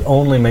 It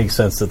only makes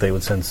sense that they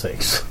would send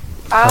 6.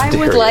 I dare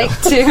would you. like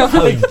How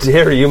to.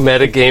 dare you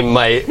metagame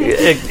my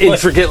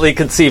intricately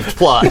conceived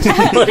plot?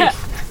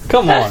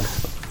 Come on.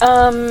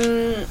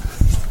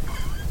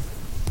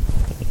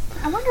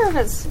 I wonder if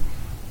it's.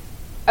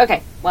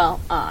 Okay, well,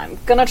 I'm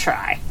gonna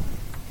try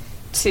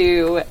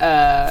to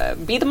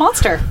be the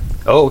monster.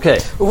 Oh, okay.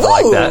 I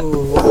like that.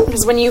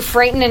 Because when you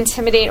frighten,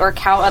 intimidate, or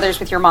cow others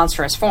with your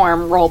monstrous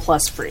form, roll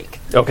plus freak.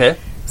 Okay.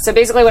 So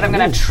basically, what I'm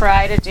going to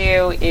try to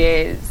do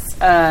is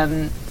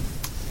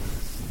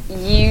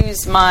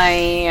use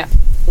my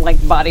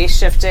body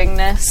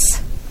shiftingness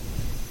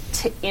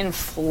to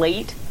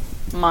inflate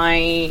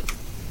my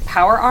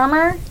power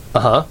armor,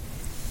 Uh-huh.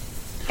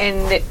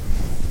 and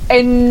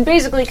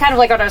basically, kind of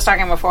like what I was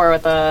talking before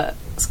with the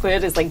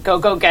squid, is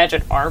go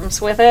gadget arms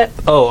with it.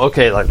 Oh,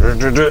 okay. Like,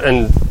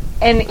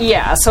 and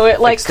yeah, so it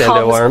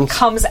Extendo arms.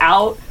 comes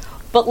out,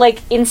 but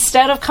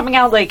instead of coming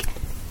out like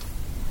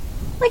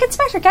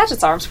Inspector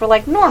Gadget's arms were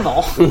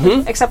normal,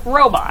 except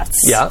robots.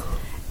 yeah.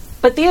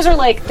 But these are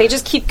they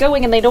just keep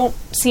going and they don't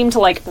seem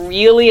to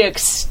really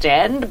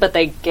extend, but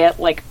they get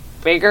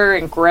bigger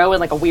and grow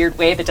in a weird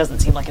way that doesn't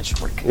seem like it should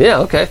work.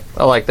 Yeah, okay.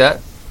 I like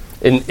that.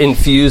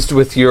 Infused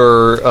with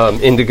your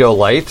indigo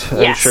light,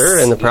 I'm Yes. sure,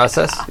 in the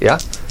process. Yeah.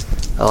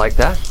 I like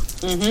that.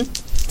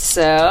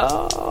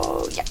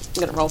 So yeah, I'm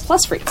gonna roll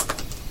plus freak,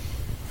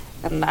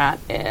 and that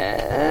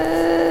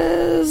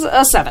is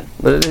a 7.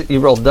 But you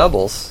rolled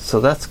doubles, so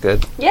that's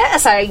good.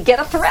 Yes, I get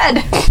a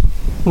thread.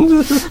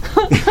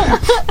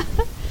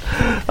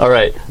 All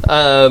right.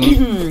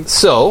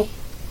 So,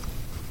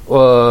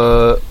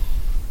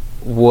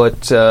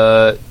 what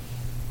does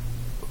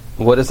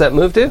that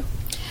move do?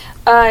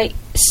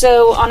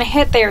 So on a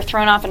hit, they are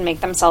thrown off and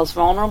make themselves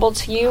vulnerable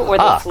to you, or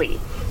they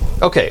flee.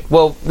 Okay.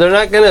 Well, they're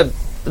not going to...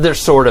 They're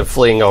sort of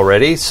fleeing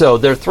already, so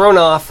they're thrown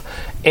off,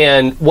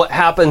 and what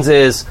happens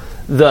is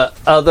the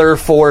other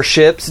 4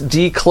 ships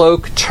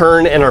decloak,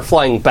 turn, and are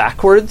flying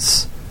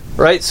backwards,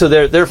 right? So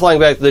they're flying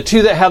back. The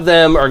 2 that have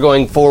them are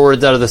going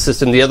forwards out of the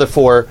system. The other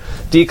 4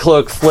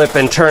 decloak, flip,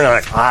 and turn,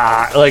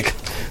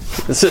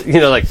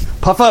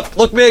 puff up,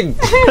 look big.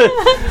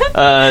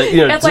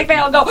 It's they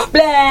all go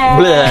blah.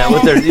 Blah,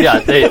 with their,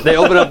 they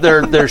open up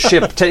their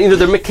ship.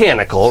 They're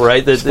mechanical,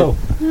 right?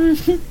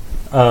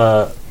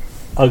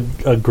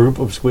 A group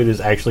of squid is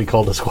actually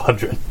called a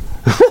squadron.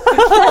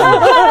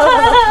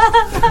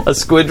 A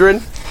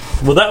squidron.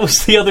 Well, that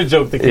was the other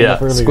joke that came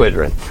up earlier.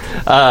 Squidron.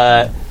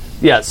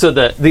 So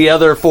the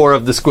other 4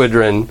 of the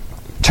squidron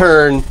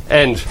turn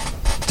and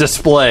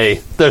display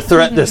their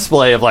threat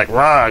display of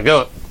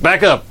go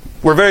back up.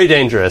 We're very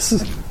dangerous.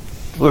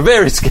 We're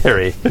very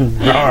scary.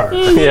 Yeah.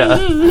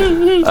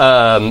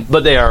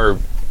 But they are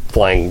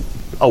flying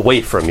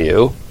away from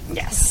you.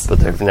 Yes. But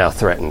they've now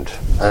threatened.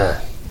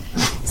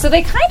 So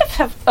they kind of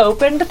have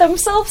opened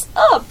themselves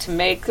up to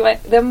make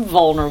them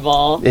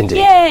vulnerable. Indeed.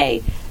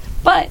 Yay!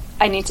 But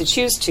I need to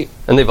choose 2.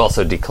 And they've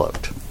also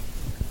decloaked.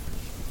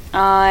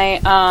 I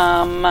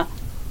am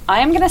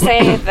going to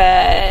say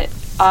that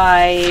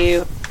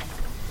I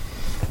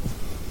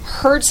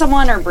hurt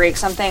someone or break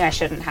something I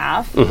shouldn't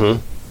have.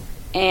 Mm-hmm.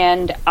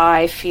 And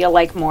I feel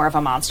like more of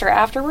a monster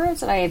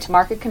afterwards, and I need to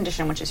mark a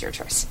condition, which is your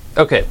choice.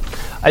 Okay.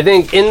 I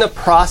think in the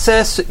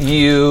process,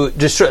 you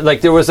destroy...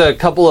 there was a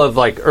couple of,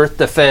 Earth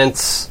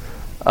defense,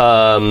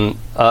 drones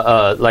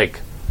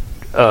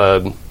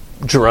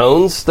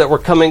that were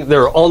coming. They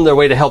were on their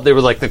way to help. They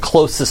were, the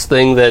closest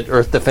thing that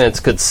Earth defense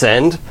could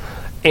send.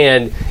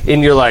 And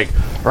you're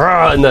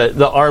 "Rah," and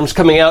the arms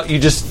coming out, you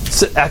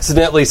just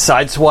accidentally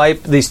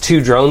sideswipe these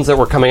 2 drones that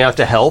were coming out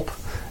to help.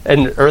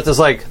 And Earth is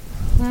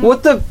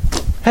what the...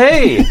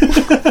 Hey!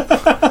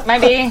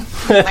 Maybe.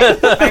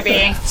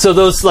 So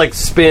those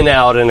spin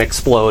out and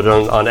explode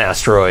on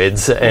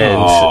asteroids, and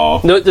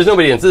Aww. no, there's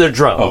nobody in. They're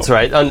drones,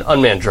 right?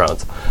 Unmanned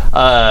drones.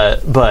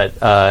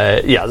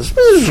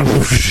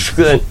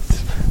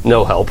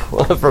 No help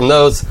from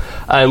those.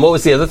 And what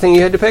was the other thing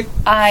you had to pick?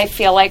 I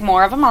feel like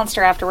more of a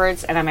monster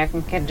afterwards, and I'm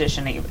making a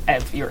condition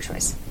of your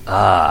choice.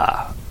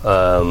 I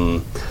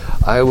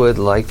would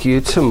like you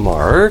to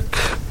mark.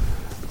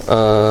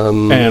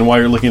 And while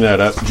you're looking that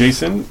up,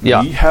 Jason,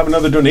 Yeah. we have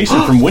another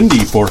donation from Wendy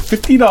for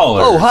 $50.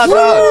 Oh, hot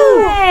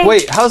dog!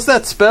 Wait, how's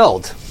that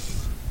spelled?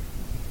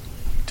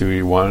 Do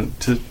we want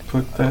to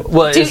put that?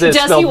 Well, is it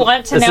Does he spelled-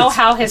 want to is know it-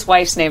 how his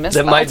wife's name is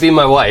That spelled? might be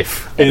my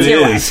wife. It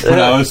Your is. But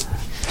I was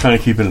trying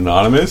to keep it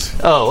anonymous.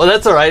 Oh, well,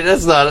 that's all right.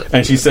 That's not.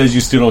 And she says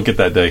you still don't get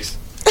that dice.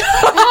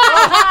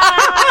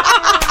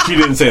 She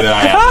didn't say that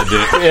I had the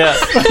dick. Yeah.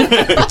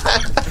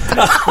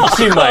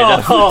 She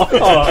might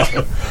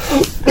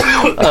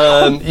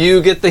have.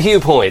 You get the Hue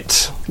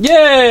point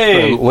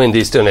Yay! from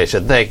Wendy's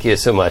donation. Thank you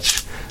so much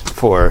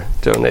for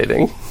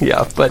donating.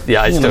 Yeah, but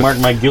yeah, I I'm still. gonna mark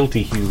my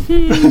guilty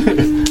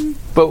hue.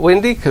 But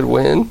Wendy could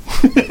win.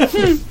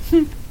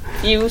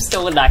 You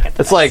still would not get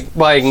the It's like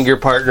buying your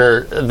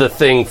partner the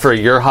thing for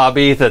your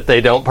hobby that they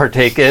don't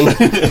partake in.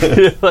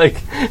 Like,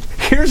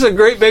 here's a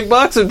great big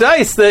box of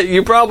dice that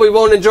you probably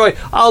won't enjoy.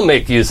 I'll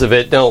make use of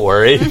it. Don't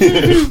worry.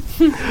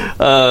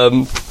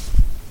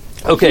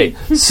 Okay,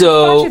 bought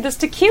so you this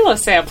tequila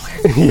sampler.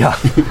 yeah,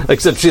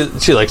 except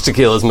she likes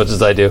tequila as much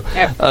as I do.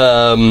 Yeah.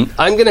 I'm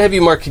going to have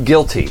you mark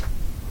guilty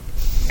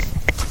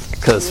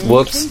because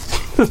whoops,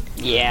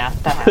 Yeah,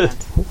 that happened.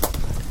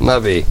 might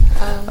be.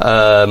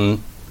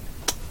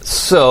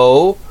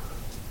 So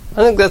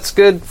I think that's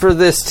good for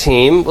this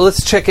team. Well,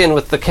 let's check in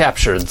with the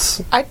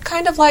captureds. I'd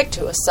kind of like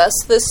to assess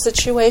this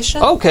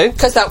situation. Okay.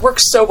 Because that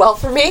works so well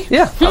for me.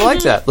 Yeah, I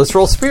like that. Let's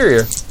roll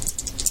superior.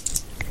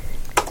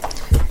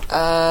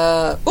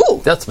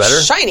 Ooh. That's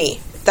better. Shiny.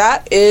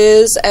 That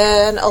is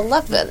an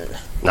 11.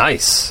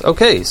 Nice.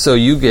 Okay, so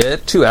you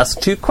get to ask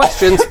 2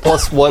 questions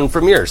plus 1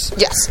 from yours.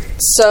 Yes.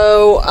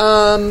 So,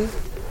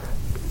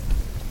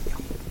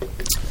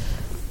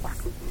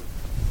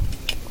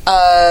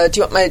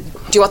 do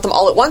you want them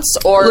all at once,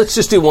 or Let's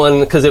just do one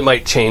because it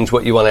might change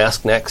what you want to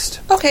ask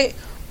next. okay?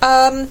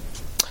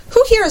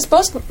 Who here is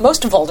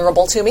most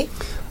vulnerable to me?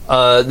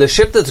 The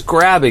ship that's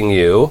grabbing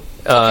you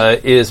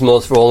is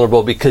most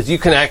vulnerable because you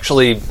can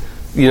actually,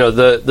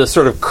 the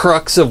sort of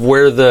crux of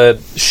where the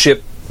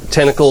ship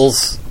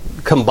tentacles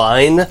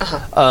combine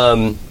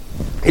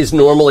is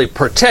normally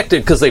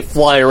protected because they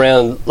fly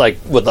around like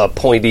with a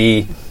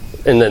pointy,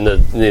 and then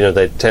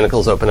the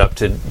tentacles open up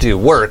to do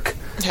work.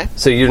 Okay.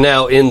 So you're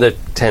now in the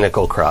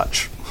tentacle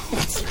crotch.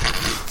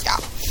 Yeah.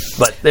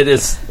 But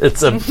it's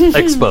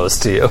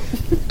exposed to you.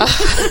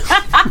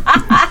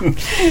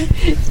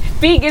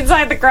 Being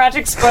inside the crotch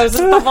exposes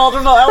the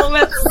vulnerable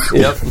elements.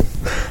 Yep.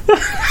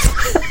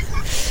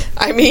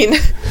 I mean,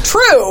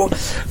 true.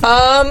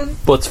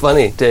 What's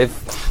funny, Dave?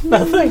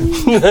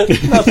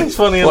 Nothing's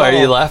funny at all. Why are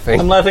you laughing?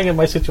 I'm laughing at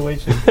my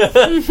situation.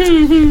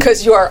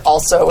 Because you are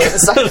also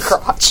inside the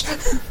crotch.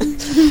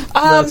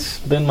 That's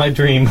been my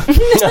dream.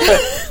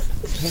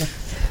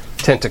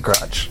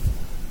 Tentacrotch.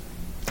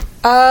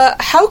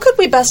 How could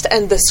we best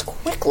end this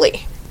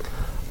quickly?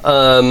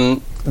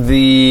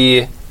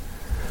 The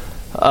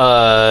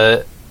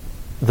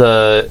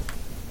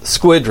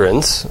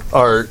squadrons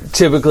are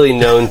typically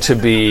known to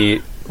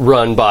be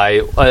run by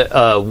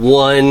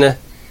one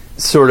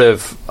sort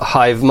of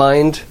hive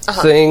mind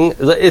thing.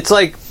 It's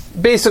like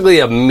basically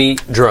a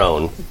meat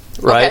drone,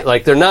 right? Okay.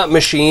 Like they're not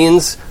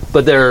machines,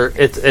 but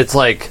it's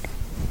like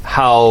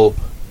how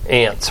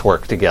ants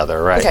work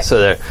together, right? Okay.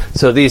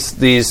 So these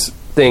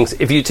things,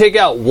 if you take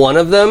out one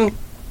of them,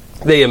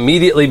 they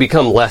immediately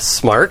become less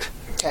smart.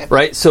 Okay.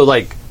 Right? So,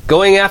 like,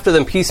 going after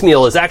them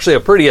piecemeal is actually a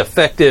pretty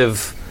effective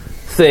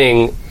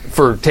thing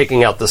for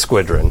taking out the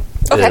squadron.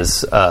 Okay.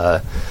 Is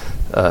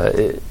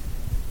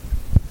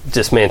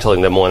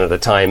dismantling them one at a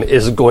time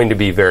is going to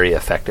be very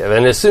effective.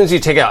 And as soon as you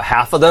take out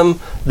half of them,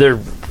 they're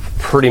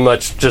pretty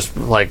much just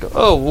like,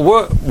 oh,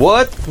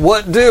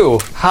 what do?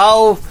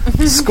 How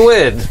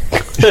squid?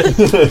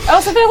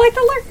 Oh, so they're like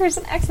the lurkers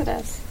in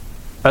Exodus.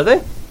 Are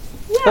they?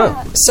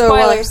 Yeah. So,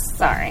 Spoilers.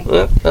 Sorry.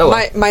 Oh,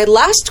 well. My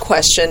last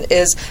question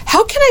is,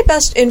 how can I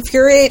best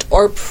infuriate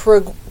or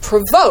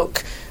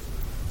provoke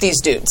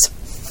these dudes?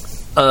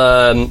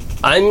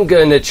 I'm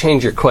going to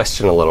change your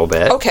question a little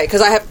bit. Okay,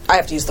 because I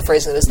have to use the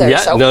phrasing that's there. Yeah,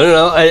 so.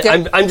 no.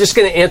 Okay. I'm just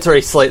going to answer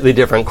a slightly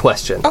different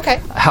question.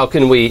 Okay. How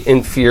can we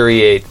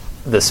infuriate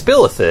the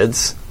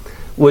Spilithids?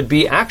 Would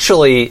be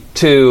actually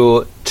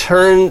to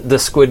turn the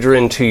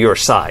squadron to your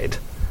side,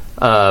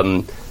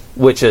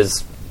 which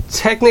is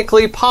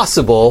technically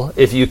possible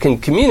if you can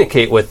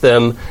communicate with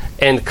them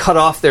and cut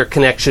off their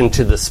connection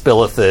to the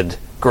Spilithid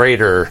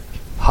greater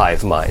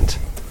hive mind.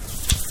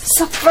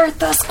 Subvert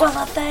the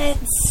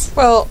squeletons.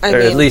 Well, I Or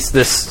mean, at least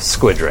this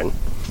squadron.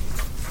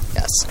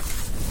 yes.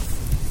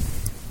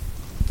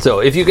 So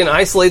if you can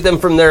isolate them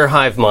from their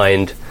hive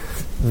mind,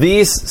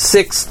 these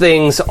 6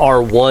 things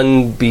are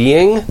one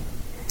being,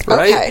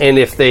 right? Okay. And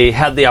if they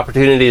had the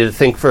opportunity to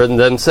think for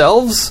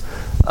themselves,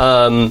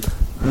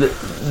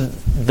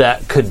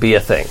 that could be a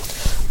thing.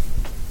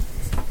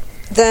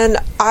 Then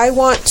I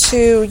want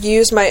to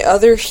use my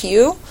other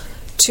hue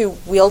to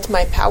wield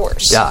my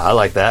powers. Yeah, I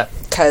like that.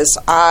 Because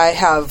I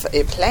have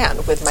a plan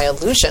with my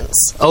illusions.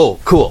 Oh,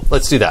 cool.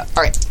 Let's do that.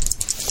 All right.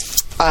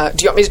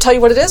 Do you want me to tell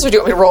you what it is, or do you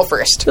want me to roll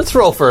first? Let's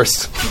roll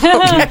first.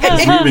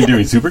 We've been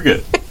doing super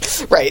good.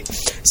 Right.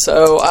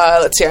 So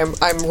let's see.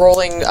 I'm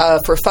rolling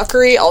for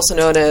fuckery, also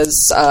known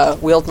as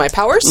wield my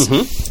powers.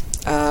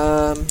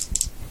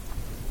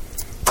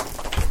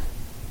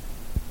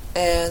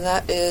 And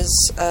that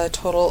is a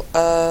total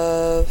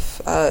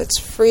of, it's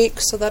freak,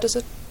 so that is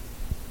a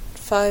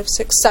 5,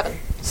 6, 7.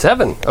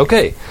 7.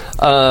 Okay.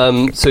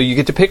 So you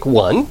get to pick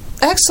one.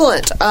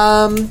 Excellent.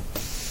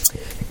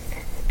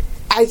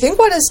 I think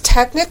what is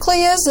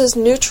technically is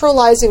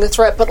neutralizing a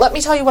threat, but let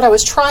me tell you what I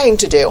was trying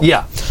to do.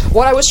 Yeah.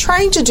 What I was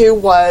trying to do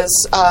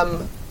was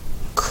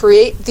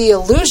create the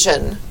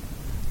illusion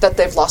that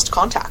they've lost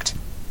contact.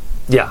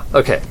 Yeah.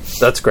 Okay.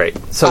 That's great.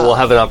 So we'll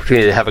have an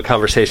opportunity to have a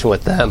conversation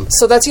with them.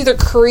 So that's either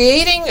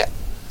creating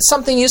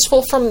something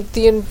useful from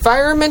the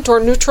environment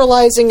or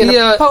neutralizing an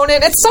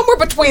opponent. It's somewhere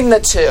between the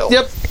two.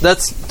 Yep.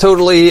 That's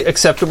totally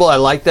acceptable. I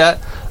like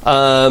that.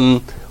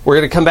 We're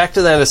going to come back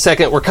to that in a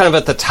second. We're kind of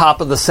at the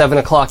top of the 7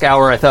 o'clock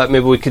hour. I thought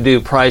maybe we could do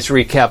prize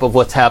recap of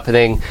what's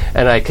happening,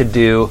 and I could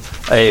do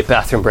a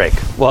bathroom break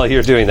while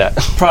you're doing that.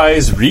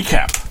 Prize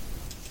recap.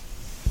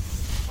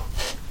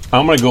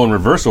 I'm going to go in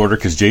reverse order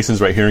because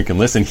Jason's right here and can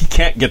listen. He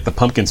can't get the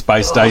pumpkin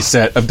spice dice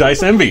set of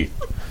Dice Envy,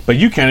 but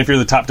you can if you're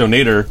the top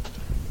donator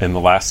in the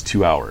last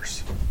 2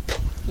 hours.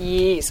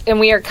 Yes.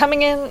 And we are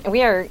coming in,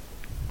 we are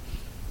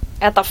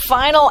at the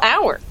final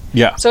hour.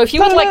 Yeah. So if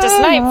you would like to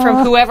snipe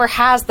from whoever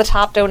has the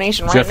top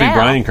donation right Jeffrey now.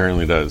 Bryan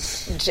currently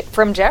does.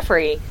 From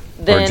Jeffrey.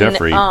 Then,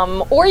 Jeffrey.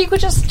 Or you could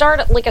just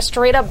start like a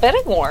straight up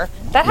bidding war.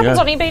 That happens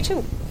on eBay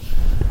too.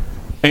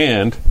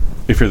 And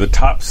if you're the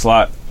top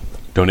slot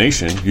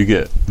donation, you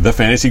get the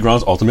Fantasy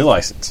Grounds Ultimate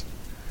License.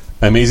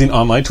 Amazing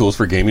online tools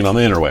for gaming on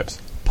the interwebs.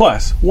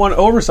 Plus, one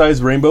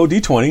oversized rainbow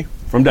D20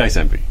 from Dice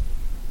Envy.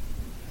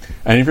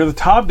 And if you're the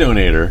top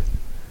donator,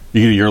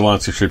 you get a year-long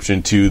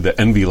subscription to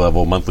the Envy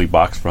Level monthly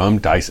box from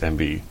Dice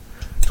Envy.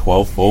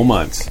 12 full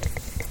months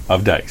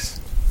of dice.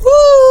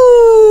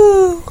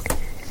 Woo!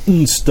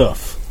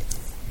 Stuff.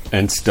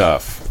 And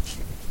stuff.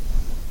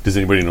 Does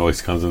anybody know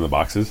what comes in the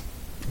boxes?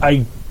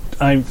 I've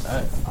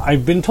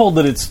been told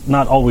that it's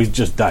not always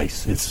just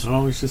dice. It's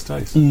always just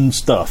dice.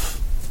 Stuff.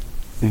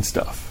 And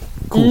stuff.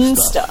 Cool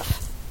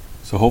stuff.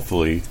 So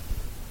hopefully you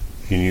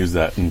can use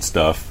that and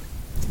stuff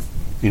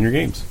in your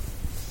games.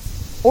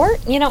 Or,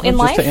 in just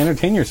life. to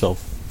entertain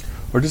yourself.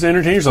 Or just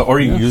entertain yourself. Or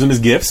you can use them as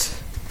gifts.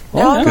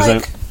 Now I'm 'Cause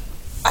like,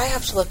 I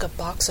have to look up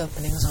box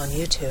openings on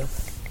YouTube.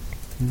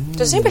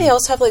 Does anybody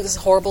else have like this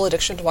horrible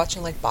addiction to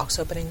watching like box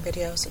opening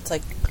videos? It's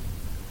like,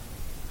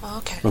 oh,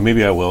 okay. Well,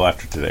 maybe I will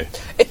after today.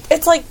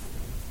 It's like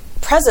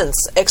presents,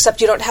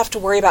 except you don't have to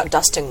worry about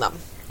dusting them.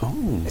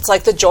 Oh. It's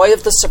like the joy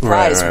of the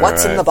surprise. Right,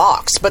 what's in right. the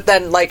box? But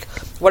then, like,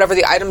 whatever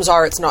the items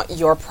are, it's not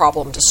your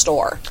problem to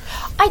store.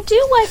 I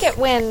do like it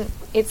when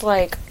it's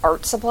like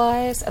art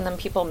supplies and then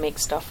people make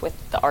stuff with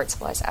the art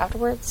supplies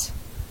afterwards.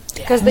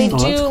 Because they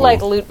that's do cool.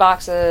 like loot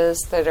boxes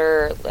that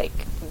are like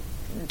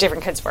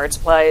different kinds of art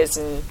supplies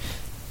and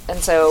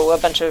so a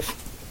bunch of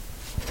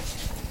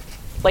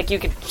like you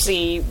could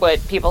see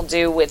what people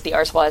do with the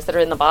art supplies that are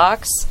in the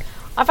box.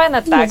 I find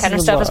that What's kind in of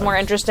the stuff is box? more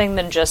interesting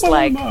than just What's in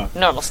like the box?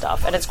 normal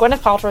stuff. And it's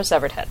Gwyneth Paltrow's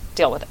severed head.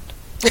 Deal with it.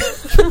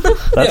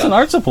 That's an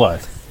art supply.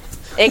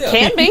 It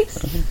can be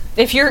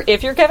if you're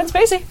Kevin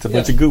Spacey. It's a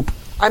bunch of goop.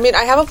 I mean,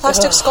 I have a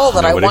plastic skull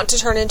that I Nobody? want to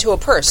turn into a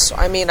purse. So,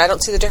 I mean, I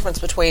don't see the difference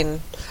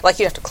between... Like,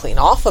 you have to clean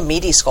off a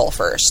meaty skull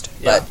first.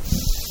 Yeah. But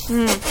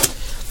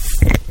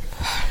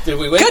Did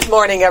we win? good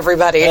morning,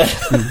 everybody.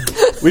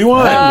 We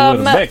won. All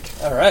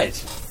right.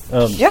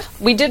 Yeah,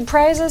 we did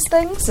prizes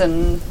things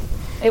and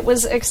it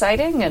was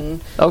exciting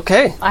and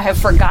Okay. I have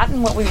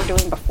forgotten what we were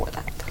doing before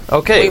that.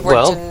 Okay. We were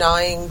well.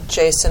 denying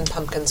Jason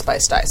pumpkin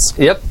spice dice.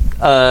 Yep.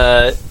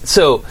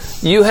 So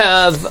you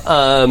have.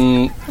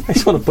 I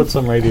just want to put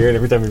some right here, and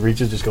every time he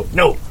reaches, just go,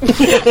 no.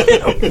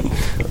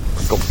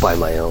 Go buy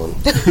my own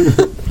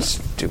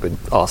stupid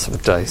awesome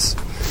dice.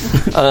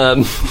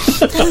 How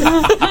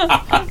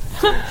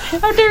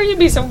dare you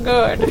be so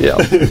good? Yeah.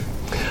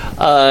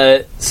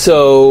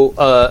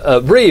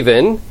 So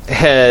Raven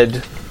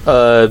had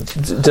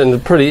done a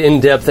pretty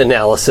in-depth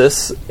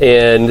analysis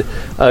and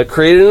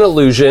created an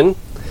illusion,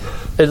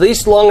 at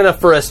least long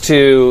enough for us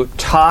to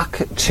talk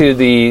to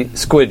the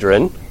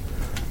Squidron.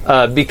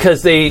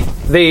 Because they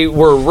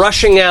were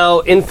rushing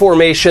out in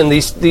formation,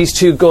 these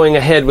two going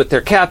ahead with their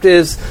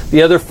captives,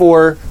 the other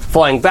four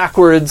flying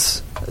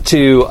backwards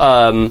to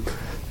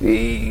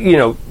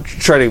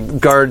try to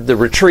guard the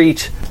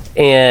retreat,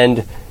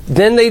 and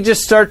then they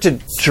just start to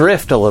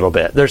drift a little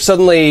bit. They're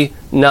suddenly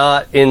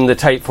not in the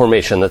tight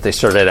formation that they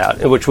started out,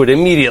 which would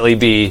immediately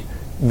be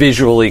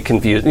visually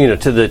confusing,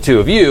 to the two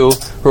of you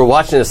who are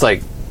watching this.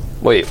 Like,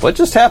 wait, what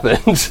just happened?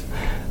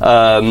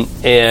 What's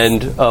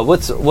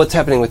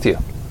happening with you?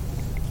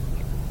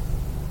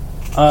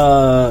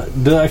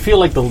 Do I feel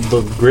like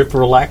the grip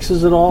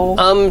relaxes at all?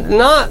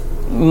 Not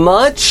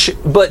much,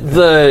 but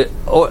the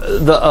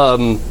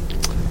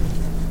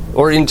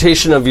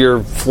orientation of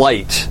your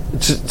flight,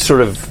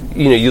 sort of,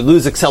 you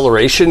lose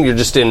acceleration. You're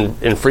just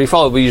in free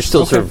fall, but you're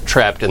still sort of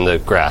trapped in the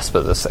grasp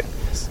of this thing.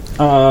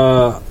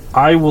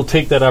 I will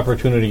take that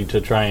opportunity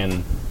to try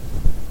and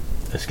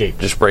escape.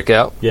 Just break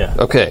out. Yeah.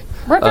 Okay.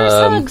 Reverse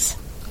hugs.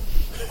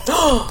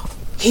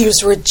 He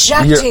was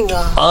rejecting You're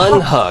a...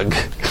 unhug.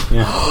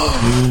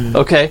 Yeah.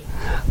 Okay.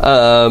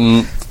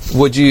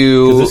 Would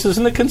you? This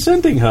isn't a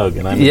consenting hug,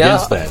 and I'm Yeah,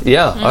 against that.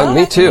 yeah.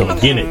 Me too.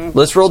 Beginning.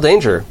 Let's roll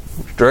danger.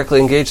 Directly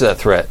engage that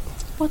threat.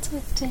 What's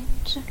a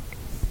danger?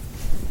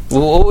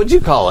 What would you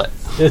call it?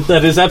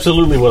 That is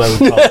absolutely what I would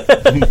call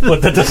it.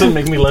 But that doesn't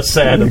make me less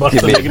sad about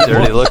Give the me a negative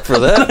dirty one. look for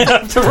that. I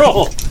have to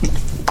roll.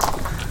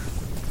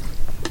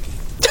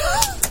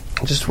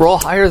 Just roll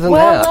higher than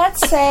Well, that.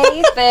 let's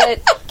say that.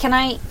 Can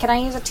I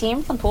use a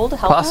team from the pool to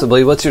help?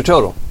 Possibly. What's your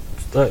total?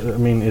 I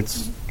mean,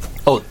 it's...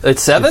 Oh,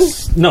 it's 7?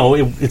 No,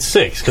 it's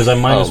 6, because I'm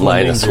minus Oh, one.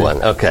 minus danger.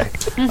 1. Okay.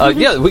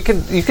 Yeah,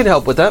 you could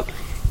help with that.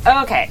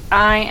 Okay,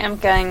 I am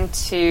going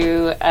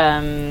to.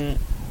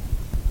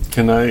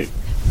 Can I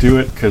do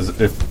it?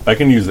 Because if I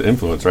can use the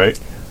influence, right?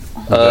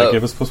 Would that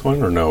give us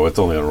 +1 or no? It's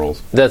only on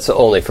rolls. That's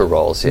only for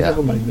rolls, yeah.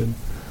 Never mind then.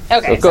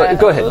 Okay, So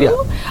go ahead, yeah.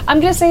 I'm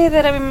going to say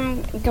that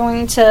I'm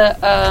going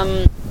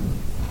to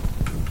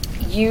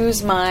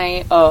use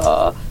my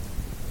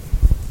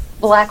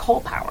black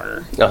hole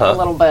power a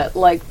little bit,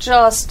 like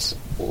just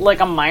like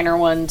a minor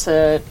one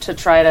to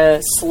try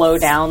to slow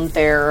down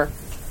their.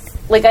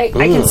 Like I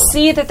can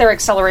see that their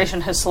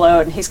acceleration has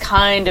slowed, and he's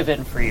kind of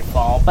in free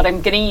fall. But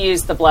I'm going to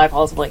use the black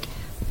holes to like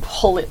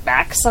pull it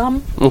back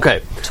some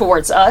Okay.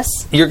 towards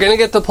us. You're going to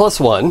get the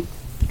 +1.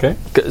 Okay.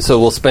 So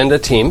we'll spend a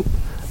team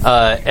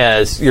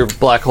as your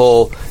black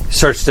hole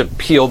starts to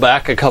peel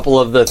back a couple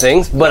of the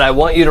things, but I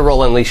want you to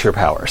roll Unleash Your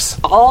Powers.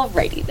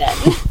 Alrighty then.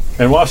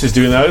 And while she's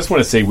doing that, I just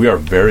want to say we are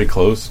very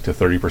close to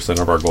 30%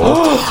 of our goal.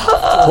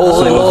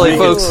 Holy So moly, if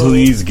we could folks.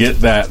 please get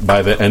that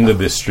by the end of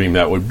this stream,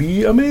 that would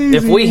be amazing.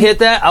 If we hit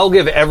that, I'll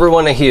give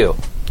everyone a hue. All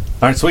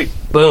right, sweet.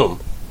 Boom.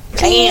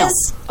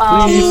 Please.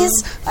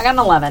 I got an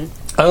 11.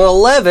 An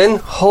 11,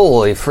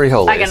 holy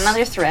freeholders. I got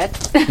another thread.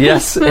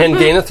 Yes, and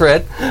gain a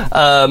thread.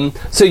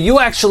 So you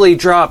actually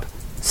drop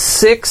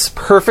 6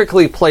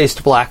 perfectly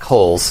placed black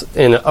holes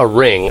in a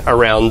ring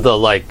around the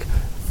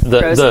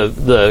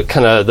the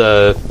kind of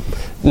the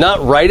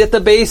not right at the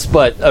base,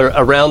 but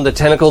around the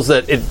tentacles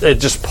that it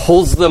just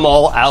pulls them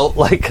all out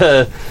like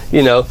a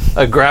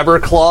grabber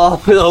claw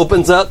that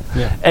opens up,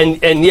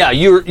 and yeah,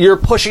 you're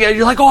pushing it.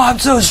 You're like, oh, I'm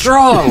so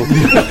strong,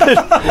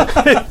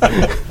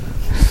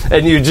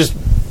 and you just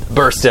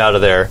burst out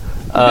of there.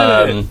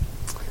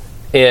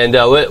 And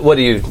what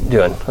are you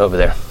doing over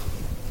there,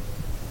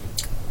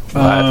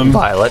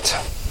 Violet?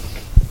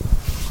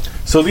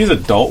 So these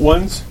adult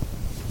ones,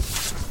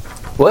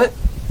 What?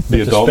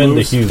 the adult Spend the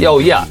moves, huge. Oh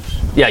yeah.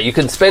 Yeah, you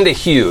can spend a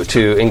hue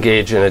to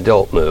engage an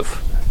adult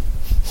move.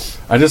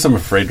 I'm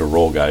afraid to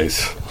roll,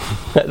 guys.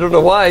 I don't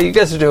know why. You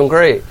guys are doing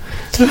great.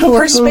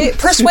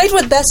 Persuade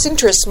with best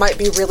interest might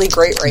be really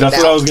great right That's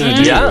now. what I was going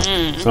to do. Yeah.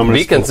 So I'm going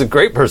Beacon's a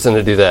great person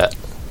to do that.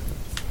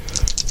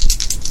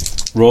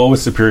 to roll with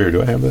superior.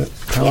 Do I have that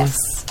power?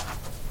 Yes.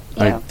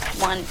 Yeah.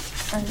 One.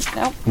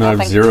 Nope. No, I have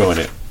nothing. 0 in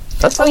it.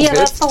 That's Oh all yeah, good.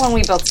 that's the one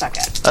we both suck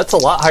at. That's a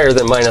lot higher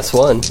than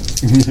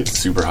 -1. It's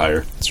super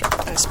higher. That's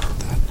right. I spent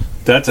that.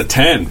 That's a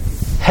 10.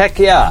 Heck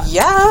yeah.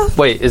 Yeah.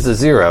 Wait, is it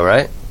 0,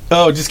 right?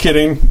 Oh, just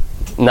kidding.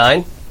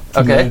 9?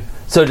 Okay.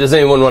 So does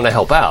anyone want to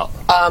help out?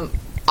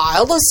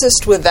 I'll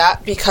assist with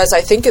that because I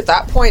think at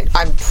that point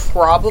I'm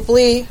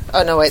probably.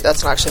 Oh no, wait,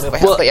 that's not actually a move I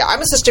have. Well- but yeah, I'm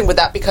assisting with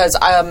that because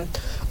I'm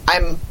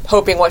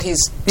hoping what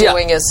he's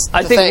doing is.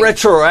 I the think thing.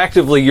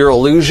 retroactively your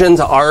illusions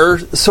are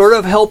sort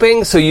of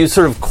helping, so you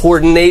sort of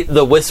coordinate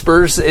the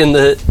whispers in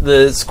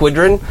the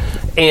squadron.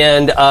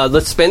 And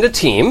let's spend a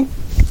team,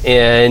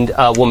 and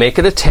we'll make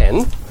it a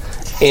 10.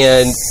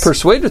 And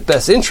persuade with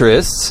best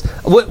interests.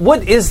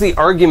 What is the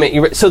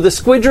argument? So the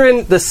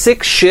squadron, the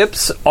 6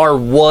 ships are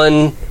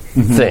one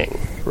thing,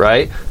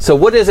 right? So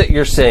what is it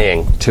you're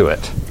saying to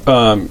it?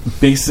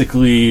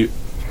 Basically,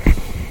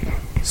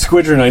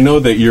 Squidron, I know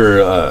that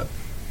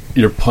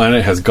your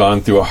planet has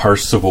gone through a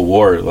harsh civil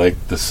war. Like,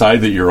 the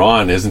side that you're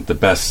on isn't the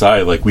best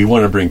side. Like, we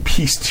want to bring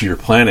peace to your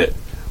planet.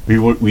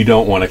 We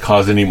don't want to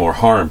cause any more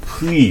harm.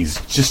 Please,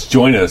 just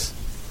join us.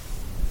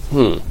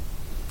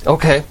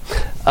 Okay.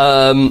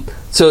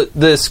 So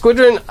the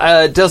squadron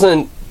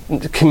doesn't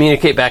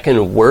communicate back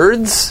in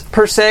words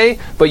per se,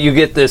 but you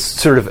get this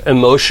sort of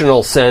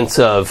emotional sense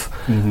of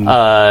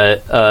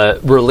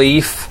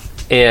relief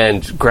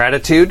and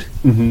gratitude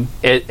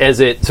as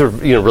it sort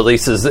of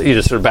releases,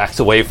 sort of backs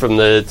away from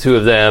the two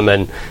of them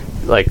and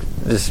like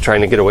just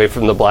trying to get away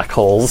from the black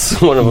holes.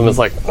 One of them is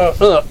like,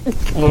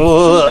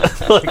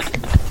 like.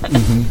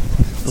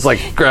 It's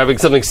like grabbing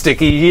something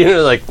sticky,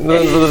 like.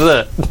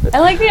 I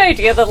like the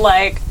idea that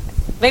like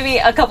maybe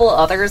a couple of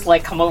others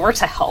like come over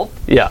to help.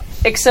 Yeah.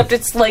 Except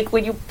it's like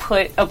when you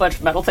put a bunch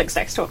of metal things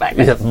next to a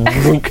magnet.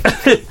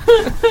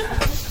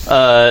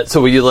 Yeah.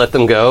 So will you let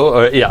them go?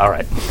 Or, yeah, all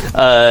right.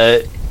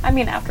 I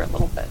mean, after a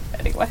little bit,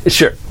 anyway.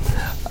 Sure.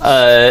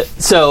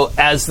 So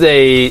as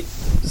they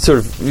sort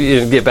of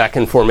get back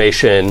in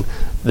formation,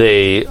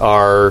 they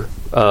are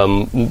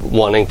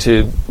wanting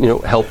to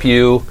help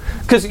you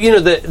because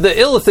the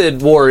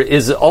Illithid War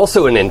is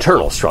also an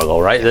internal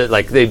struggle, right?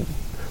 Like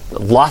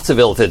lots of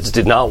Illithids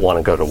did not want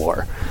to go to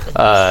war.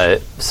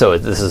 So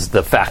this is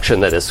the faction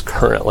that is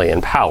currently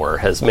in power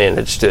has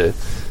managed to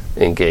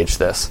engage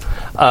this.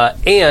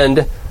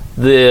 And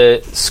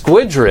the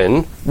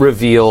Squidron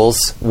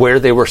reveals where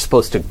they were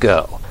supposed to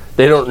go.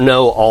 They don't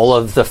know all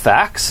of the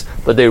facts,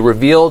 but they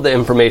reveal the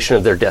information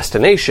of their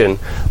destination,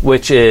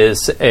 which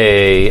is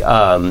a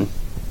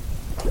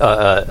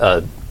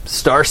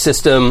star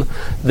system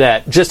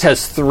that just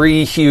has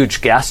 3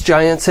 huge gas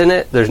giants in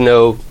it. There's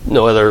no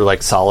other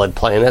like solid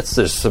planets.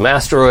 There's some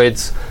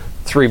asteroids,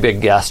 3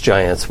 big gas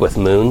giants with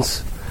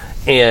moons,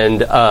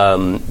 and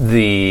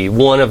the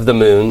one of the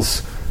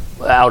moons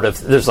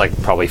there's like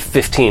probably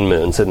 15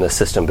 moons in the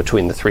system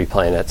between the 3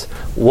 planets.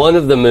 One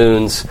of the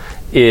moons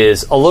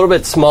is a little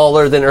bit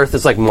smaller than Earth.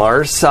 It's like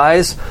Mars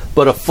size,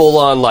 but a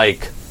full-on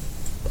like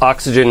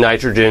oxygen,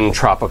 nitrogen,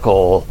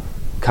 tropical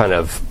kind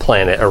of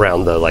planet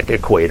around the like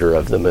equator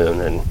of the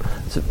moon, and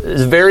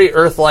it's very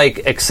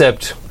Earth-like,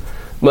 except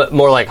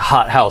more like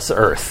hothouse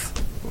Earth,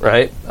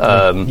 right?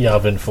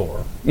 Yavin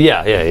 4.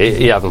 Yeah,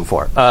 Yavin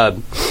 4.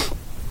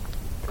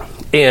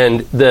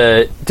 And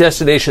the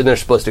destination they're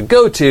supposed to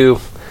go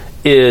to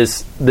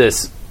is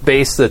this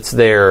base that's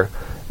there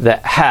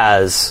that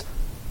has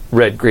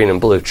red, green, and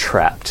blue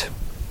trapped,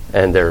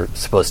 and they're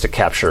supposed to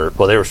capture.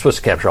 Well, they were supposed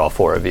to capture all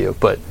 4 of you,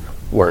 but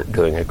weren't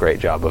doing a great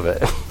job of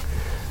it.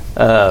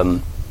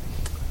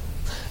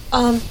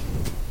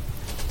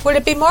 Would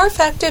it be more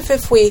effective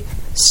if we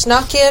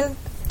snuck in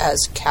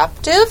as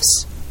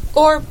captives,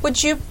 or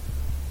would you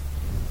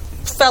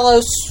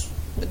fellows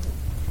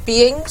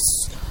beings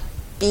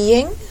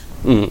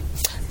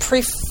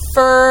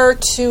prefer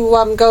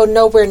to go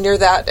nowhere near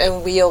that,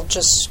 and we'll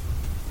just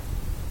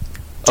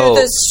do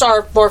this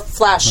our more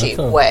flashy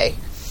way?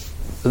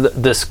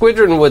 The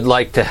Squidron would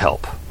like to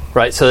help,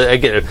 right? So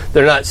again,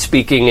 they're not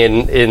speaking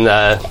in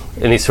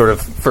any sort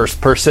of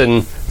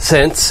first-person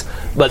sense,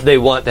 but they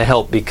want to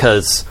help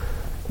because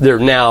they're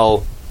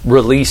now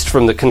released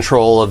from the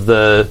control of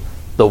the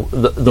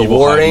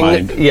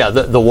warring,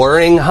 the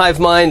warring hive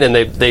mind, and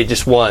they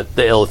just want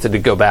the Illithid to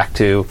go back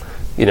to,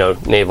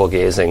 navel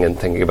gazing and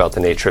thinking about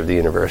the nature of the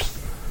universe.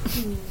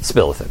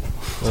 Spillithid.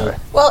 Sorry.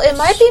 Well, it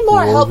might be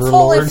more helpful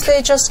Overlord. if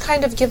they just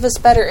kind of give us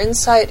better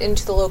insight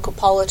into the local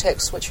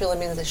politics, which really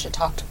means they should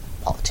talk to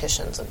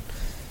politicians and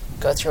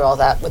go through all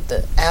that with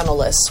the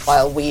analysts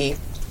while we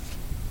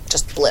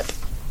just blip.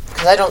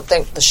 Because I don't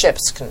think the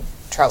ships can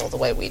travel the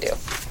way we do.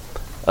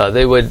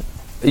 They would.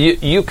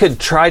 You could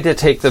try to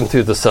take them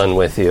through the sun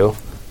with you,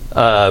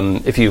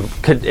 if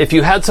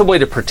you had some way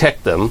to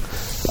protect them.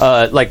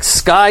 Like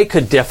Sky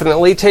could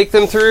definitely take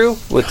them through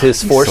with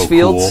his force so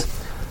fields. cool.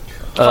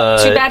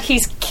 Too bad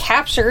he's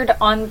captured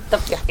on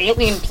the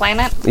alien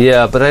planet.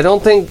 Yeah, but I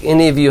don't think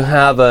any of you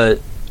have a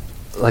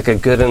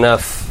good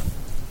enough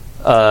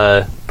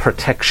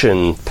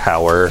protection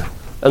power,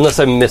 unless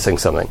I'm missing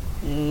something.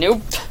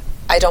 Nope.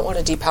 I don't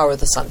want to depower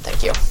the sun,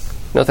 thank you.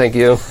 No, thank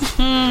you.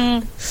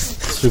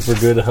 Super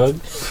good hug.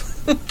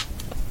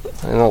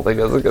 I don't think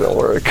that's going to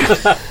work.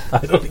 I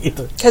don't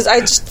either. Because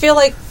I just feel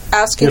like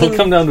asking It'll them...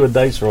 come down to a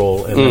dice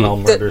roll, and then I'll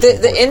murder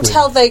some The more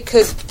intel they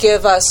could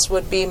give us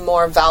would be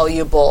more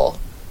valuable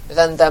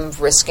than them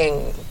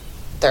risking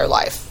their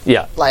lives.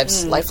 Yeah.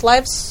 Lives.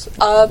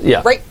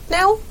 Yeah. Right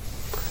now?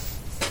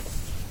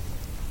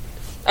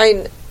 I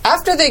mean,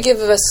 after they give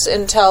us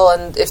intel,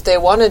 and if they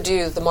want to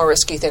do the more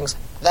risky things,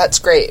 that's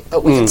great.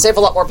 But we can save a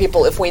lot more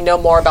people if we know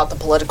more about the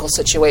political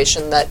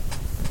situation that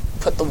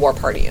put the war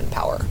party in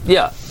power.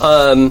 Yeah.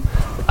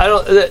 I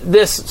don't.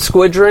 This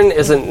Squidron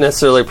isn't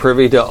necessarily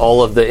privy to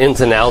all of the ins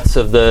and outs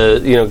of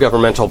the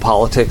governmental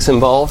politics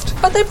involved.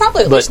 But they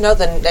probably at least know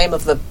the name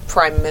of the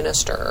prime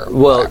minister or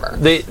whatever.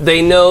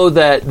 They know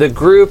that the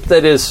group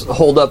that is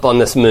holed up on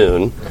this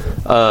moon,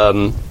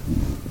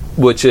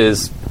 which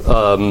is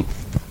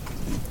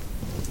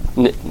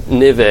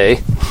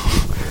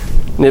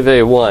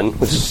Nive 1,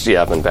 which is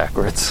Yavin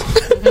backwards.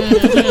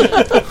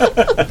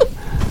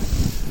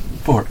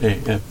 4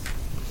 a.m.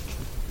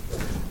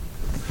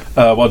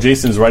 While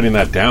Jason's writing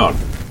that down,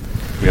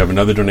 we have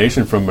another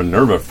donation from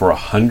Minerva for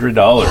 $100.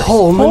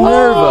 Oh,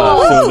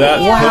 Minerva! So that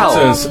Wow.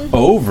 puts us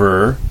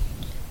over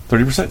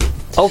 30%.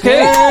 Okay,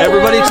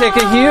 everybody take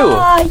a hue.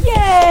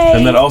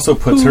 And that also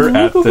puts her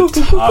at the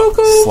top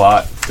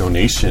slot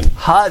donation.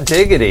 Hot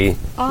diggity.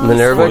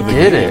 Minerva For the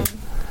did game. it.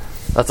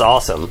 That's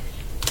awesome.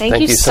 Thank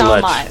you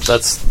so much.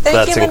 That's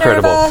you,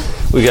 incredible. Minerva.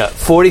 We got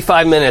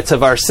 45 minutes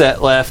of our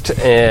set left,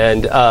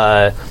 and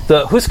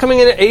who's coming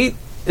in at 8?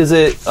 Is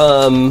it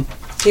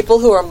People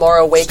who are more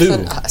awake Stu.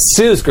 than us.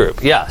 Stu's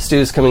group? Yeah,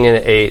 Stu's coming in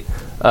at 8.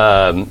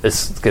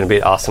 It's going to be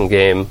an awesome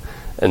game,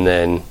 and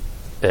then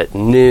at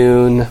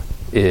noon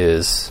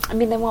is I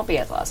mean, they won't be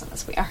as awesome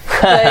as we are.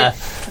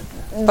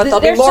 But they'll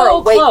be They're more so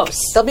awake. close.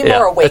 They'll be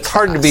more awake. It's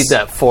hard than to beat us.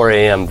 that 4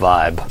 a.m.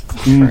 vibe.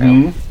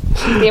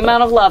 The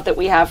amount of love that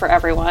we have for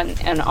everyone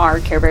in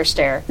our Care Bear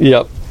Stare.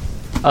 Yep.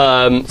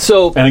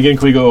 So And again,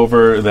 can we go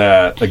over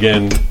that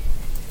again?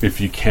 If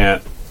you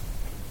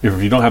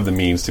don't have the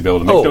means to be able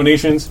to make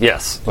donations,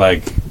 yes.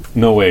 like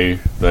no way,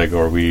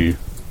 or we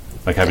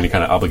have any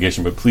kind of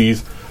obligation. But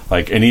please,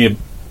 any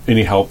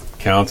help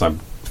counts. I'm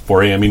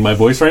 4am-ing my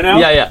voice right now?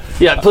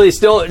 Yeah. Please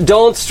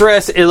don't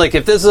stress. Like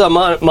if this is a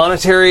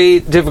monetary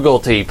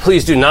difficulty,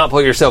 please do not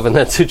put yourself in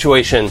that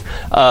situation.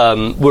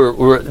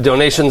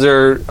 Donations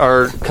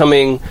are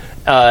coming.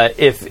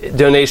 If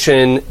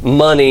donation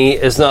money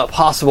is not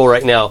possible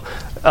right now,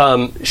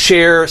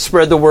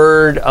 spread the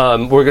word.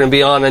 We're going to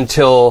be on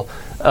until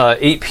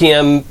 8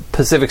 p.m.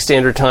 Pacific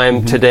Standard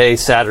Time today,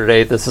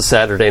 Saturday. This is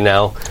Saturday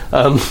now.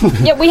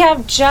 Yeah, we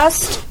have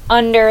just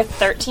under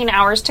 13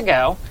 hours to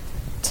go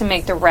to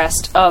make the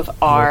rest of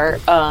our...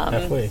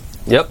 halfway.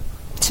 Yep.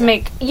 To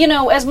make,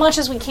 as much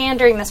as we can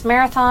during this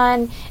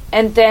marathon,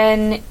 and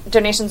then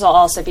donations will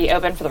also be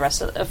open for the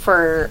rest of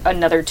for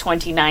another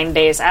 29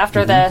 days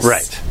after this.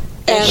 Right.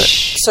 And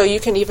so you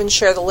can even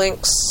share the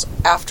links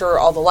after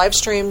all the live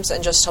streams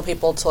and just tell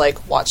people to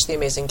watch the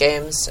amazing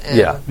games. And,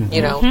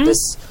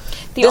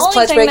 this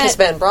pledge break has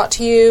been brought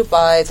to you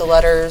by the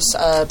letters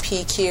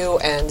P, Q,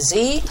 and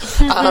Z.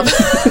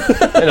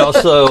 And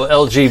also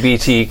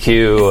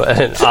LGBTQ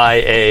and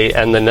IA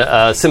and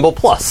the symbol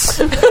plus.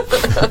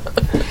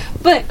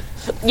 But,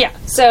 yeah,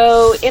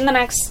 so in the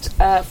next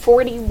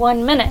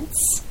 41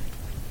 minutes...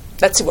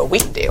 Let's see what we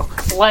can do.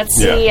 Let's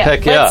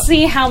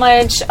see how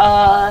much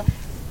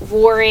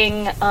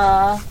warring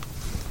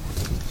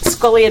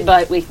Scullion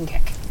butt we can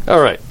kick.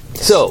 All right.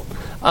 So,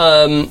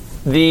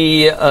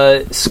 the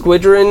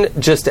Squidron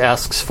just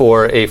asks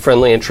for a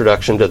friendly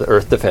introduction to the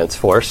Earth Defense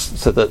Force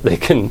so that they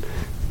can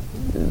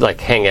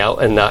hang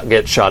out and not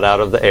get shot out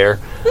of the air.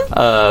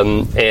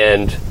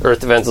 And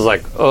Earth Defense is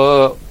like,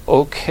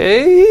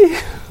 okay.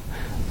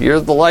 You're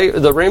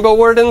the Rainbow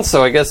Warden,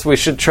 so I guess we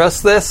should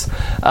trust this.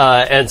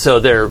 And so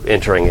they're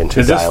entering into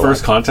Is this dialogue.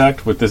 first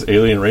contact with this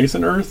alien race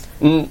on Earth?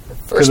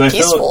 First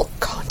peaceful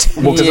contact.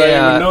 Well, because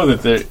I would know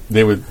that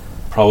they would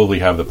probably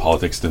have the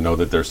politics to know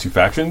that there's two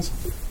factions.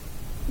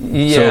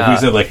 Yeah. So if we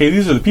said, hey,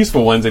 these are the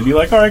peaceful ones, they'd be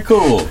like, all right,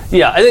 cool.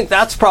 Yeah, I think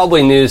that's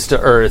probably news to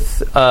Earth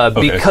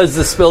because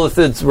the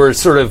Spilithids were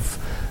sort of,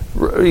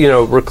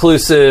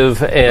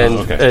 reclusive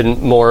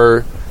and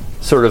more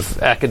sort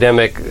of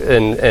academic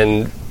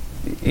and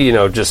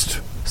just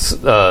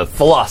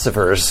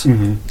philosophers.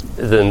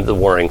 Then the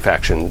warring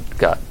faction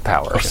got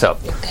power. Okay. So,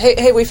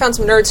 hey, we found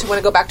some nerds who want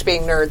to go back to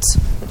being nerds.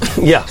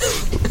 Yeah,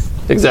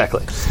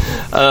 exactly.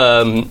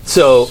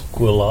 So,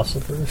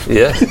 philosophers.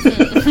 Yeah.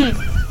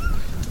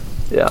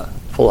 Yeah,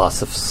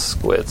 falafel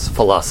squids.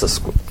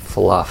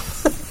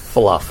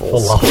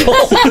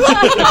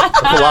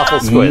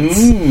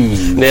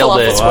 Nailed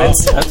it. Wow.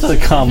 That's a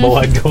combo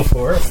I'd go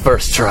for.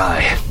 First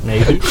try.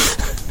 Maybe.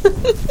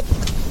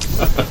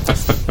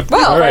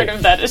 Well,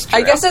 right. That is true.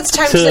 I guess it's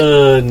time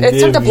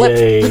to blip.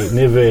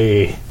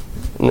 Nive.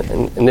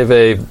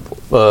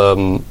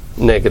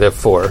 Nive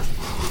 -4.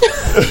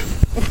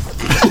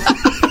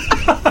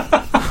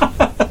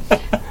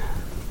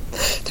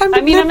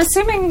 I'm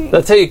assuming...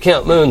 That's how you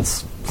count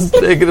moons.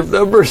 Negative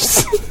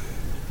numbers.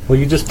 Well,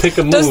 you just pick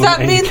a moon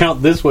and you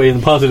count this way and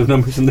the positive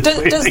numbers in this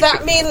way. Does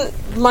that mean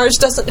Mars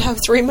doesn't have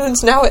 3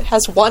 moons now? It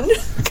has 1?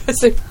 Because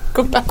they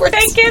go backwards?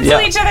 They cancel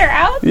each other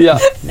out? Yeah.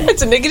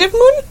 It's a negative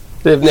moon?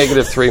 They have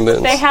 -3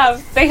 moons. They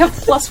have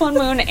 +1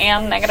 moon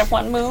and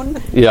 -1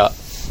 moon? Yeah.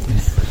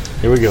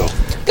 Here we go.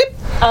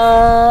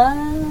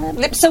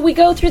 So we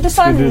go through the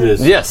sun. We do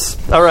this. Yes.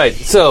 All right.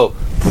 So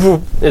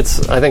it's,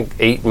 I think,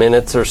 8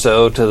 minutes or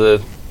so to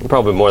the...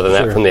 Probably more than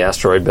that from the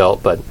asteroid belt,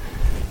 but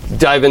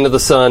dive into the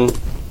sun.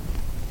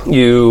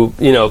 You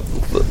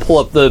pull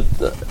up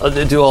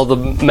do all the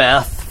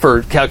math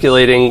for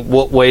calculating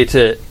what way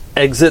to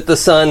exit the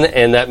sun,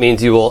 and that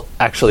means you will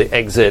actually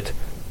exit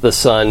the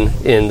sun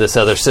in this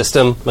other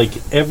system. Like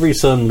every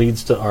sun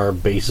leads to our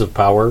base of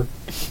power.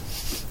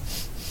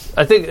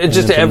 I think it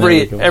just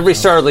every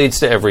star leads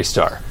to every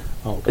star.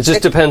 Oh. It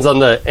just depends on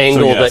the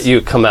angle that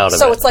you come out of.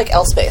 So it's like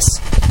L-space.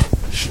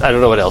 I don't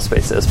know what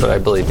L-space is, but I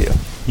believe you.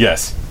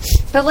 Yes.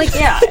 But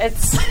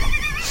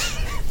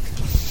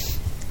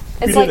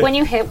it's like when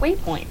you hit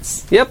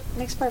waypoints. Yep. It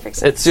makes perfect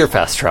sense. It's your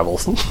fast travel.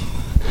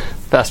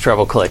 Fast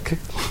travel click.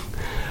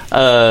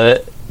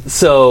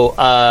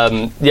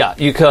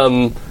 You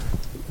come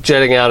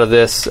jetting out of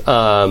this.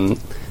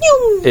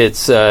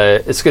 It's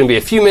going to be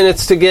a few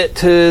minutes to get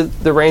to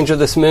the range of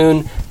this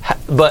moon,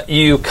 but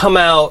you come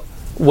out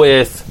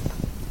with,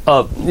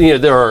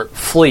 there are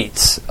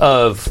fleets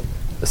of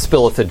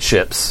Spilithid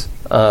ships.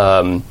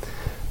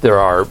 There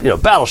are,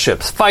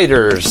 battleships,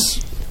 fighters,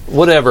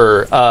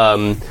 whatever.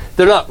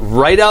 They're not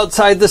right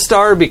outside the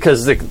star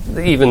because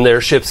even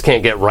their ships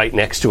can't get right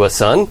next to a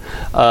sun.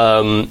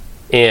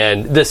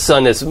 And this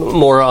sun is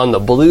more on the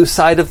blue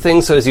side of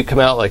things. So as you come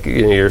out,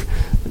 your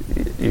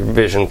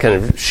vision kind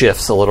of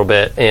shifts a little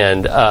bit.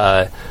 And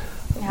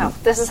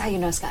this is how you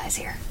know Sky's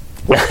here.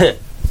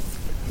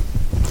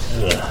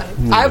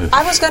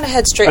 I was going to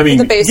head straight for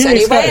the base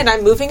anyway, and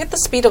I'm moving at the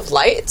speed of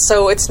light,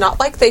 so it's not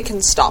like they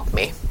can stop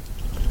me.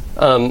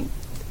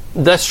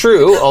 That's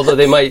true, although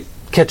they might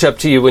catch up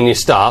to you when you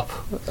stop.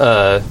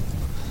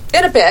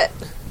 In a bit.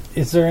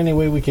 Is there any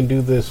way we can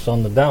do this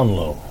on the down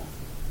low?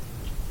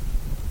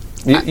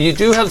 You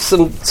do have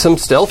some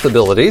stealth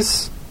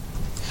abilities.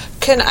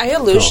 Can I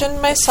illusion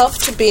myself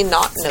to be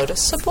not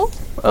noticeable?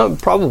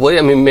 Probably.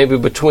 I mean, maybe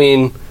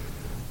between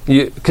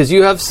you, because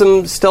you have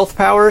some stealth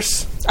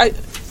powers. I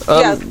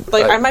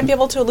might be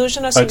able to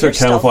illusion us. I took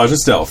camouflage and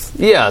stealth.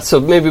 Yeah, so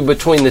maybe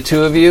between the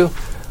two of you,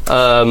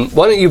 why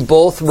don't you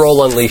both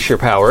roll unleash your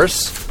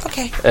powers?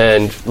 Okay.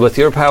 And with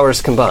your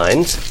powers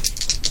combined,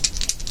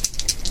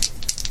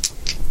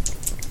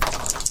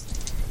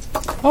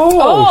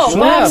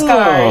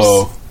 Lascars.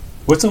 Oh.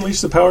 What's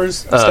unleash the powers?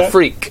 stat?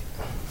 freak.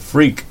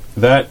 Freak.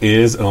 That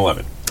is an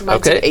 11.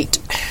 Mine's Okay. an 8.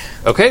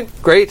 Okay,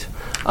 great.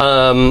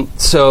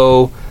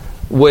 So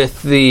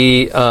with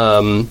the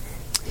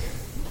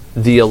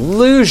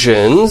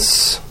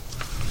illusions,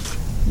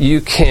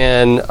 you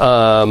can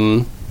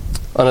on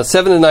a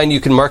 7 to 9 you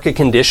can mark a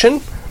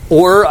condition,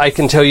 or I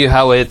can tell you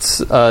how it's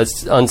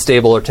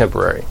unstable or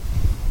temporary.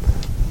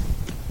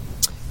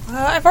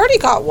 I've already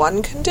got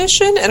one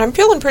condition, and I'm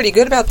feeling pretty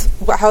good about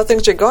how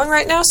things are going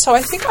right now, so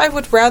I think I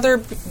would rather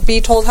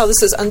be told how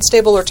this is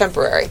unstable or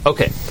temporary.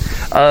 Okay.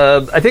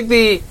 I think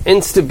the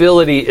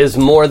instability is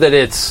more that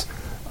it's,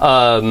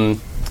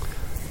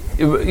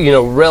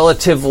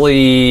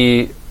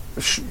 relatively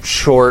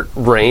short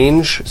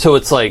range. So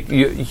it's like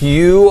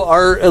you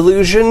are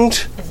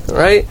illusioned,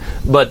 right?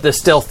 But the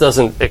stealth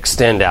doesn't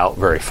extend out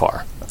very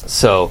far.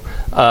 So,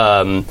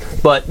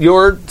 but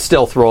your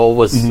stealth roll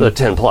was a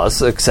 10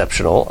 plus,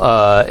 exceptional.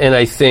 And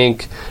I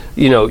think,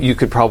 you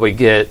could probably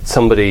get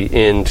somebody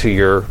into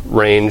your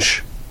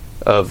range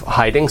of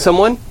hiding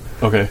someone.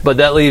 Okay. But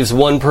that leaves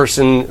one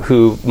person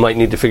who might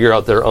need to figure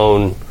out their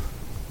own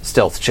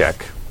stealth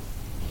check.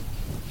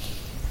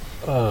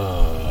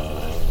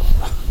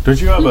 Don't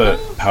you have a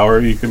power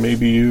you can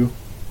maybe you?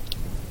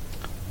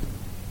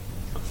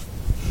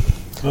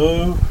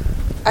 Does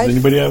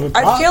anybody have a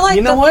power? I feel like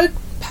you know what?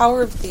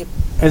 Power of the...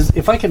 As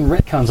if I can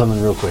retcon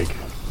something real quick,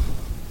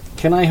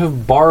 can I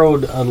have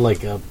borrowed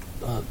a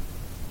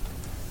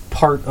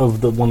part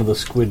of one of the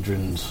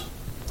squadrons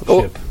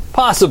ship?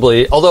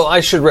 Possibly, although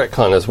I should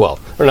retcon as well.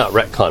 Or not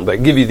retcon,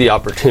 but give you the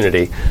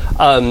opportunity.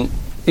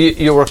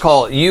 You'll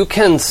recall, you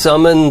can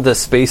summon the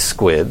space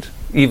squid,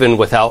 even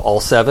without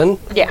all 7.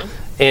 Yeah.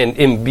 And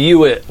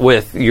imbue it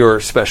with your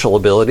special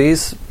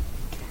abilities.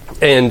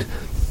 And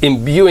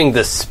imbuing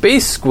the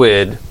space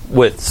squid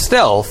with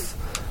stealth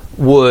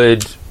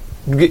would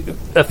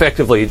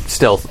effectively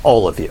stealth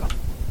all of you.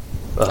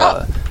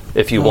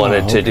 If you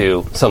wanted to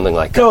do something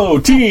like that. Go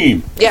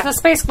team! Yeah. The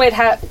space squid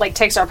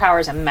takes our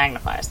powers and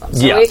magnifies them.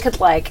 So Yeah. we could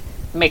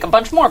make a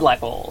bunch more black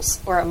holes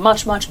or a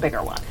much, much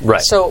bigger one.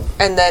 Right. So,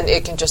 and then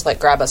it can just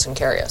grab us and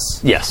carry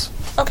us. Yes.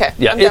 Okay.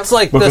 Yeah, I'm down. it's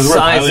like Because the we're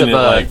size of piloting it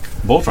a... like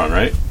Voltron,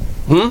 right?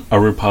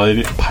 Are we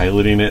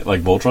piloting it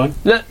like Voltron?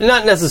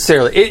 Not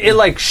necessarily.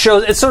 It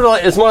shows. It's sort of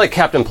like, it's more like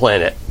Captain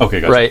Planet.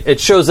 Okay, gotcha. Right. It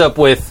shows up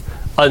with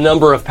a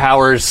number of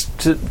powers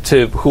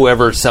to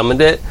whoever summoned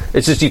it.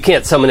 It's just you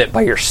can't summon it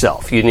by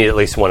yourself. You need at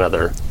least one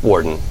other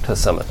warden to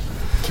summon.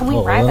 Can we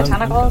ride the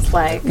tentacles?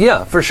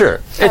 Yeah, for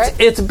sure. right.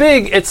 It's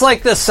big. It's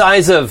like the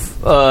size of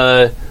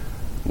like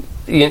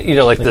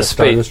the a Star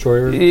space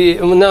Destroyer?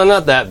 No,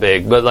 not that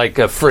big, but like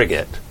a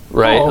frigate,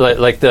 right? Oh.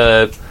 Like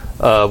the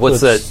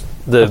what's It's that?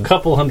 The a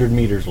couple 100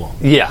 meters long.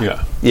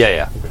 yeah.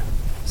 Yeah.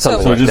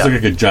 Something So like it just that.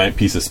 looks like a giant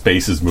piece of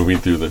space is moving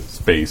through the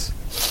space.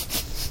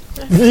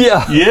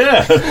 Yeah.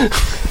 Yeah.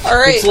 All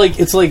right.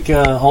 It's like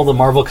all the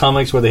Marvel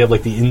comics where they have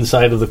the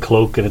inside of the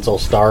cloak and it's all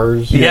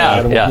stars. Yeah,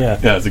 I don't- yeah. Yeah,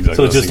 that's exactly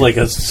So what it's I just was like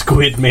a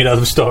squid made out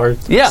of stars.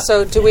 Yeah.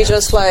 So do we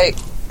just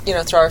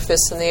throw our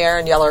fists in the air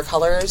and yell our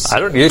colors? I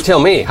don't. You tell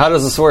me. How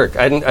does this work?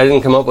 I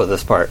didn't come up with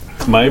this part.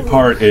 My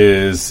part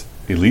is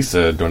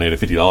Elisa donated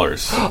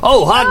 $50.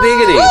 Oh, hot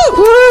diggity!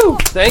 Woo!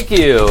 Thank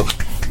you.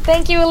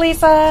 Thank you,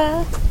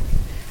 Elisa.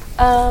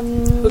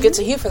 Who gets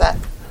a hue for that?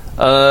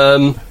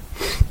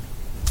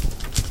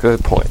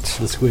 Good point.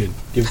 The squid.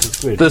 Give it to the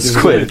squid. The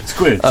squid.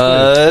 Squid.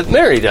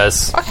 Mary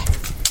does,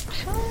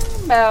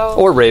 About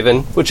or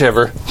Raven,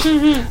 whichever.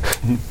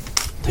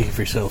 Take it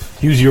for yourself.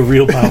 Use your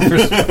real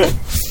powers.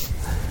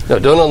 No,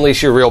 don't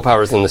unleash your real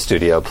powers in the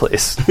studio,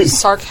 please.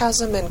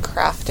 Sarcasm and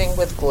crafting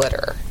with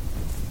glitter.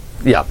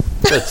 Yeah,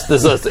 this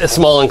is a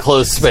small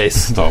enclosed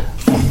space. So,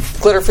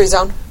 Glitter-free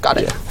zone. Got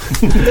it.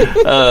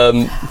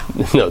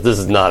 No, this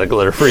is not a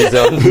glitter-free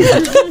zone.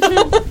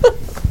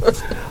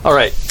 All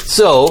right,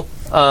 so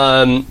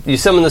you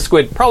summon the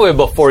squid probably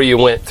before you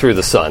went through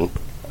the sun,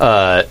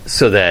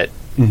 so that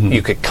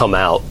you could come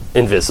out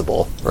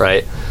invisible,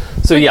 right?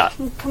 So yeah.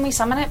 Can we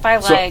summon it by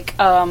Is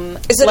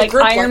it a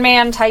group Iron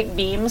Man type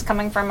beams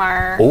coming from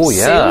our Oh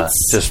yeah,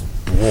 suits? just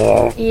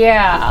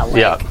Yeah.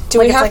 yeah. Do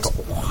we have it's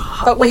to?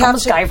 But we have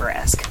almost to.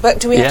 Guyver-esque.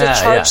 But do we have Yeah,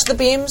 to charge yeah. the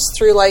beams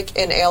through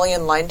an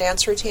alien line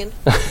dance routine?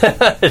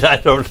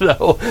 I don't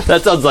know.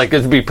 That sounds like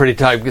it'd be pretty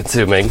time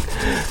consuming.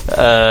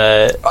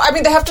 I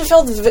mean, they have to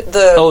fill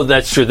the. Oh,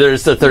 that's true.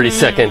 There's the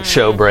 30-second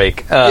show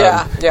break.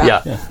 Yeah.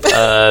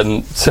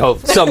 So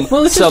some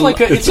Well, it's some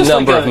just it's just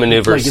number like of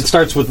maneuvers. It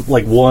starts with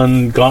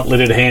one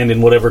gauntleted hand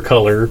in whatever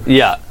color.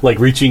 Yeah.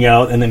 Reaching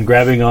out and then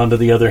grabbing onto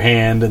the other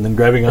hand and then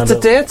grabbing It's onto.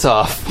 a dance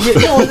off.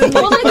 Yeah, no,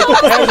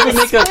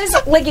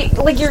 like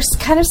you're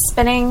kind of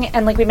spinning,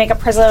 and like we make a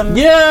prism,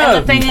 Yeah.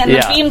 and the thing, and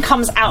Yeah. the beam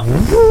comes out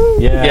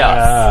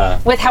Yeah.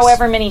 with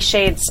however many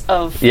shades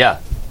of Yeah.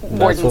 That's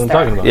wardens what I'm there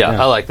talking are. about.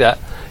 Yeah, I like that.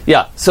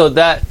 Yeah, so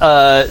that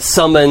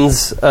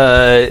summons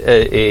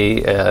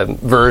a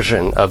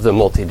version of the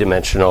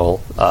multidimensional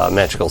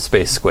magical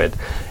space squid,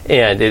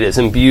 and it is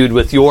imbued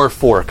with your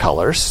 4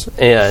 colors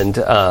and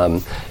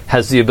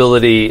has the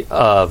ability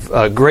of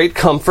great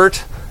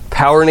comfort,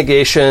 power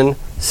negation,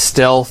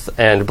 stealth,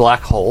 and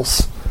black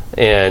holes.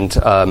 And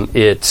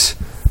it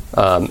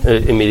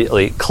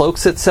immediately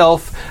cloaks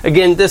itself.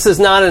 Again, this is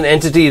not an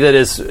entity that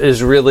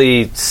is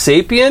really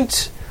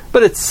sapient,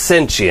 but it's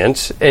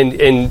sentient,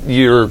 and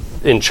you're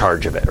in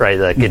charge of it, right?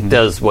 Like, it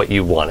does what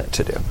you want it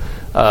to do.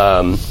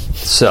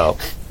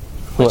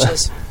 Which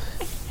is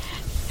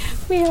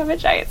We have a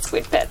giant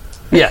squid pit.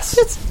 Yes.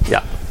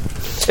 Yeah.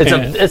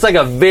 It's like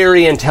a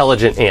very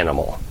intelligent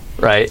animal,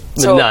 right?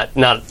 So-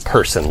 not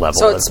person level.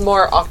 so it's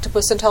more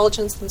octopus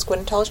intelligence than squid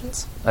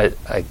intelligence.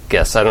 I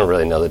guess I don't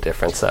really know the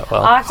difference that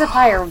well.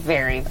 Octopi are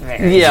very,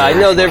 very. Yeah, I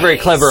know they're very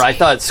clever. I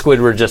thought squid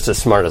were just as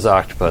smart as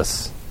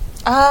octopus.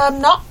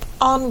 Not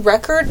on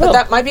record, but Oh.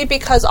 that might be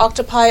because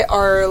octopi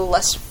are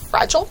less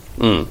fragile,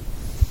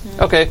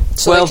 Okay,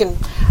 so well, they can.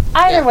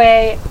 Either Yeah.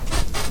 way,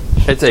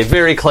 it's a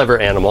very clever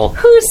animal.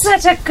 who's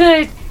such a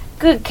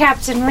good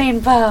Captain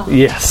Rainbow?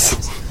 Yes.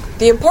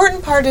 The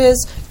important part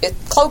is it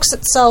cloaks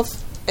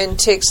itself and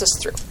takes us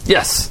through.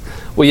 Yes.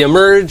 We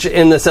emerge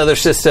in this other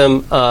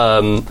system,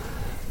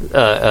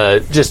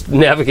 just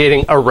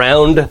navigating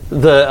around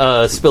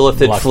the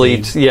Spilithid Blockade.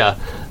 fleet. Yeah.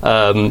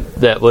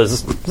 That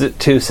was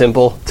too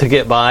simple to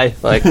get by.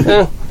 Like,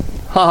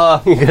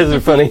 haha, you guys are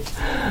funny.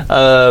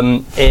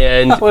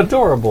 And How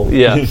adorable.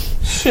 yeah.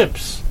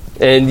 Ships.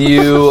 And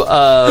you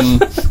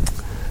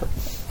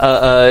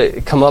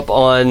come up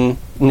on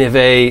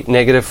Nive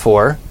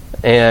 -4,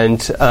 and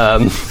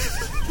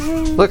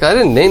look, I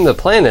didn't name the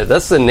planet.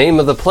 That's the name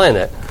of the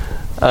planet.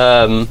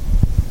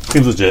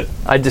 Seems legit.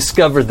 I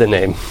discovered the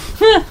name.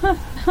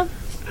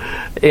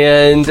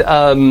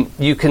 And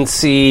you can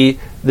see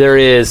there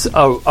is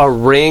a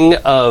ring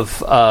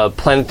of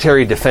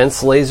planetary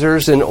defense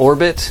lasers in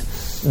orbit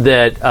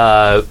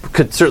that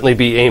could certainly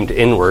be aimed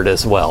inward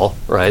as well,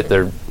 right?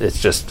 It's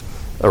just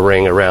a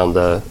ring around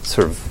the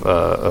sort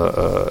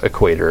of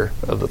equator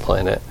of the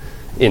planet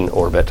in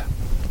orbit.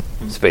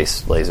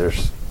 Space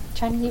lasers.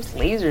 Trying to use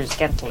lasers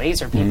against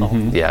laser people.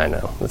 Yeah, I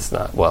know. It's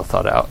not well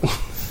thought out.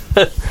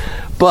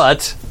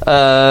 But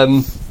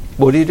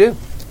what do you do?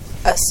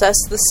 Assess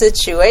the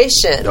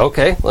situation,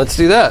 Okay, let's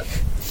do that.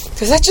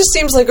 because that just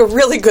seems like a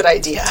really good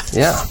idea.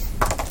 Yeah.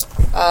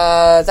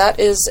 That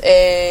is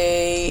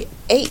a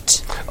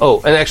 8.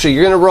 Oh, and actually,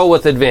 you're going to roll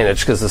with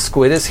advantage because the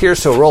squid is here.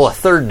 So roll a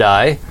 3rd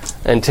die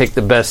and take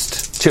the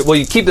best 2. Well,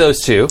 you keep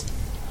those 2. I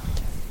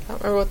don't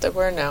remember what they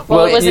were now.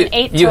 Well, it was you, an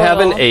 8 You have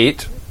an total.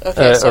 8.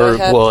 Okay, so I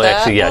had that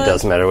actually, yeah, one. it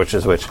doesn't matter which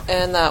is which.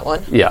 And that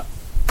one. Yeah.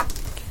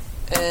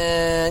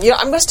 And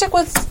I'm going to stick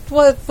with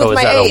Oh, is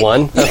my that 8. a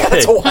 1? Yeah,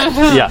 that's a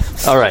 1. Yeah.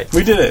 All right.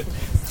 We did it.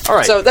 All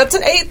right. So that's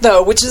an 8,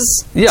 though, which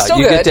is yeah, still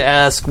you good. get to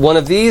ask one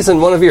of these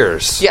and one of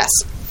yours. Yes.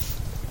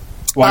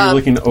 While you're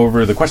looking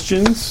over the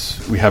questions,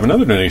 we have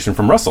another donation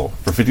from Russell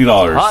for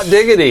 $50. Hot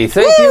diggity.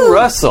 Thank you,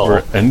 Russell.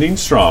 We're ending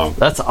strong.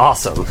 That's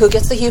awesome. Who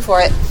gets the hue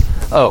for it?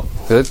 Oh,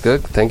 good.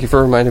 Thank you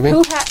for reminding me.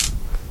 Who had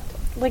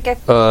like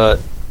a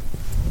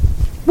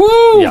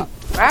Woo! Yeah.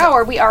 wow?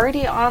 Are we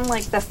already on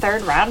like the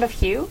 3rd round of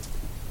Hue?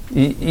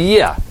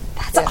 Yeah.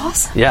 That's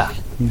awesome. Yeah.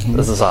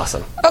 This is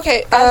awesome.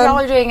 Okay. Y'all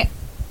are doing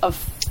a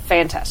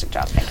fantastic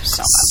job. Thank you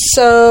so much.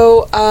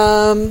 So,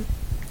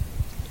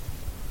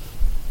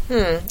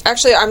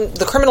 actually,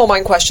 the criminal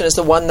mind question is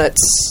the one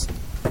that's.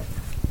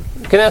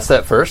 You can ask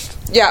that first.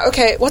 Yeah.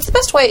 Okay. What's the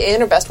best way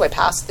in or best way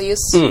past these?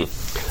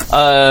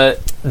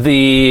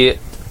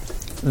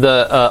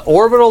 The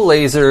orbital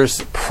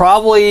lasers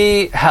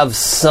probably have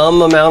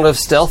some amount of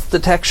stealth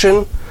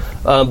detection,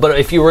 but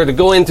if you were to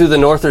go in through the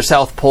North or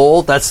South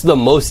Pole, that's the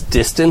most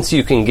distance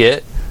you can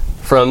get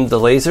from the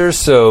lasers,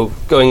 so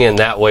going in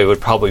that way would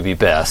probably be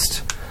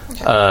best.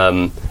 Okay.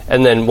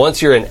 And then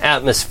once you're in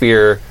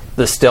atmosphere,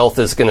 the stealth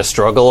is going to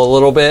struggle a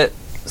little bit,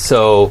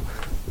 so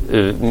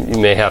you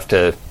may have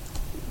to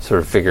sort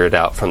of figure it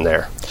out from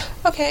there.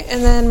 Okay.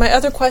 And then my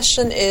other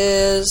question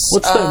is.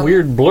 What's that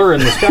weird blur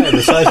in the sky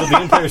the size of the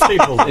Empire State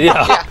Building?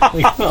 Yeah,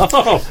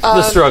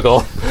 the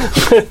struggle.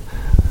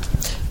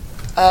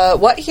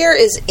 What here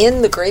is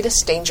in the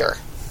greatest danger?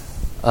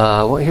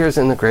 What here is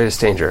in the greatest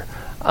danger?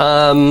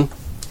 Well,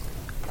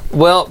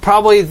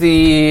 probably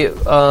the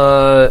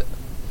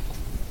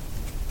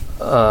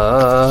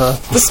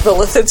The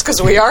spilithids,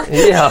 because we are.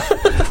 yeah.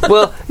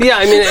 Well, yeah.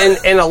 I mean,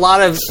 and a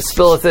lot of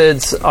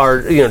spilithids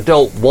are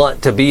don't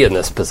want to be in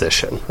this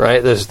position,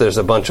 right? There's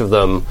a bunch of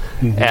them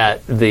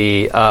at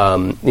the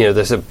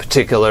there's a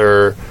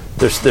particular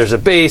there's a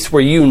base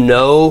where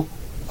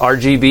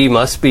RGB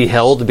must be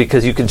held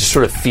because you can just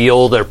sort of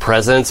feel their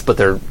presence, but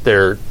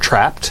they're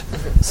trapped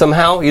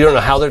somehow. You don't know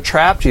how they're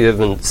trapped. You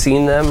haven't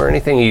seen them or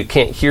anything. You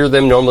can't hear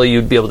them. Normally,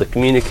 you'd be able to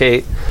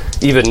communicate,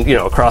 even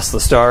across the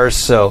stars.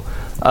 So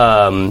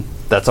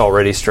that's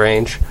already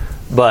strange.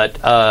 But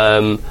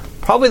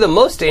probably the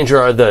most danger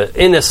are the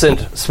innocent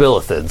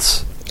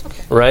spilithids.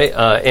 Right,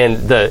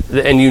 and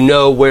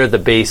where the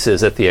base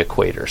is at the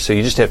equator. So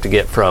you just have to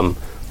get from,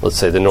 let's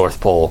say, the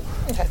North Pole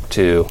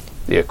to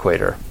the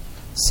equator.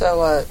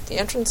 So the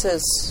entrance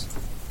is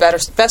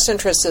best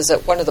entrance is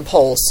at one of the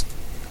poles,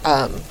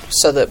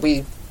 so that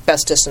we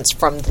best distance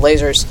from the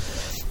lasers.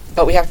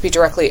 But we have to be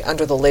directly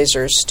under the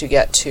lasers to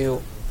get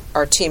to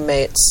our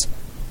teammates.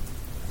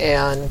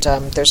 And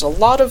there's a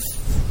lot of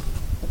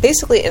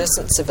basically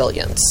innocent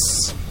civilians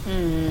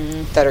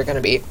that are going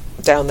to be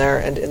down there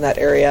and in that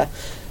area.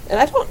 And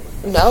I don't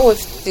know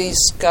if these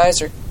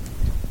guys are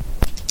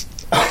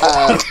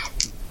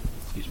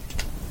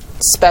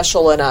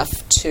special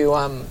enough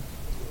to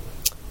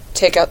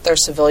take out their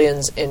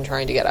civilians in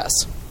trying to get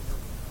us.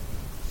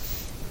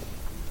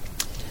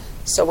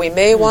 So we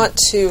may want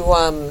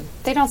to...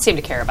 They don't seem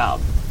to care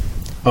about.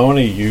 I want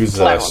to use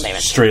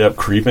straight up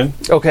creeping.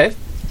 Okay.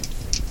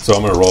 So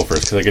I'm going to roll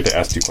first because I get to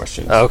ask 2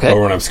 questions. Okay.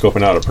 Or when I'm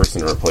scoping out a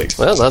person or a place.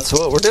 Well, that's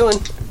what we're doing.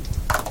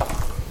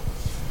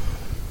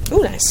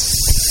 Ooh,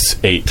 nice.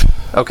 8.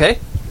 Okay.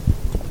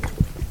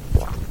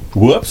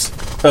 Whoops.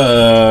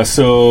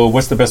 So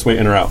what's the best way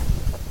in or out?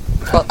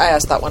 Well, I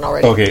asked that one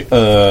already. Okay.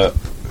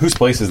 Whose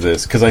place is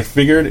this? Because I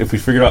figured if we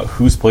figured out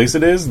whose place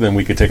it is, then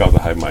we could take off the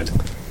hive mind.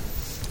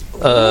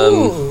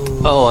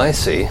 Oh, I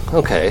see.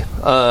 Okay.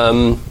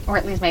 Or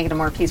at least make it a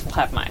more peaceful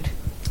hive mind.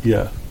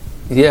 Yeah.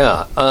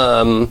 Yeah.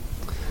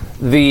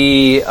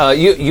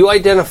 You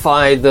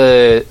identify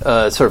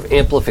the sort of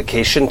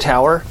amplification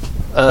tower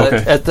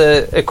at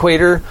the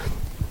equator.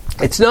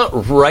 It's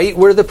not right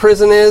where the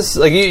prison is.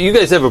 Like you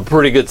guys have a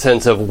pretty good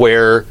sense of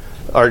where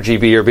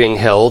RGB are being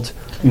held,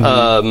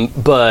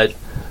 but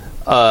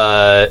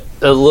a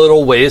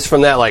little ways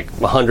from that, like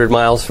 100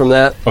 miles from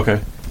that,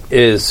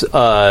 is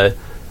a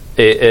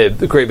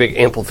great big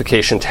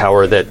amplification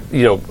tower that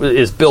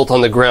is built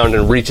on the ground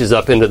and reaches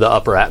up into the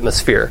upper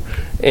atmosphere,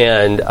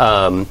 and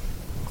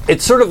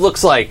it sort of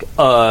looks like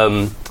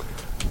a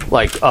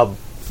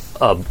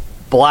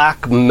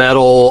black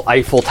metal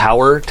Eiffel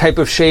Tower type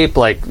of shape,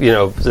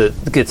 that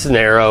gets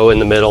narrow in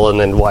the middle and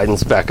then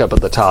widens back up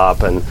at the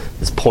top and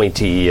is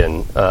pointy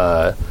and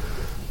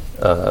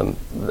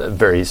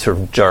very sort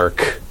of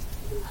dark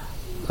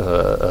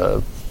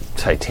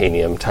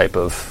titanium type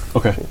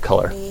of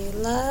color.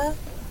 Mila,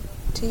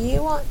 do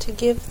you want to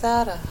give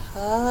that a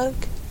hug?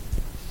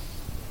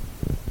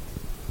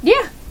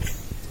 Yeah,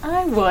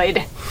 I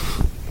would.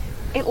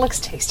 It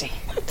looks tasty.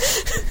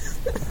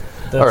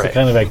 That's the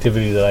kind of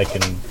activity that I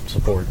can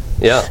support.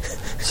 Yeah.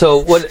 So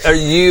what are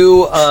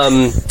you...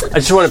 I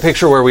just want to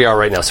picture where we are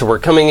right now. So we're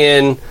coming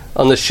in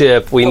on the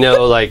ship. We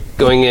know,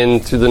 going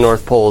in through the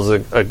North Pole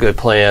is a good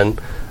plan.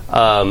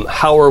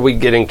 How are we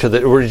getting to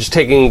the... We're just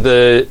taking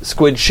the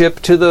squid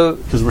ship to the...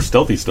 Because we're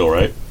stealthy still,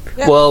 right?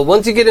 Yeah. Well,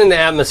 once you get into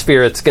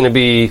atmosphere, it's going to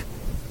be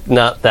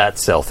not that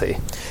stealthy.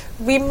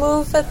 We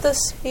move at the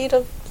speed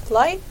of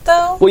light,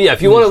 though? Well, yeah,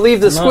 if you want to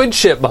leave the squid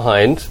ship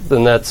behind,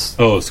 then that's...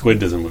 Oh, squid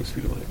doesn't move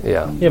speed of light.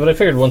 Yeah. Yeah, but I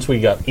figured once we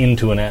got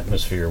into an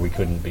atmosphere, we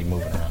couldn't be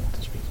moving around at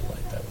the speed of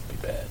light. That would be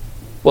bad.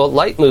 Well,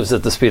 light moves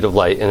at the speed of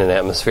light in an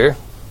atmosphere.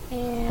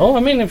 Yeah. Oh, I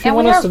mean, if you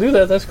want us to do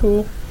that, that's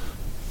cool.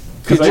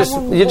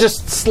 You're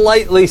just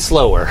slightly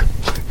slower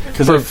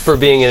for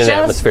being in an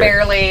atmosphere.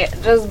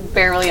 Just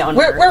barely under.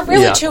 We're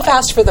really too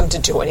fast for them to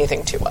do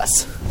anything to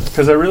us.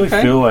 Because I really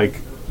feel like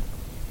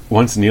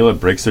once Neela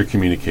breaks their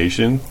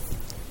communication,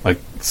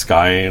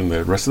 Sky and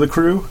the rest of the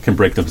crew can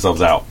break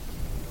themselves out.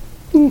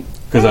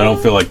 Because I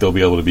don't feel like they'll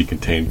be able to be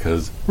contained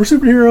because we're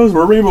superheroes,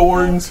 we're Rainbow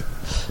Warrens.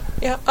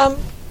 Yeah,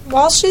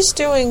 while she's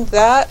doing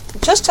that,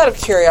 just out of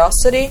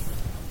curiosity,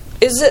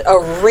 is it a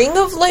ring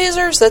of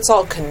lasers that's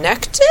all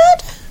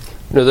connected?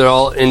 No, they're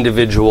all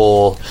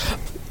individual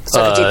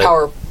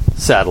depower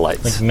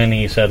satellites. Like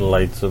mini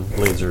satellites of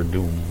Laser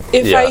Doom.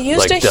 If I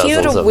used a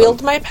hue to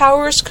wield my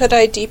powers, could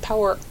I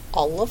depower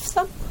all of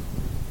them?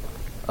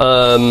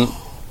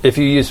 If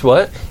you use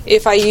what?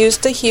 If I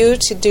used a hue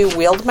to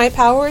wield my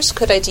powers,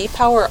 could I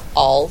depower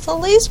all the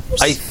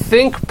lasers? I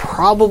think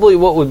probably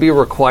what would be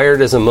required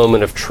is a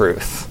moment of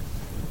truth.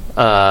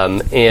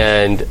 And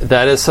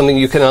that is something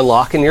you can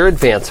unlock in your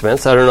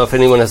advancements. I don't know if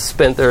anyone has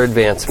spent their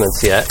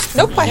advancements yet.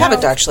 Nope, I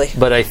haven't actually.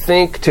 But I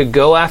think to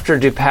go after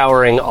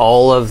depowering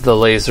all of the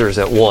lasers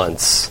at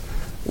once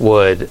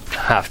would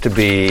have to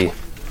be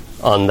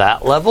on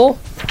that level,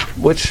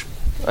 which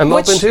I'm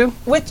open to.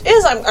 Which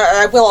is,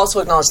 I will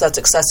also acknowledge that's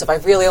excessive. I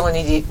really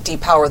only need to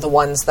depower the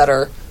ones that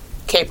are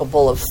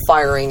capable of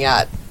firing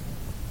at...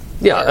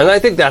 Yeah, and I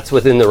think that's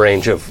within the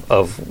range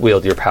of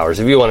wield your powers.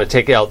 If you want to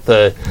take out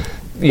the,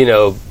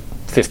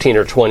 15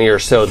 or 20 or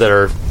so that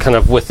are kind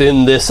of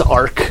within this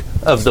arc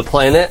of the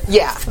planet.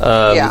 Yeah,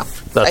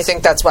 I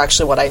think that's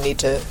actually what I need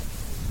to...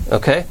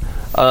 Okay.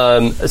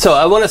 So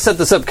I want to set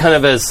this up kind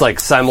of as like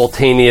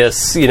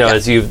simultaneous,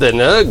 as you then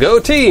go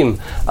team.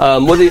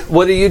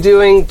 What are you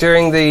doing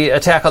during the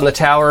attack on the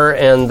tower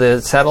and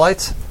the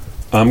satellites?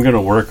 I'm going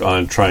to work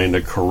on trying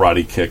to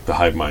karate kick the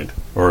hive mind,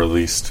 or at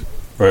least.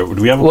 Right,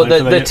 do we have a Well, plan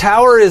for that the yet?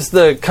 tower is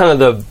the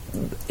kind of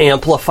the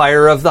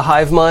amplifier of the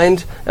hive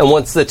mind, and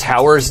once the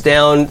tower's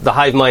down, the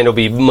hive mind will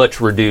be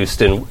much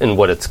reduced in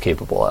what it's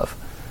capable of.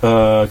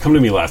 Come to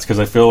me last, because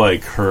I feel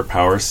like her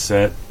power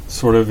set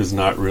sort of is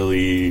not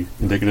really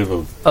indicative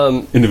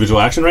of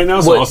individual action right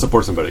now, so I'll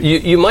support somebody.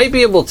 You might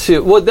be able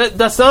to... Well,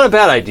 that's not a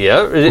bad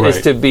idea, is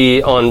Right. to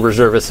be on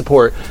reserve as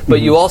support,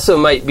 but you also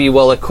might be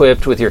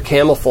well-equipped with your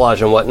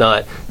camouflage and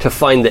whatnot to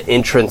find the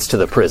entrance to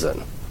the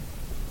prison.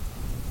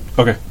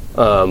 Okay.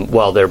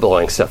 While they're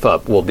blowing stuff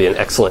up will be an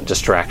excellent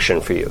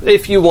distraction for you,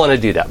 if you want to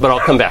do that, but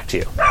I'll come back to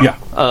you. Yeah.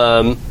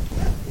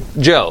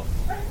 Joe.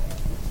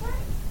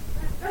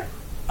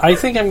 I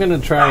think I'm going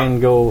to try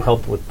and go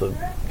help with the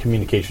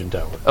communication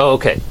tower. Oh,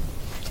 okay.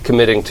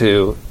 Committing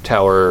to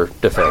tower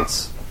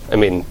defense. I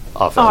mean,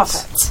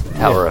 offense.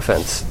 Tower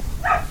offense.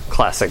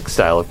 Classic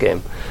style of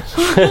game.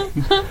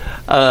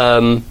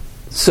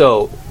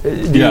 So,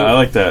 I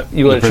like that.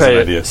 You want to try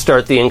to idea.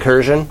 start the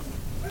incursion?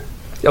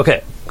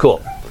 Okay,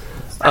 cool.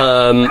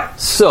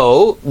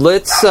 So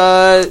let's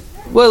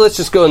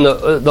just go in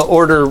the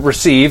order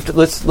received.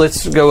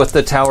 Let's go with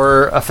the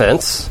tower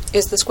offense.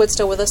 Is the squid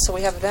still with us, so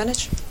we have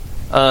advantage?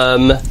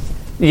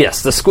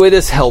 Yes, the squid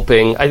is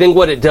helping. I think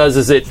what it does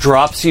is it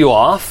drops you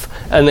off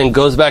and then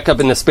goes back up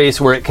into space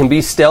where it can be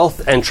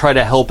stealth and try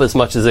to help as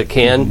much as it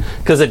can,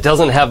 because it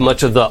doesn't have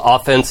much of the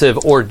offensive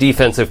or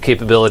defensive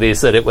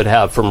capabilities that it would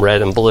have from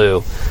red and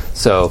blue.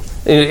 So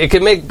it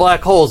can make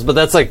black holes, but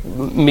that's like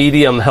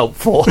medium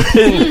helpful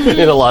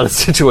in a lot of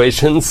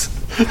situations.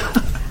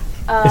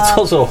 It's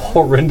also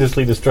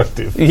horrendously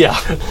destructive. Yeah,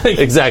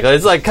 exactly.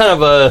 It's like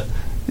kind of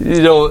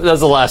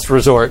that's a last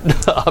resort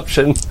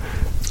option.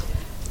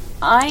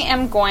 I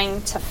am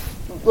going to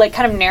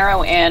kind of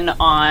narrow in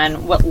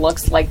on what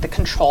looks like the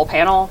control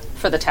panel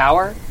for the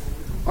tower,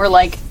 or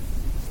like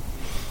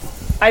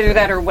either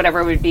that or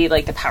whatever would be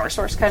like the power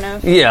source kind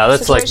of. Yeah,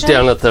 that's situation. like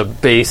down at the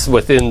base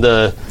within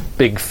the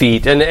big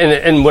feet,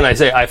 and when I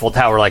say Eiffel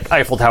Tower, like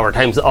Eiffel Tower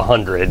times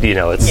 100.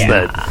 It's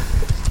that.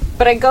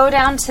 But I go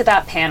down to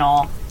that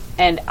panel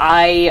and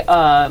I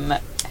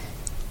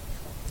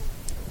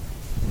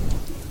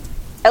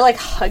like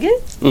hug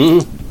it.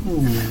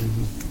 Mm-hmm.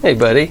 Hey,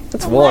 buddy,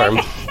 it's warm.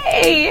 Like,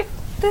 hey,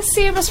 this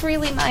seems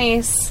really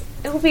nice.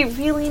 It would be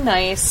really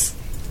nice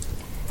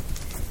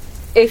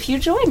if you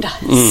joined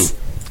us.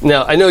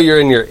 Now, I know you're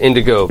in your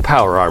indigo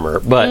power armor,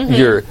 but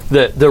the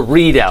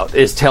readout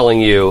is telling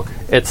you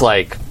it's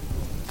like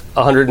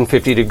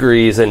 150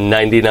 degrees and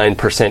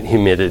 99%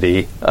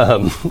 humidity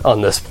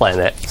on this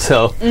planet.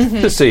 So,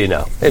 just so you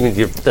know, I mean,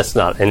 that's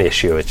not an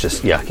issue. It's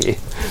just yucky.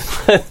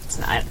 It's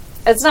not.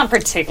 It's not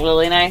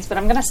particularly nice, but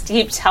I'm going to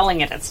keep telling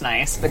it it's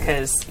nice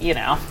because,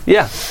 Yeah.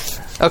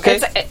 Okay.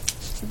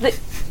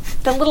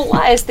 The little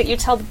lies that you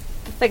tell the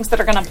things that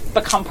are going to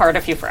become part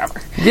of you forever.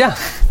 Yeah.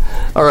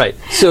 All right.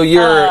 So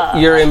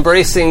you're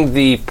embracing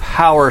the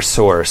power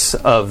source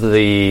of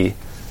the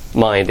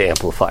mind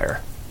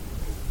amplifier.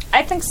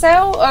 I think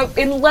so,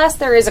 unless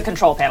there is a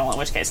control panel, in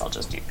which case I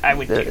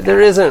would do that. There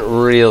isn't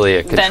really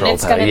a control Then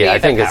it's panel. going to be I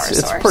the think power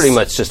it's source. pretty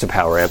much just a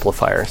power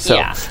amplifier. So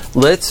Yeah.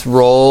 let's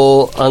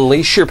roll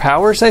Unleash Your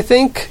Powers, I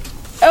think.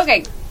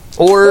 Okay.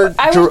 Or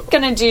I was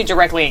going to do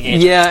directly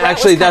engage. yeah, That was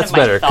actually kind that's of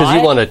my better because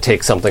you thought. want to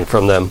take something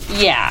from them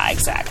Yeah,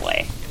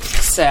 exactly.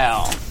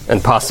 So...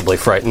 and possibly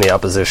frighten the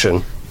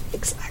opposition.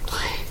 Exactly.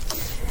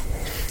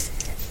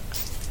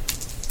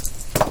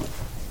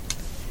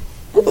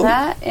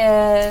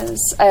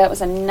 That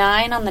was a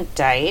 9 on the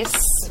dice.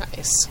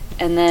 Nice.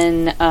 And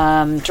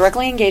then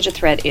directly engage a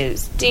threat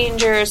is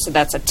danger, so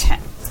that's a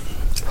 10.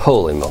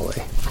 Holy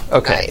moly.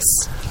 Okay.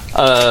 Nice.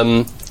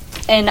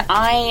 And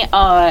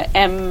I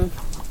am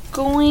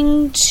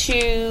going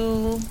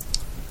to...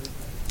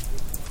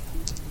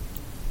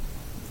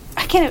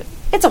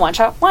 It's a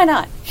one-shot. Why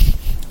not?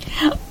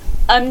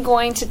 I'm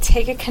going to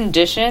take a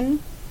condition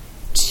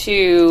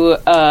to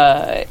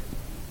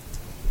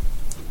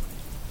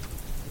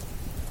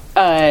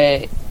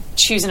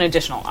choose an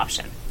additional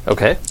option.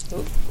 Okay.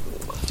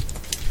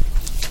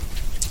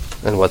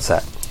 And what's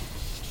that?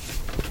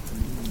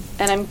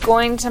 And I'm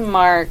going to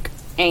mark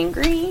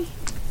angry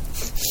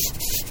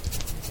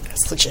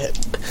That's legit.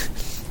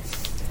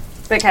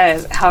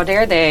 because how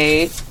dare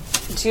they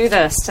do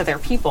this to their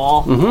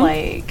people,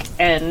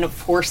 and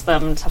force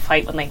them to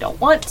fight when they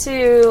don't want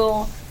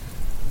to,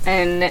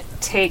 and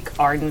take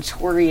our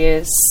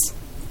notorious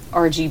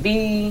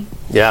RGB,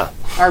 Yeah.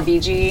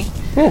 RBG.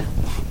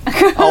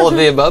 All of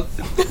the above.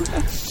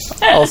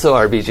 Also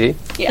RBG.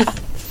 Yeah.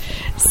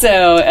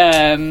 So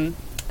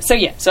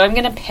I'm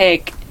gonna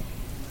pick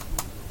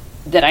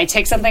that I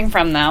take something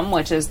from them,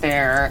 which is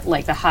their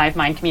the hive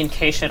mind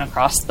communication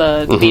across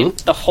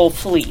the whole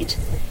fleet,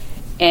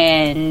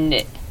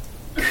 and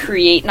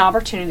create an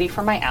opportunity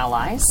for my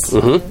allies,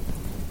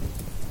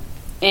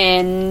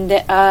 and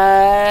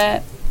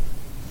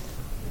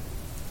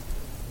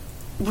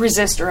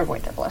resist or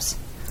avoid their blows.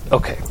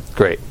 Okay,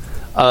 great.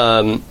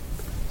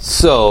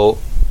 So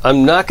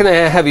I'm not going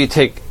to have you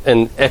take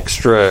an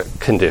extra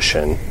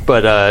condition,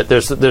 but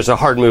there's a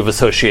hard move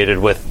associated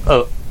with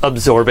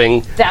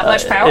absorbing that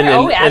much power.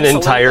 An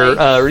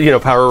entire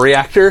power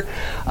reactor.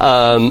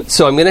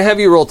 So I'm going to have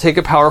you roll take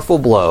a powerful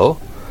blow,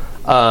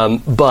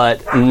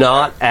 but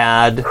not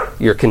add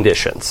your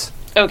conditions.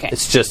 Okay.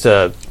 It's just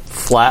a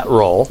flat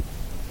roll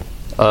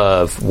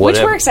of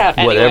whatever, which works out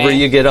anyway. Whatever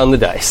you get on the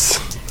dice.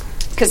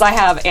 Because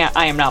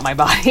I am not my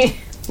body.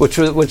 Which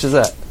is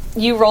that?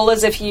 You roll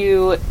as if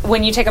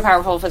when you take a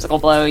powerful physical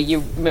blow,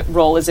 you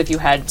roll as if you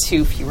had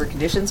 2 fewer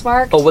conditions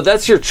marked. Oh, well,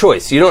 that's your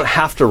choice. You don't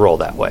have to roll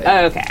that way.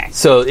 Okay.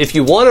 So if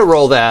you want to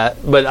roll that,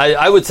 but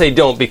I would say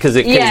don't because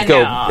it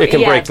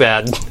can break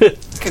bad. It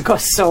could go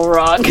so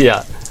wrong.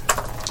 Yeah.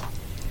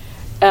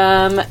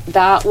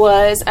 That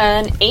was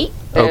an 8.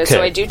 Okay.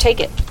 So I do take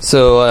it.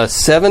 So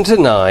 7 to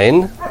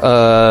 9.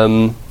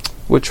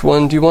 Which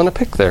one do you want to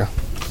pick there?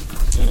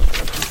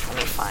 Let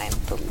me find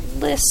the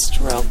list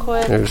real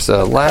quick. There's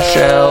a Lash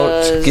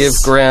Out, Give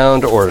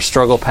Ground, or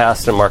Struggle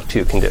Past and Mark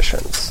II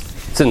conditions.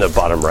 It's in the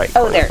bottom right.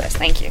 Oh, there it is.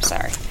 Thank you.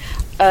 Sorry.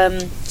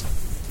 I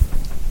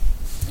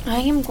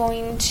am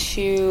going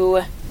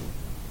to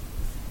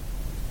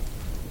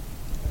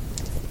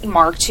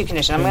Mark II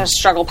condition. I'm going to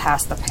struggle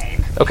past the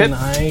pain. Okay. Can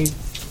I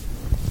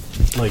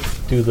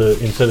do the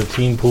instead of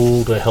team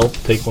pool to help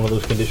take one of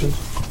those conditions?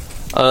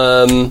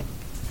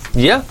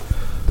 Yeah.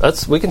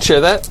 We can share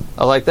that.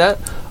 I like that.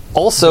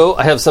 Also,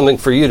 I have something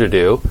for you to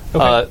do.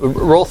 Okay.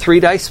 Roll 3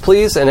 dice,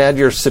 please, and add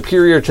your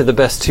superior to the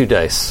best 2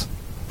 dice.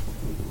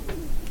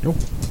 Nope.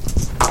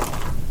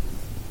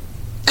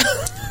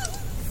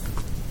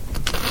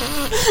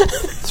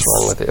 What's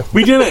wrong with you?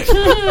 We did it!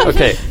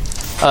 Okay.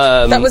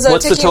 That was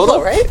what's the total?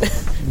 Blow, right?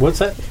 What's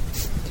that?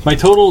 My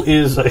total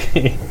is a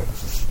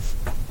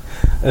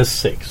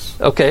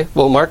 6. Okay.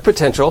 Well, mark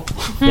potential.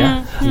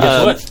 Yeah.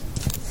 Guess what?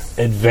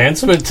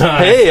 Advancement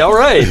time. Hey, all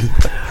right.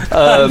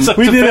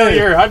 We did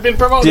it. I've been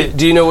promoted.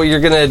 Do you know what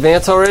you're going to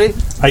advance already?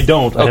 I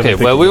don't. Okay.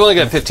 Well, we've only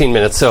got 15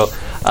 minutes, so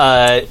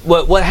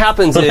what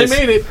happens is I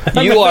made it.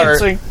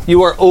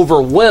 you are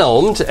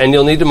overwhelmed, and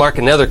you'll need to mark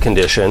another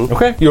condition.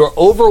 Okay. You are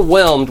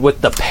overwhelmed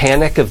with the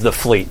panic of the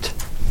fleet,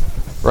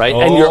 right?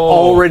 And you're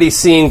already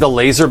seeing the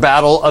laser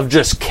battle of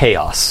just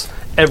chaos.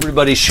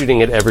 Everybody's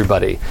shooting at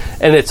everybody,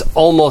 and it's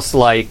almost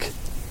like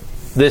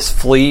this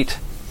fleet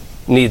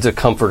needs a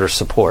comforter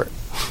support.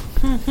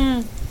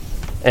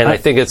 And I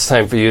think it's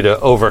time for you to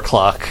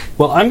overclock.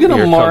 Well, I'm going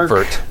to mark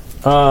comfort.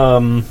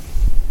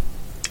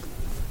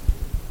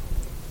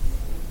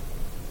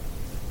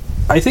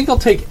 I think I'll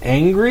take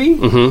angry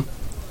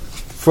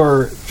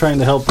for trying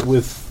to help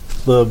with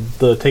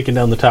the taking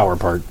down the tower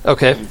part.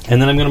 Okay. And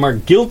then I'm going to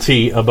mark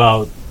guilty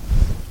about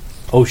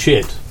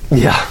shit.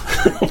 Yeah.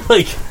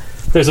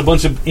 There's a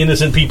bunch of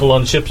innocent people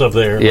on ships up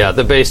there. Yeah,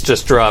 the base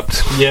just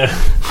dropped. Yeah.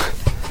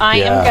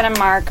 I am going to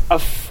mark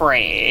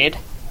afraid.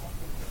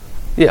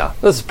 Yeah,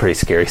 this is a pretty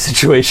scary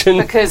situation.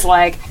 Because,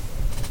 what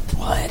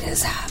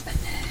is happening?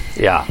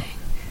 Yeah.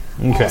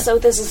 Okay. Also,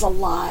 this is a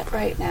lot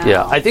right now.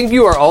 Yeah, I think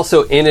you are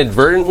also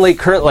inadvertently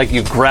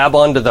you grab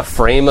onto the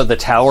frame of the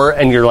tower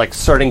and you're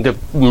starting to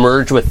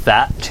merge with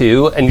that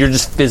too, and you're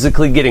just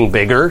physically getting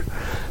bigger.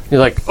 You're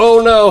like,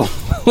 oh no,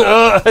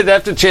 I'd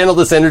have to channel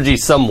this energy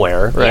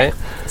somewhere, right?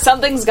 Yeah.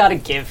 Something's got to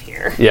give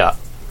here. Yeah.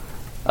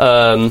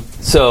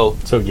 So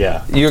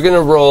yeah, you're going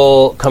to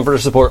roll comfort or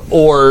support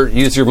or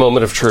use your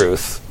moment of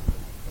truth.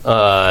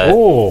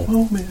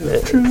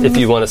 If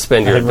you want to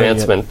spend your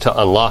advancement to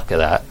unlock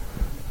that,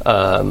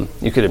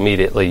 you could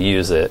immediately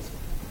use it.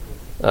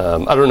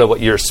 I don't know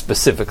what yours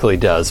specifically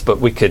does, but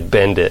we could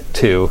bend it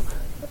to.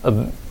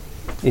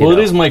 It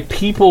is my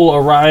people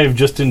arrive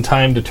just in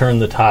time to turn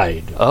the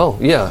tide. Oh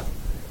yeah,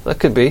 that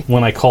could be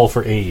when I call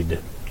for aid.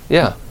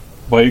 Yeah.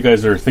 While you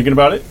guys are thinking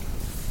about it,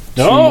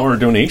 2 more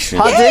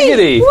donations. Hot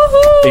diggity!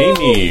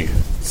 Amy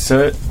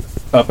set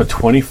up a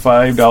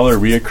 $25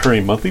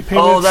 reoccurring monthly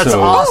payment. Oh, that's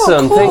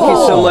awesome. Cool. Thank you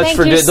so much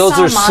for Thank you those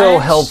so are so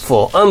much.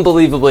 helpful.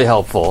 Unbelievably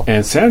helpful.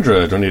 And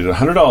Sandra donated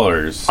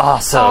 $100.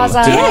 Awesome.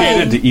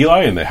 Dedicated to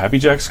Eli and the Happy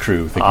Jacks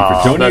crew. Thank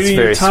you for donating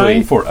your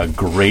time sweet. for a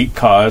great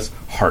cause,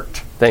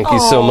 Heart. Thank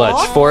you so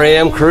much. 4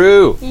 a.m.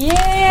 crew.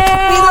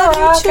 Yeah. We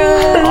love you too.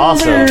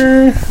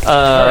 Awesome.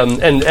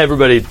 And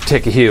everybody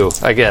take a hue,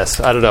 I guess.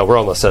 I don't know. We're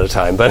almost out of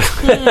time, but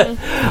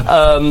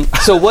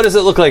so what does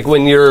it look like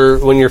when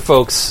your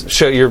folks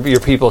show your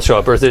people show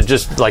up, or is it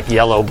just like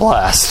yellow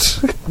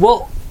blast?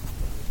 Well,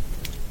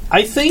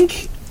 I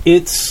think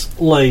it's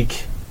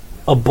like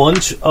a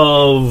bunch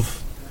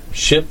of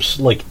ships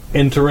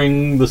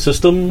entering the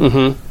system.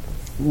 Mm-hmm.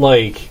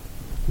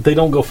 They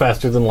don't go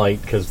faster than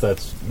light because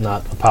that's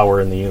not a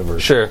power in the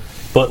universe. Sure.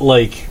 But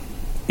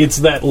it's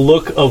that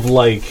look of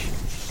the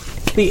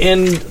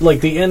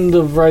end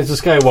of Rise of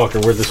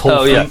Skywalker where this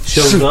whole fleet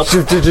shows up.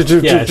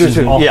 Yeah, it's just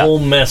a whole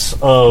mess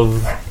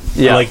of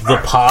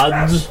the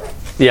pods.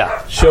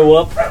 Yeah. Show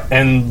up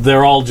and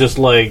they're all just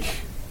hey,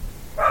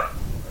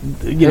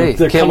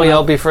 they're can't we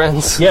all be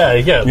friends? Yeah.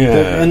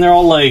 And they're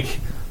all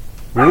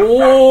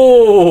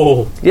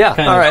Whoa! Yeah,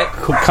 Kinda all right.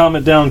 Calm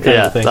it down kind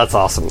Yeah, of thing. that's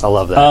awesome. I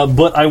love that.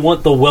 But I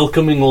want the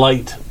welcoming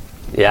light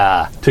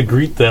yeah. to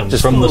greet them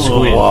from the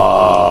squid.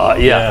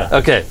 Yeah.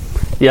 Okay.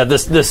 Yeah,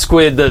 the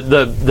squid,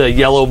 the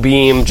yellow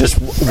beam just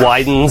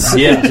widens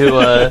into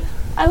a...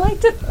 I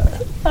liked it.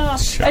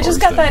 I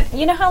just got that.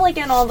 You know how, like,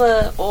 in all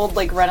the old,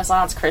 like,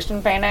 Renaissance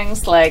Christian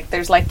paintings, like,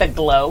 there's, like, the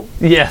glow?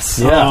 Yes.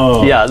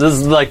 Yeah. Yeah, this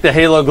is like the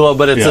halo glow,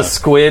 but it's a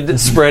squid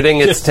spreading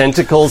its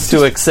tentacles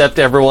to accept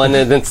everyone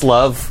in its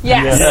love.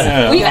 Yes.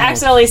 Yeah. We've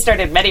accidentally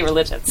started many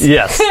religions.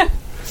 Yes.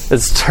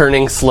 It's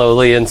turning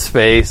slowly in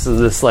space.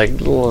 This, like,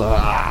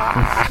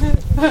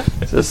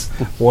 just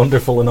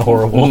Wonderful and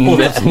horrible.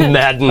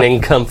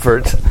 maddening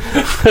comfort.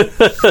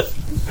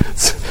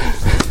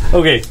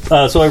 Okay,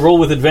 so I roll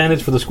with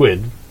advantage for the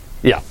squid.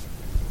 Yeah.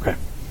 Okay.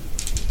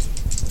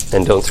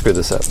 And don't screw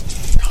this up.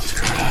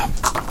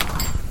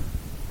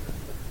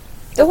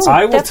 Ooh,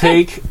 I will that's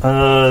good. take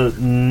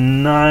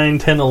 9,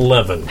 10,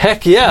 11.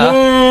 Heck yeah.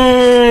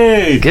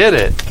 Yay! Get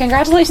it.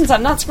 Congratulations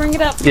on not screwing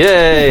it up.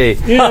 Yay.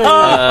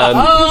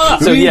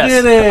 So We yes.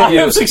 did it. I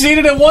have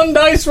succeeded at one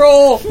dice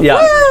roll!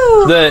 Yeah.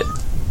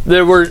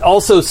 There were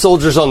also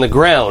soldiers on the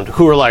ground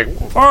who were like,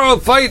 "Oh,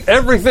 fight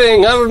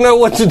everything! I don't know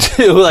what to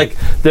do." Like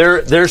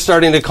they're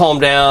starting to calm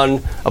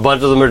down. A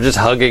bunch of them are just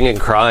hugging and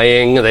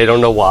crying. They don't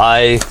know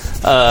why.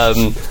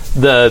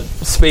 The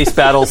space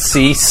battles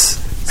cease.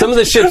 Some of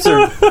the ships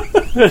are.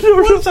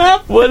 What's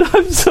happening? What?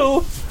 I'm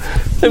so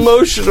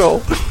emotional.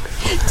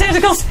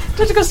 Tentacles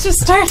just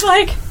start,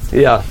 like...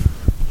 Yeah,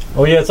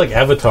 Oh, yeah, it's like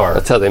Avatar.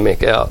 that's how they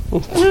make out.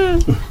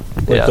 Like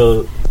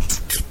Yeah.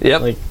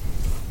 Yep. Like,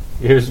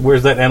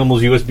 where's that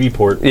animal's USB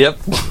port? Yep.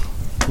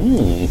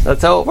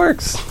 That's how it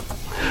works.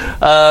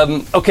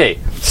 Okay,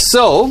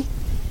 so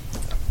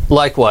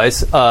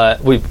likewise,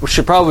 we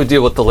should probably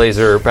deal with the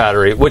laser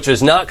battery, which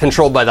is not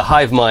controlled by the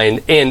hive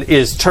mind and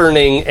is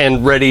turning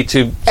and ready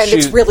to And shoot.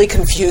 it's really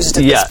confused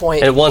at this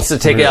point. It wants to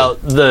take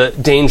out the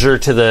danger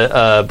to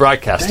the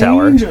broadcast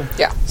tower.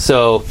 Yeah.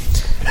 So,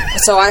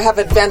 So I have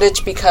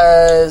advantage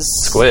because...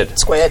 Squid.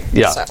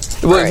 Yeah.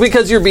 So, Well, all right.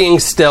 because you're being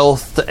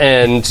stealthed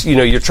and,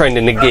 you're trying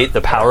to negate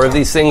the power of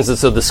these things, and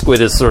so the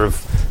squid is sort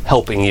of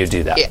helping you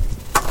do that. Yeah.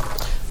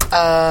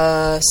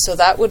 So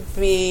that would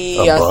be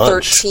A bunch.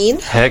 13.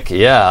 Heck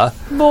yeah.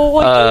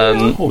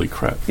 Holy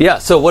crap. Yeah,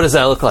 so what does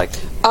that look like?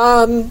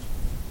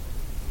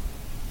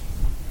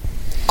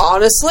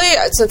 Honestly,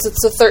 since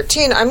it's a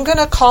 13, I'm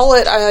gonna call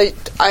it.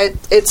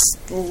 It's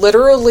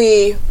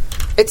literally.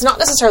 It's not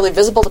necessarily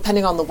visible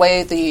depending on the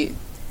way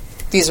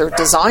these are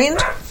designed,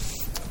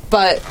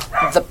 but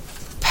the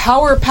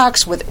power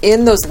packs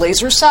within those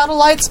laser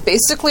satellites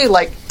basically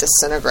like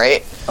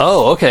disintegrate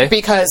Oh, okay.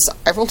 because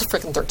I rolled a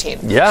freaking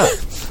 13. Yeah.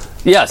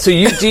 Yeah, so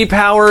you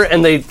depower,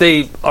 and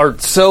they are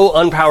so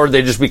unpowered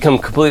they just become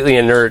completely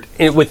inert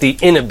with the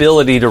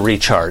inability to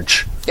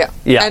recharge. Yeah.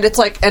 Yeah. And it's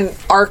like an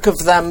arc of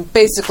them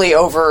basically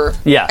over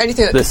Yeah.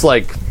 anything that This,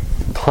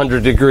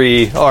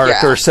 100-degree arc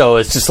Yeah. or so.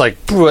 It's just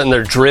and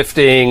they're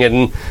drifting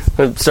and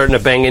starting to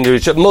bang into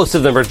each other. Most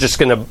of them are just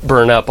going to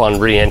burn up on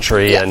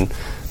re-entry Yeah. and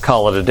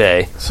call it a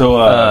day. So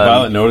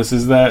Violet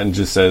notices that and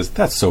just says,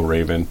 "That's so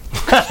Raven."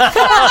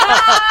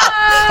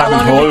 I've been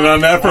holding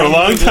on that for a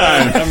long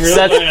time. I'm real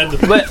That's-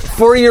 glad. but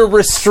for your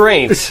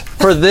restraint,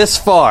 for this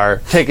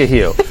far, take a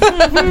hue.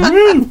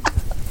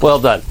 Well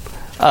done.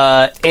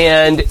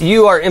 And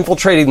you are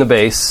infiltrating the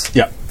base,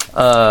 Yeah.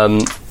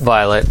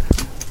 Violet.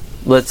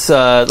 Let's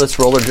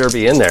roller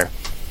derby in there.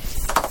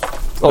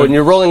 Oh, and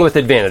you're rolling with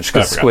advantage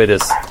because I forgot. Squid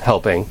is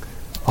helping.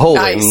 Holy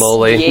Nice.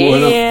 moly!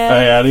 What am Yeah.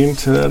 I adding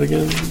to that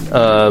again?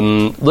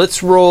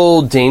 Let's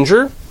roll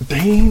danger.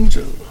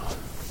 Danger.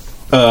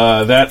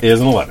 That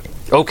is an 11.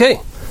 Okay,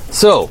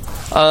 so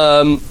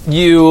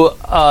you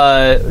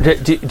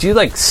do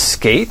you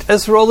skate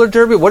as roller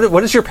derby? What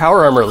does your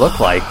power armor look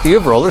like? Do you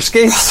have roller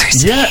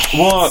skates?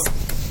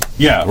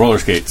 Yeah, roller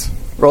skates.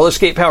 Roller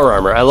skate power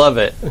armor. I love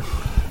it.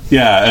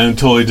 Yeah, and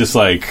totally just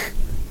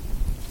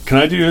can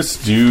I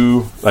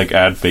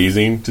add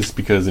phasing just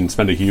because and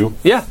spend a hue?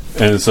 Yeah.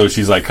 And so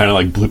she's kind of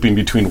blipping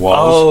between walls.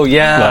 Oh,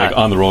 yeah.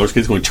 on the roller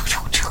skates going,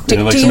 and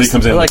then do somebody you-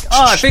 comes in Like,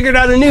 I figured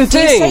out a new Do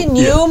you say thing.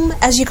 "neum"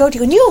 as you go? Do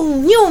you go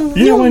 "neum, neum,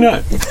 yeah, neum"? why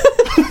not?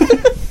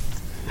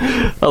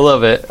 I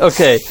love it.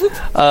 Okay.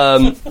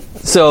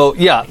 So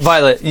yeah,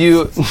 Violet,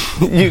 you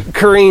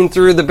careen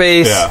through the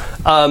base.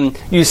 Yeah.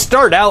 You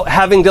start out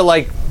having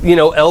to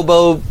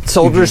elbow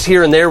soldiers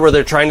here and there where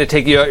they're trying to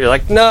take you out. You're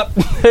like, nope,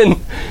 and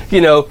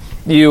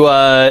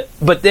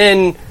but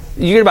then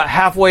you get about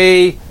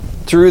halfway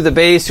through the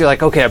base. You're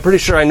like, okay, I'm pretty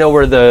sure I know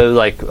where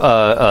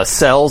the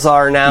cells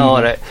are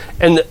now,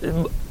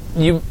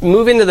 you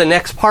move into the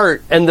next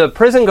part, and the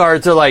prison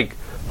guards are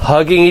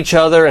hugging each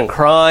other and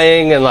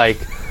crying and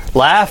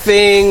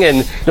laughing,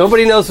 and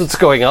nobody knows what's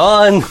going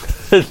on.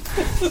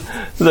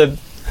 That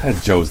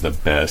Joe's the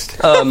best.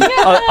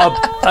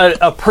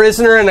 A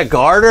prisoner and a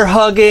guard are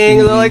hugging.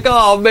 And they're like,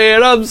 "Oh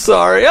man, I'm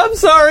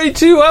sorry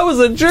too. I was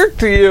a jerk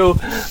to you."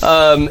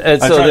 And I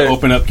so try to they're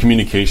open up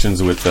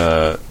communications with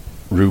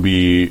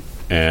Ruby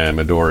and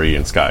Midori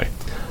and Sky.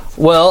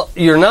 well.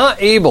 You're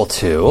not able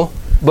to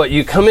but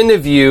you come into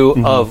view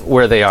of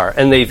where they are,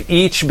 and they've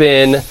each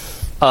been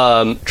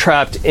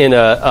trapped in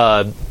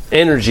a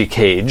energy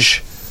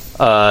cage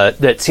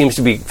that seems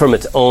to be from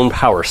its own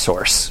power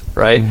source,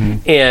 right?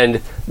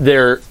 And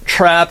they're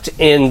trapped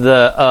in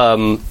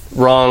the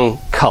wrong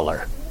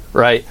color,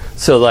 right?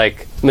 So,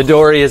 like,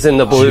 Midori is in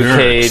the blue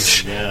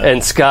cage,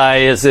 and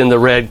Sky is in the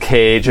red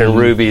cage, and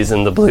Ruby's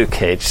in the blue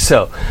cage.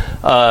 So,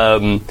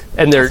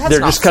 and they're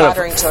just kind of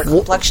flattering to our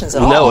complexions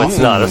at all. No, it's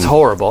not. It's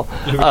horrible.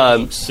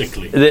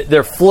 Sickly.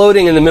 They're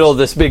floating in the middle of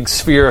this big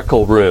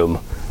spherical room,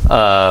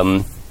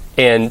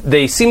 and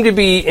they seem to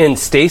be in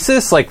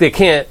stasis. Like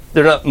they're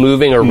not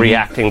moving or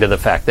reacting to the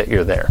fact that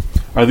you're there.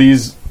 Are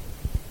these?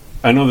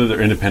 I know that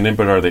they're independent,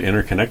 but are they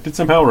interconnected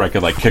somehow? Or I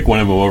could like kick one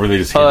of them over, they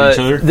just hit each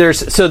other? There's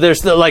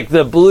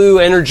the blue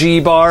energy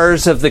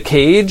bars of the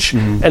cage,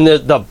 and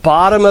the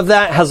bottom of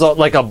that has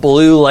a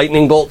blue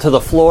lightning bolt to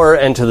the floor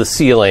and to the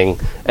ceiling,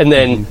 and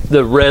then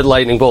the red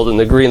lightning bolt and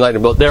the green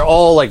lightning bolt. They're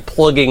all like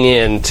plugging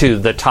in to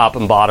the top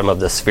and bottom of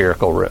the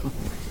spherical room.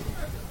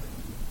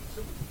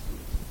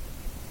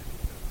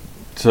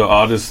 So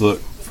I'll just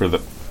look for the...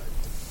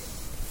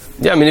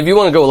 Yeah, I mean, if you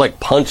want to go like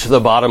punch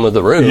the bottom of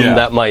the room,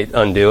 that might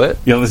undo it.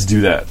 Yeah, let's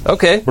do that.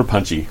 Okay. We're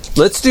punchy.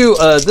 Let's do,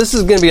 this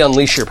is going to be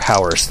Unleash Your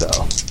Powers,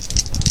 though.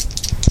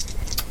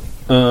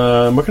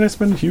 What can I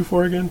spend a hue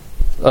for again?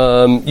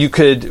 You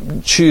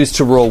could choose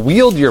to roll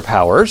Wield Your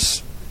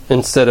Powers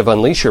instead of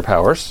Unleash Your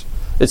Powers.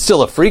 It's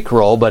still a freak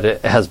roll, but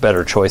it has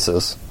better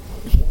choices.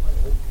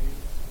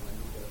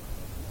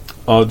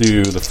 I'll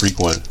do the freak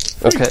one.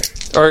 Okay.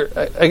 Or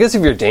I guess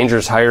if your danger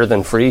is higher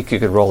than freak, you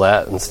could roll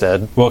that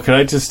instead. Well, can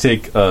I just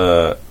take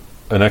an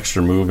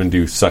extra move and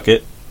do Suck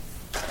It?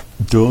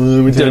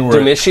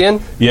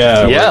 Domitian?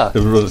 Yeah. It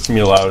lets me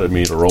allow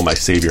me to roll my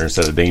savior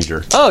instead of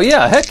danger. Oh,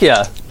 yeah. Heck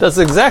yeah. That's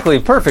exactly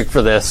perfect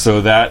for this.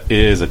 So that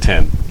is a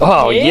 10.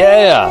 Oh,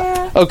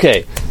 yeah.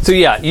 Okay. So,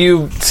 yeah,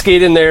 you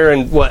skate in there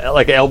and what,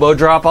 like elbow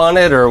drop on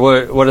it? Or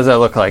what does that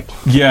look like?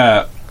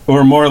 Yeah.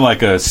 Or more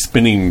like a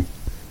spinning...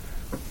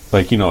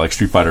 Like, like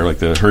Street Fighter, like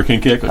the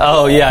hurricane kick.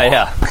 Like,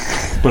 yeah.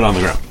 Put it on the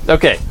ground.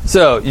 Okay,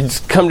 so you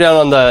just come down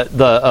on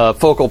the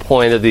focal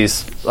point of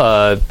these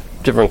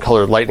different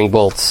colored lightning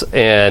bolts,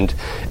 and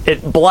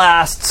it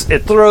blasts.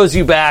 It throws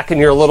you back,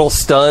 and you're a little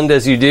stunned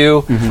as you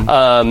do.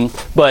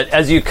 But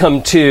as you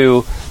come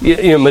to,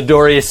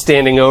 Midori is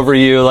standing over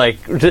you, like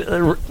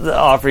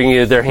offering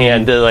you their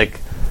hand to, like,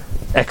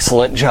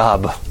 excellent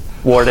job,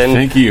 Warden.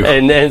 Thank you.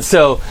 And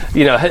so,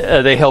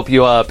 they help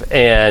you up,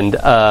 and...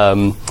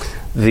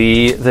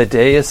 The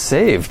day is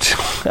saved.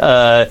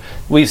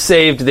 We've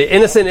saved the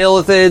innocent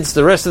Illithids,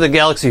 the rest of the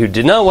galaxy who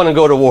did not want to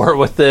go to war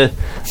with the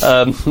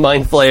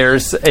Mind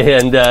Flayers,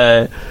 and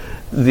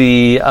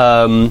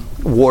the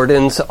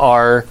Wardens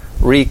are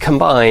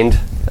recombined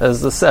as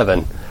the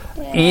 7.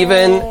 Yay.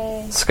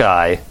 Even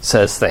Sky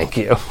says thank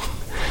you.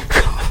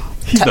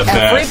 He's the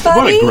best.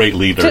 What a great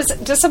leader.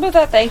 Does some of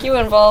that thank you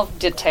involve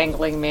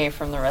detangling me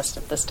from the rest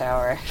of this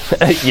tower?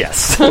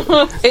 Yes.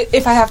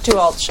 If I have to,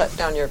 I'll shut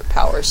down your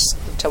powers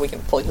until we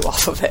can pull you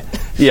off of it.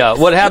 Yeah,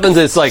 what happens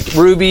is, like,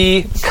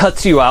 Ruby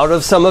cuts you out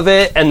of some of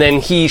it, and then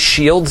he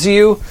shields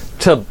you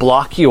to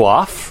block you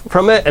off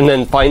from it, and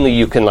then finally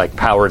you can, like,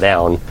 power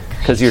down,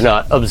 because you're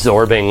not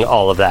absorbing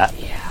all of that,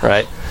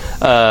 right?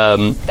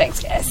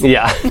 Thanks, guys.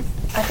 Yeah.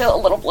 I feel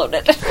a little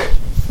bloated.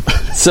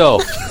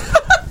 So...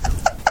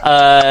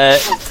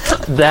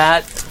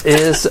 that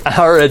is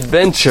our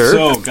adventure.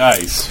 So,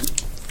 guys,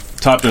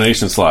 top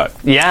donation slot.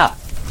 Yeah.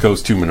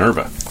 Goes to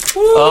Minerva.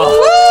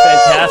 Oh,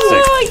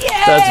 fantastic. Yay!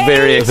 That's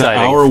very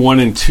exciting. Hour 1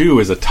 and 2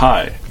 is a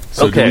tie.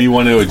 So do we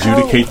want to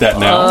adjudicate that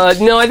now?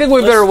 No, I think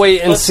we better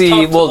wait and see.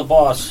 Talk to the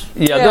boss.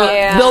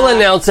 Yeah, they'll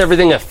announce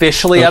everything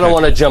officially. Okay. I don't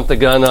want to jump the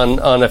gun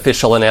on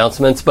official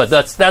announcements, but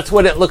that's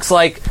what it looks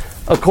like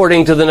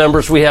according to the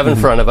numbers we have in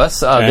front of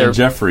us. And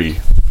Jeffrey.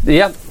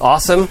 Yep,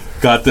 awesome.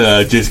 Got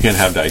the Jason Can't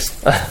Have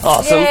Dice.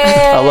 Awesome. Yay.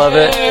 I love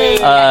it.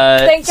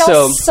 Thank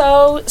y'all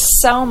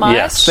so much.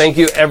 Yes, thank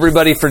you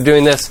everybody for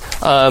doing this.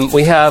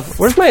 We have,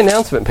 where's my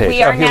announcement page?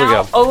 We are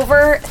now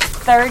over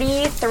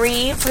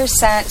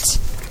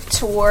 33%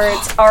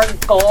 towards our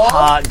goal.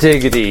 Hot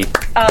diggity.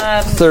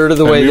 Third of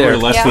the way there. We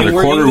were less than a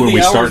quarter when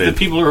we started. The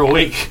people are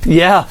awake.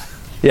 Yeah.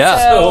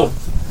 So,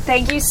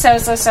 thank you so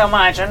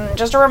much. And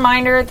just a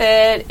reminder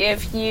that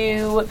if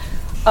you...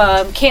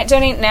 can't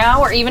donate now,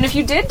 or even if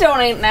you did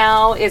donate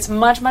now, it's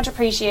much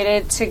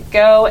appreciated to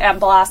go and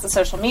blast the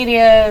social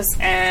medias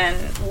and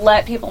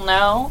let people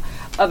know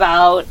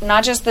about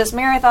not just this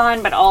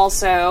marathon, but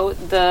also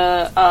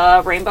the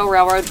Rainbow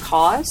Railroad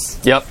cause.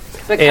 Yep.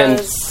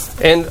 Because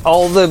and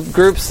all the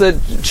groups that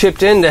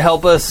chipped in to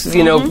help us,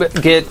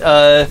 get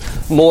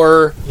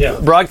more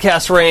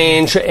broadcast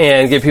range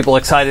and get people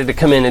excited to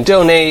come in and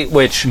donate.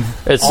 Which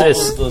it's all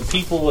of the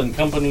people and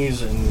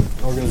companies and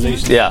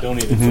organizations that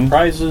donated for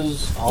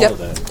prizes, all of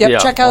that.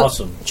 Yep. Check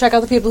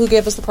out the people who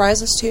gave us the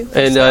prizes too.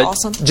 And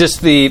awesome.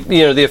 Just the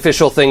the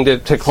official thing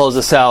to close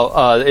us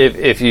out.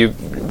 If you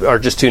are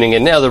just tuning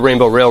in now, the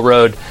Rainbow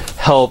Railroad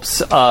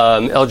helps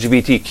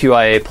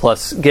LGBTQIA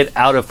plus get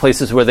out of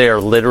places where they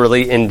are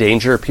literally in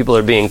danger. People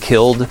are being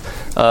killed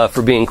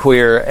for being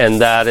queer,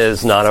 and that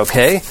is not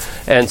okay.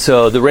 And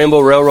so the Rainbow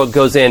Railroad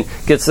goes in,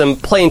 gets them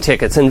plane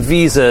tickets and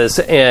visas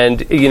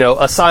and,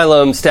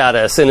 asylum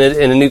status in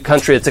a new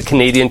country. It's a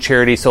Canadian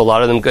charity, so a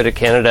lot of them go to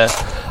Canada,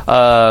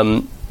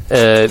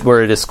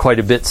 where it is quite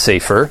a bit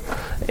safer.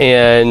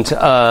 And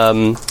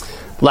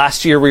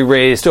last year we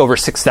raised over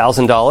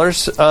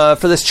 $6,000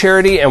 for this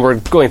charity, and we're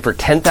going for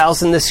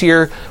 $10,000 this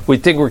year. We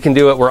think we can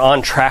do it. We're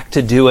on track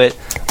to do it.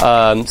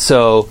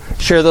 So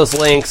share those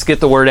links,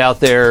 get the word out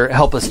there,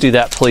 help us do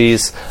that,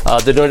 please.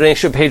 The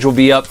donation page will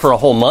be up for a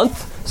whole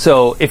month.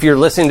 So if you're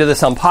listening to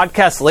this on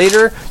podcast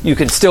later, you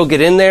can still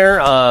get in there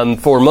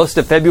for most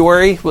of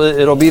February.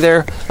 It'll be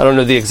there. I don't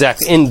know the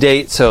exact end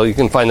date, so you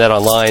can find that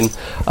online.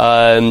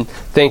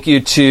 Thank you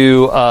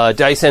to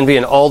Dice Envy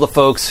and all the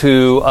folks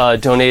who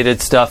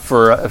donated stuff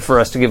for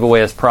us to give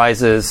away as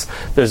prizes.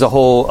 There's a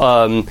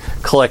whole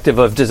collective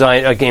of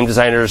game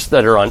designers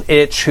that are on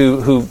Itch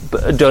who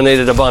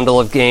donated a bundle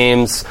of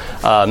games,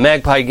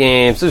 Magpie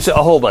Games. There's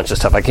a whole bunch of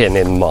stuff. I can't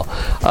name them all.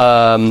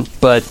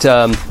 But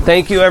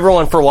thank you,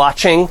 everyone, for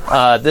watching.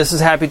 This is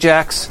Happy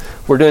Jacks.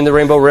 We're doing the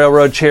Rainbow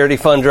Railroad Charity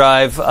Fund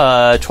Drive,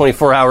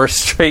 24 hours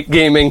straight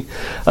gaming,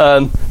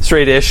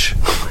 straight-ish.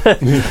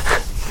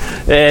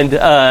 And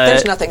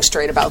there's nothing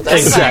straight about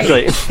this.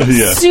 Exactly.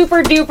 Yeah.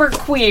 Super duper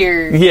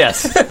queer.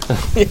 Yes.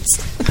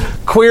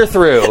 Queer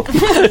through.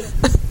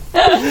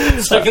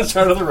 Second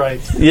start on the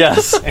right.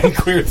 Yes. And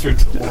queer through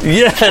to the left.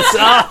 Yes. Oh,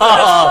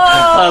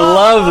 I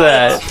love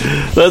that.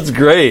 That's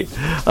great.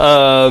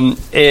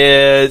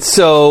 And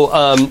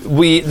so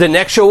the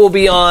next show will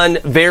be on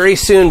very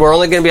soon. We're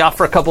only going to be off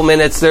for a couple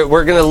minutes.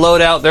 We're going to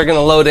load out. They're going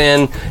to load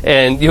in,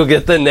 and you'll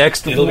get the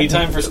next. It'll be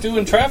time for Stu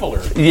and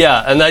Traveler.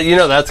 Yeah, and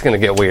that's going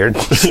to get weird.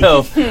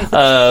 So.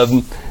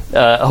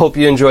 I hope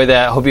you enjoy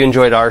that. I hope you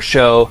enjoyed our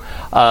show.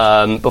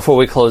 Before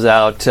we close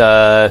out,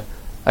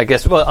 I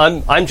guess.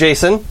 Well, I'm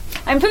Jason.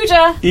 I'm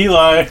Pooja.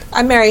 Eli.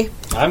 I'm Mary.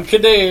 I'm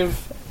Kadave.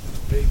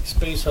 Big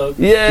space hug.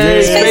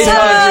 Yay! Space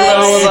hugs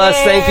from all of us.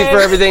 Thank you for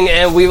everything,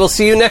 and we will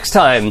see you next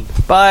time.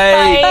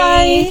 Bye.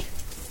 Bye.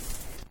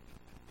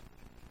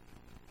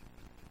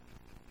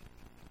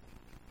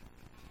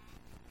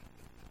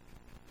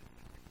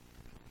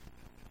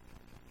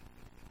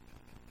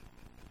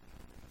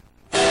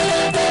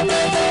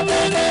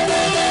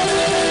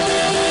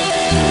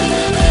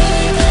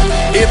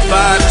 If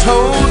I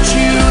told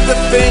you the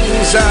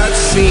things I've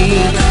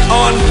seen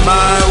on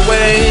my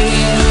ways,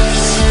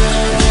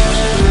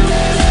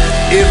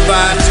 if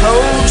I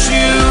told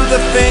you the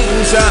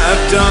things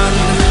I've done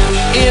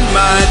in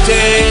my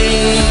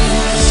days,